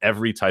to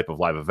every type of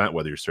live event,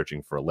 whether you're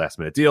searching for a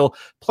last-minute deal,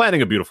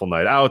 planning a beautiful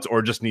night out,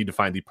 or just need to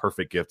find the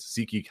perfect gift.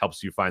 SeatGeek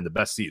helps you find the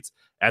best seats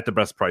at the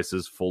best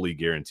prices, fully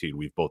guaranteed.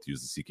 We've both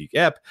used the SeatGeek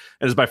app,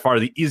 and is by far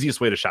the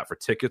easiest way to shop for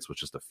tickets with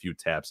just a few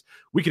taps.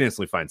 We can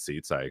instantly find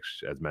seats. I,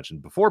 as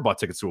mentioned before, bought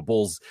tickets to a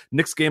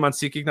Bulls-Knicks game on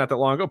SeatGeek not that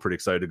long ago. Pretty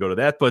excited to go to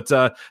that, but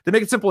they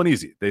make it simple and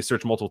easy. They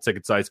search multiple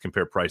ticket sites,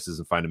 compare prices,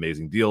 and find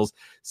amazing deals.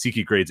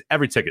 SeatGeek grades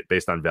every ticket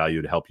based on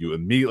value to help you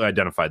immediately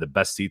identify the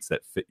best seats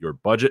that fit your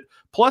budget.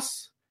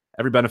 Plus,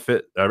 every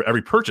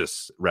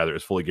purchase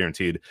is fully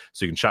guaranteed,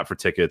 so you can shop for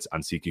tickets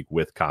on SeatGeek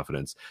with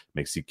confidence.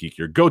 Make SeatGeek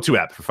your go-to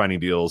app for finding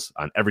deals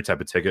on every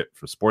type of ticket,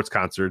 from sports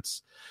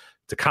concerts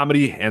to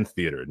comedy and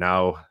theater.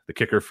 Now, the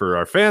kicker for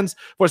our fans,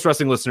 Voice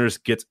Wrestling listeners,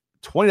 get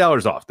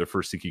 $20 off their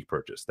first SeatGeek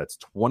purchase. That's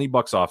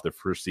 $20 off their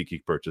first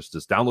SeatGeek purchase.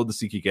 Just download the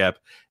SeatGeek app,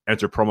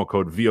 enter promo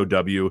code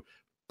VOW.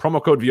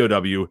 Promo code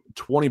VOW,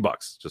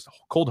 $20. Just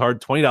cold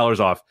hard, $20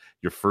 off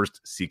your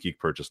first SeatGeek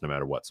purchase, no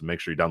matter what. So make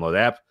sure you download the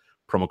app.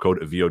 Promo code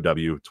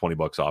VOW,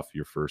 $20 off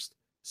your first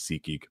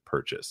SeatGeek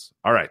purchase.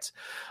 All right.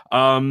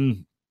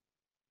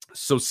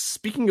 So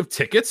speaking of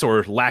tickets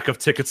or lack of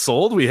tickets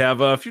sold, we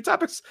have a few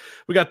topics.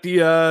 We got the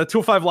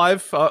 205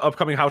 Live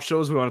upcoming house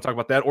shows. We want to talk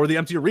about that, or the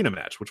empty arena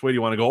match. Which way do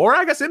you want to go? Or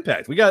I guess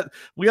Impact. We got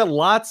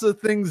lots of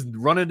things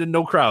running in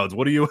no crowds.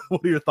 What are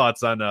your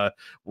thoughts on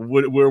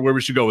where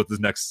we should go with this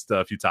next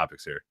few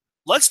topics here?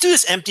 Let's do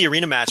this empty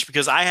arena match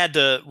because I had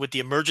to, with the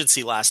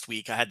emergency last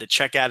week, I had to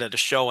check out at a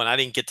show and I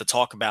didn't get to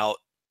talk about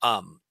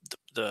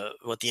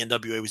what the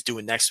NWA was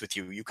doing next with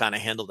you. You kind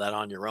of handled that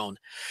on your own.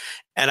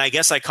 And I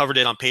guess I covered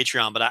it on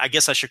Patreon, but I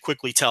guess I should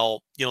quickly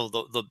tell,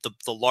 the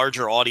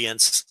larger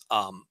audience,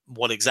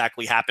 what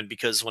exactly happened,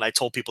 because when I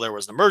told people there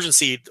was an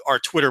emergency, our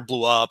Twitter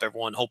blew up,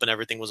 everyone hoping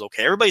everything was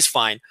okay. Everybody's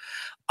fine.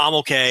 I'm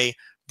okay.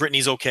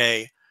 Brittany's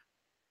okay.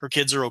 Her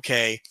kids are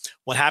okay.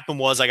 What happened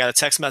was I got a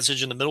text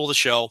message in the middle of the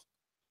show,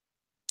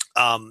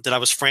 that I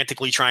was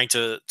frantically trying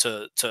to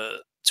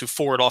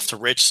forward off to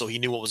Rich so he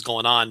knew what was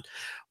going on,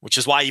 which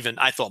is why even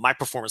I thought my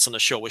performance on the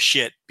show was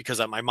shit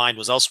because my mind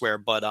was elsewhere.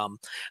 But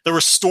there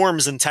were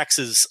storms in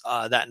Texas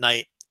that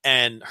night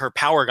and her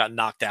power got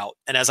knocked out.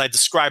 And as I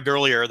described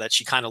earlier, that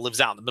she kind of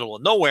lives out in the middle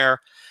of nowhere,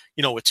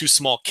 with two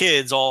small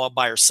kids all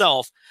by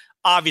herself.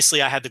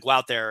 Obviously, I had to go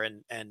out there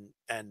and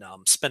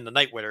spend the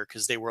night with her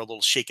because they were a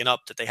little shaken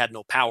up that they had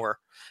no power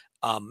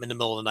in the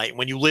middle of the night.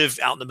 When you live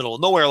out in the middle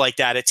of nowhere like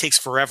that, it takes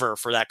forever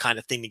for that kind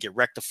of thing to get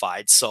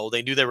rectified. So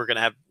they knew they were going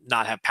to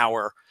not have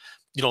power,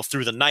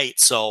 through the night.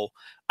 So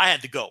I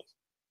had to go,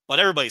 but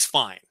everybody's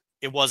fine.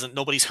 it wasn't,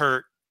 nobody's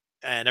hurt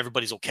and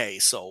everybody's okay.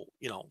 So,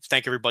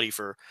 thank everybody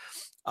for,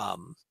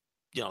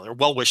 their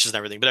well wishes and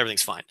everything, but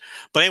everything's fine.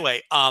 But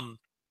anyway,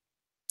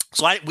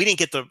 so I didn't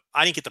get the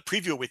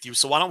preview with you.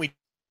 So why don't we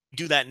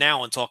do that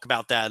now and talk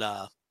about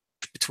that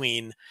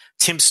between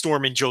Tim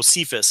Storm and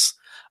Josephus.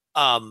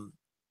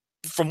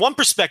 From one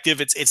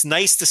perspective, it's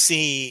nice to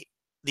see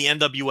the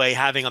NWA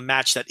having a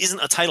match that isn't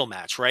a title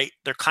match, right?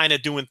 They're kind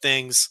of doing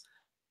things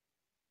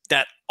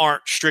that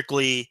aren't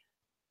strictly,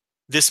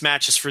 this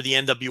match is for the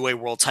NWA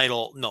world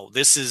title. No,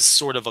 this is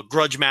sort of a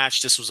grudge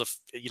match. This was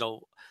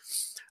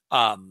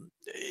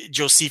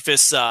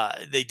Josephus,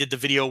 they did the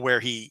video where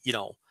he,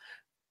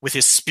 with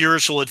his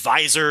spiritual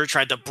advisor,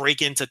 tried to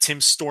break into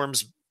Tim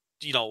Storm's,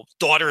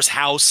 daughter's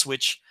house,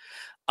 which,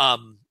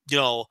 added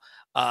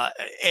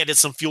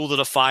some fuel to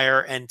the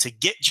fire. And to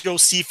get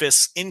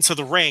Josephus into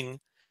the ring,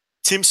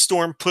 Tim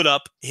Storm put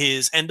up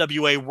his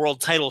NWA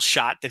world title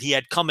shot that he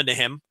had coming to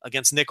him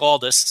against Nick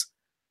Aldis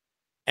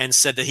and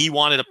said that he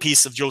wanted a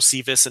piece of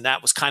Josephus, and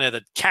that was kind of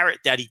the carrot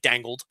that he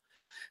dangled.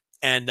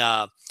 And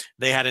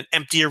they had an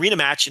empty arena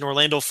match in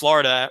Orlando,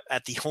 Florida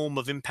at the home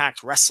of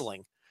Impact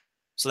Wrestling.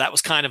 So that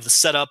was kind of the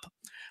setup.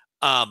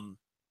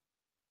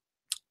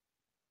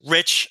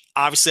 Rich,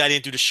 obviously I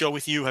didn't do the show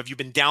with you. Have you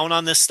been down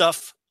on this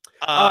stuff?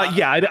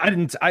 Yeah, I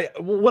didn't.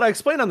 What I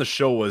explained on the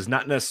show was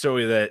not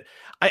necessarily that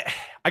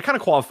I kind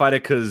of qualified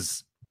it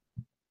because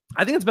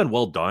I think it's been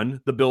well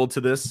done, the build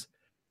to this.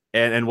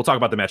 And we'll talk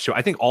about the match too.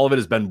 I think all of it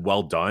has been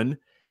well done.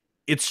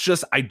 It's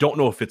just, I don't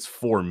know if it's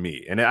for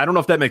me. And I don't know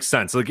if that makes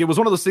sense. Like, it was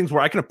one of those things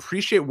where I can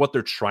appreciate what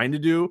they're trying to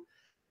do.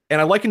 And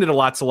I likened it a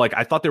lot to, like,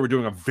 I thought they were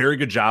doing a very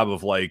good job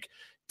of, like,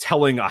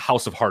 telling a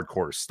House of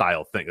Hardcore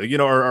style thing,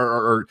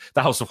 or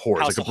the House of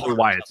Horrors, like a Bray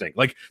Wyatt thing.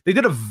 Like, they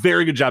did a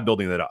very good job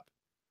building that up.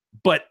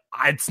 But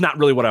it's not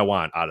really what I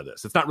want out of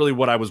this. It's not really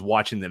what I was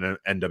watching the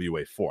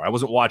NWA for. I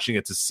wasn't watching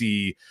it to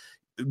see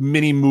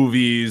mini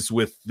movies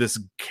with this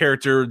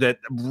character that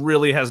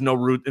really has no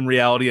root in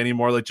reality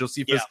anymore. Like,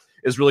 Josephus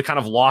is really kind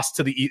of lost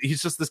to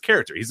he's just this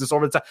character. He's just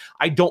over the top.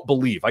 I don't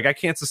believe, like, I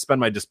can't suspend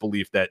my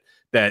disbelief that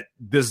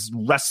this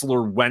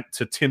wrestler went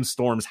to Tim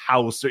Storm's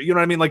house, or, you know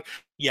what I mean? Like,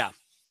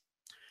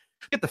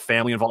 get the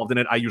family involved in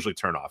it, I usually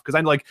turn off, because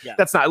I'm like,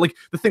 that's not like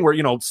the thing where,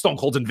 Stone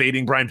Cold's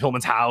invading Brian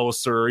Pillman's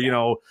house, or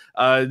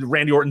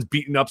Randy Orton's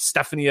beating up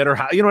Stephanie at her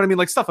house, you know what I mean?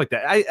 Like, stuff like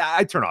that.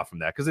 I turn off from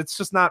that because it's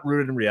just not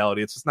rooted in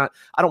reality. It's just not,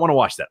 I don't want to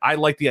watch that. I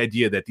like the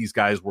idea that these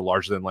guys were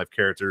larger than life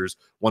characters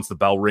once the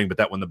bell rang, but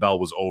that when the bell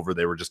was over,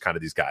 they were just kind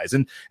of these guys.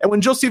 And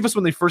when Josephus,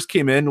 when they first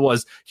came in,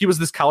 he was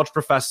this college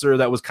professor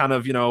that was kind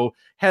of,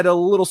 had a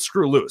little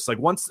screw loose. Like,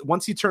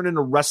 once he turned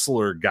into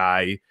wrestler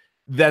guy,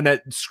 then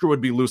that screw would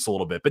be loose a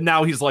little bit. But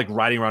now he's like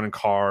riding around in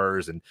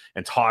cars and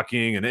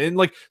talking and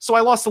like, so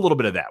I lost a little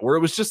bit of that, where it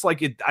was just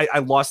like I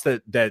lost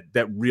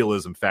that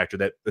realism factor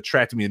that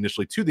attracted me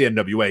initially to the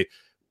NWA,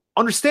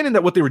 understanding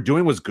that what they were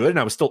doing was good and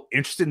I was still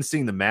interested in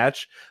seeing the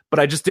match, but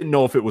I just didn't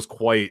know if it was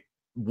quite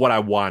what I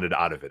wanted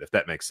out of it, if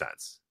that makes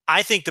sense.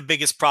 I think the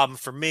biggest problem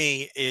for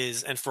me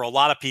is, and for a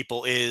lot of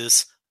people,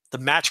 is the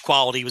match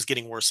quality was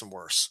getting worse and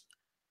worse.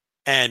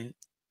 And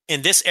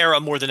in this era,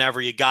 more than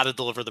ever, you got to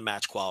deliver the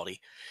match quality.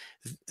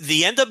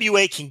 The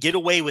NWA can get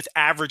away with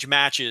average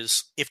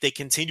matches if they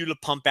continue to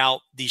pump out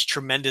these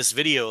tremendous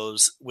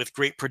videos with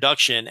great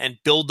production and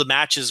build the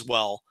matches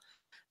well.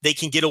 They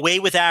can get away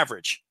with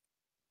average,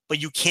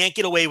 but you can't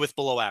get away with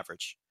below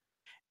average.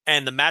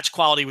 And the match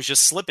quality was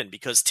just slipping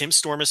because Tim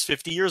Storm is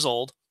 50 years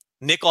old.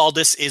 Nick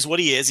Aldis is what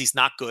he is. He's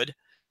not good.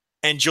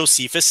 And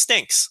Josephus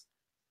stinks.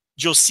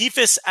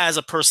 Josephus as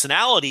a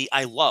personality,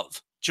 I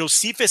love.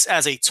 Josephus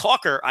as a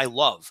talker, I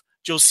love.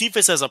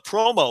 Josephus as a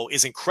promo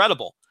is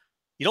incredible.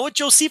 You know what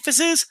Josephus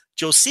is?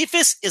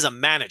 Josephus is a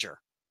manager.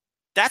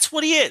 That's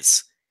what he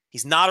is.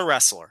 He's not a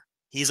wrestler.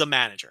 He's a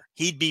manager.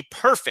 He'd be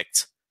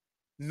perfect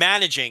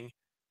managing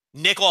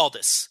Nick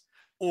Aldis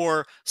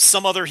or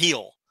some other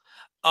heel.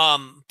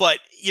 But,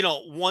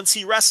 once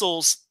he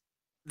wrestles,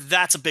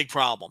 that's a big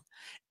problem.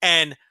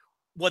 And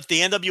what the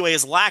NWA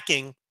is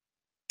lacking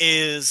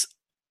is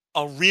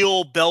a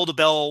real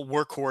bell-to-bell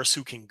workhorse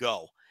who can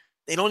go.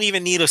 They don't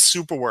even need a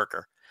super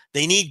worker.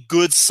 They need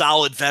good,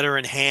 solid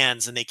veteran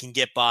hands, and they can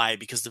get by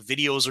because the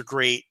videos are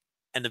great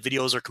and the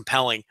videos are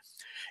compelling.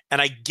 And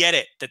I get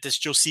it that this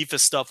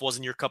Josephus stuff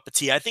wasn't your cup of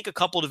tea. I think a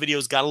couple of the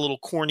videos got a little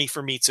corny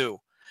for me too.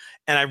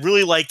 And I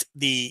really liked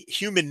the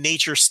human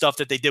nature stuff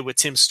that they did with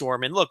Tim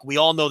Storm. And look, we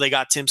all know they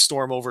got Tim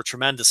Storm over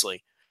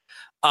tremendously.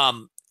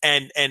 I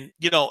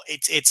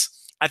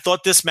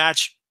thought this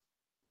match,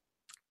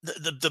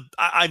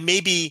 I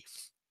maybe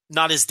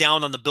not as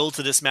down on the build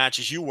to this match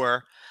as you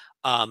were.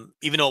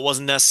 Even though it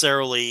wasn't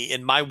necessarily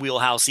in my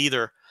wheelhouse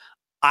either.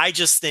 I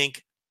just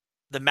think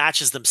the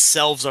matches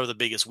themselves are the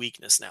biggest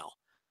weakness now.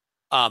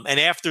 And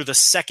after the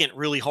second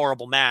really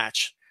horrible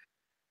match,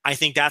 I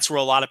think that's where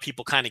a lot of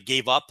people kind of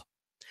gave up.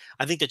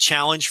 I think the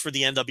challenge for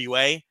the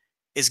NWA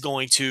is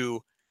going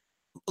to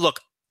look,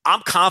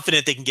 I'm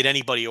confident they can get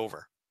anybody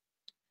over.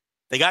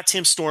 They got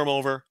Tim Storm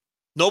over.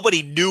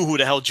 Nobody knew who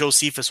the hell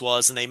Josephus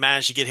was, and they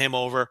managed to get him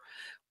over.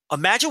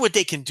 Imagine what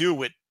they can do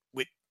with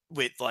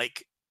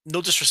like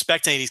no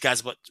disrespect to any of these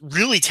guys, but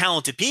really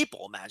talented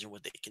people. Imagine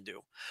what they can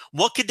do.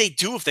 What could they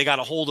do if they got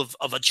a hold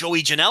of a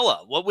Joey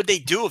Janela? What would they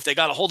do if they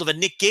got a hold of a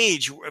Nick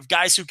Gage, of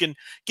guys who can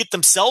get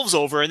themselves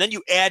over? And then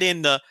you add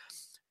in the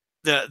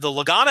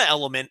Lagana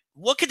element.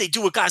 What could they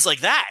do with guys like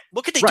that?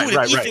 What could they do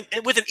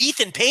with an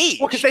Ethan Page?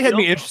 Well, because they had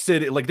me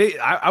interested. Like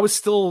I was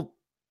still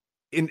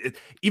in,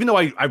 even though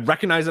I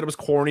recognized that it was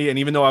corny, and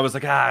even though I was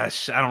like, I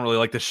don't really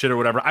like this shit or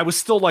whatever, I was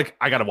still like,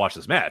 I got to watch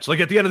this match. Like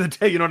at the end of the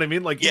day, you know what I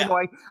mean? Like, even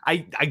though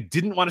I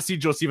didn't want to see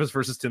Josephus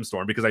versus Tim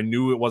Storm because I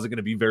knew it wasn't going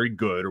to be very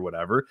good or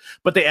whatever,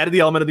 but they added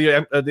the element of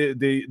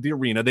the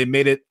arena. They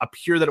made it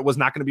appear that it was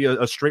not going to be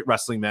a straight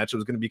wrestling match. It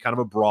was going to be kind of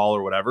a brawl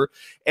or whatever.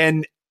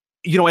 And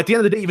you know, at the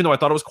end of the day, even though I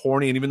thought it was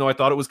corny and even though I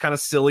thought it was kind of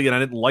silly and I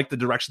didn't like the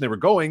direction they were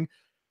going,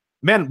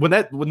 man, when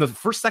the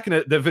first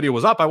second that video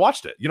was up, I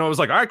watched it. You know, I was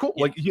like, all right, cool.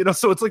 Like, you know,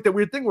 so it's like that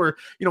weird thing where,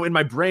 you know, in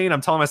my brain,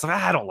 I'm telling myself,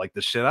 I don't like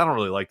this shit. I don't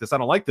really like this. I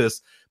don't like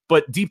this.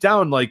 But deep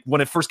down, like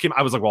when it first came,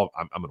 I was like, well,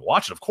 I'm going to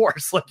watch it, of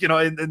course. Like, you know,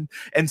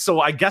 and so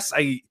I guess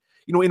you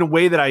know, in a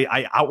way that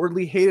I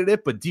outwardly hated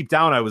it, but deep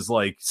down, I was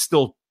like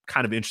still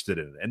kind of interested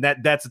in it.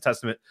 And that's a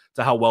testament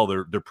to how well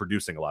they're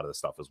producing a lot of this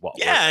stuff as well.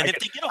 Yeah. Like, and if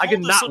they get I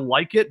can not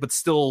like it, but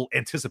still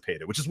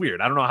anticipate it, which is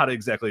weird. I don't know how to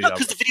exactly.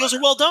 Because the videos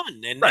are well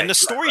done and the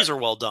stories are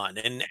well done.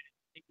 And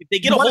if they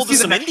get a hold of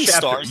some indie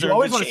stars, you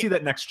always want to see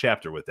that next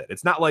chapter with it.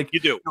 It's not like you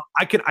do. You know,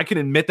 I can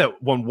admit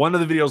that when one of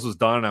the videos was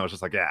done, I was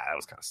just like, yeah, that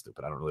was kind of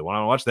stupid. I don't really want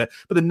to watch that.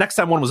 But the next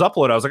time one was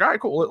uploaded, I was like, all right,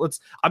 cool.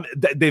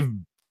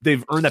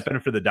 They've earned that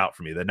benefit of the doubt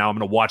for me that now I'm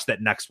going to watch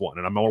that next one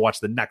and I'm going to watch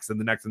the next and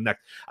the next and the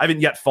next. I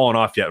haven't yet fallen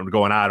off yet. I'm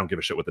going, I don't give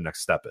a shit what the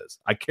next step is.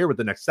 I care what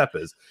the next step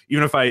is,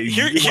 even if I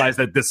realize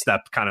that this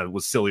step kind of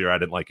was silly or I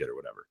didn't like it or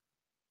whatever.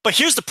 But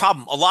here's the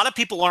problem. A lot of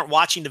people aren't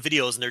watching the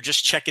videos and they're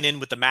just checking in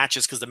with the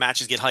matches because the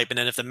matches get hype. And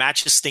then if the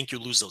matches stink, you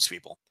lose those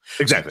people.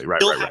 Exactly. So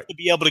they'll have to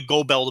be able to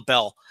go bell to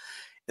bell.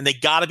 And they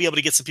got to be able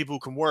to get some people who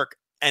can work.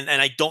 And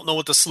I don't know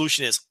what the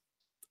solution is.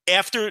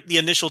 After the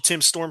initial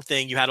Tim Storm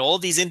thing, you had all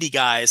of these indie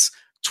guys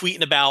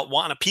tweeting about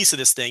wanting a piece of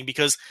this thing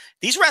because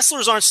these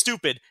wrestlers aren't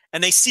stupid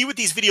and they see what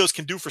these videos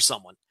can do for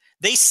someone.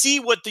 They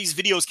see what these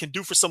videos can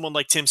do for someone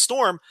like Tim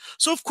Storm.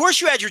 So of course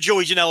you had your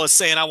Joey Janela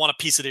saying, I want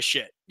a piece of this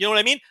shit. You know what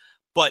I mean?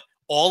 But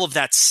all of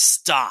that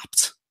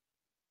stopped.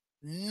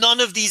 None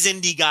of these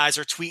indie guys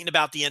are tweeting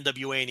about the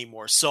NWA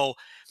anymore. So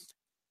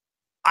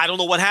I don't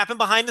know what happened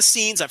behind the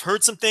scenes. I've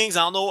heard some things.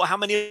 I don't know how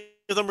many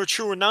of them are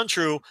true or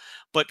non-true,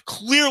 but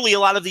clearly a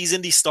lot of these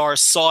indie stars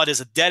saw it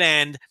as a dead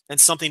end and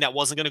something that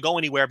wasn't going to go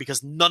anywhere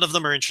because none of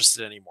them are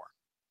interested anymore.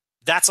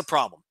 That's a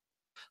problem.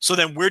 So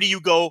then where do you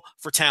go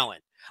for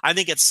talent? I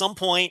think at some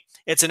point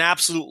it's an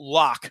absolute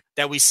lock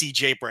that we see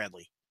Jay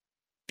Bradley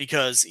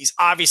because he's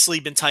obviously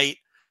been tight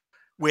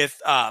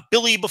with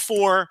Billy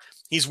before.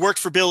 He's worked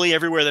for Billy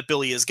everywhere that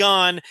Billy has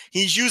gone.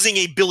 He's using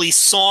a Billy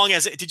song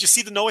did you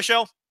see the Noah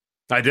show?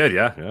 I did.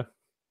 Yeah.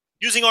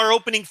 Using our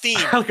opening theme.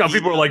 I like how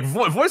people are like,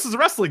 Voices of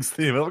Wrestling's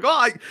theme. I'm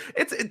like,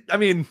 I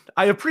mean,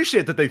 I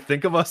appreciate that they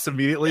think of us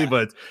immediately,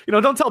 but, you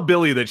know, don't tell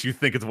Billy that you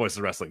think it's Voices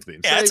of Wrestling's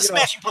theme. Yeah, it's a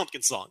Smashing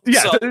Pumpkins song.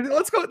 Yeah, so,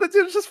 let's go. That's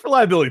just for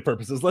liability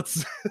purposes. We're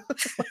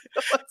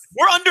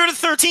under the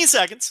 13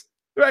 seconds.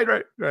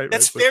 Right.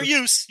 That's fair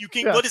use. You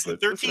can, what is it,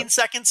 13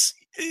 seconds?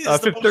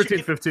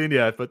 13, 15,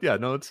 yeah. But yeah,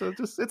 no, it's a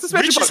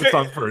Smashing Pumpkins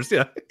song first,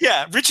 yeah.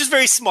 Yeah, Rich is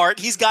very smart.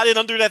 He's got it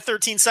under that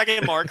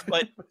 13-second mark,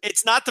 but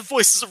it's not the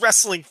Voices of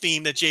Wrestling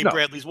theme that Jay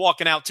Bradley's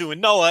walking out to in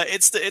Noah.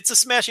 It's a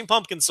Smashing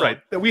Pumpkins song. Right,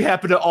 that we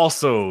happen to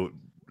also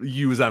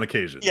use on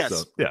occasion. Yes.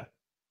 So, yeah.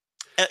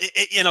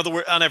 In other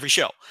words, on every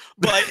show.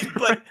 But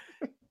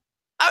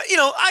you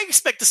know, I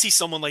expect to see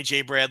someone like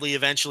Jay Bradley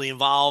eventually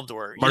involved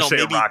or,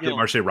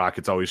 Marche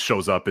Rockets always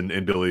shows up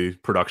in Billy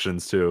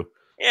Productions too.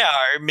 Yeah,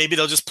 or maybe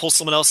they'll just pull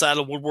someone else out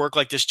of the woodwork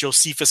like this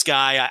Josephus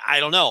guy. I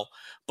don't know.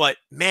 But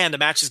man, the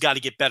match has got to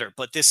get better.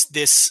 But this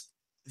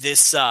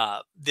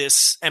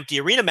empty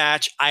arena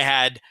match, I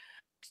had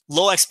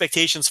low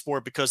expectations for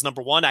it because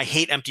number one, I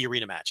hate empty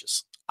arena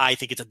matches. I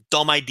think it's a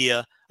dumb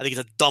idea. I think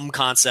it's a dumb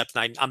concept,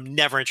 and I'm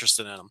never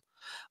interested in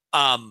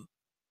them.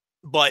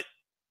 But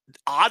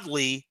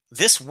oddly,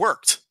 this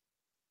worked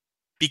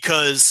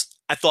because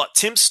I thought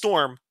Tim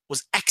Storm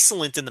was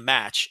excellent in the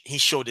match. He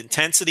showed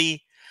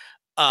intensity.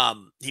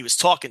 He was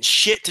talking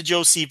shit to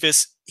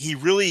Josephus. He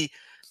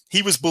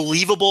was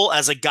believable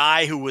as a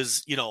guy who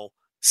was, you know,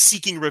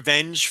 seeking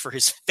revenge for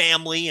his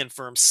family and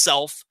for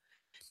himself.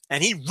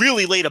 And he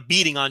really laid a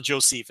beating on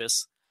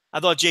Josephus. I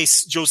thought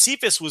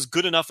Josephus was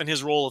good enough in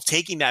his role of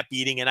taking that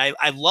beating. And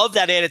I love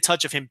that added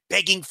touch of him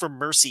begging for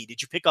mercy.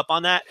 Did you pick up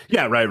on that?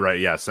 Yeah, right.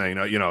 Yeah. Saying,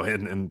 you know,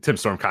 and Tim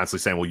Storm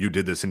constantly saying, well, you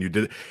did this and you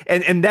did it.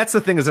 And that's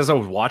the thing is, as I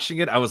was watching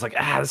it, I was like,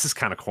 this is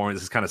kind of corny.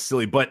 This is kind of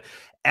silly. But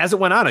as it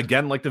went on,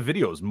 again, like the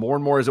videos, more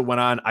and more as it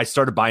went on, I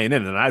started buying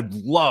in, and I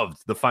loved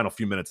the final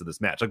few minutes of this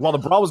match. Like while the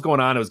brawl was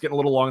going on, it was getting a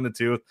little long in the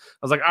tooth. I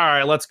was like, all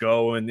right, let's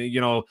go. And you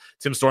know,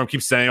 Tim Storm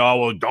keeps saying, oh,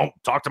 well, don't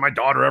talk to my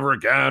daughter ever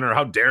again, or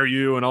how dare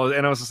you, and all.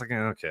 And I was just like,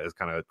 okay, it's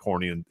kind of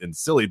corny and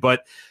silly,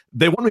 but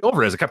they won me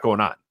over as it kept going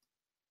on.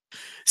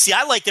 See,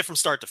 I liked it from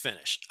start to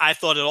finish. I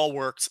thought it all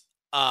worked.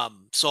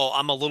 So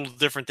I'm a little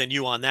different than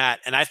you on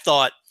that, and I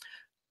thought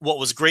what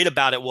was great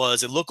about it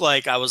was it looked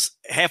like I was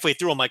halfway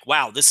through. I'm like,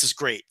 wow, this is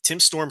great. Tim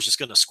Storm's just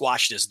going to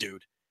squash this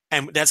dude.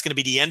 And that's going to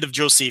be the end of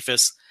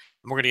Josephus.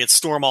 And we're going to get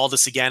Storm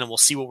Aldis again, and we'll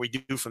see what we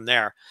do from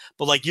there.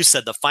 But like you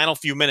said, the final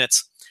few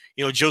minutes,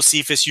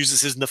 Josephus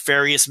uses his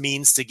nefarious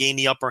means to gain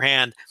the upper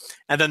hand.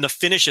 And then the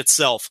finish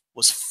itself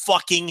was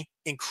fucking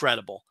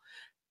incredible.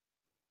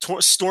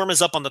 Storm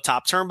is up on the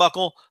top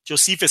turnbuckle.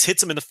 Josephus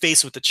hits him in the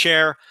face with the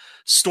chair.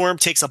 Storm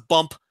takes a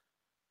bump,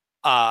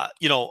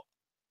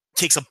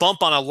 takes a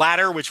bump on a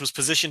ladder, which was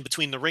positioned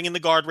between the ring and the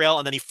guardrail.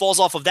 And then he falls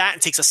off of that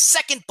and takes a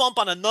second bump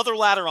on another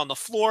ladder on the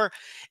floor.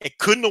 It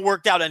couldn't have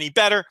worked out any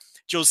better.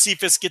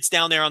 Josephus gets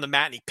down there on the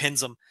mat and he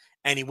pins him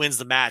and he wins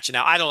the match. And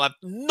now I don't have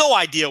no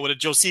idea what a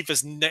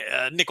Josephus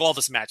Nick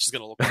Aldis match is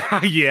going to look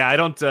like. Yeah, I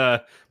don't,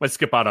 might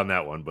skip out on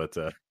that one, but,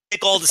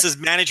 Nick Aldis's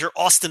manager,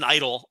 Austin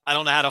Idol. I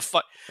don't know how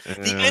to The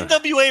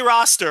NWA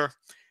roster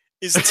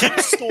is Tim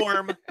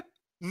Storm,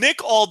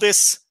 Nick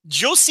Aldis,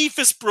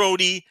 Josephus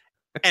Brody,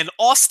 and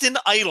Austin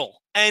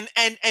Idol. And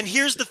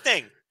here's the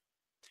thing.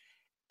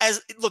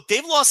 Look,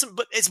 they've lost him,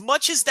 but as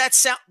much as that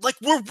sound like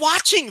we're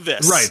watching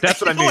this. Right. That's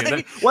what I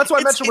mean. Well, that's why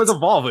I mentioned with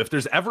Evolve. If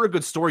there's ever a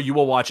good story, you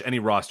will watch any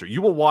roster. You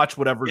will watch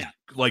whatever,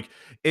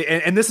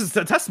 and this is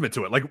a testament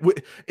to it. Like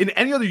in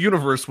any other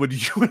universe, would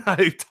you and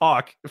I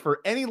talk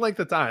for any length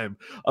of time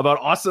about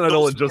Austin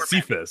Idol and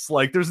Josephus?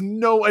 Like there's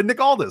and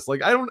Nick Aldis.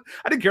 Like I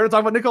didn't care to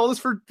talk about Nick Aldis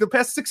for the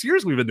past 6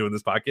 years we've been doing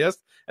this podcast.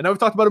 And now we've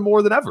talked about it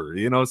more than ever,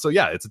 So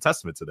yeah, it's a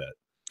testament to that.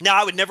 Now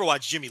I would never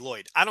watch Jimmy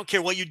Lloyd. I don't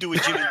care what you do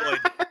with Jimmy Lloyd.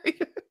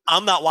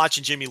 I'm not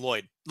watching Jimmy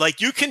Lloyd. Like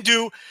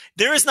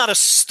there is not a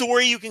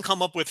story you can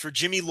come up with for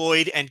Jimmy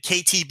Lloyd and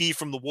KTB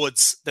from the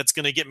Woods that's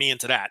going to get me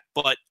into that.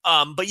 But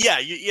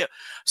yeah.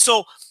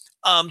 So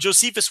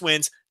Josephus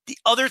wins. The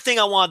other thing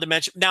I wanted to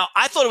mention. Now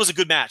I thought it was a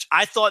good match.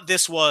 I thought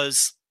this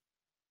was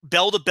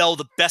bell to bell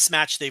the best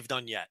match they've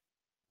done yet,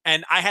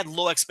 and I had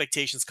low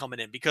expectations coming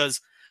in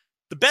because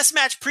the best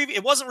match previous.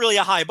 It wasn't really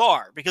a high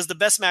bar because the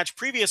best match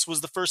previous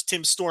was the first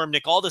Tim Storm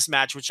Nick Aldis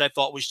match, which I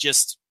thought was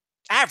just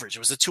average. It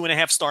was a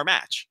 2.5 star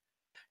match.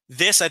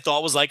 This I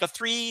thought was like a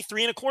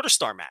 3.25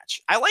 star match.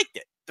 I liked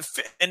it.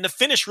 And the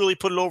finish really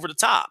put it over the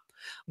top.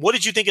 What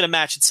did you think of the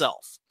match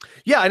itself?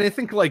 Yeah, and I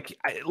think like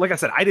I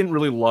said, I didn't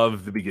really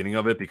love the beginning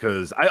of it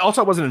because I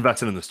wasn't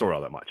invested in the story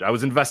all that much. I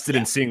was invested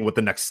in seeing what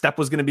the next step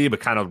was going to be,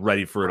 but kind of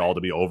ready for it all to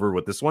be over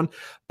with this one.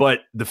 But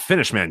the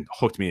finish, man,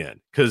 hooked me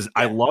in because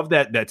I love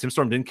that Tim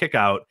Storm didn't kick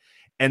out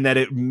and that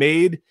it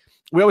made.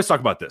 We always talk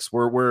about this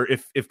where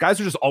if guys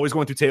are just always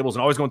going through tables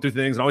and always going through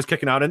things and always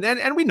kicking out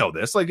and we know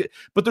this,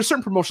 but there's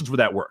certain promotions where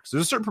that works.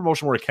 There's a certain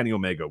promotion where a Kenny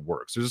Omega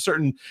works. There's a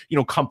certain,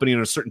 company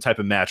and a certain type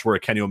of match where a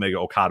Kenny Omega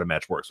Okada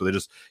match works. So they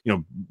just,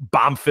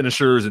 bomb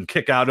finishers and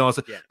kick out and all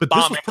that stuff. Yeah, but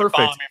this was perfect.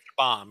 Bomb after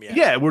bomb.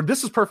 Yeah. Where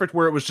this is perfect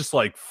where it was just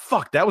like,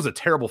 fuck, that was a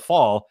terrible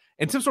fall.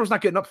 And Tim Storm's not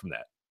getting up from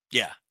that.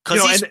 Yeah.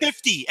 Because he's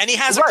 50 and he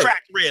has a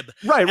cracked rib.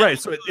 Right.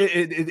 So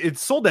it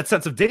sold that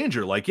sense of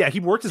danger. Like, he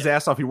worked his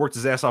ass off. He worked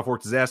his ass off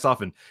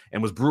and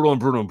was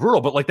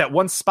brutal. But like that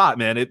one spot,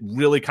 man, it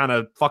really kind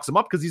of fucks him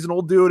up because he's an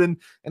old dude and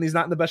he's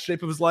not in the best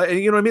shape of his life. And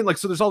you know what I mean? Like,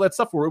 so there's all that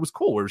stuff where it was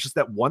cool, where it was just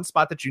that one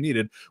spot that you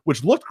needed,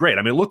 which looked great.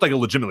 I mean, it looked like it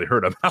legitimately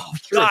hurt him. I'm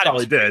sure it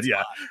probably did.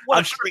 Yeah.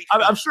 I'm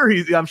sure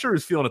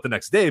he's feeling it the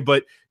next day,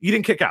 but he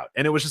didn't kick out.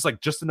 And it was just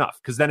like, just enough.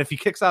 Because then if he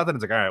kicks out, then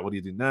it's like, all right, what do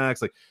you do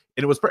next? Like,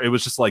 and it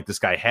was just like, this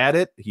guy had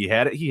it. He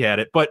had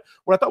it. But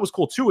what I thought was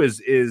cool too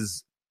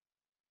is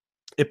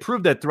it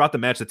proved that throughout the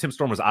match that Tim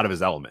Storm was out of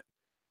his element.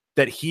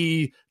 That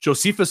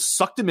Josephus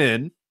sucked him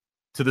in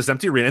to this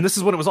empty arena. And this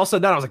is when it was all said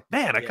and done. I was like,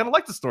 man, I kind of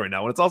like the story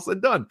now when it's all said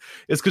and done.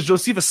 It's because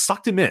Josephus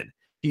sucked him in.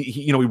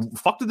 He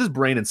fucked with his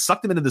brain and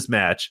sucked him into this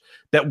match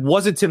that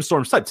wasn't Tim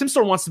Storm's type. Tim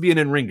Storm wants to be an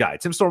in-ring guy.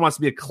 Tim Storm wants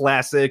to be a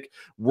classic,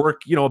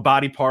 work, a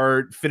body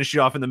part, finish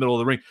you off in the middle of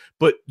the ring.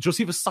 But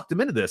Josephus sucked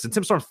him into this, and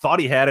Tim Storm thought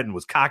he had it and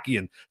was cocky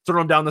and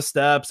throwing him down the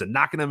steps and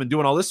knocking him and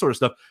doing all this sort of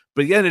stuff.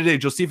 But at the end of the day,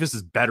 Josephus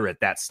is better at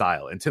that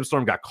style, and Tim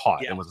Storm got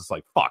caught and was just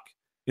like, fuck.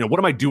 What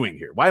am I doing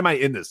here? Why am I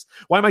in this?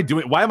 Why am I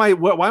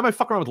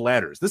fucking around with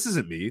ladders? This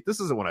isn't me.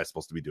 This isn't what I'm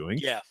supposed to be doing.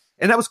 Yeah.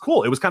 And that was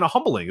cool. It was kind of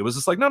humbling. It was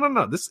just like,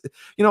 no. This,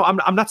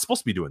 I'm not supposed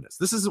to be doing this.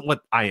 This isn't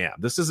what I am.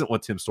 This isn't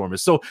what Tim Storm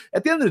is. So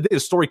at the end of the day, the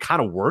story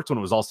kind of worked when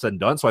it was all said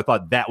and done. So I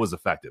thought that was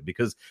effective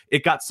because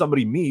it got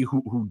somebody, me,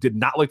 who did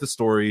not like the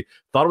story,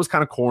 thought it was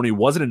kind of corny,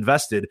 wasn't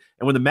invested.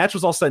 And when the match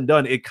was all said and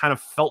done, it kind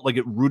of felt like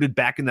it rooted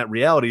back in that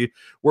reality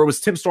where it was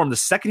Tim Storm. The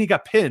second he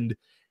got pinned,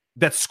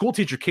 that school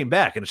teacher came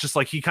back and it's just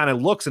like he kind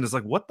of looks and is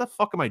like, what the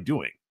fuck am I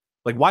doing?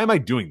 Like, why am I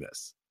doing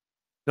this?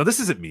 No, this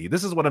isn't me.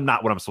 This is what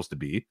I'm supposed to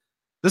be.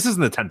 This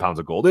isn't the 10 pounds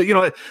of gold.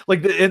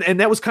 And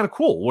that was kind of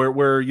cool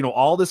where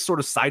all this sort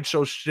of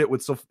sideshow shit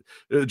with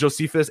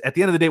Josephus, at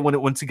the end of the day,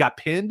 once he got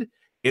pinned,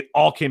 it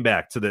all came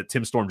back to the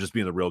Tim Storm just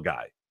being the real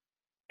guy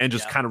and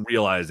just kind of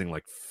realizing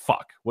like,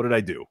 fuck, what did I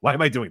do? Why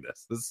am I doing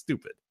this? This is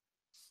stupid.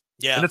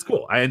 Yeah. And it's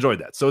cool. I enjoyed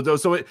that. So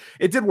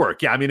it did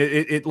work. Yeah. I mean,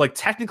 it like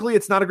technically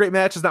it's not a great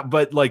match. It's not,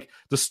 but like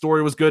the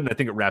story was good. And I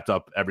think it wrapped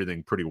up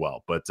everything pretty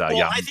well. But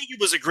yeah. I think it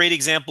was a great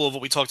example of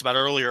what we talked about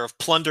earlier of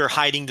plunder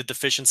hiding the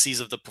deficiencies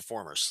of the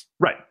performers.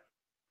 Right.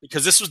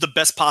 because this was the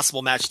best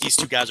possible match these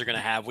two guys are going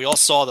to have. We all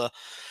saw the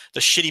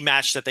shitty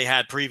match that they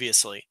had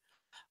previously.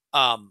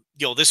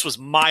 This was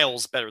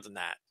miles better than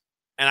that.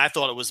 And I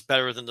thought it was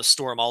better than the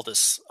Storm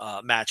Aldis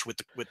match with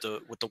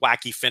the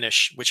wacky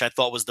finish, which I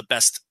thought was the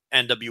best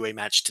NWA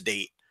match to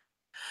date.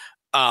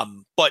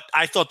 But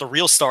I thought the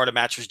real star of the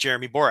match was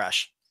Jeremy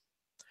Borash.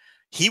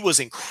 He was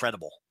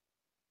incredible.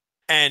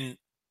 And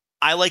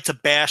I like to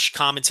bash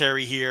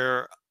commentary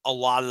here a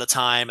lot of the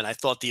time, and I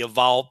thought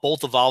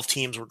both Evolve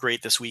teams were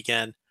great this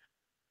weekend.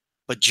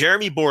 But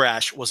Jeremy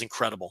Borash was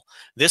incredible.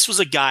 This was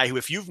a guy who,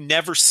 if you've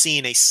never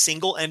seen a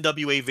single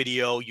NWA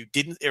video,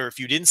 or if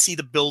you didn't see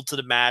the build to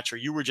the match, or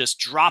you were just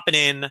dropping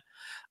in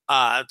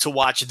to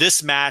watch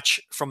this match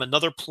from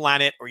another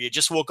planet, or you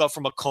just woke up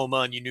from a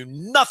coma and you knew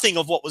nothing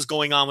of what was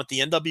going on with the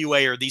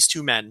NWA or these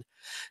two men,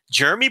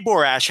 Jeremy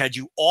Borash had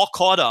you all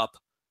caught up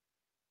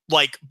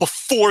like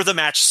before the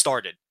match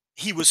started.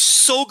 He was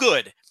so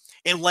good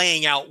in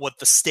laying out what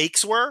the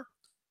stakes were,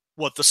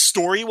 what the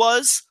story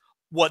was,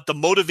 what the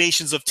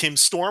motivations of Tim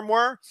Storm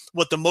were,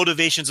 what the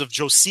motivations of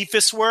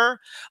Josephus were.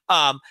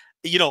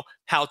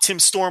 How Tim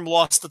Storm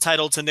lost the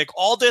title to Nick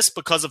Aldis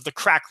because of the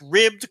cracked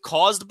rib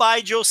caused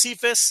by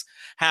Josephus.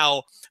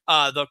 How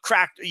the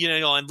cracked,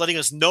 and letting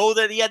us know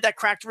that he had that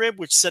cracked rib,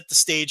 which set the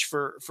stage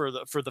for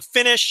the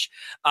finish.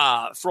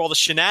 For all the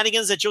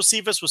shenanigans that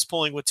Josephus was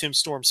pulling with Tim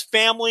Storm's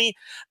family.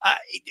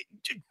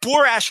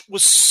 Borash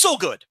was so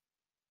good,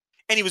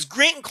 and he was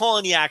great in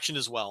calling the action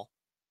as well.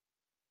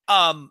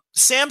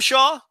 Sam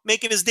Shaw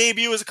making his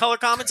debut as a color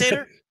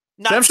commentator.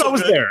 Sam Shaw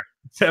was there.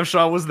 Sam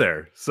Shaw was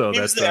there. So he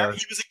was there.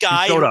 He was a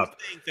guy who showed up.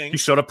 He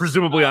showed up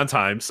presumably on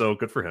time, so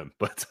good for him.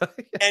 But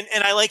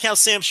and I like how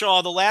Sam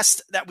Shaw, the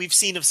last that we've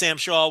seen of Sam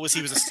Shaw was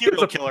he was a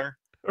serial killer.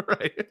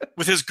 Right.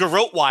 With his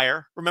garrote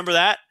wire. Remember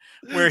that?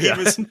 Where he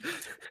was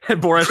and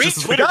Boris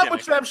just was like,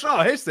 with Sam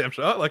Shaw. Hey Sam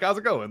Shaw, like, how's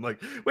it going?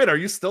 Like, wait, are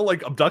you still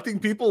like abducting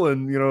people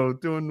and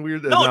doing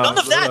weird? No, none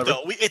of that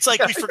though. It's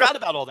like we forgot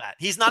about all that.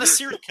 He's not a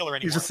serial killer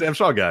anymore. He's just Sam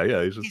Shaw guy.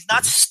 Yeah, he's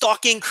not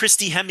stalking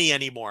Christy Hemme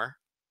anymore,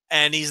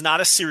 and he's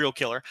not a serial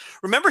killer.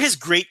 Remember his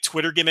great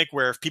Twitter gimmick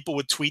where if people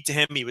would tweet to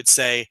him, he would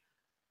say,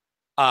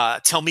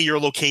 tell me your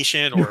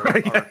location or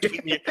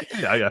tweet me.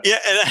 Yeah.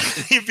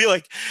 And he'd be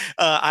like,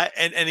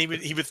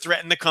 he would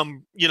threaten to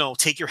come,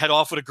 take your head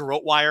off with a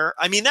garrote wire.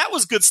 I mean, that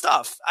was good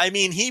stuff. I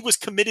mean, he was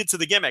committed to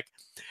the gimmick,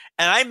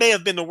 and I may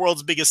have been the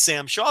world's biggest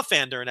Sam Shaw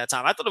fan during that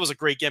time. I thought it was a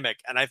great gimmick,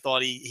 and I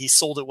thought he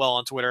sold it well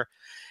on Twitter.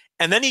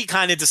 And then he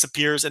kind of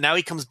disappears, and now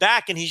he comes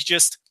back, and he's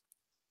just,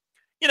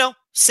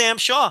 Sam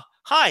Shaw.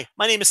 Hi,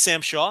 my name is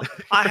Sam Shaw.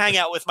 I hang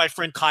out with my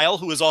friend Kyle,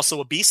 who is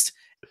also a beast.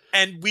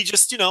 And we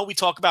just, we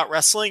talk about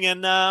wrestling,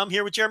 and I'm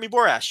here with Jeremy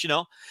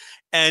Borash,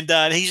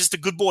 and he's just a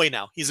good boy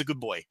now. He's a good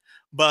boy,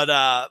 but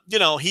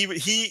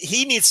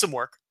he needs some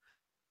work.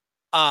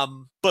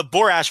 But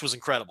Borash was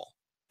incredible,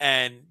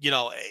 and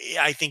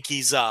I think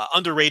he's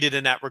underrated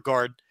in that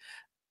regard.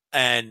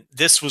 And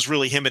this was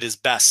really him at his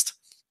best.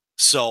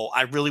 So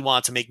I really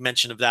wanted to make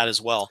mention of that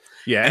as well.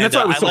 Yeah, and that's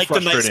why it was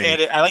so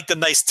frustrating. I like the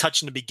nice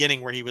touch in the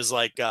beginning where he was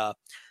like,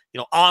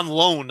 on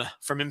loan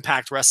from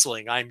Impact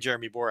Wrestling. I'm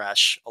Jeremy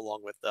Borash,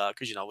 along with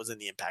because it was in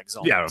the Impact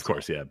Zone. Yeah, of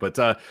course, yeah. But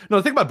no,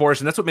 the thing about Borash,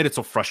 and that's what made it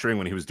so frustrating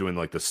when he was doing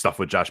like the stuff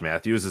with Josh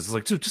Matthews, is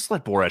like, dude, just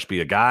let Borash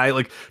be a guy.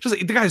 Like, just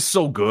the guy's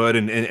so good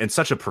and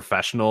such a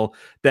professional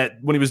that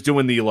when he was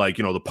doing the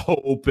the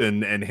Pope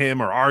and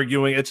him are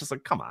arguing, it's just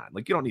like, come on,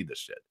 like you don't need this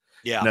shit.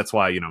 Yeah, and that's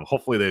why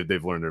hopefully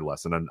they've learned their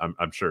lesson.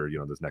 I'm sure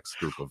this next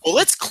group of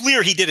it's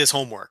clear he did his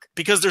homework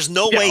because there's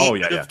no way he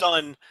could have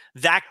done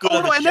that good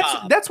of a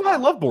job. That's why I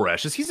love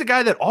Borash, is he's a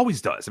guy that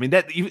always does. I mean,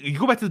 that you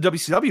go back to the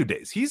WCW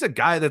days, he's a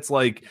guy that's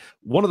like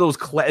one of those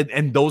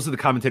and those are the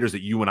commentators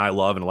that you and I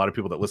love, and a lot of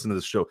people that listen to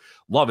this show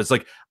love. It's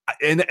like,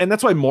 and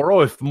that's why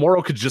if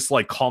Morrow could just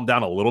like calm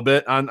down a little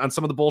bit on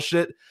some of the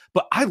bullshit.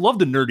 But I love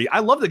the nerdy. I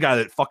love the guy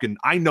that fucking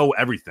I know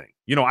everything.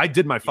 I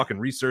did my fucking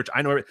research.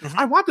 I know everything.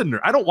 I want the nerd.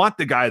 I don't want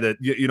the guy that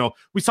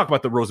we talk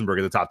about the Rosenberg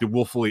at the top, the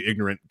willfully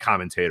ignorant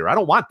commentator. I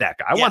don't want that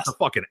guy. I want the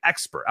fucking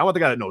expert. I want the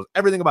guy that knows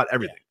everything about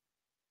everything.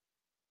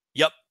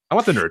 Yeah. Yep. I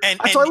want the nerd.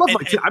 That's why I love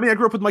Mike. I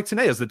grew up with Mike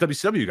Tenay as the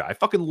WCW guy. I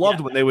fucking loved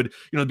when they would,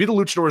 be the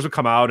luchadors would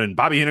come out and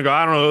Bobby Heenan go,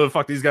 I don't know who the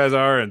fuck these guys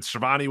are. And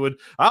Shivani would,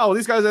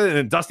 these guys,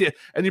 and Dusty.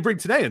 And you bring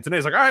Tenay, and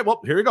Tenay's like, all right,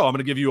 well, here you go. I'm going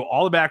to give you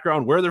all the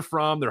background, where they're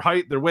from, their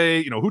height, their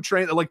weight, who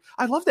trained. Like,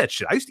 I love that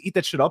shit. I used to eat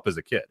that shit up as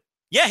a kid.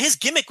 Yeah, his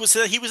gimmick was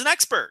that he was an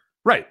expert.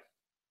 Right.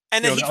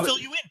 And then he'd fill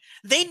you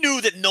in. They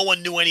knew that no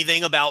one knew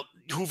anything about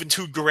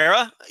Juventud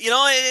Guerrera.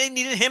 They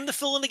needed him to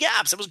fill in the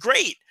gaps. It was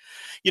great.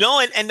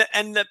 And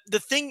the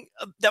thing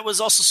that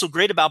was also so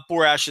great about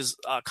Borash's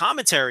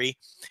commentary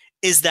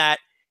is that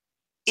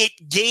it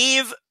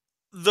gave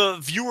the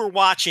viewer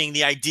watching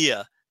the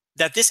idea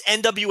that this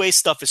NWA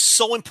stuff is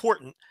so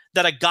important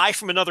that a guy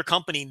from another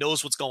company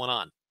knows what's going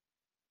on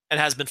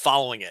and has been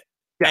following it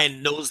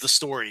and knows the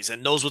stories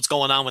and knows what's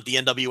going on with the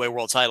NWA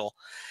World Title.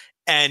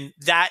 And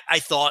that, I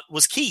thought,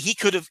 was key. He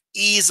could have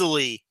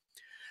easily,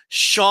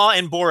 Shaw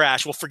and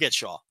Borash, well, forget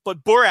Shaw,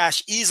 but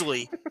Borash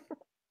easily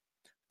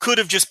could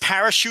have just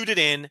parachuted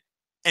in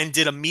and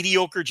did a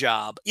mediocre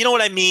job. You know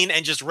what I mean?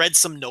 And just read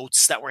some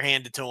notes that were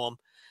handed to him.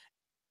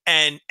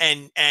 And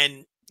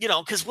you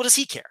know, because what does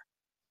he care?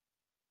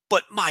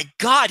 But my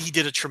God, he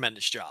did a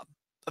tremendous job.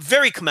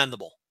 Very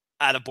commendable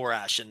out of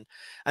Borash. And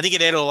I think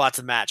it added a lot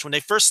to the match. When they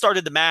first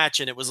started the match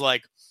and it was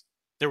like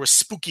there was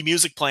spooky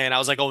music playing, I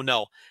was like, oh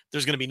no,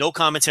 there's going to be no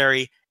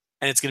commentary.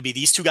 And it's going to be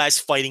these two guys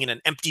fighting in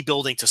an empty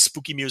building to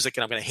spooky music.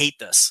 And I'm going to hate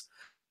this.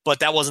 But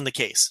that wasn't the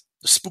case.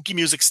 The spooky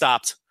music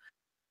stopped.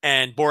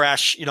 And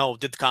Borash, you know,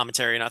 did the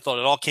commentary. And I thought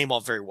it all came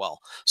off very well.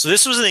 So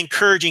this was an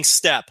encouraging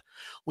step.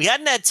 We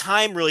hadn't had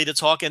time really to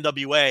talk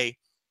NWA,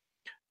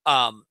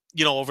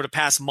 you know, over the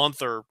past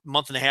month or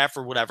month and a half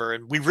or whatever.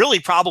 And we really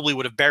probably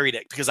would have buried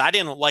it because I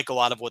didn't like a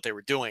lot of what they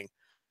were doing.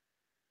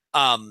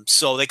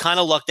 So they kind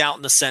of lucked out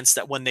in the sense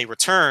that when they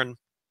return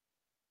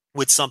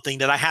with something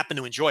that I happen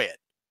to enjoy it.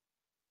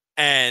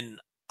 And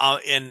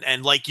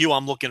like you,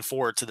 I'm looking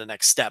forward to the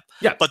next step.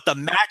 Yeah. But the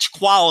match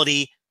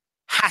quality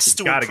has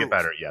to got to get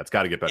better. Yeah, it's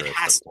got to get better.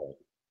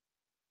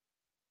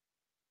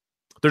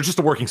 They're just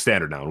a working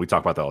standard now, and we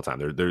talk about that all the time.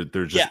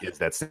 They're just it's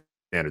that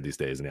standard these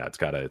days, and yeah, it's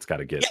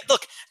gotta get. Yeah,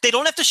 look, they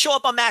don't have to show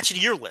up on match of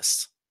the year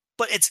lists,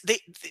 but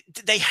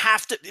they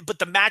have to. But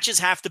the matches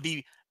have to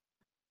be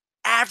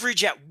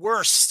average at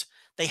worst.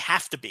 They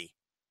have to be,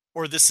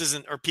 or this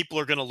isn't, or people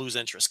are going to lose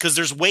interest because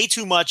there's way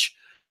too much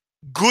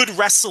good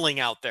wrestling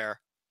out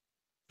there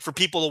for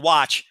people to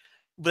watch,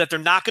 but that they're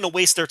not going to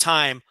waste their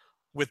time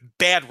with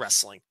bad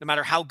wrestling, no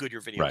matter how good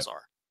your videos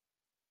are.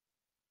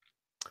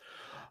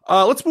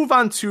 Let's move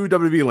on to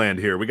WWE land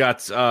here. We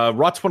got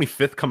Raw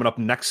 25th coming up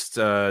next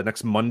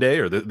Monday,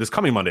 or this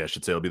coming Monday, I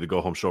should say. It'll be the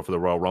go-home show for the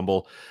Royal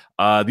Rumble.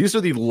 These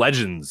are the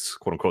legends,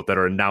 quote-unquote, that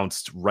are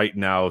announced right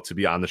now to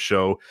be on the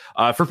show.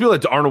 For people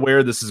that aren't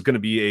aware, this is going to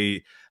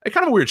be a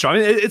kind of a weird show. I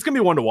mean, it's going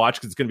to be one to watch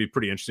because it's going to be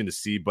pretty interesting to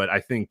see, but I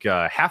think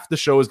half the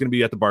show is going to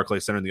be at the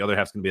Barclays Center and the other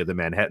half is going to be at the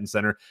Manhattan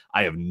Center.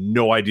 I have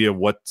no idea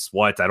what's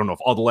what. I don't know if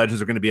all the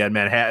legends are going to be at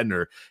Manhattan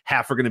or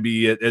half are going to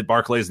be at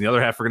Barclays and the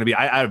other half are going to be.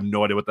 I have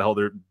no idea what the hell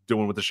they're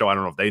doing with the show. I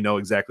don't know if they know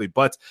exactly,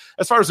 but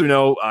as far as we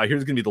know,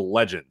 here's going to be the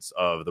legends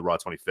of the Raw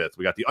 25th.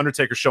 We got The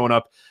Undertaker showing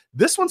up.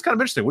 This one's kind of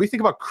interesting. What do you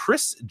think about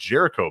Chris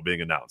Jericho being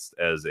announced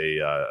as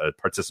a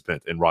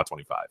participant in Raw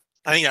 25?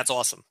 I think that's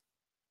awesome.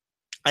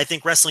 I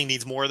think wrestling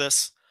needs more of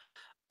this.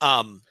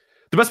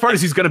 The best part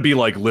is he's going to be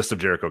like List of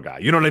Jericho guy.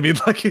 You know what I mean?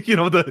 Like, you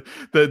know,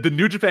 the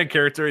New Japan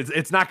character,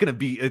 it's not going to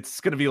be,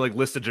 it's going to be like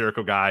List of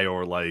Jericho guy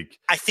or like.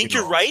 I think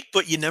you're right,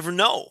 but you never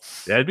know.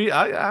 Yeah,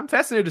 I'm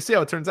fascinated to see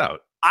how it turns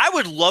out. I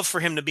would love for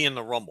him to be in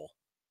the Rumble.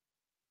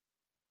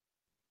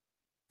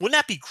 Wouldn't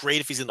that be great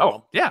if he's in the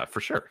Rumble? Yeah,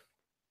 for sure.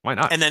 Why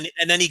not? And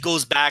then he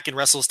goes back and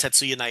wrestles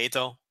Tetsuya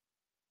Naito.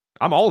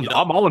 I'm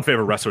all in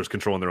favor of wrestlers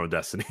controlling their own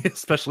destiny,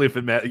 especially if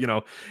it, you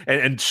know,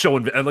 and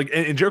showing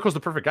and Jericho's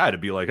the perfect guy to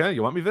be like, hey,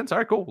 you want me, Vince? All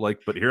right, cool.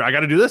 Like, but here I got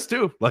to do this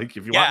too. Like,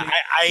 if you want me,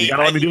 you got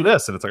to let me do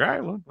this. And it's like, all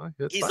right, well,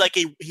 he's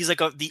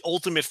fine. The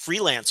ultimate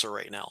freelancer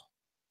right now.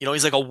 You know,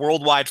 he's like a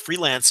worldwide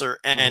freelancer,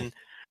 and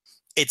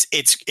it's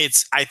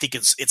I think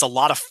it's a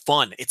lot of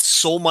fun. It's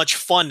so much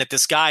fun that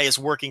this guy is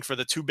working for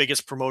the two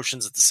biggest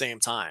promotions at the same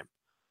time,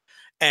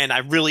 and I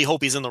really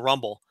hope he's in the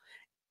Rumble.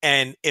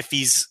 And if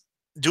he's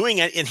doing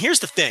it, and here's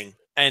the thing,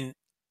 and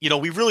you know,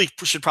 we really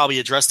should probably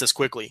address this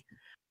quickly.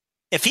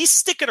 If he's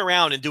sticking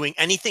around and doing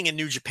anything in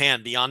New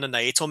Japan beyond the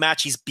Naito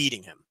match, he's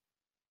beating him.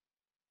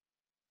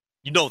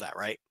 You know that,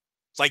 right?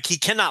 Like, he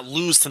cannot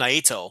lose to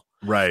Naito.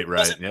 Right.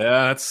 Yeah,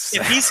 that's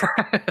if he's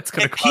that's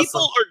gonna cause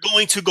people are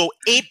going to go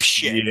ape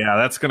shit. Yeah,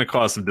 that's going to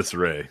cause some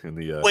disarray in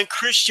the when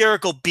Chris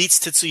Jericho beats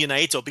Tetsuya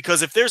Naito,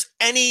 because if there's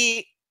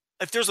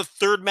a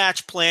third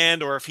match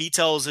planned, or if he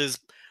tells his,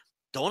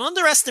 don't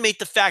underestimate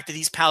the fact that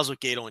he's pals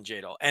with Gato and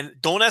Jado, and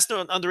don't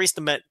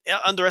underestimate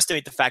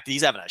the fact that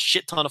he's having a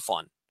shit ton of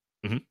fun.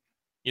 Mm-hmm.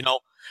 You know,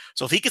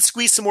 so if he could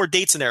squeeze some more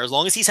dates in there, as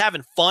long as he's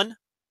having fun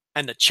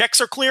and the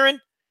checks are clearing,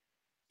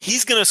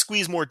 he's going to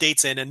squeeze more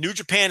dates in, and New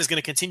Japan is going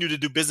to continue to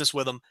do business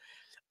with him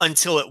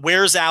until it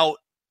wears out,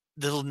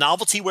 the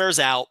novelty wears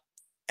out,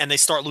 and they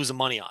start losing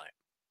money on it.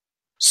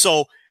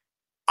 So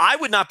I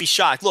would not be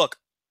shocked. Look,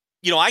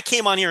 you know, I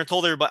came on here and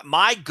told everybody,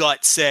 my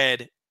gut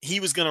said he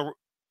was going to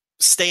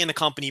stay in the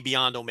company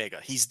beyond Omega.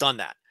 He's done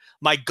that.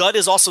 My gut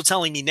is also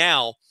telling me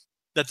now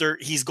that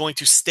he's going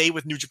to stay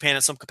with New Japan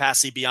in some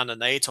capacity beyond the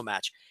Naito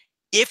match.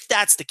 If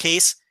that's the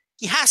case,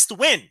 he has to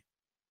win,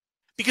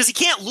 because he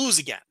can't lose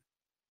again.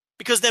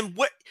 Because then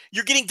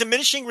you're getting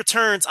diminishing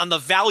returns on the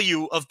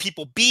value of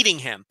people beating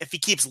him if he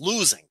keeps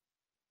losing.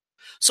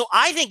 So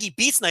I think he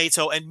beats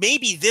Naito, and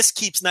maybe this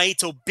keeps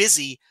Naito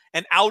busy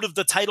and out of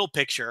the title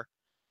picture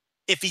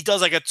if he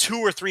does like a 2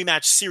 or 3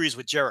 match series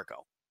with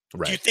Jericho.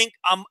 Right. Do you think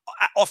I'm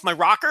off my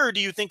rocker, or do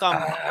you think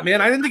I'm?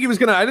 Man, I didn't think he was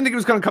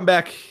gonna come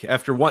back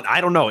after one.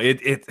 I don't know.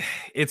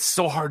 It's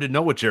so hard to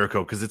know with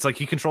Jericho, because it's like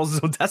he controls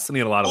his own destiny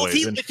in a lot of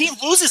ways. If he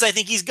loses, I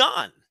think he's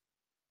gone.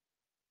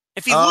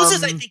 If he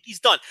loses, I think he's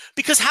done.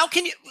 Because how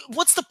can you?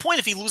 What's the point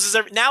if he loses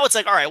now? It's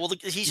like, all right, well,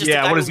 he's just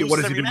What does he do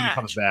when he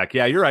comes back?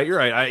 Yeah, you're right.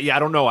 I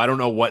don't know. I don't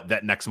know what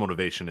that next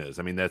motivation is.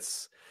 I mean,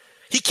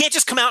 he can't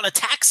just come out and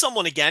attack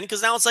someone again,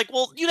 because now it's like,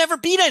 well, you never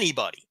beat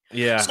anybody.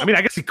 Yeah, So, I mean,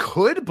 I guess he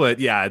could, but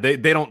yeah, they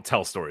don't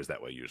tell stories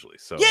that way usually.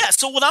 So yeah,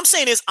 so what I'm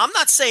saying is, I'm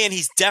not saying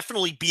he's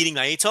definitely beating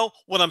Naito.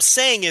 What I'm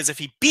saying is, if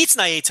he beats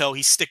Naito,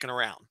 he's sticking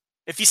around.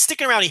 If he's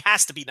sticking around, he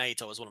has to beat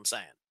Naito, is what I'm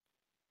saying.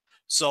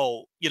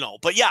 So,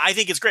 but yeah, I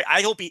think it's great.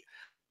 I hope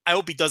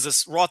he does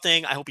this Raw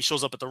thing. I hope he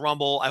shows up at the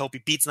Rumble. I hope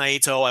he beats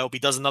Naito. I hope he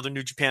does another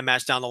New Japan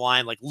match down the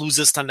line, like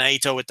loses to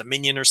Naito at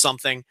Dominion or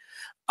something.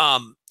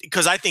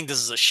 Because I think this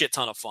is a shit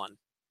ton of fun.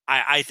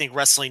 I think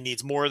wrestling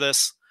needs more of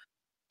this.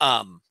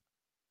 I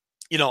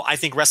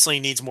think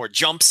wrestling needs more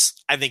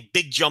jumps. I think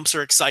big jumps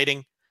are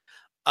exciting.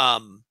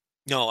 It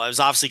was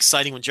obviously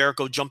exciting when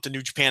Jericho jumped to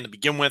New Japan to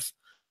begin with.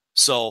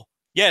 So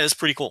yeah, it's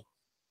pretty cool.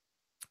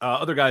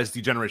 Other guys,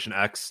 D-Generation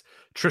X,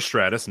 Trish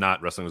Stratus,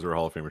 not Wrestling Observer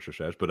Hall of Famer Trish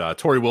Stratus, but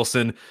Tori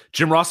Wilson,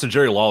 Jim Ross, and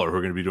Jerry Lawler, who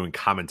are going to be doing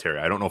commentary.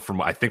 I don't know from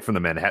the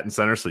Manhattan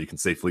Center, so you can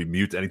safely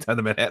mute anytime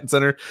the Manhattan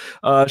Center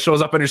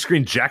shows up on your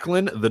screen.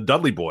 Jacqueline, the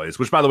Dudley Boys,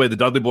 which, by the way, the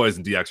Dudley Boys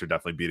and DX are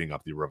definitely beating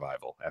up the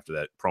Revival after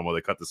that promo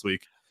they cut this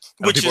week.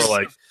 Which people are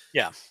like,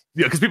 yeah,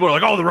 because people are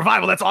like, oh, the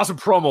Revival, that's awesome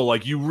promo.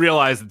 Like, you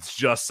realize it's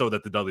just so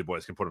that the Dudley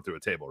Boys can put them through a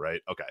table,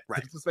 right? Okay,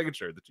 right. Just making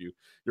sure that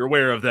you're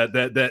aware of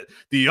that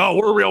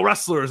we're real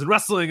wrestlers and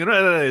wrestling and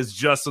is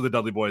just so the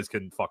Dudley Boys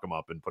can fuck them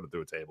up and put them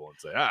through a table and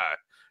say,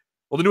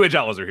 well, the New Age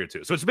Outlaws are here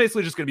too. So it's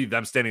basically just going to be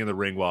them standing in the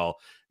ring while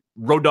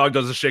Road Dogg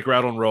does a shake,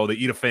 rattle, and roll. They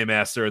eat a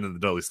Faymaster, and then the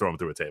Dudleys throw them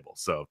through a table.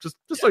 So just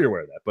so you're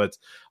aware of that.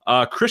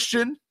 But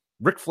Christian,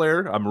 Ric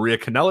Flair, Maria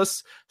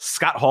Kanellis,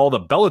 Scott Hall, the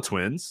Bella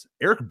Twins,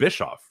 Eric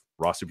Bischoff,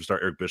 Raw superstar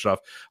Eric Bischoff,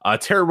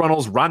 Tara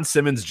Runnels, Ron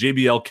Simmons,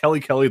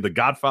 JBL, Kelly, The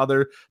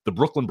Godfather, the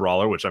Brooklyn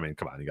Brawler, which, I mean,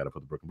 come on, you got to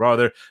put the Brooklyn Brawler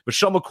there,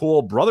 Michelle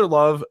McCool, Brother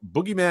Love,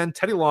 Boogeyman,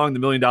 Teddy Long, the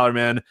 $1 Million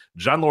Man,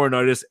 John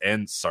Laurinaitis,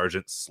 and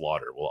Sergeant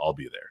Slaughter will all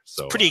be there.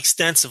 So pretty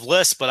extensive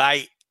list, but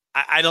I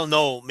don't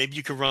know. Maybe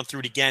you could run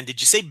through it again.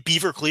 Did you say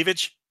Beaver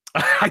Cleavage?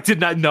 I did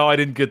not know. I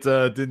didn't get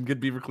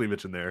Beaver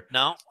Cleavage in there.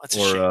 No, that's a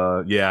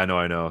shame. Yeah, I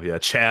know. Yeah,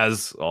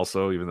 Chaz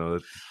also, even though.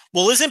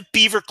 Well, isn't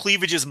Beaver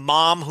Cleavage's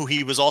mom, who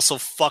he was also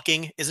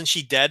fucking, isn't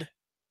she dead?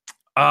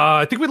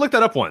 I think we looked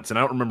that up once, and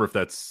I don't remember if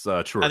that's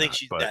true. I think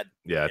she's dead.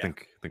 Yeah, I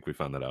think we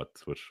found that out,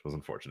 which was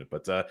unfortunate.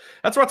 But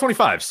that's Raw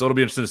 25, so it'll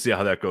be interesting to see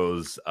how that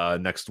goes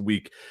next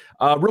week.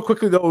 Real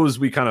quickly, though, as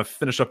we kind of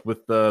finish up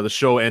with the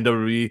show,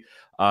 NWA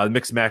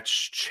Mixed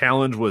Match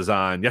Challenge was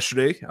on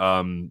yesterday.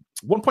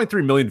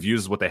 1.3 million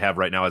views is what they have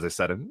right now. As I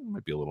said, it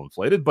might be a little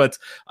inflated, but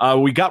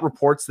we got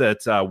reports that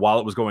while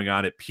it was going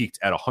on, it peaked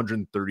at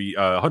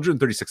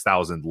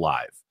 136,000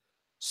 live.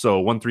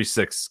 So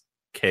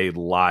 136K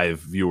live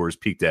viewers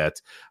peaked at.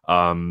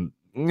 I don't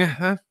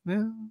know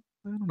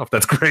if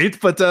that's great,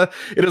 but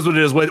it is what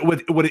it is.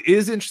 What it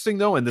is interesting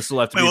though, and this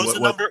will have to be what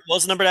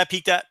was the number that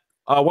peaked at?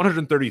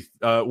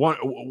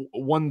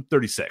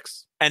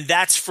 136. And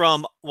that's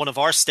from one of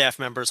our staff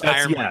members,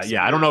 Iron Man.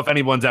 Yeah. I don't know if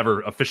anyone's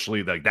ever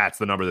officially that's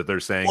the number that they're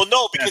saying. Well,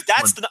 no, because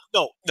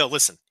no.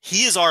 Listen,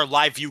 he is our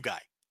live view guy.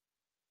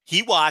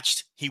 He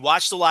watched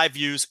the live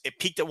views. It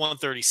peaked at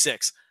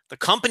 136. The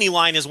company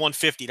line is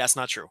 150. That's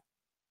not true.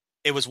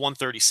 It was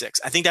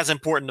 136. I think that's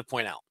important to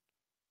point out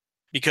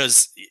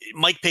because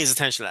Mike pays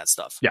attention to that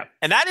stuff. Yeah,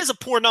 and that is a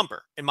poor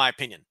number in my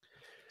opinion.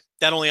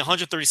 That only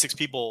 136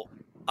 people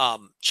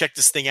checked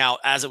this thing out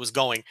as it was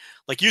going.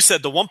 Like you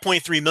said, the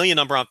 1.3 million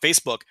number on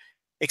Facebook.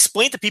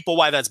 Explain to people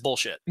why that's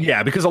bullshit.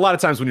 Yeah, because a lot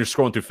of times when you're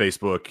scrolling through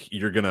Facebook,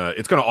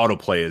 it's gonna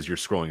autoplay as you're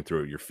scrolling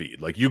through your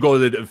feed. Like you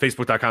go to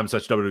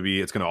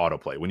facebook.com/WWE, it's gonna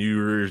autoplay. When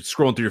you're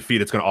scrolling through your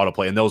feed, it's gonna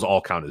autoplay, and those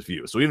all count as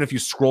views. So even if you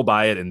scroll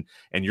by it and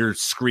your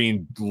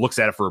screen looks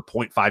at it for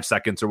 0.5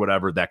 seconds or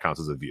whatever, that counts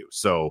as a view.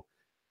 So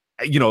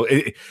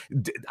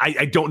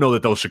I don't know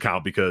that those should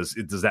count because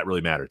does that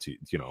really matter to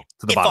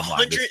the bottom line?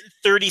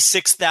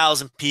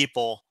 136,000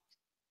 people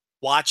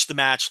watch the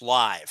match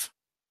live.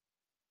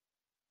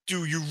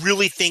 Do you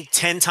really think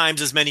 10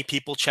 times as many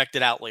people checked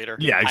it out later?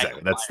 Yeah,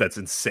 exactly. That's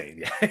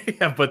insane.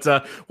 Yeah. But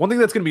one thing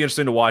that's going to be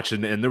interesting to watch,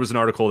 and there was an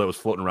article that was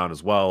floating around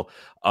as well,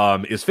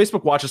 is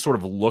Facebook Watch has sort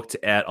of looked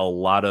at a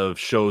lot of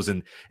shows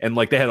and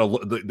like they had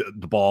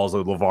the Balls,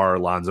 like LeVar,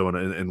 Alonzo,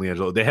 and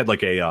LiAngelo. They had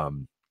like a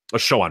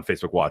show on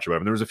Facebook Watch or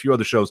whatever. And there was a few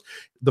other shows.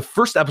 The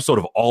first episode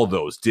of all of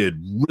those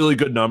did really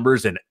good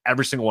numbers, and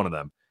every single one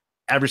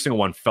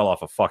fell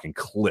off a fucking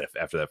cliff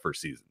after that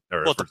first season.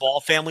 The Ball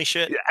family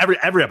shit? Every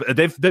episode.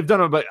 They've done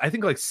about, I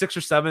think, like 6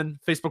 or 7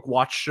 Facebook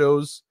Watch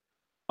shows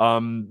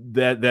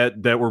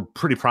that were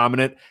pretty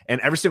prominent, and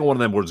every single one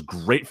of them was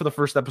great for the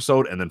first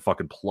episode and then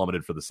fucking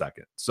plummeted for the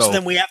second. So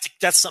then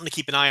that's something to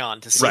keep an eye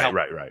on to see how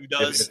right. He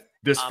does. If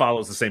this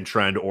follows the same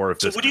trend, or if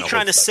this. So what are you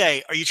trying to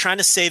say? Are you trying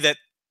to say that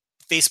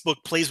Facebook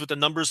plays with the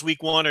numbers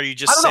week one? Or are you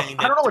just saying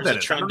that there's a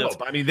trend of?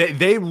 I mean,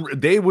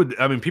 they would.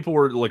 I mean, people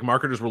were like,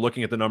 marketers were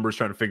looking at the numbers,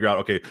 trying to figure out,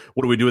 okay,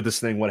 what do we do with this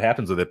thing? What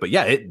happens with it? But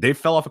yeah, they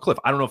fell off a cliff.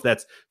 I don't know if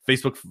that's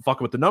Facebook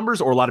fucking with the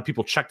numbers, or a lot of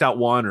people checked out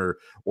one,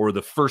 or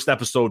the first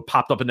episode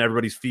popped up in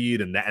everybody's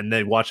feed, and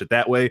they watched it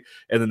that way,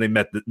 and then they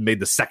made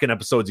the second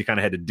episodes you kind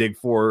of had to dig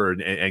for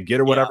and get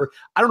or whatever. Yeah.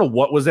 I don't know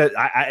what was that.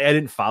 I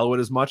didn't follow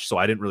it as much, so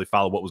I didn't really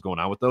follow what was going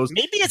on with those.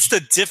 Maybe it's the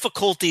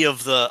difficulty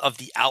of the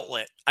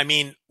outlet. I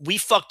mean, we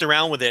fucked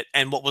around with it.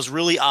 And what was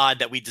really odd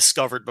that we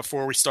discovered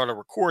before we started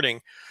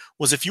recording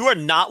was if you are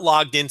not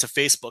logged into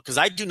Facebook, because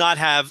I do not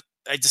have,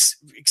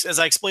 as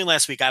I explained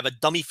last week, I have a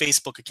dummy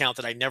Facebook account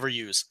that I never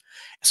use.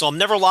 So I'm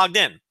never logged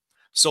in.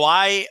 So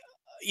I,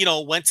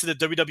 went to the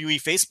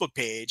WWE Facebook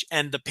page,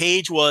 and the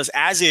page was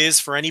as is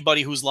for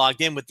anybody who's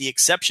logged in, with the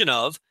exception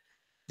of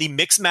the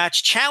mixed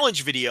match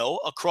challenge video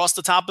across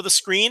the top of the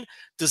screen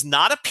does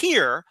not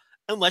appear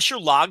unless you're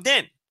logged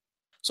in.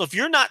 So if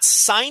you're not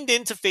signed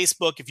into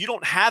Facebook, if you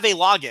don't have a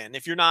login,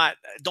 if you're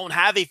don't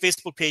have a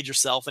Facebook page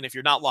yourself, and if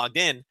you're not logged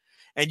in,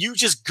 and you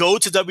just go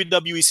to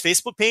WWE's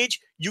Facebook page,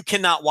 you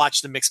cannot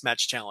watch the mixed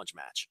match challenge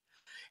match.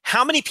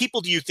 How many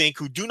people do you think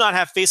who do not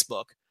have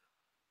Facebook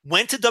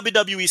went to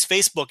WWE's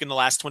Facebook in the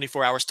last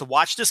 24 hours to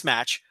watch this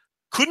match,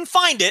 couldn't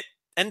find it,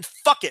 and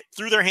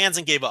threw their hands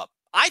and gave up?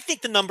 I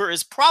think the number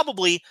is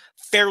probably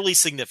fairly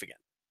significant.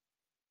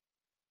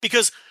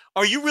 Because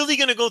are you really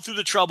going to go through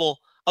the trouble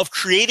of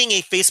creating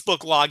a Facebook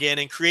login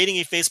and creating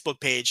a Facebook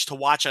page to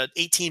watch an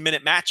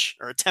 18-minute match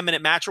or a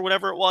 10-minute match or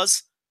whatever it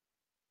was?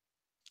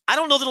 I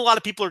don't know that a lot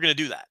of people are going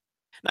to do that.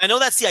 Now, I know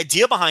that's the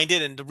idea behind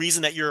it and the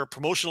reason that you're a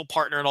promotional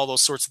partner and all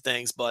those sorts of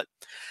things, but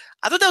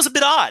I thought that was a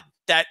bit odd.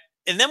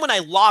 And then when I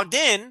logged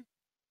in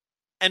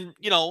and,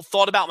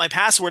 thought about my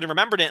password and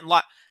remembered it,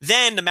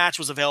 then the match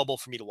was available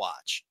for me to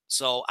watch.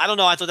 So I don't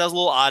know. I thought that was a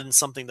little odd and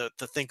something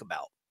to think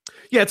about.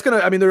 Yeah,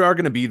 there are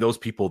going to be those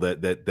people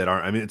that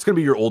aren't. It's going to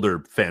be your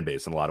older fan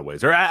base in a lot of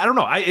ways. Or I don't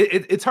know.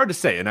 It's hard to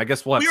say, and I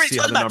guess we'll have to see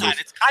how the numbers. That.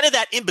 It's kind of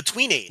that in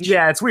between age.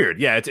 Yeah, it's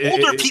weird. Yeah,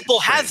 older people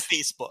have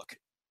Facebook,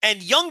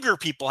 and younger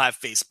people have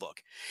Facebook.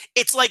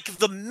 It's like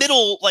the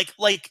middle, like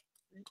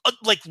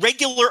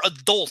regular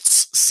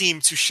adults seem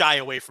to shy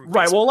away from Facebook.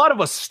 Right. Well, a lot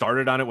of us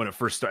started on it when it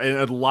first started.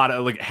 And a lot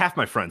of half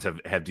my friends have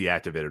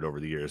deactivated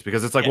over the years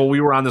because it's well, we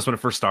were on this when it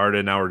first started.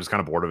 And now we're just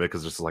kind of bored of it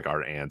because it's just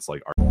our aunts.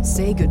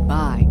 Say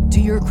goodbye to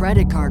your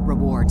credit card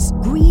rewards.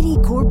 Greedy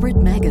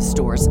corporate mega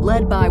stores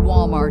led by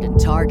Walmart and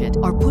Target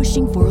are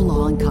pushing for a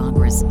law in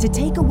Congress to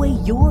take away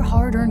your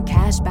hard-earned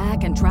cash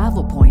back and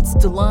travel points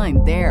to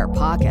line their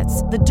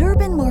pockets. The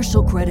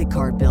Durbin-Marshall credit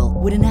card bill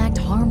would enact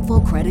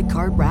harmful credit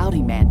card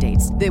routing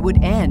mandates that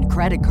would end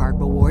credit card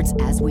rewards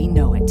as we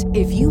know it.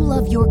 If you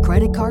love your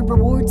credit card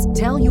rewards,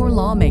 tell your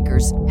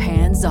lawmakers,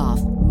 hands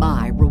off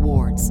my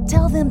rewards.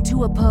 Tell them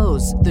to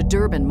oppose the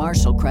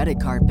Durbin-Marshall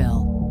credit card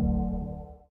bill.